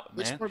 them out,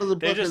 which man. part of the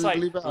They book just did they like,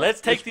 leave out?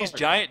 let's take Which these part?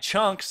 giant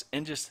chunks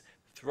and just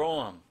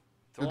throw them.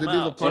 Throw Did them they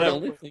leave out. a part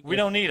Whatever. of- We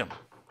don't need them.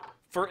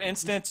 For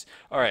instance,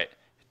 all right,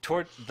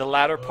 toward the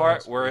latter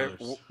part spoilers.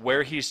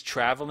 where he's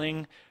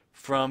traveling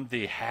from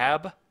the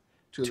Hab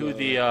to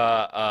the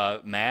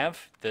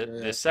Mav,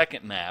 the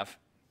second Mav,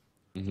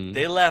 Mhm.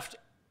 they left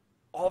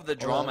all the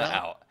drama that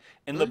out? out.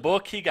 In the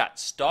book, he got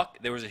stuck.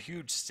 There was a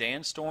huge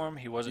sandstorm.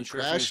 He wasn't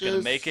sure if he was going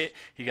to crashes. make it.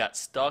 He got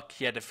stuck.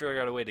 He had to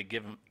figure out a way to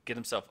get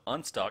himself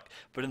unstuck.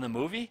 But in the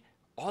movie,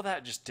 all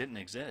that just didn't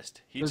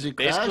exist. He Does just he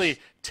crash? basically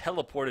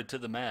teleported to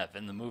the Mav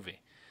in the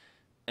movie,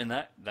 and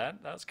that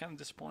was kind of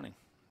disappointing.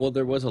 Well,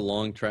 there was a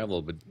long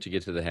travel, but to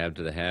get to the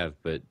have,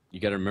 but you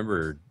got to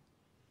remember,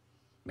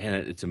 man,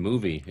 it's a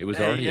movie. It was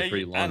Hey, already yeah, a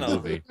pretty I long know.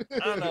 movie.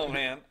 I know,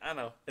 man. I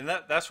know, and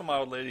that's what my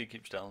old lady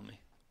keeps telling me.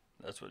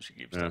 That's what she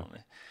keeps Yeah. telling me.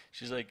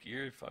 She's like,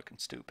 "You're fucking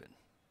stupid.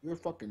 You're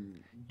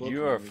fucking. book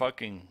You are nerd.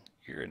 fucking.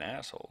 You're an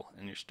asshole,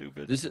 and you're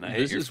stupid. This and I hate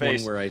this your is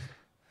face." one where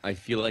I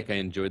feel like I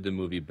enjoyed the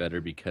movie better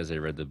because I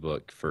read the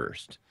book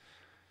first.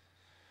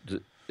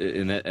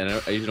 And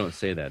I usually don't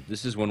say that.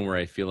 This is one where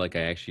I feel like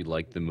I actually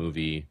liked the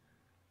movie.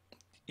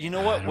 You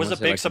know I what don't was a wanna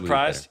say I big like the movie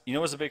surprise? better. You know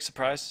what was a big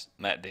surprise?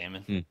 Matt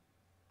Damon.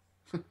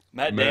 Hmm.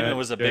 Matt Matt Damon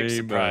was a big Damon.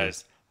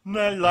 surprise.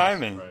 Matt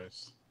Lyman.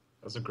 Christ.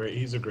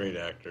 He's a great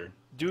actor.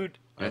 Dude,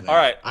 I all think.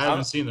 right. I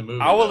haven't seen the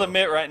movie. I will though,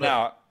 admit right but-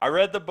 now, I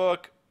read the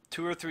book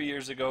 2 or 3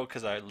 years ago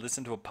because I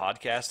listened to a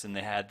podcast and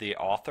they had the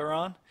author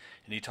on,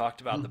 and he talked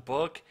about the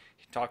book.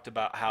 He talked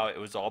about how it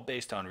was all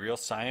based on real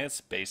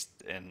science, based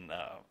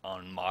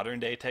on modern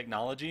day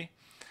technology.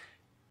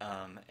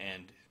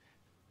 And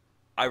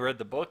I read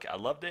the book, I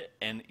loved it,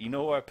 and you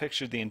know what I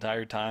pictured the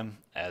entire time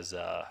as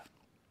the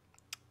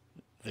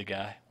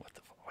guy. What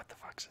the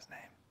fuck's his name?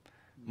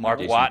 Mark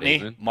Jason Watney.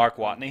 Bateman? Mark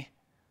Watney.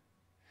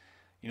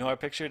 You know what I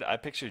pictured? I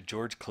pictured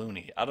George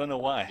Clooney. I don't know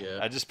why. Yeah.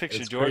 I just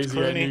pictured It's George crazy.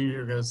 I knew Clooney. you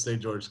were gonna say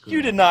George Clooney.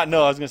 You did not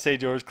know I was going to say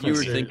George You were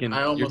Clooney. thinking. I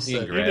You're almost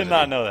thinking said- You did Gravity.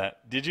 not know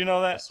that. Did you know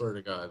I that? swear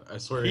to God. I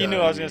swear to He God. knew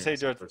I was knew going to say you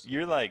George. first.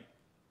 You're like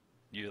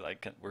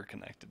we're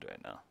connected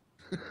right now.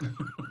 You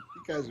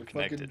guys are fucking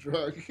connected.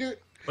 drunk.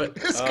 But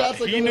Scott's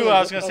like, he "Oh, knew I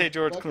was what gonna the say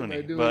George fuck am I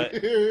Clooney, doing but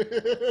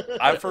here?"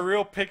 I for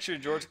real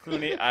pictured George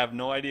Clooney. I have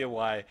no idea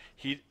why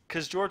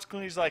because George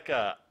Clooney's like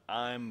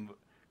I'm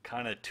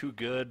kind of too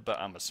good, but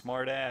I'm a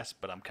smart ass,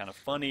 but I'm kind of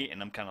funny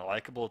and I'm kind of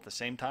likable at the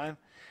same time,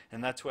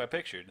 and that's who I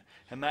pictured.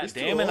 And Matt He's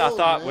too Damon, I old,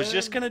 thought was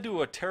just man. gonna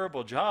do a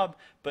terrible job,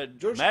 but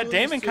George Matt Clooney's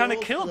Damon too kind of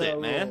old for killed that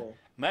it, man. role.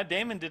 Matt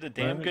Damon did a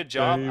damn Matt good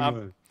job.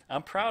 Damon.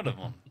 I'm proud of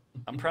him.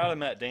 I'm proud of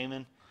Matt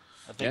Damon.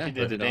 I think Yeah, he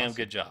did a did damn awesome.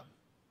 good job.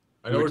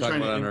 I We know were we're talking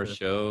trying to about on aim our for-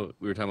 show,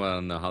 we were talking about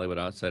on the Hollywood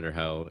Outsider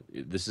how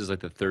this is like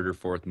the third or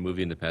fourth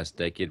movie in the past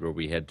decade where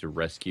we had to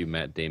rescue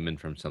Matt Damon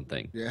from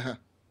something. Yeah.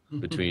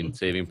 Between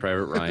Saving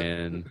Private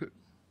Ryan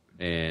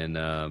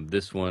and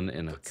this one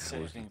and But what was the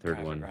Saving third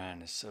Private one?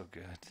 Ryan is so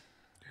good.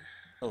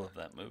 I love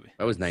that movie.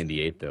 I was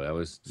 98 though. I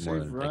was more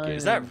Save than a Ryan. decade.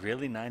 Is that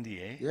really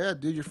 98? Yeah,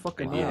 dude, you're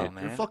fucking Wow, old.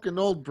 You're man. fucking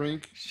old,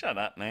 Brink. Shut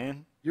up,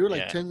 man. You were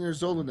like Yeah. 10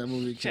 years old when that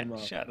movie came Shut,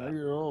 out. shut Now up.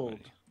 you're old.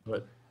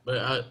 But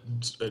I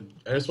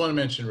just want to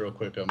mention real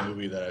quick a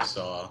movie that I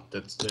saw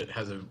that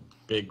has a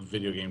big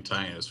video game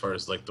tie-in as far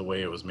as like the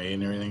way it was made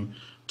and everything.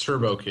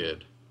 Turbo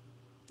Kid.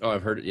 Oh,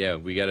 I've heard it. Yeah,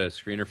 we got a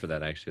screener for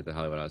that actually at the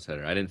Hollywood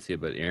Outsider. I didn't see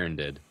it, but Aaron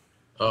did.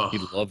 Oh, He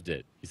loved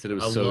it. He said it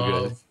was I so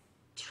love good.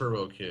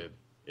 Turbo Kid.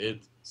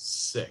 It's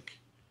sick.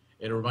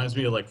 It reminds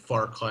me of like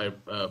Far Cry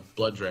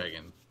Blood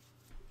Dragon,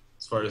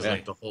 as far as Yeah.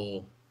 like the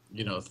whole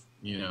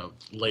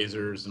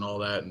lasers and all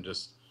that, and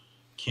just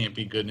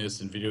campy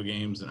goodness in video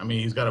games. And I mean,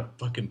 he's got a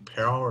fucking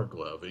power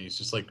glove, and he's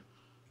just like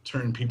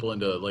turning people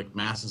into like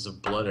masses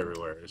of blood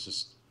everywhere. It's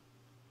just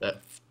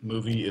that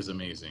movie is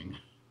amazing,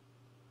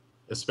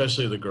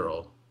 especially the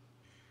girl.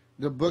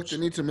 The book they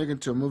need to make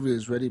into a movie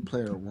is Ready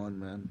Player One,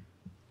 man.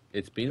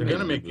 It's been They're made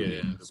gonna into a make it movie.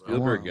 into a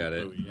Spielberg Wow. got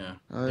it. Movie, yeah.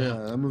 Oh yeah,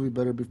 that movie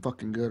better be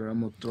fucking good, or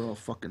I'm gonna throw a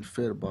fucking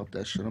fit about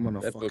that shit. I'm gonna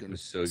That book fucking.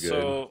 was so good.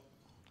 So,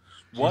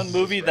 one Jesus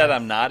movie that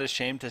Christ. I'm not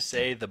ashamed to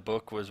say the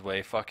book was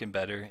way fucking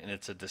better, and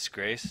it's a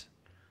disgrace,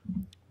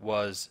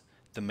 was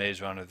The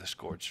Maze Runner: The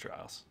Scourge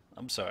Trials.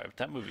 I'm sorry, but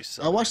that movie I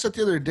sucked. watched that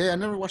the other day. I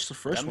never watched the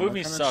first That one.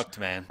 movie I kinda- sucked,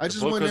 man. I The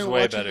just book went was in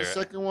way watching better. the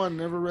second one.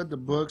 Never read the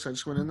books. I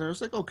just went in there.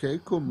 It's like okay,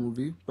 cool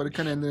movie, but it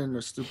kind of ended in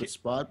a stupid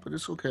spot. But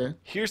it's okay.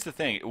 Here's the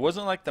thing: it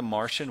wasn't like The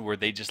Martian where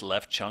they just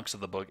left chunks of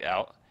the book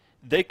out.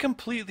 They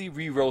completely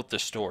rewrote the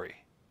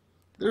story.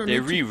 don't They need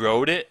to-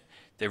 rewrote it.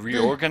 They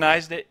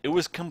reorganized it. It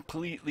was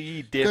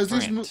completely Because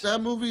different.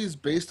 that movie is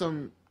based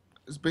on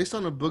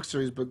a book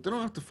series, but they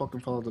don't have to fucking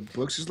follow the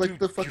books. It's like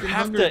the fucking you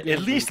have Hunger to at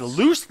Games least books.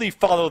 loosely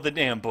follow the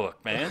damn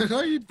book, man.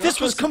 No, you don't. This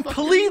was It's a fucking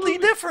completely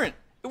movie. different.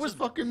 It It's was a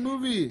fucking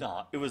movie.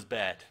 no, it was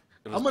bad.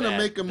 It was I'm gonna bad.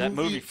 make a That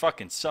movie- movie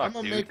fucking I'm sucked,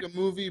 gonna dude. make a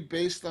movie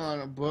based on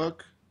a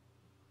book,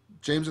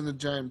 James and the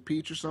Giant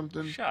Peach or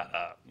something. Shut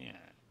up. Yeah.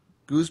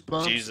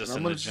 Goosebumps. Jesus I'm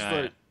and gonna the just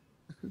Giant.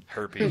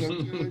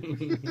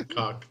 Herpes.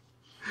 Cock.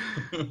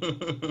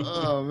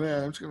 oh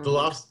man, I'm just gonna.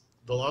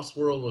 The Lost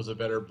World was a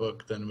better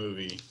book than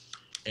movie.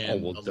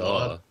 And well, a duh.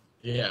 lot-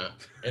 yeah,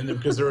 and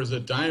because there was a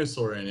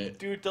dinosaur in it.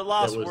 Dude, The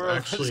Lost was World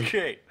actually- was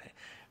great.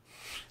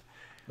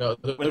 No,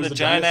 there When was the a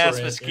giant dinosaur ass in-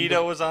 in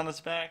mosquito was on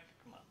its back.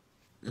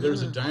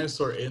 There's a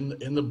dinosaur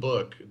in the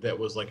book that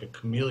was like a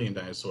chameleon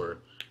dinosaur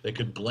that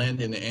could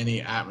blend into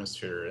any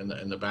atmosphere in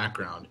the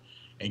background.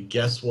 And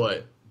guess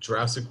what?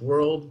 Jurassic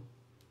World,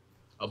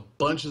 a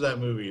bunch of that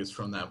movie is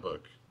from that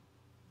book.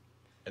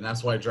 And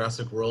that's why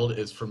Jurassic World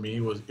is for me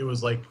was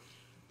like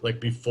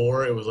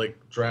before it was like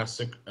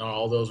Jurassic,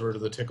 all those were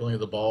the tickling of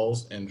the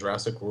balls, and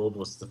Jurassic World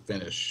was the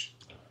finish.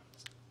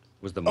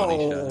 Was the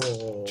money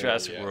shot?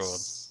 Jurassic World.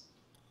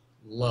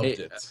 Loved Hey,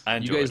 it. I You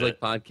enjoyed guys it. like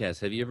podcasts.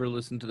 Have you ever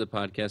listened to the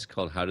podcast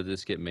called How Did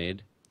This Get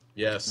Made?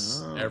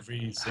 Yes, Oh.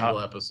 every single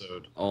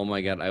episode. Oh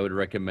my god, I would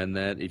recommend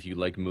that if you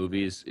like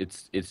movies.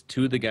 It's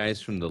two of the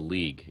guys from The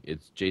League.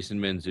 It's Jason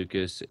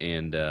Mantzoukas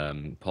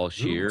and Paul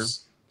Scheer,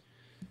 Oops.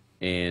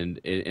 and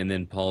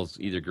then Paul's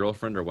either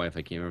girlfriend or wife.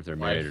 I can't remember if they're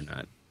married or Wife.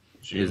 not.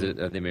 Is it?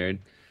 Are they married?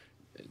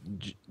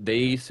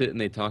 They sit and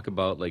they talk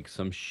about like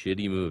some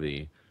shitty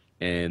movie,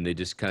 and they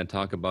just kind of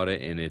talk about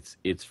it, and it's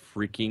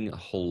freaking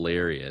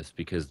hilarious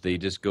because they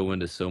just go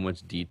into so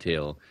much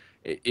detail.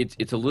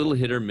 It's a little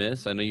hit or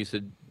miss. I know you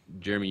said,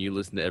 Jeremy, you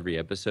listen to every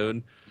episode.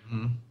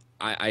 Mm-hmm.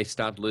 I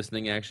stopped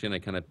listening actually,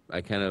 and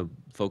I kind of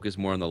focus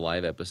more on the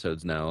live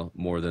episodes now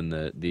more than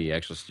the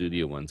actual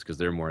studio ones because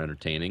they're more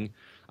entertaining.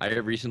 I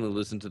recently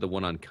listened to the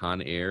one on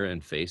Con Air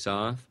and Face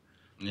Off.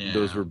 Yeah.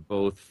 Those were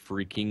both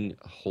freaking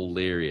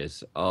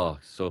hilarious. Oh,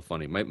 so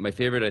funny. My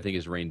favorite I think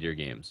is Reindeer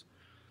Games,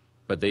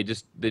 but they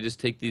just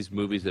take these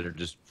movies that are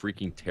just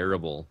freaking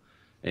terrible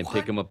and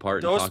pick them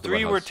apart. And Those talk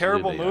three about how were silly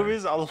terrible they are.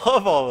 movies. I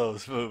love all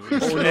those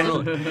movies. Oh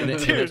no, no, and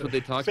that's what they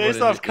talk about. Face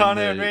in- Off, in Con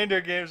Air, and the-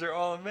 Reindeer Games are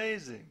all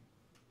amazing.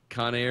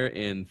 Con Air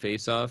and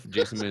Face Off,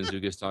 Jason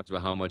Mantzoukas talks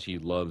about how much he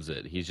loves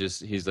it.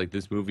 He's like,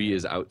 this movie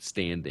is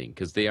outstanding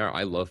because they are.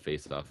 I love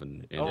Face Off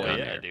and Oh Con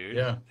yeah, Air. dude.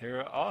 Yeah.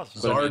 They're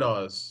awesome.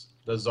 Zardoz.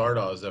 The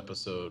Zardoz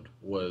episode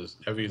was.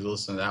 Have you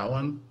listened to that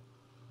one?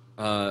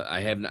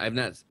 I haven't. I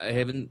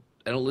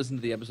don't listen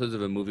to the episodes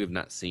of a movie I've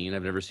not seen.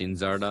 I've never seen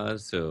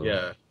Zardoz, so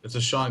Yeah, it's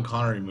a Sean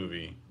Connery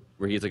movie.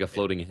 where he's like a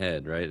floating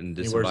head, right? And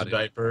He wears a disembodied.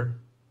 diaper.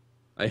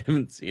 I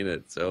haven't seen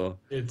it, so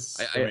It's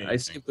I amazing.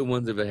 skip the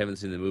ones if I haven't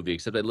seen the movie.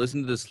 Except I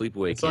listened to the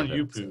Sleepaway It's on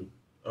Camp YouTube.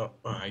 Oh,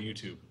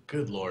 YouTube.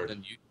 Good lord.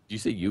 episode. Do you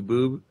say you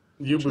boob?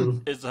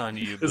 YouTube. It's on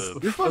you, Let's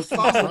boob.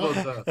 talk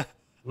about that.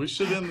 We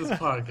should end this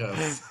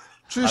podcast.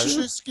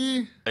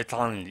 Trishisky. It's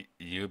on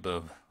you,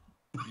 boob.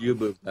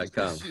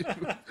 Youboob.com.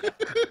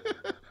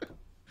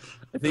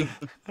 I think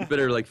you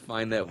better like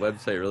find that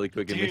website really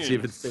quick and see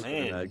if it's safe or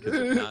man. not. 'Cause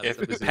if not, If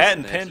somebody's gonna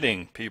patent snatch it.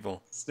 pending,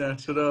 people.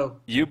 Snatch it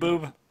up. You,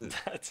 boob.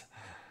 That's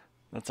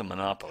That's a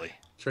monopoly.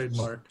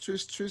 Trademark.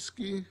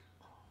 Trisky.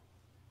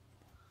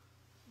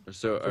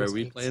 So, are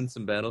we Biscuits. playing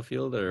some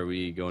Battlefield, or are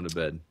we going to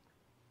bed?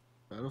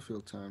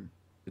 Battlefield time.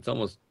 It's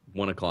almost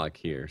 1 o'clock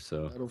here,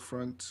 so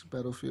Battlefront.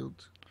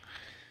 Battlefield.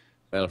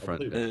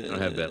 Battlefront. I'll I don't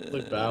have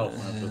Play Battlefront.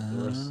 Battlefront, but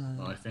the rest of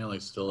my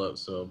family's still up,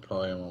 so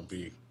probably won't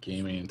be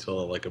gaming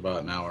until like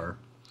about an hour.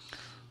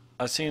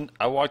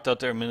 I walked out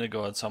there a minute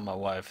ago and saw my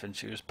wife, and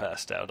she was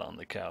passed out on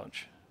the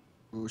couch.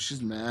 Oh,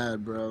 she's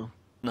mad, bro.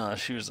 No,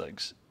 she was like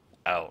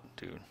out,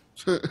 dude.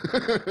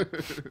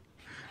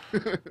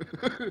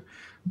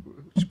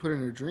 She put in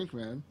her drink,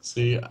 man.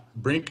 See,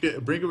 Brink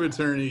of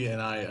Eternity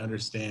and I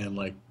understand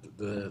like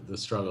the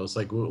struggle. It's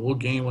like we'll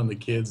game when the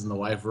kids and the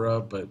wife are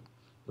up, but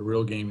the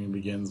real gaming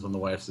begins when the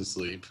wife's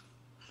asleep.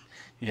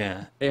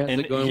 Yeah. Hey, how's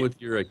And it going he- with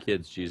your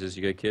kids, Jesus?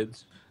 You got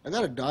kids? I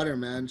got a daughter,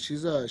 man. She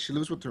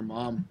lives with her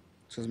mom.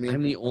 Says me.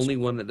 I'm the only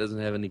one that doesn't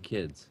have any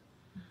kids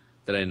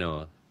that I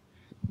know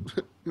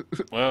of.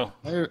 Well,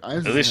 I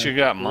at least you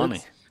got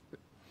money.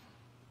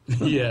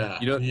 Yeah,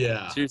 You know,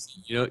 yeah.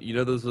 seriously, you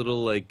know those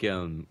little like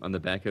on the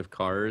back of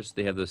cars,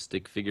 they have those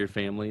stick figure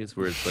families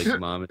where it's like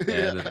mom and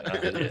dad.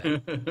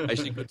 And I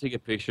should go take a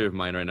picture of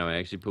mine right now. I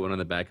actually put one on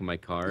the back of my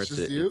car. It's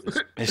just you? It's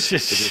It's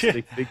just a shit.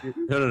 stick figure.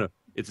 No.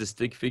 It's a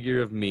stick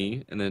figure of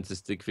me, and then it's a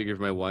stick figure of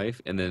my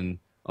wife, and then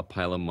a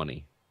pile of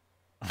money.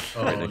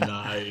 Oh,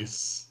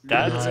 nice.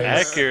 That's Nice.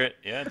 accurate.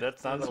 Yeah,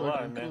 that's not That's a lie,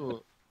 fucking man.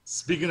 cool.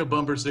 Speaking of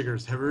bumper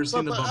stickers, have you ever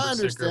seen But the I bumper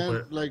sticker? understand,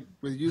 Where, like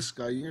with you,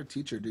 Sky, you're a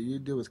teacher. Do you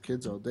deal with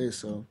kids all day?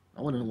 So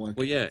I wouldn't want.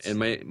 Well, yeah, kids. and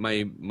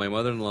my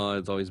mother-in-law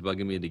is always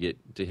bugging me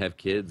to have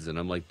kids, and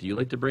I'm like, do you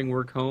like to bring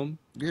work home?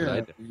 Yeah,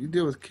 I- you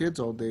deal with kids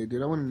all day,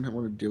 dude. I wouldn't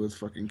want to deal with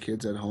fucking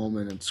kids at home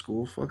and at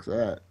school. Fuck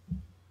that.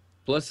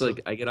 Plus, like,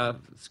 I get off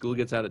school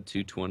gets out at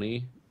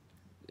 2:20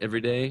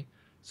 every day,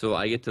 so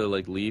I get to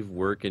like leave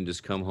work and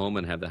just come home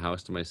and have the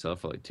house to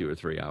myself for like 2 or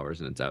 3 hours,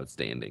 and it's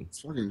outstanding.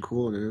 It's fucking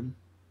cool, dude.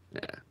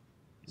 Yeah.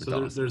 It's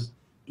so awesome. there's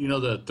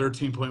the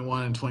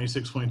 13.1 and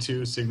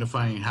 26.2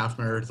 signifying half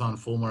marathon,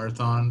 full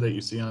marathon that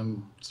you see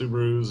on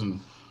Subarus and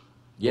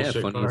Yeah,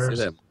 bullshit funny you cars.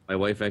 say that. My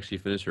wife actually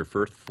finished her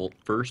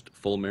first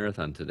full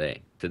marathon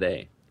today.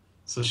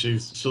 So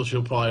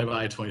she'll probably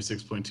buy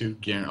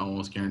 26.2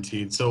 almost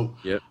guaranteed. So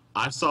Yep.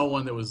 I saw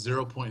one that was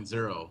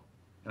 0.0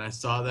 and I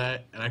saw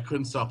that and I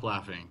couldn't stop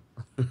laughing.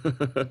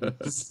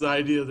 This is the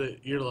idea that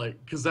you're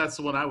like, because that's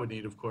the one I would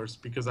need, of course,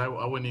 because I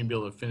wouldn't even be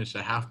able to finish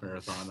a half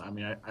marathon. I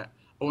mean, I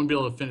wouldn't be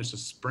able to finish a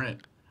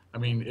sprint. I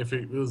mean, if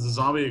it was a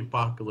zombie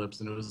apocalypse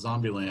and it was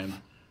zombie land,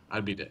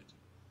 I'd be dead.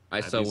 I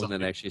That'd saw be one that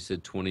something. actually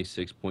said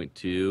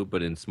 26.2,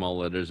 but in small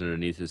letters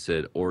underneath it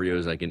said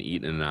Oreos I can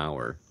eat in an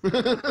hour. It's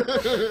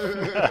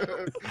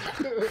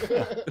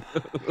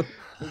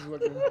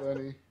fucking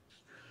funny.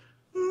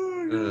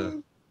 Uh,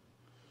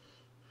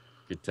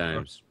 good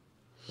times.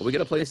 Well, we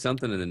gotta play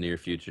something in the near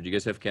future. Do you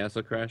guys have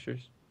Castle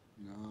Crashers?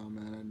 No,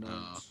 man, I don't.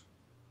 No.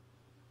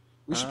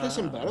 We should play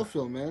some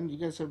Battlefield, man. You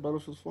guys have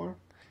Battlefield 4?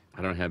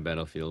 I don't have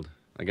Battlefield.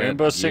 I got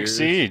Rainbow Six Gears.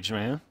 Siege,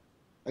 man.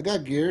 I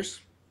got Gears.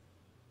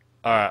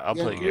 All right, I'll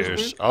Yeah, play Gears,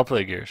 Gears. man. I'll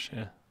play Gears.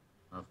 Yeah.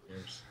 Of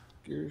course.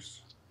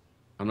 Gears.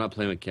 I'm not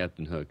playing with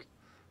Captain Hook.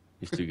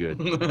 He's too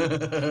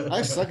good.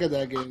 I suck at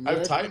that game. I've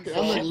man. Titanfall.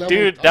 I'm like level-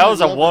 Dude, I'm that like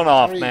was a level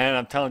one-off, 3. man.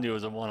 I'm telling you, it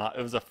was a one-off.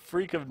 It was a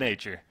freak of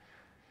nature.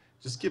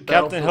 Just get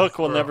Captain Battlefield Hook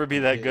will 4 never be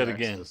that on good EA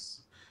again. access.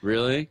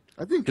 Really?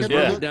 I think Because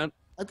Captain Yeah. Hook. down.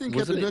 I think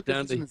wasn't Captain it Hook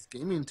down is to- in his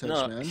gaming touch,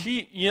 No,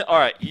 man. all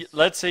right.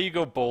 Let's say you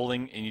go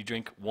bowling and you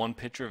drink one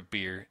pitcher of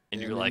beer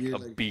and Yeah, you're man, like you're a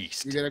like-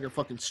 beast. You get like a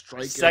fucking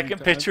strike. every Second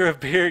time. pitcher of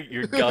beer,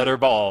 you're gutter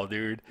ball,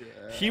 dude.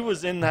 He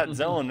was in that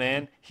zone,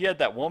 man. He had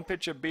that one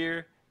pitcher of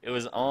beer. It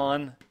was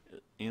on.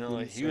 You know,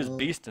 he was Zone.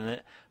 beasting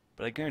it.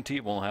 But I guarantee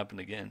it won't happen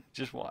again.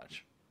 Just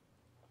watch.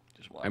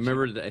 Just watch. I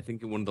remember, I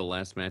think in one of the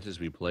last matches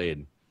we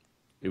played,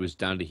 it was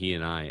down to he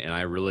and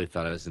I really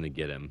thought I was going to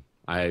get him.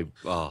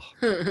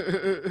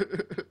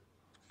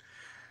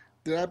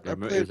 Dude, I I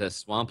remember it played was that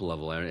swamp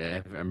level. I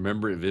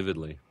remember it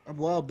vividly. a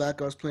while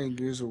back. I was playing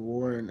Gears of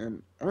War,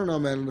 and I don't know,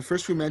 man. The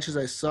first few matches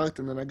I sucked,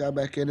 and then I got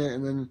back in it,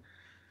 and then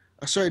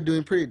I started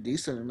doing pretty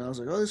decent, and I was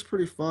like, oh, this is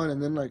pretty fun.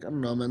 And then like I don't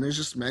know, man. There's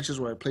just matches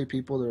where I play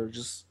people that are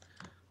just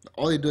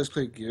all they do is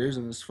play Gears,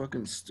 and it's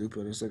fucking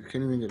stupid. It's like I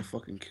can't even get a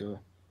fucking kill.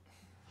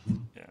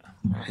 Yeah.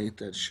 I hate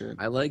that shit.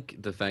 I like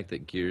the fact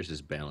that Gears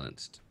is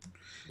balanced.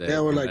 That Yeah,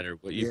 we're no like- matter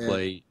what you yeah.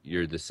 play,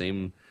 you're the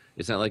same.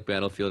 It's not like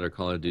Battlefield or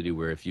Call of Duty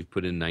where if you've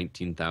put in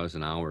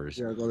 19,000 hours,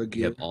 Yeah, I go to you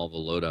Gear. have all the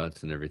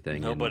loadouts and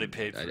everything. Nobody and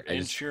paid for I just-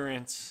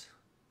 insurance.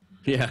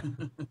 Yeah.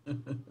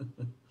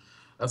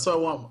 That's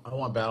what I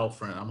want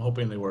Battlefront. I'm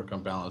hoping they work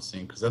on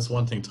balancing because that's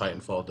one thing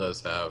Titanfall does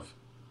have.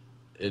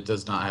 It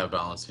does not have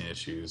balancing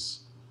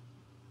issues.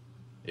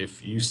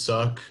 If you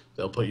suck,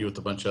 they'll put you with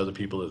a bunch of other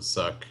people that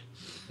suck,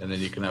 and then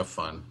you can have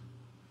fun.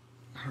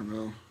 I don't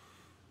know.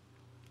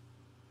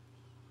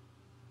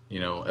 You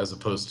know, as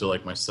opposed to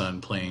like my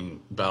son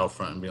playing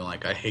Battlefront and being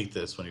like, I hate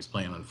this when he's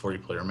playing on a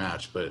 40-player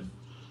match. But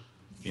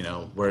you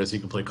know, whereas he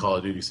can play Call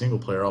of Duty single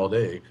player all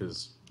day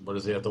because what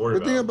does he have to worry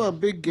The thing about? about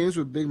big games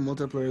with big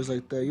multiplayers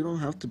like that, you don't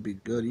have to be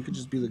good. You could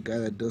just be the guy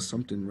that does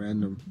something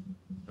random.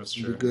 That's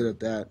And true. be good at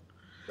that.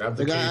 Grab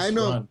the Like case,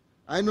 run.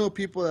 I know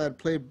people that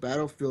play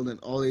Battlefield and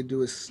all they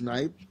do is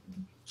snipe,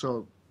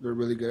 so they're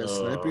really good at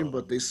sniping,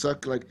 but they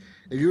suck. Like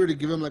if you were to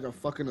give them like a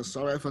fucking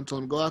assault rifle and tell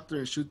them go out there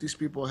and shoot these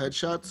people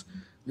headshots,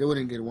 they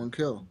wouldn't get one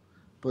kill.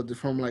 But they're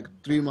from like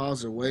 3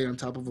 miles away on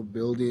top of a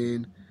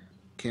building,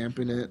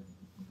 camping it.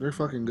 They're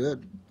fucking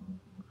good.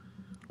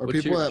 Or What's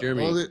people your- that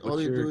Jeremy, all they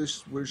what's your- do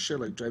is weird shit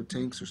like drive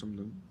tanks or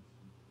something.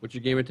 What's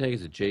your gamer tag?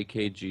 Is it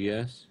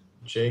JKGS?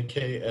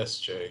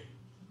 JKSJ.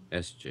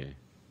 SJ.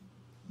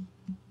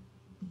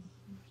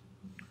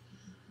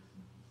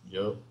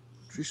 Yup.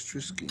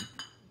 Trisky.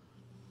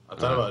 I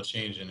thought about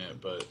changing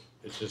it, but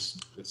it's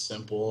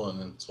simple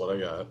and it's what I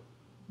got.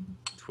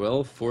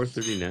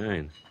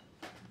 12,439.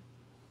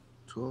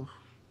 12.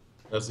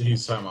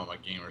 He's talking about my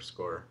gamer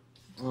score.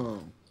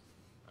 Oh.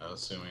 I'm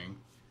assuming.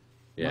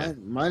 Yeah.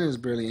 Mine is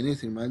barely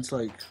anything. Mine's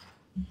like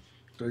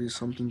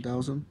 30-something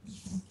thousand.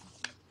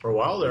 For a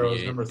while there, I was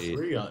 38, number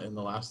 3 in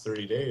the last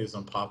 30 days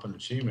on popping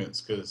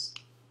achievements because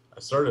I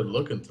started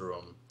looking through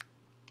them.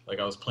 Like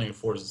I was playing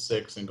Forza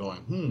 6 and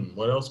going,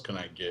 what else can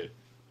I get?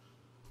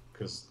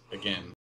 Because again,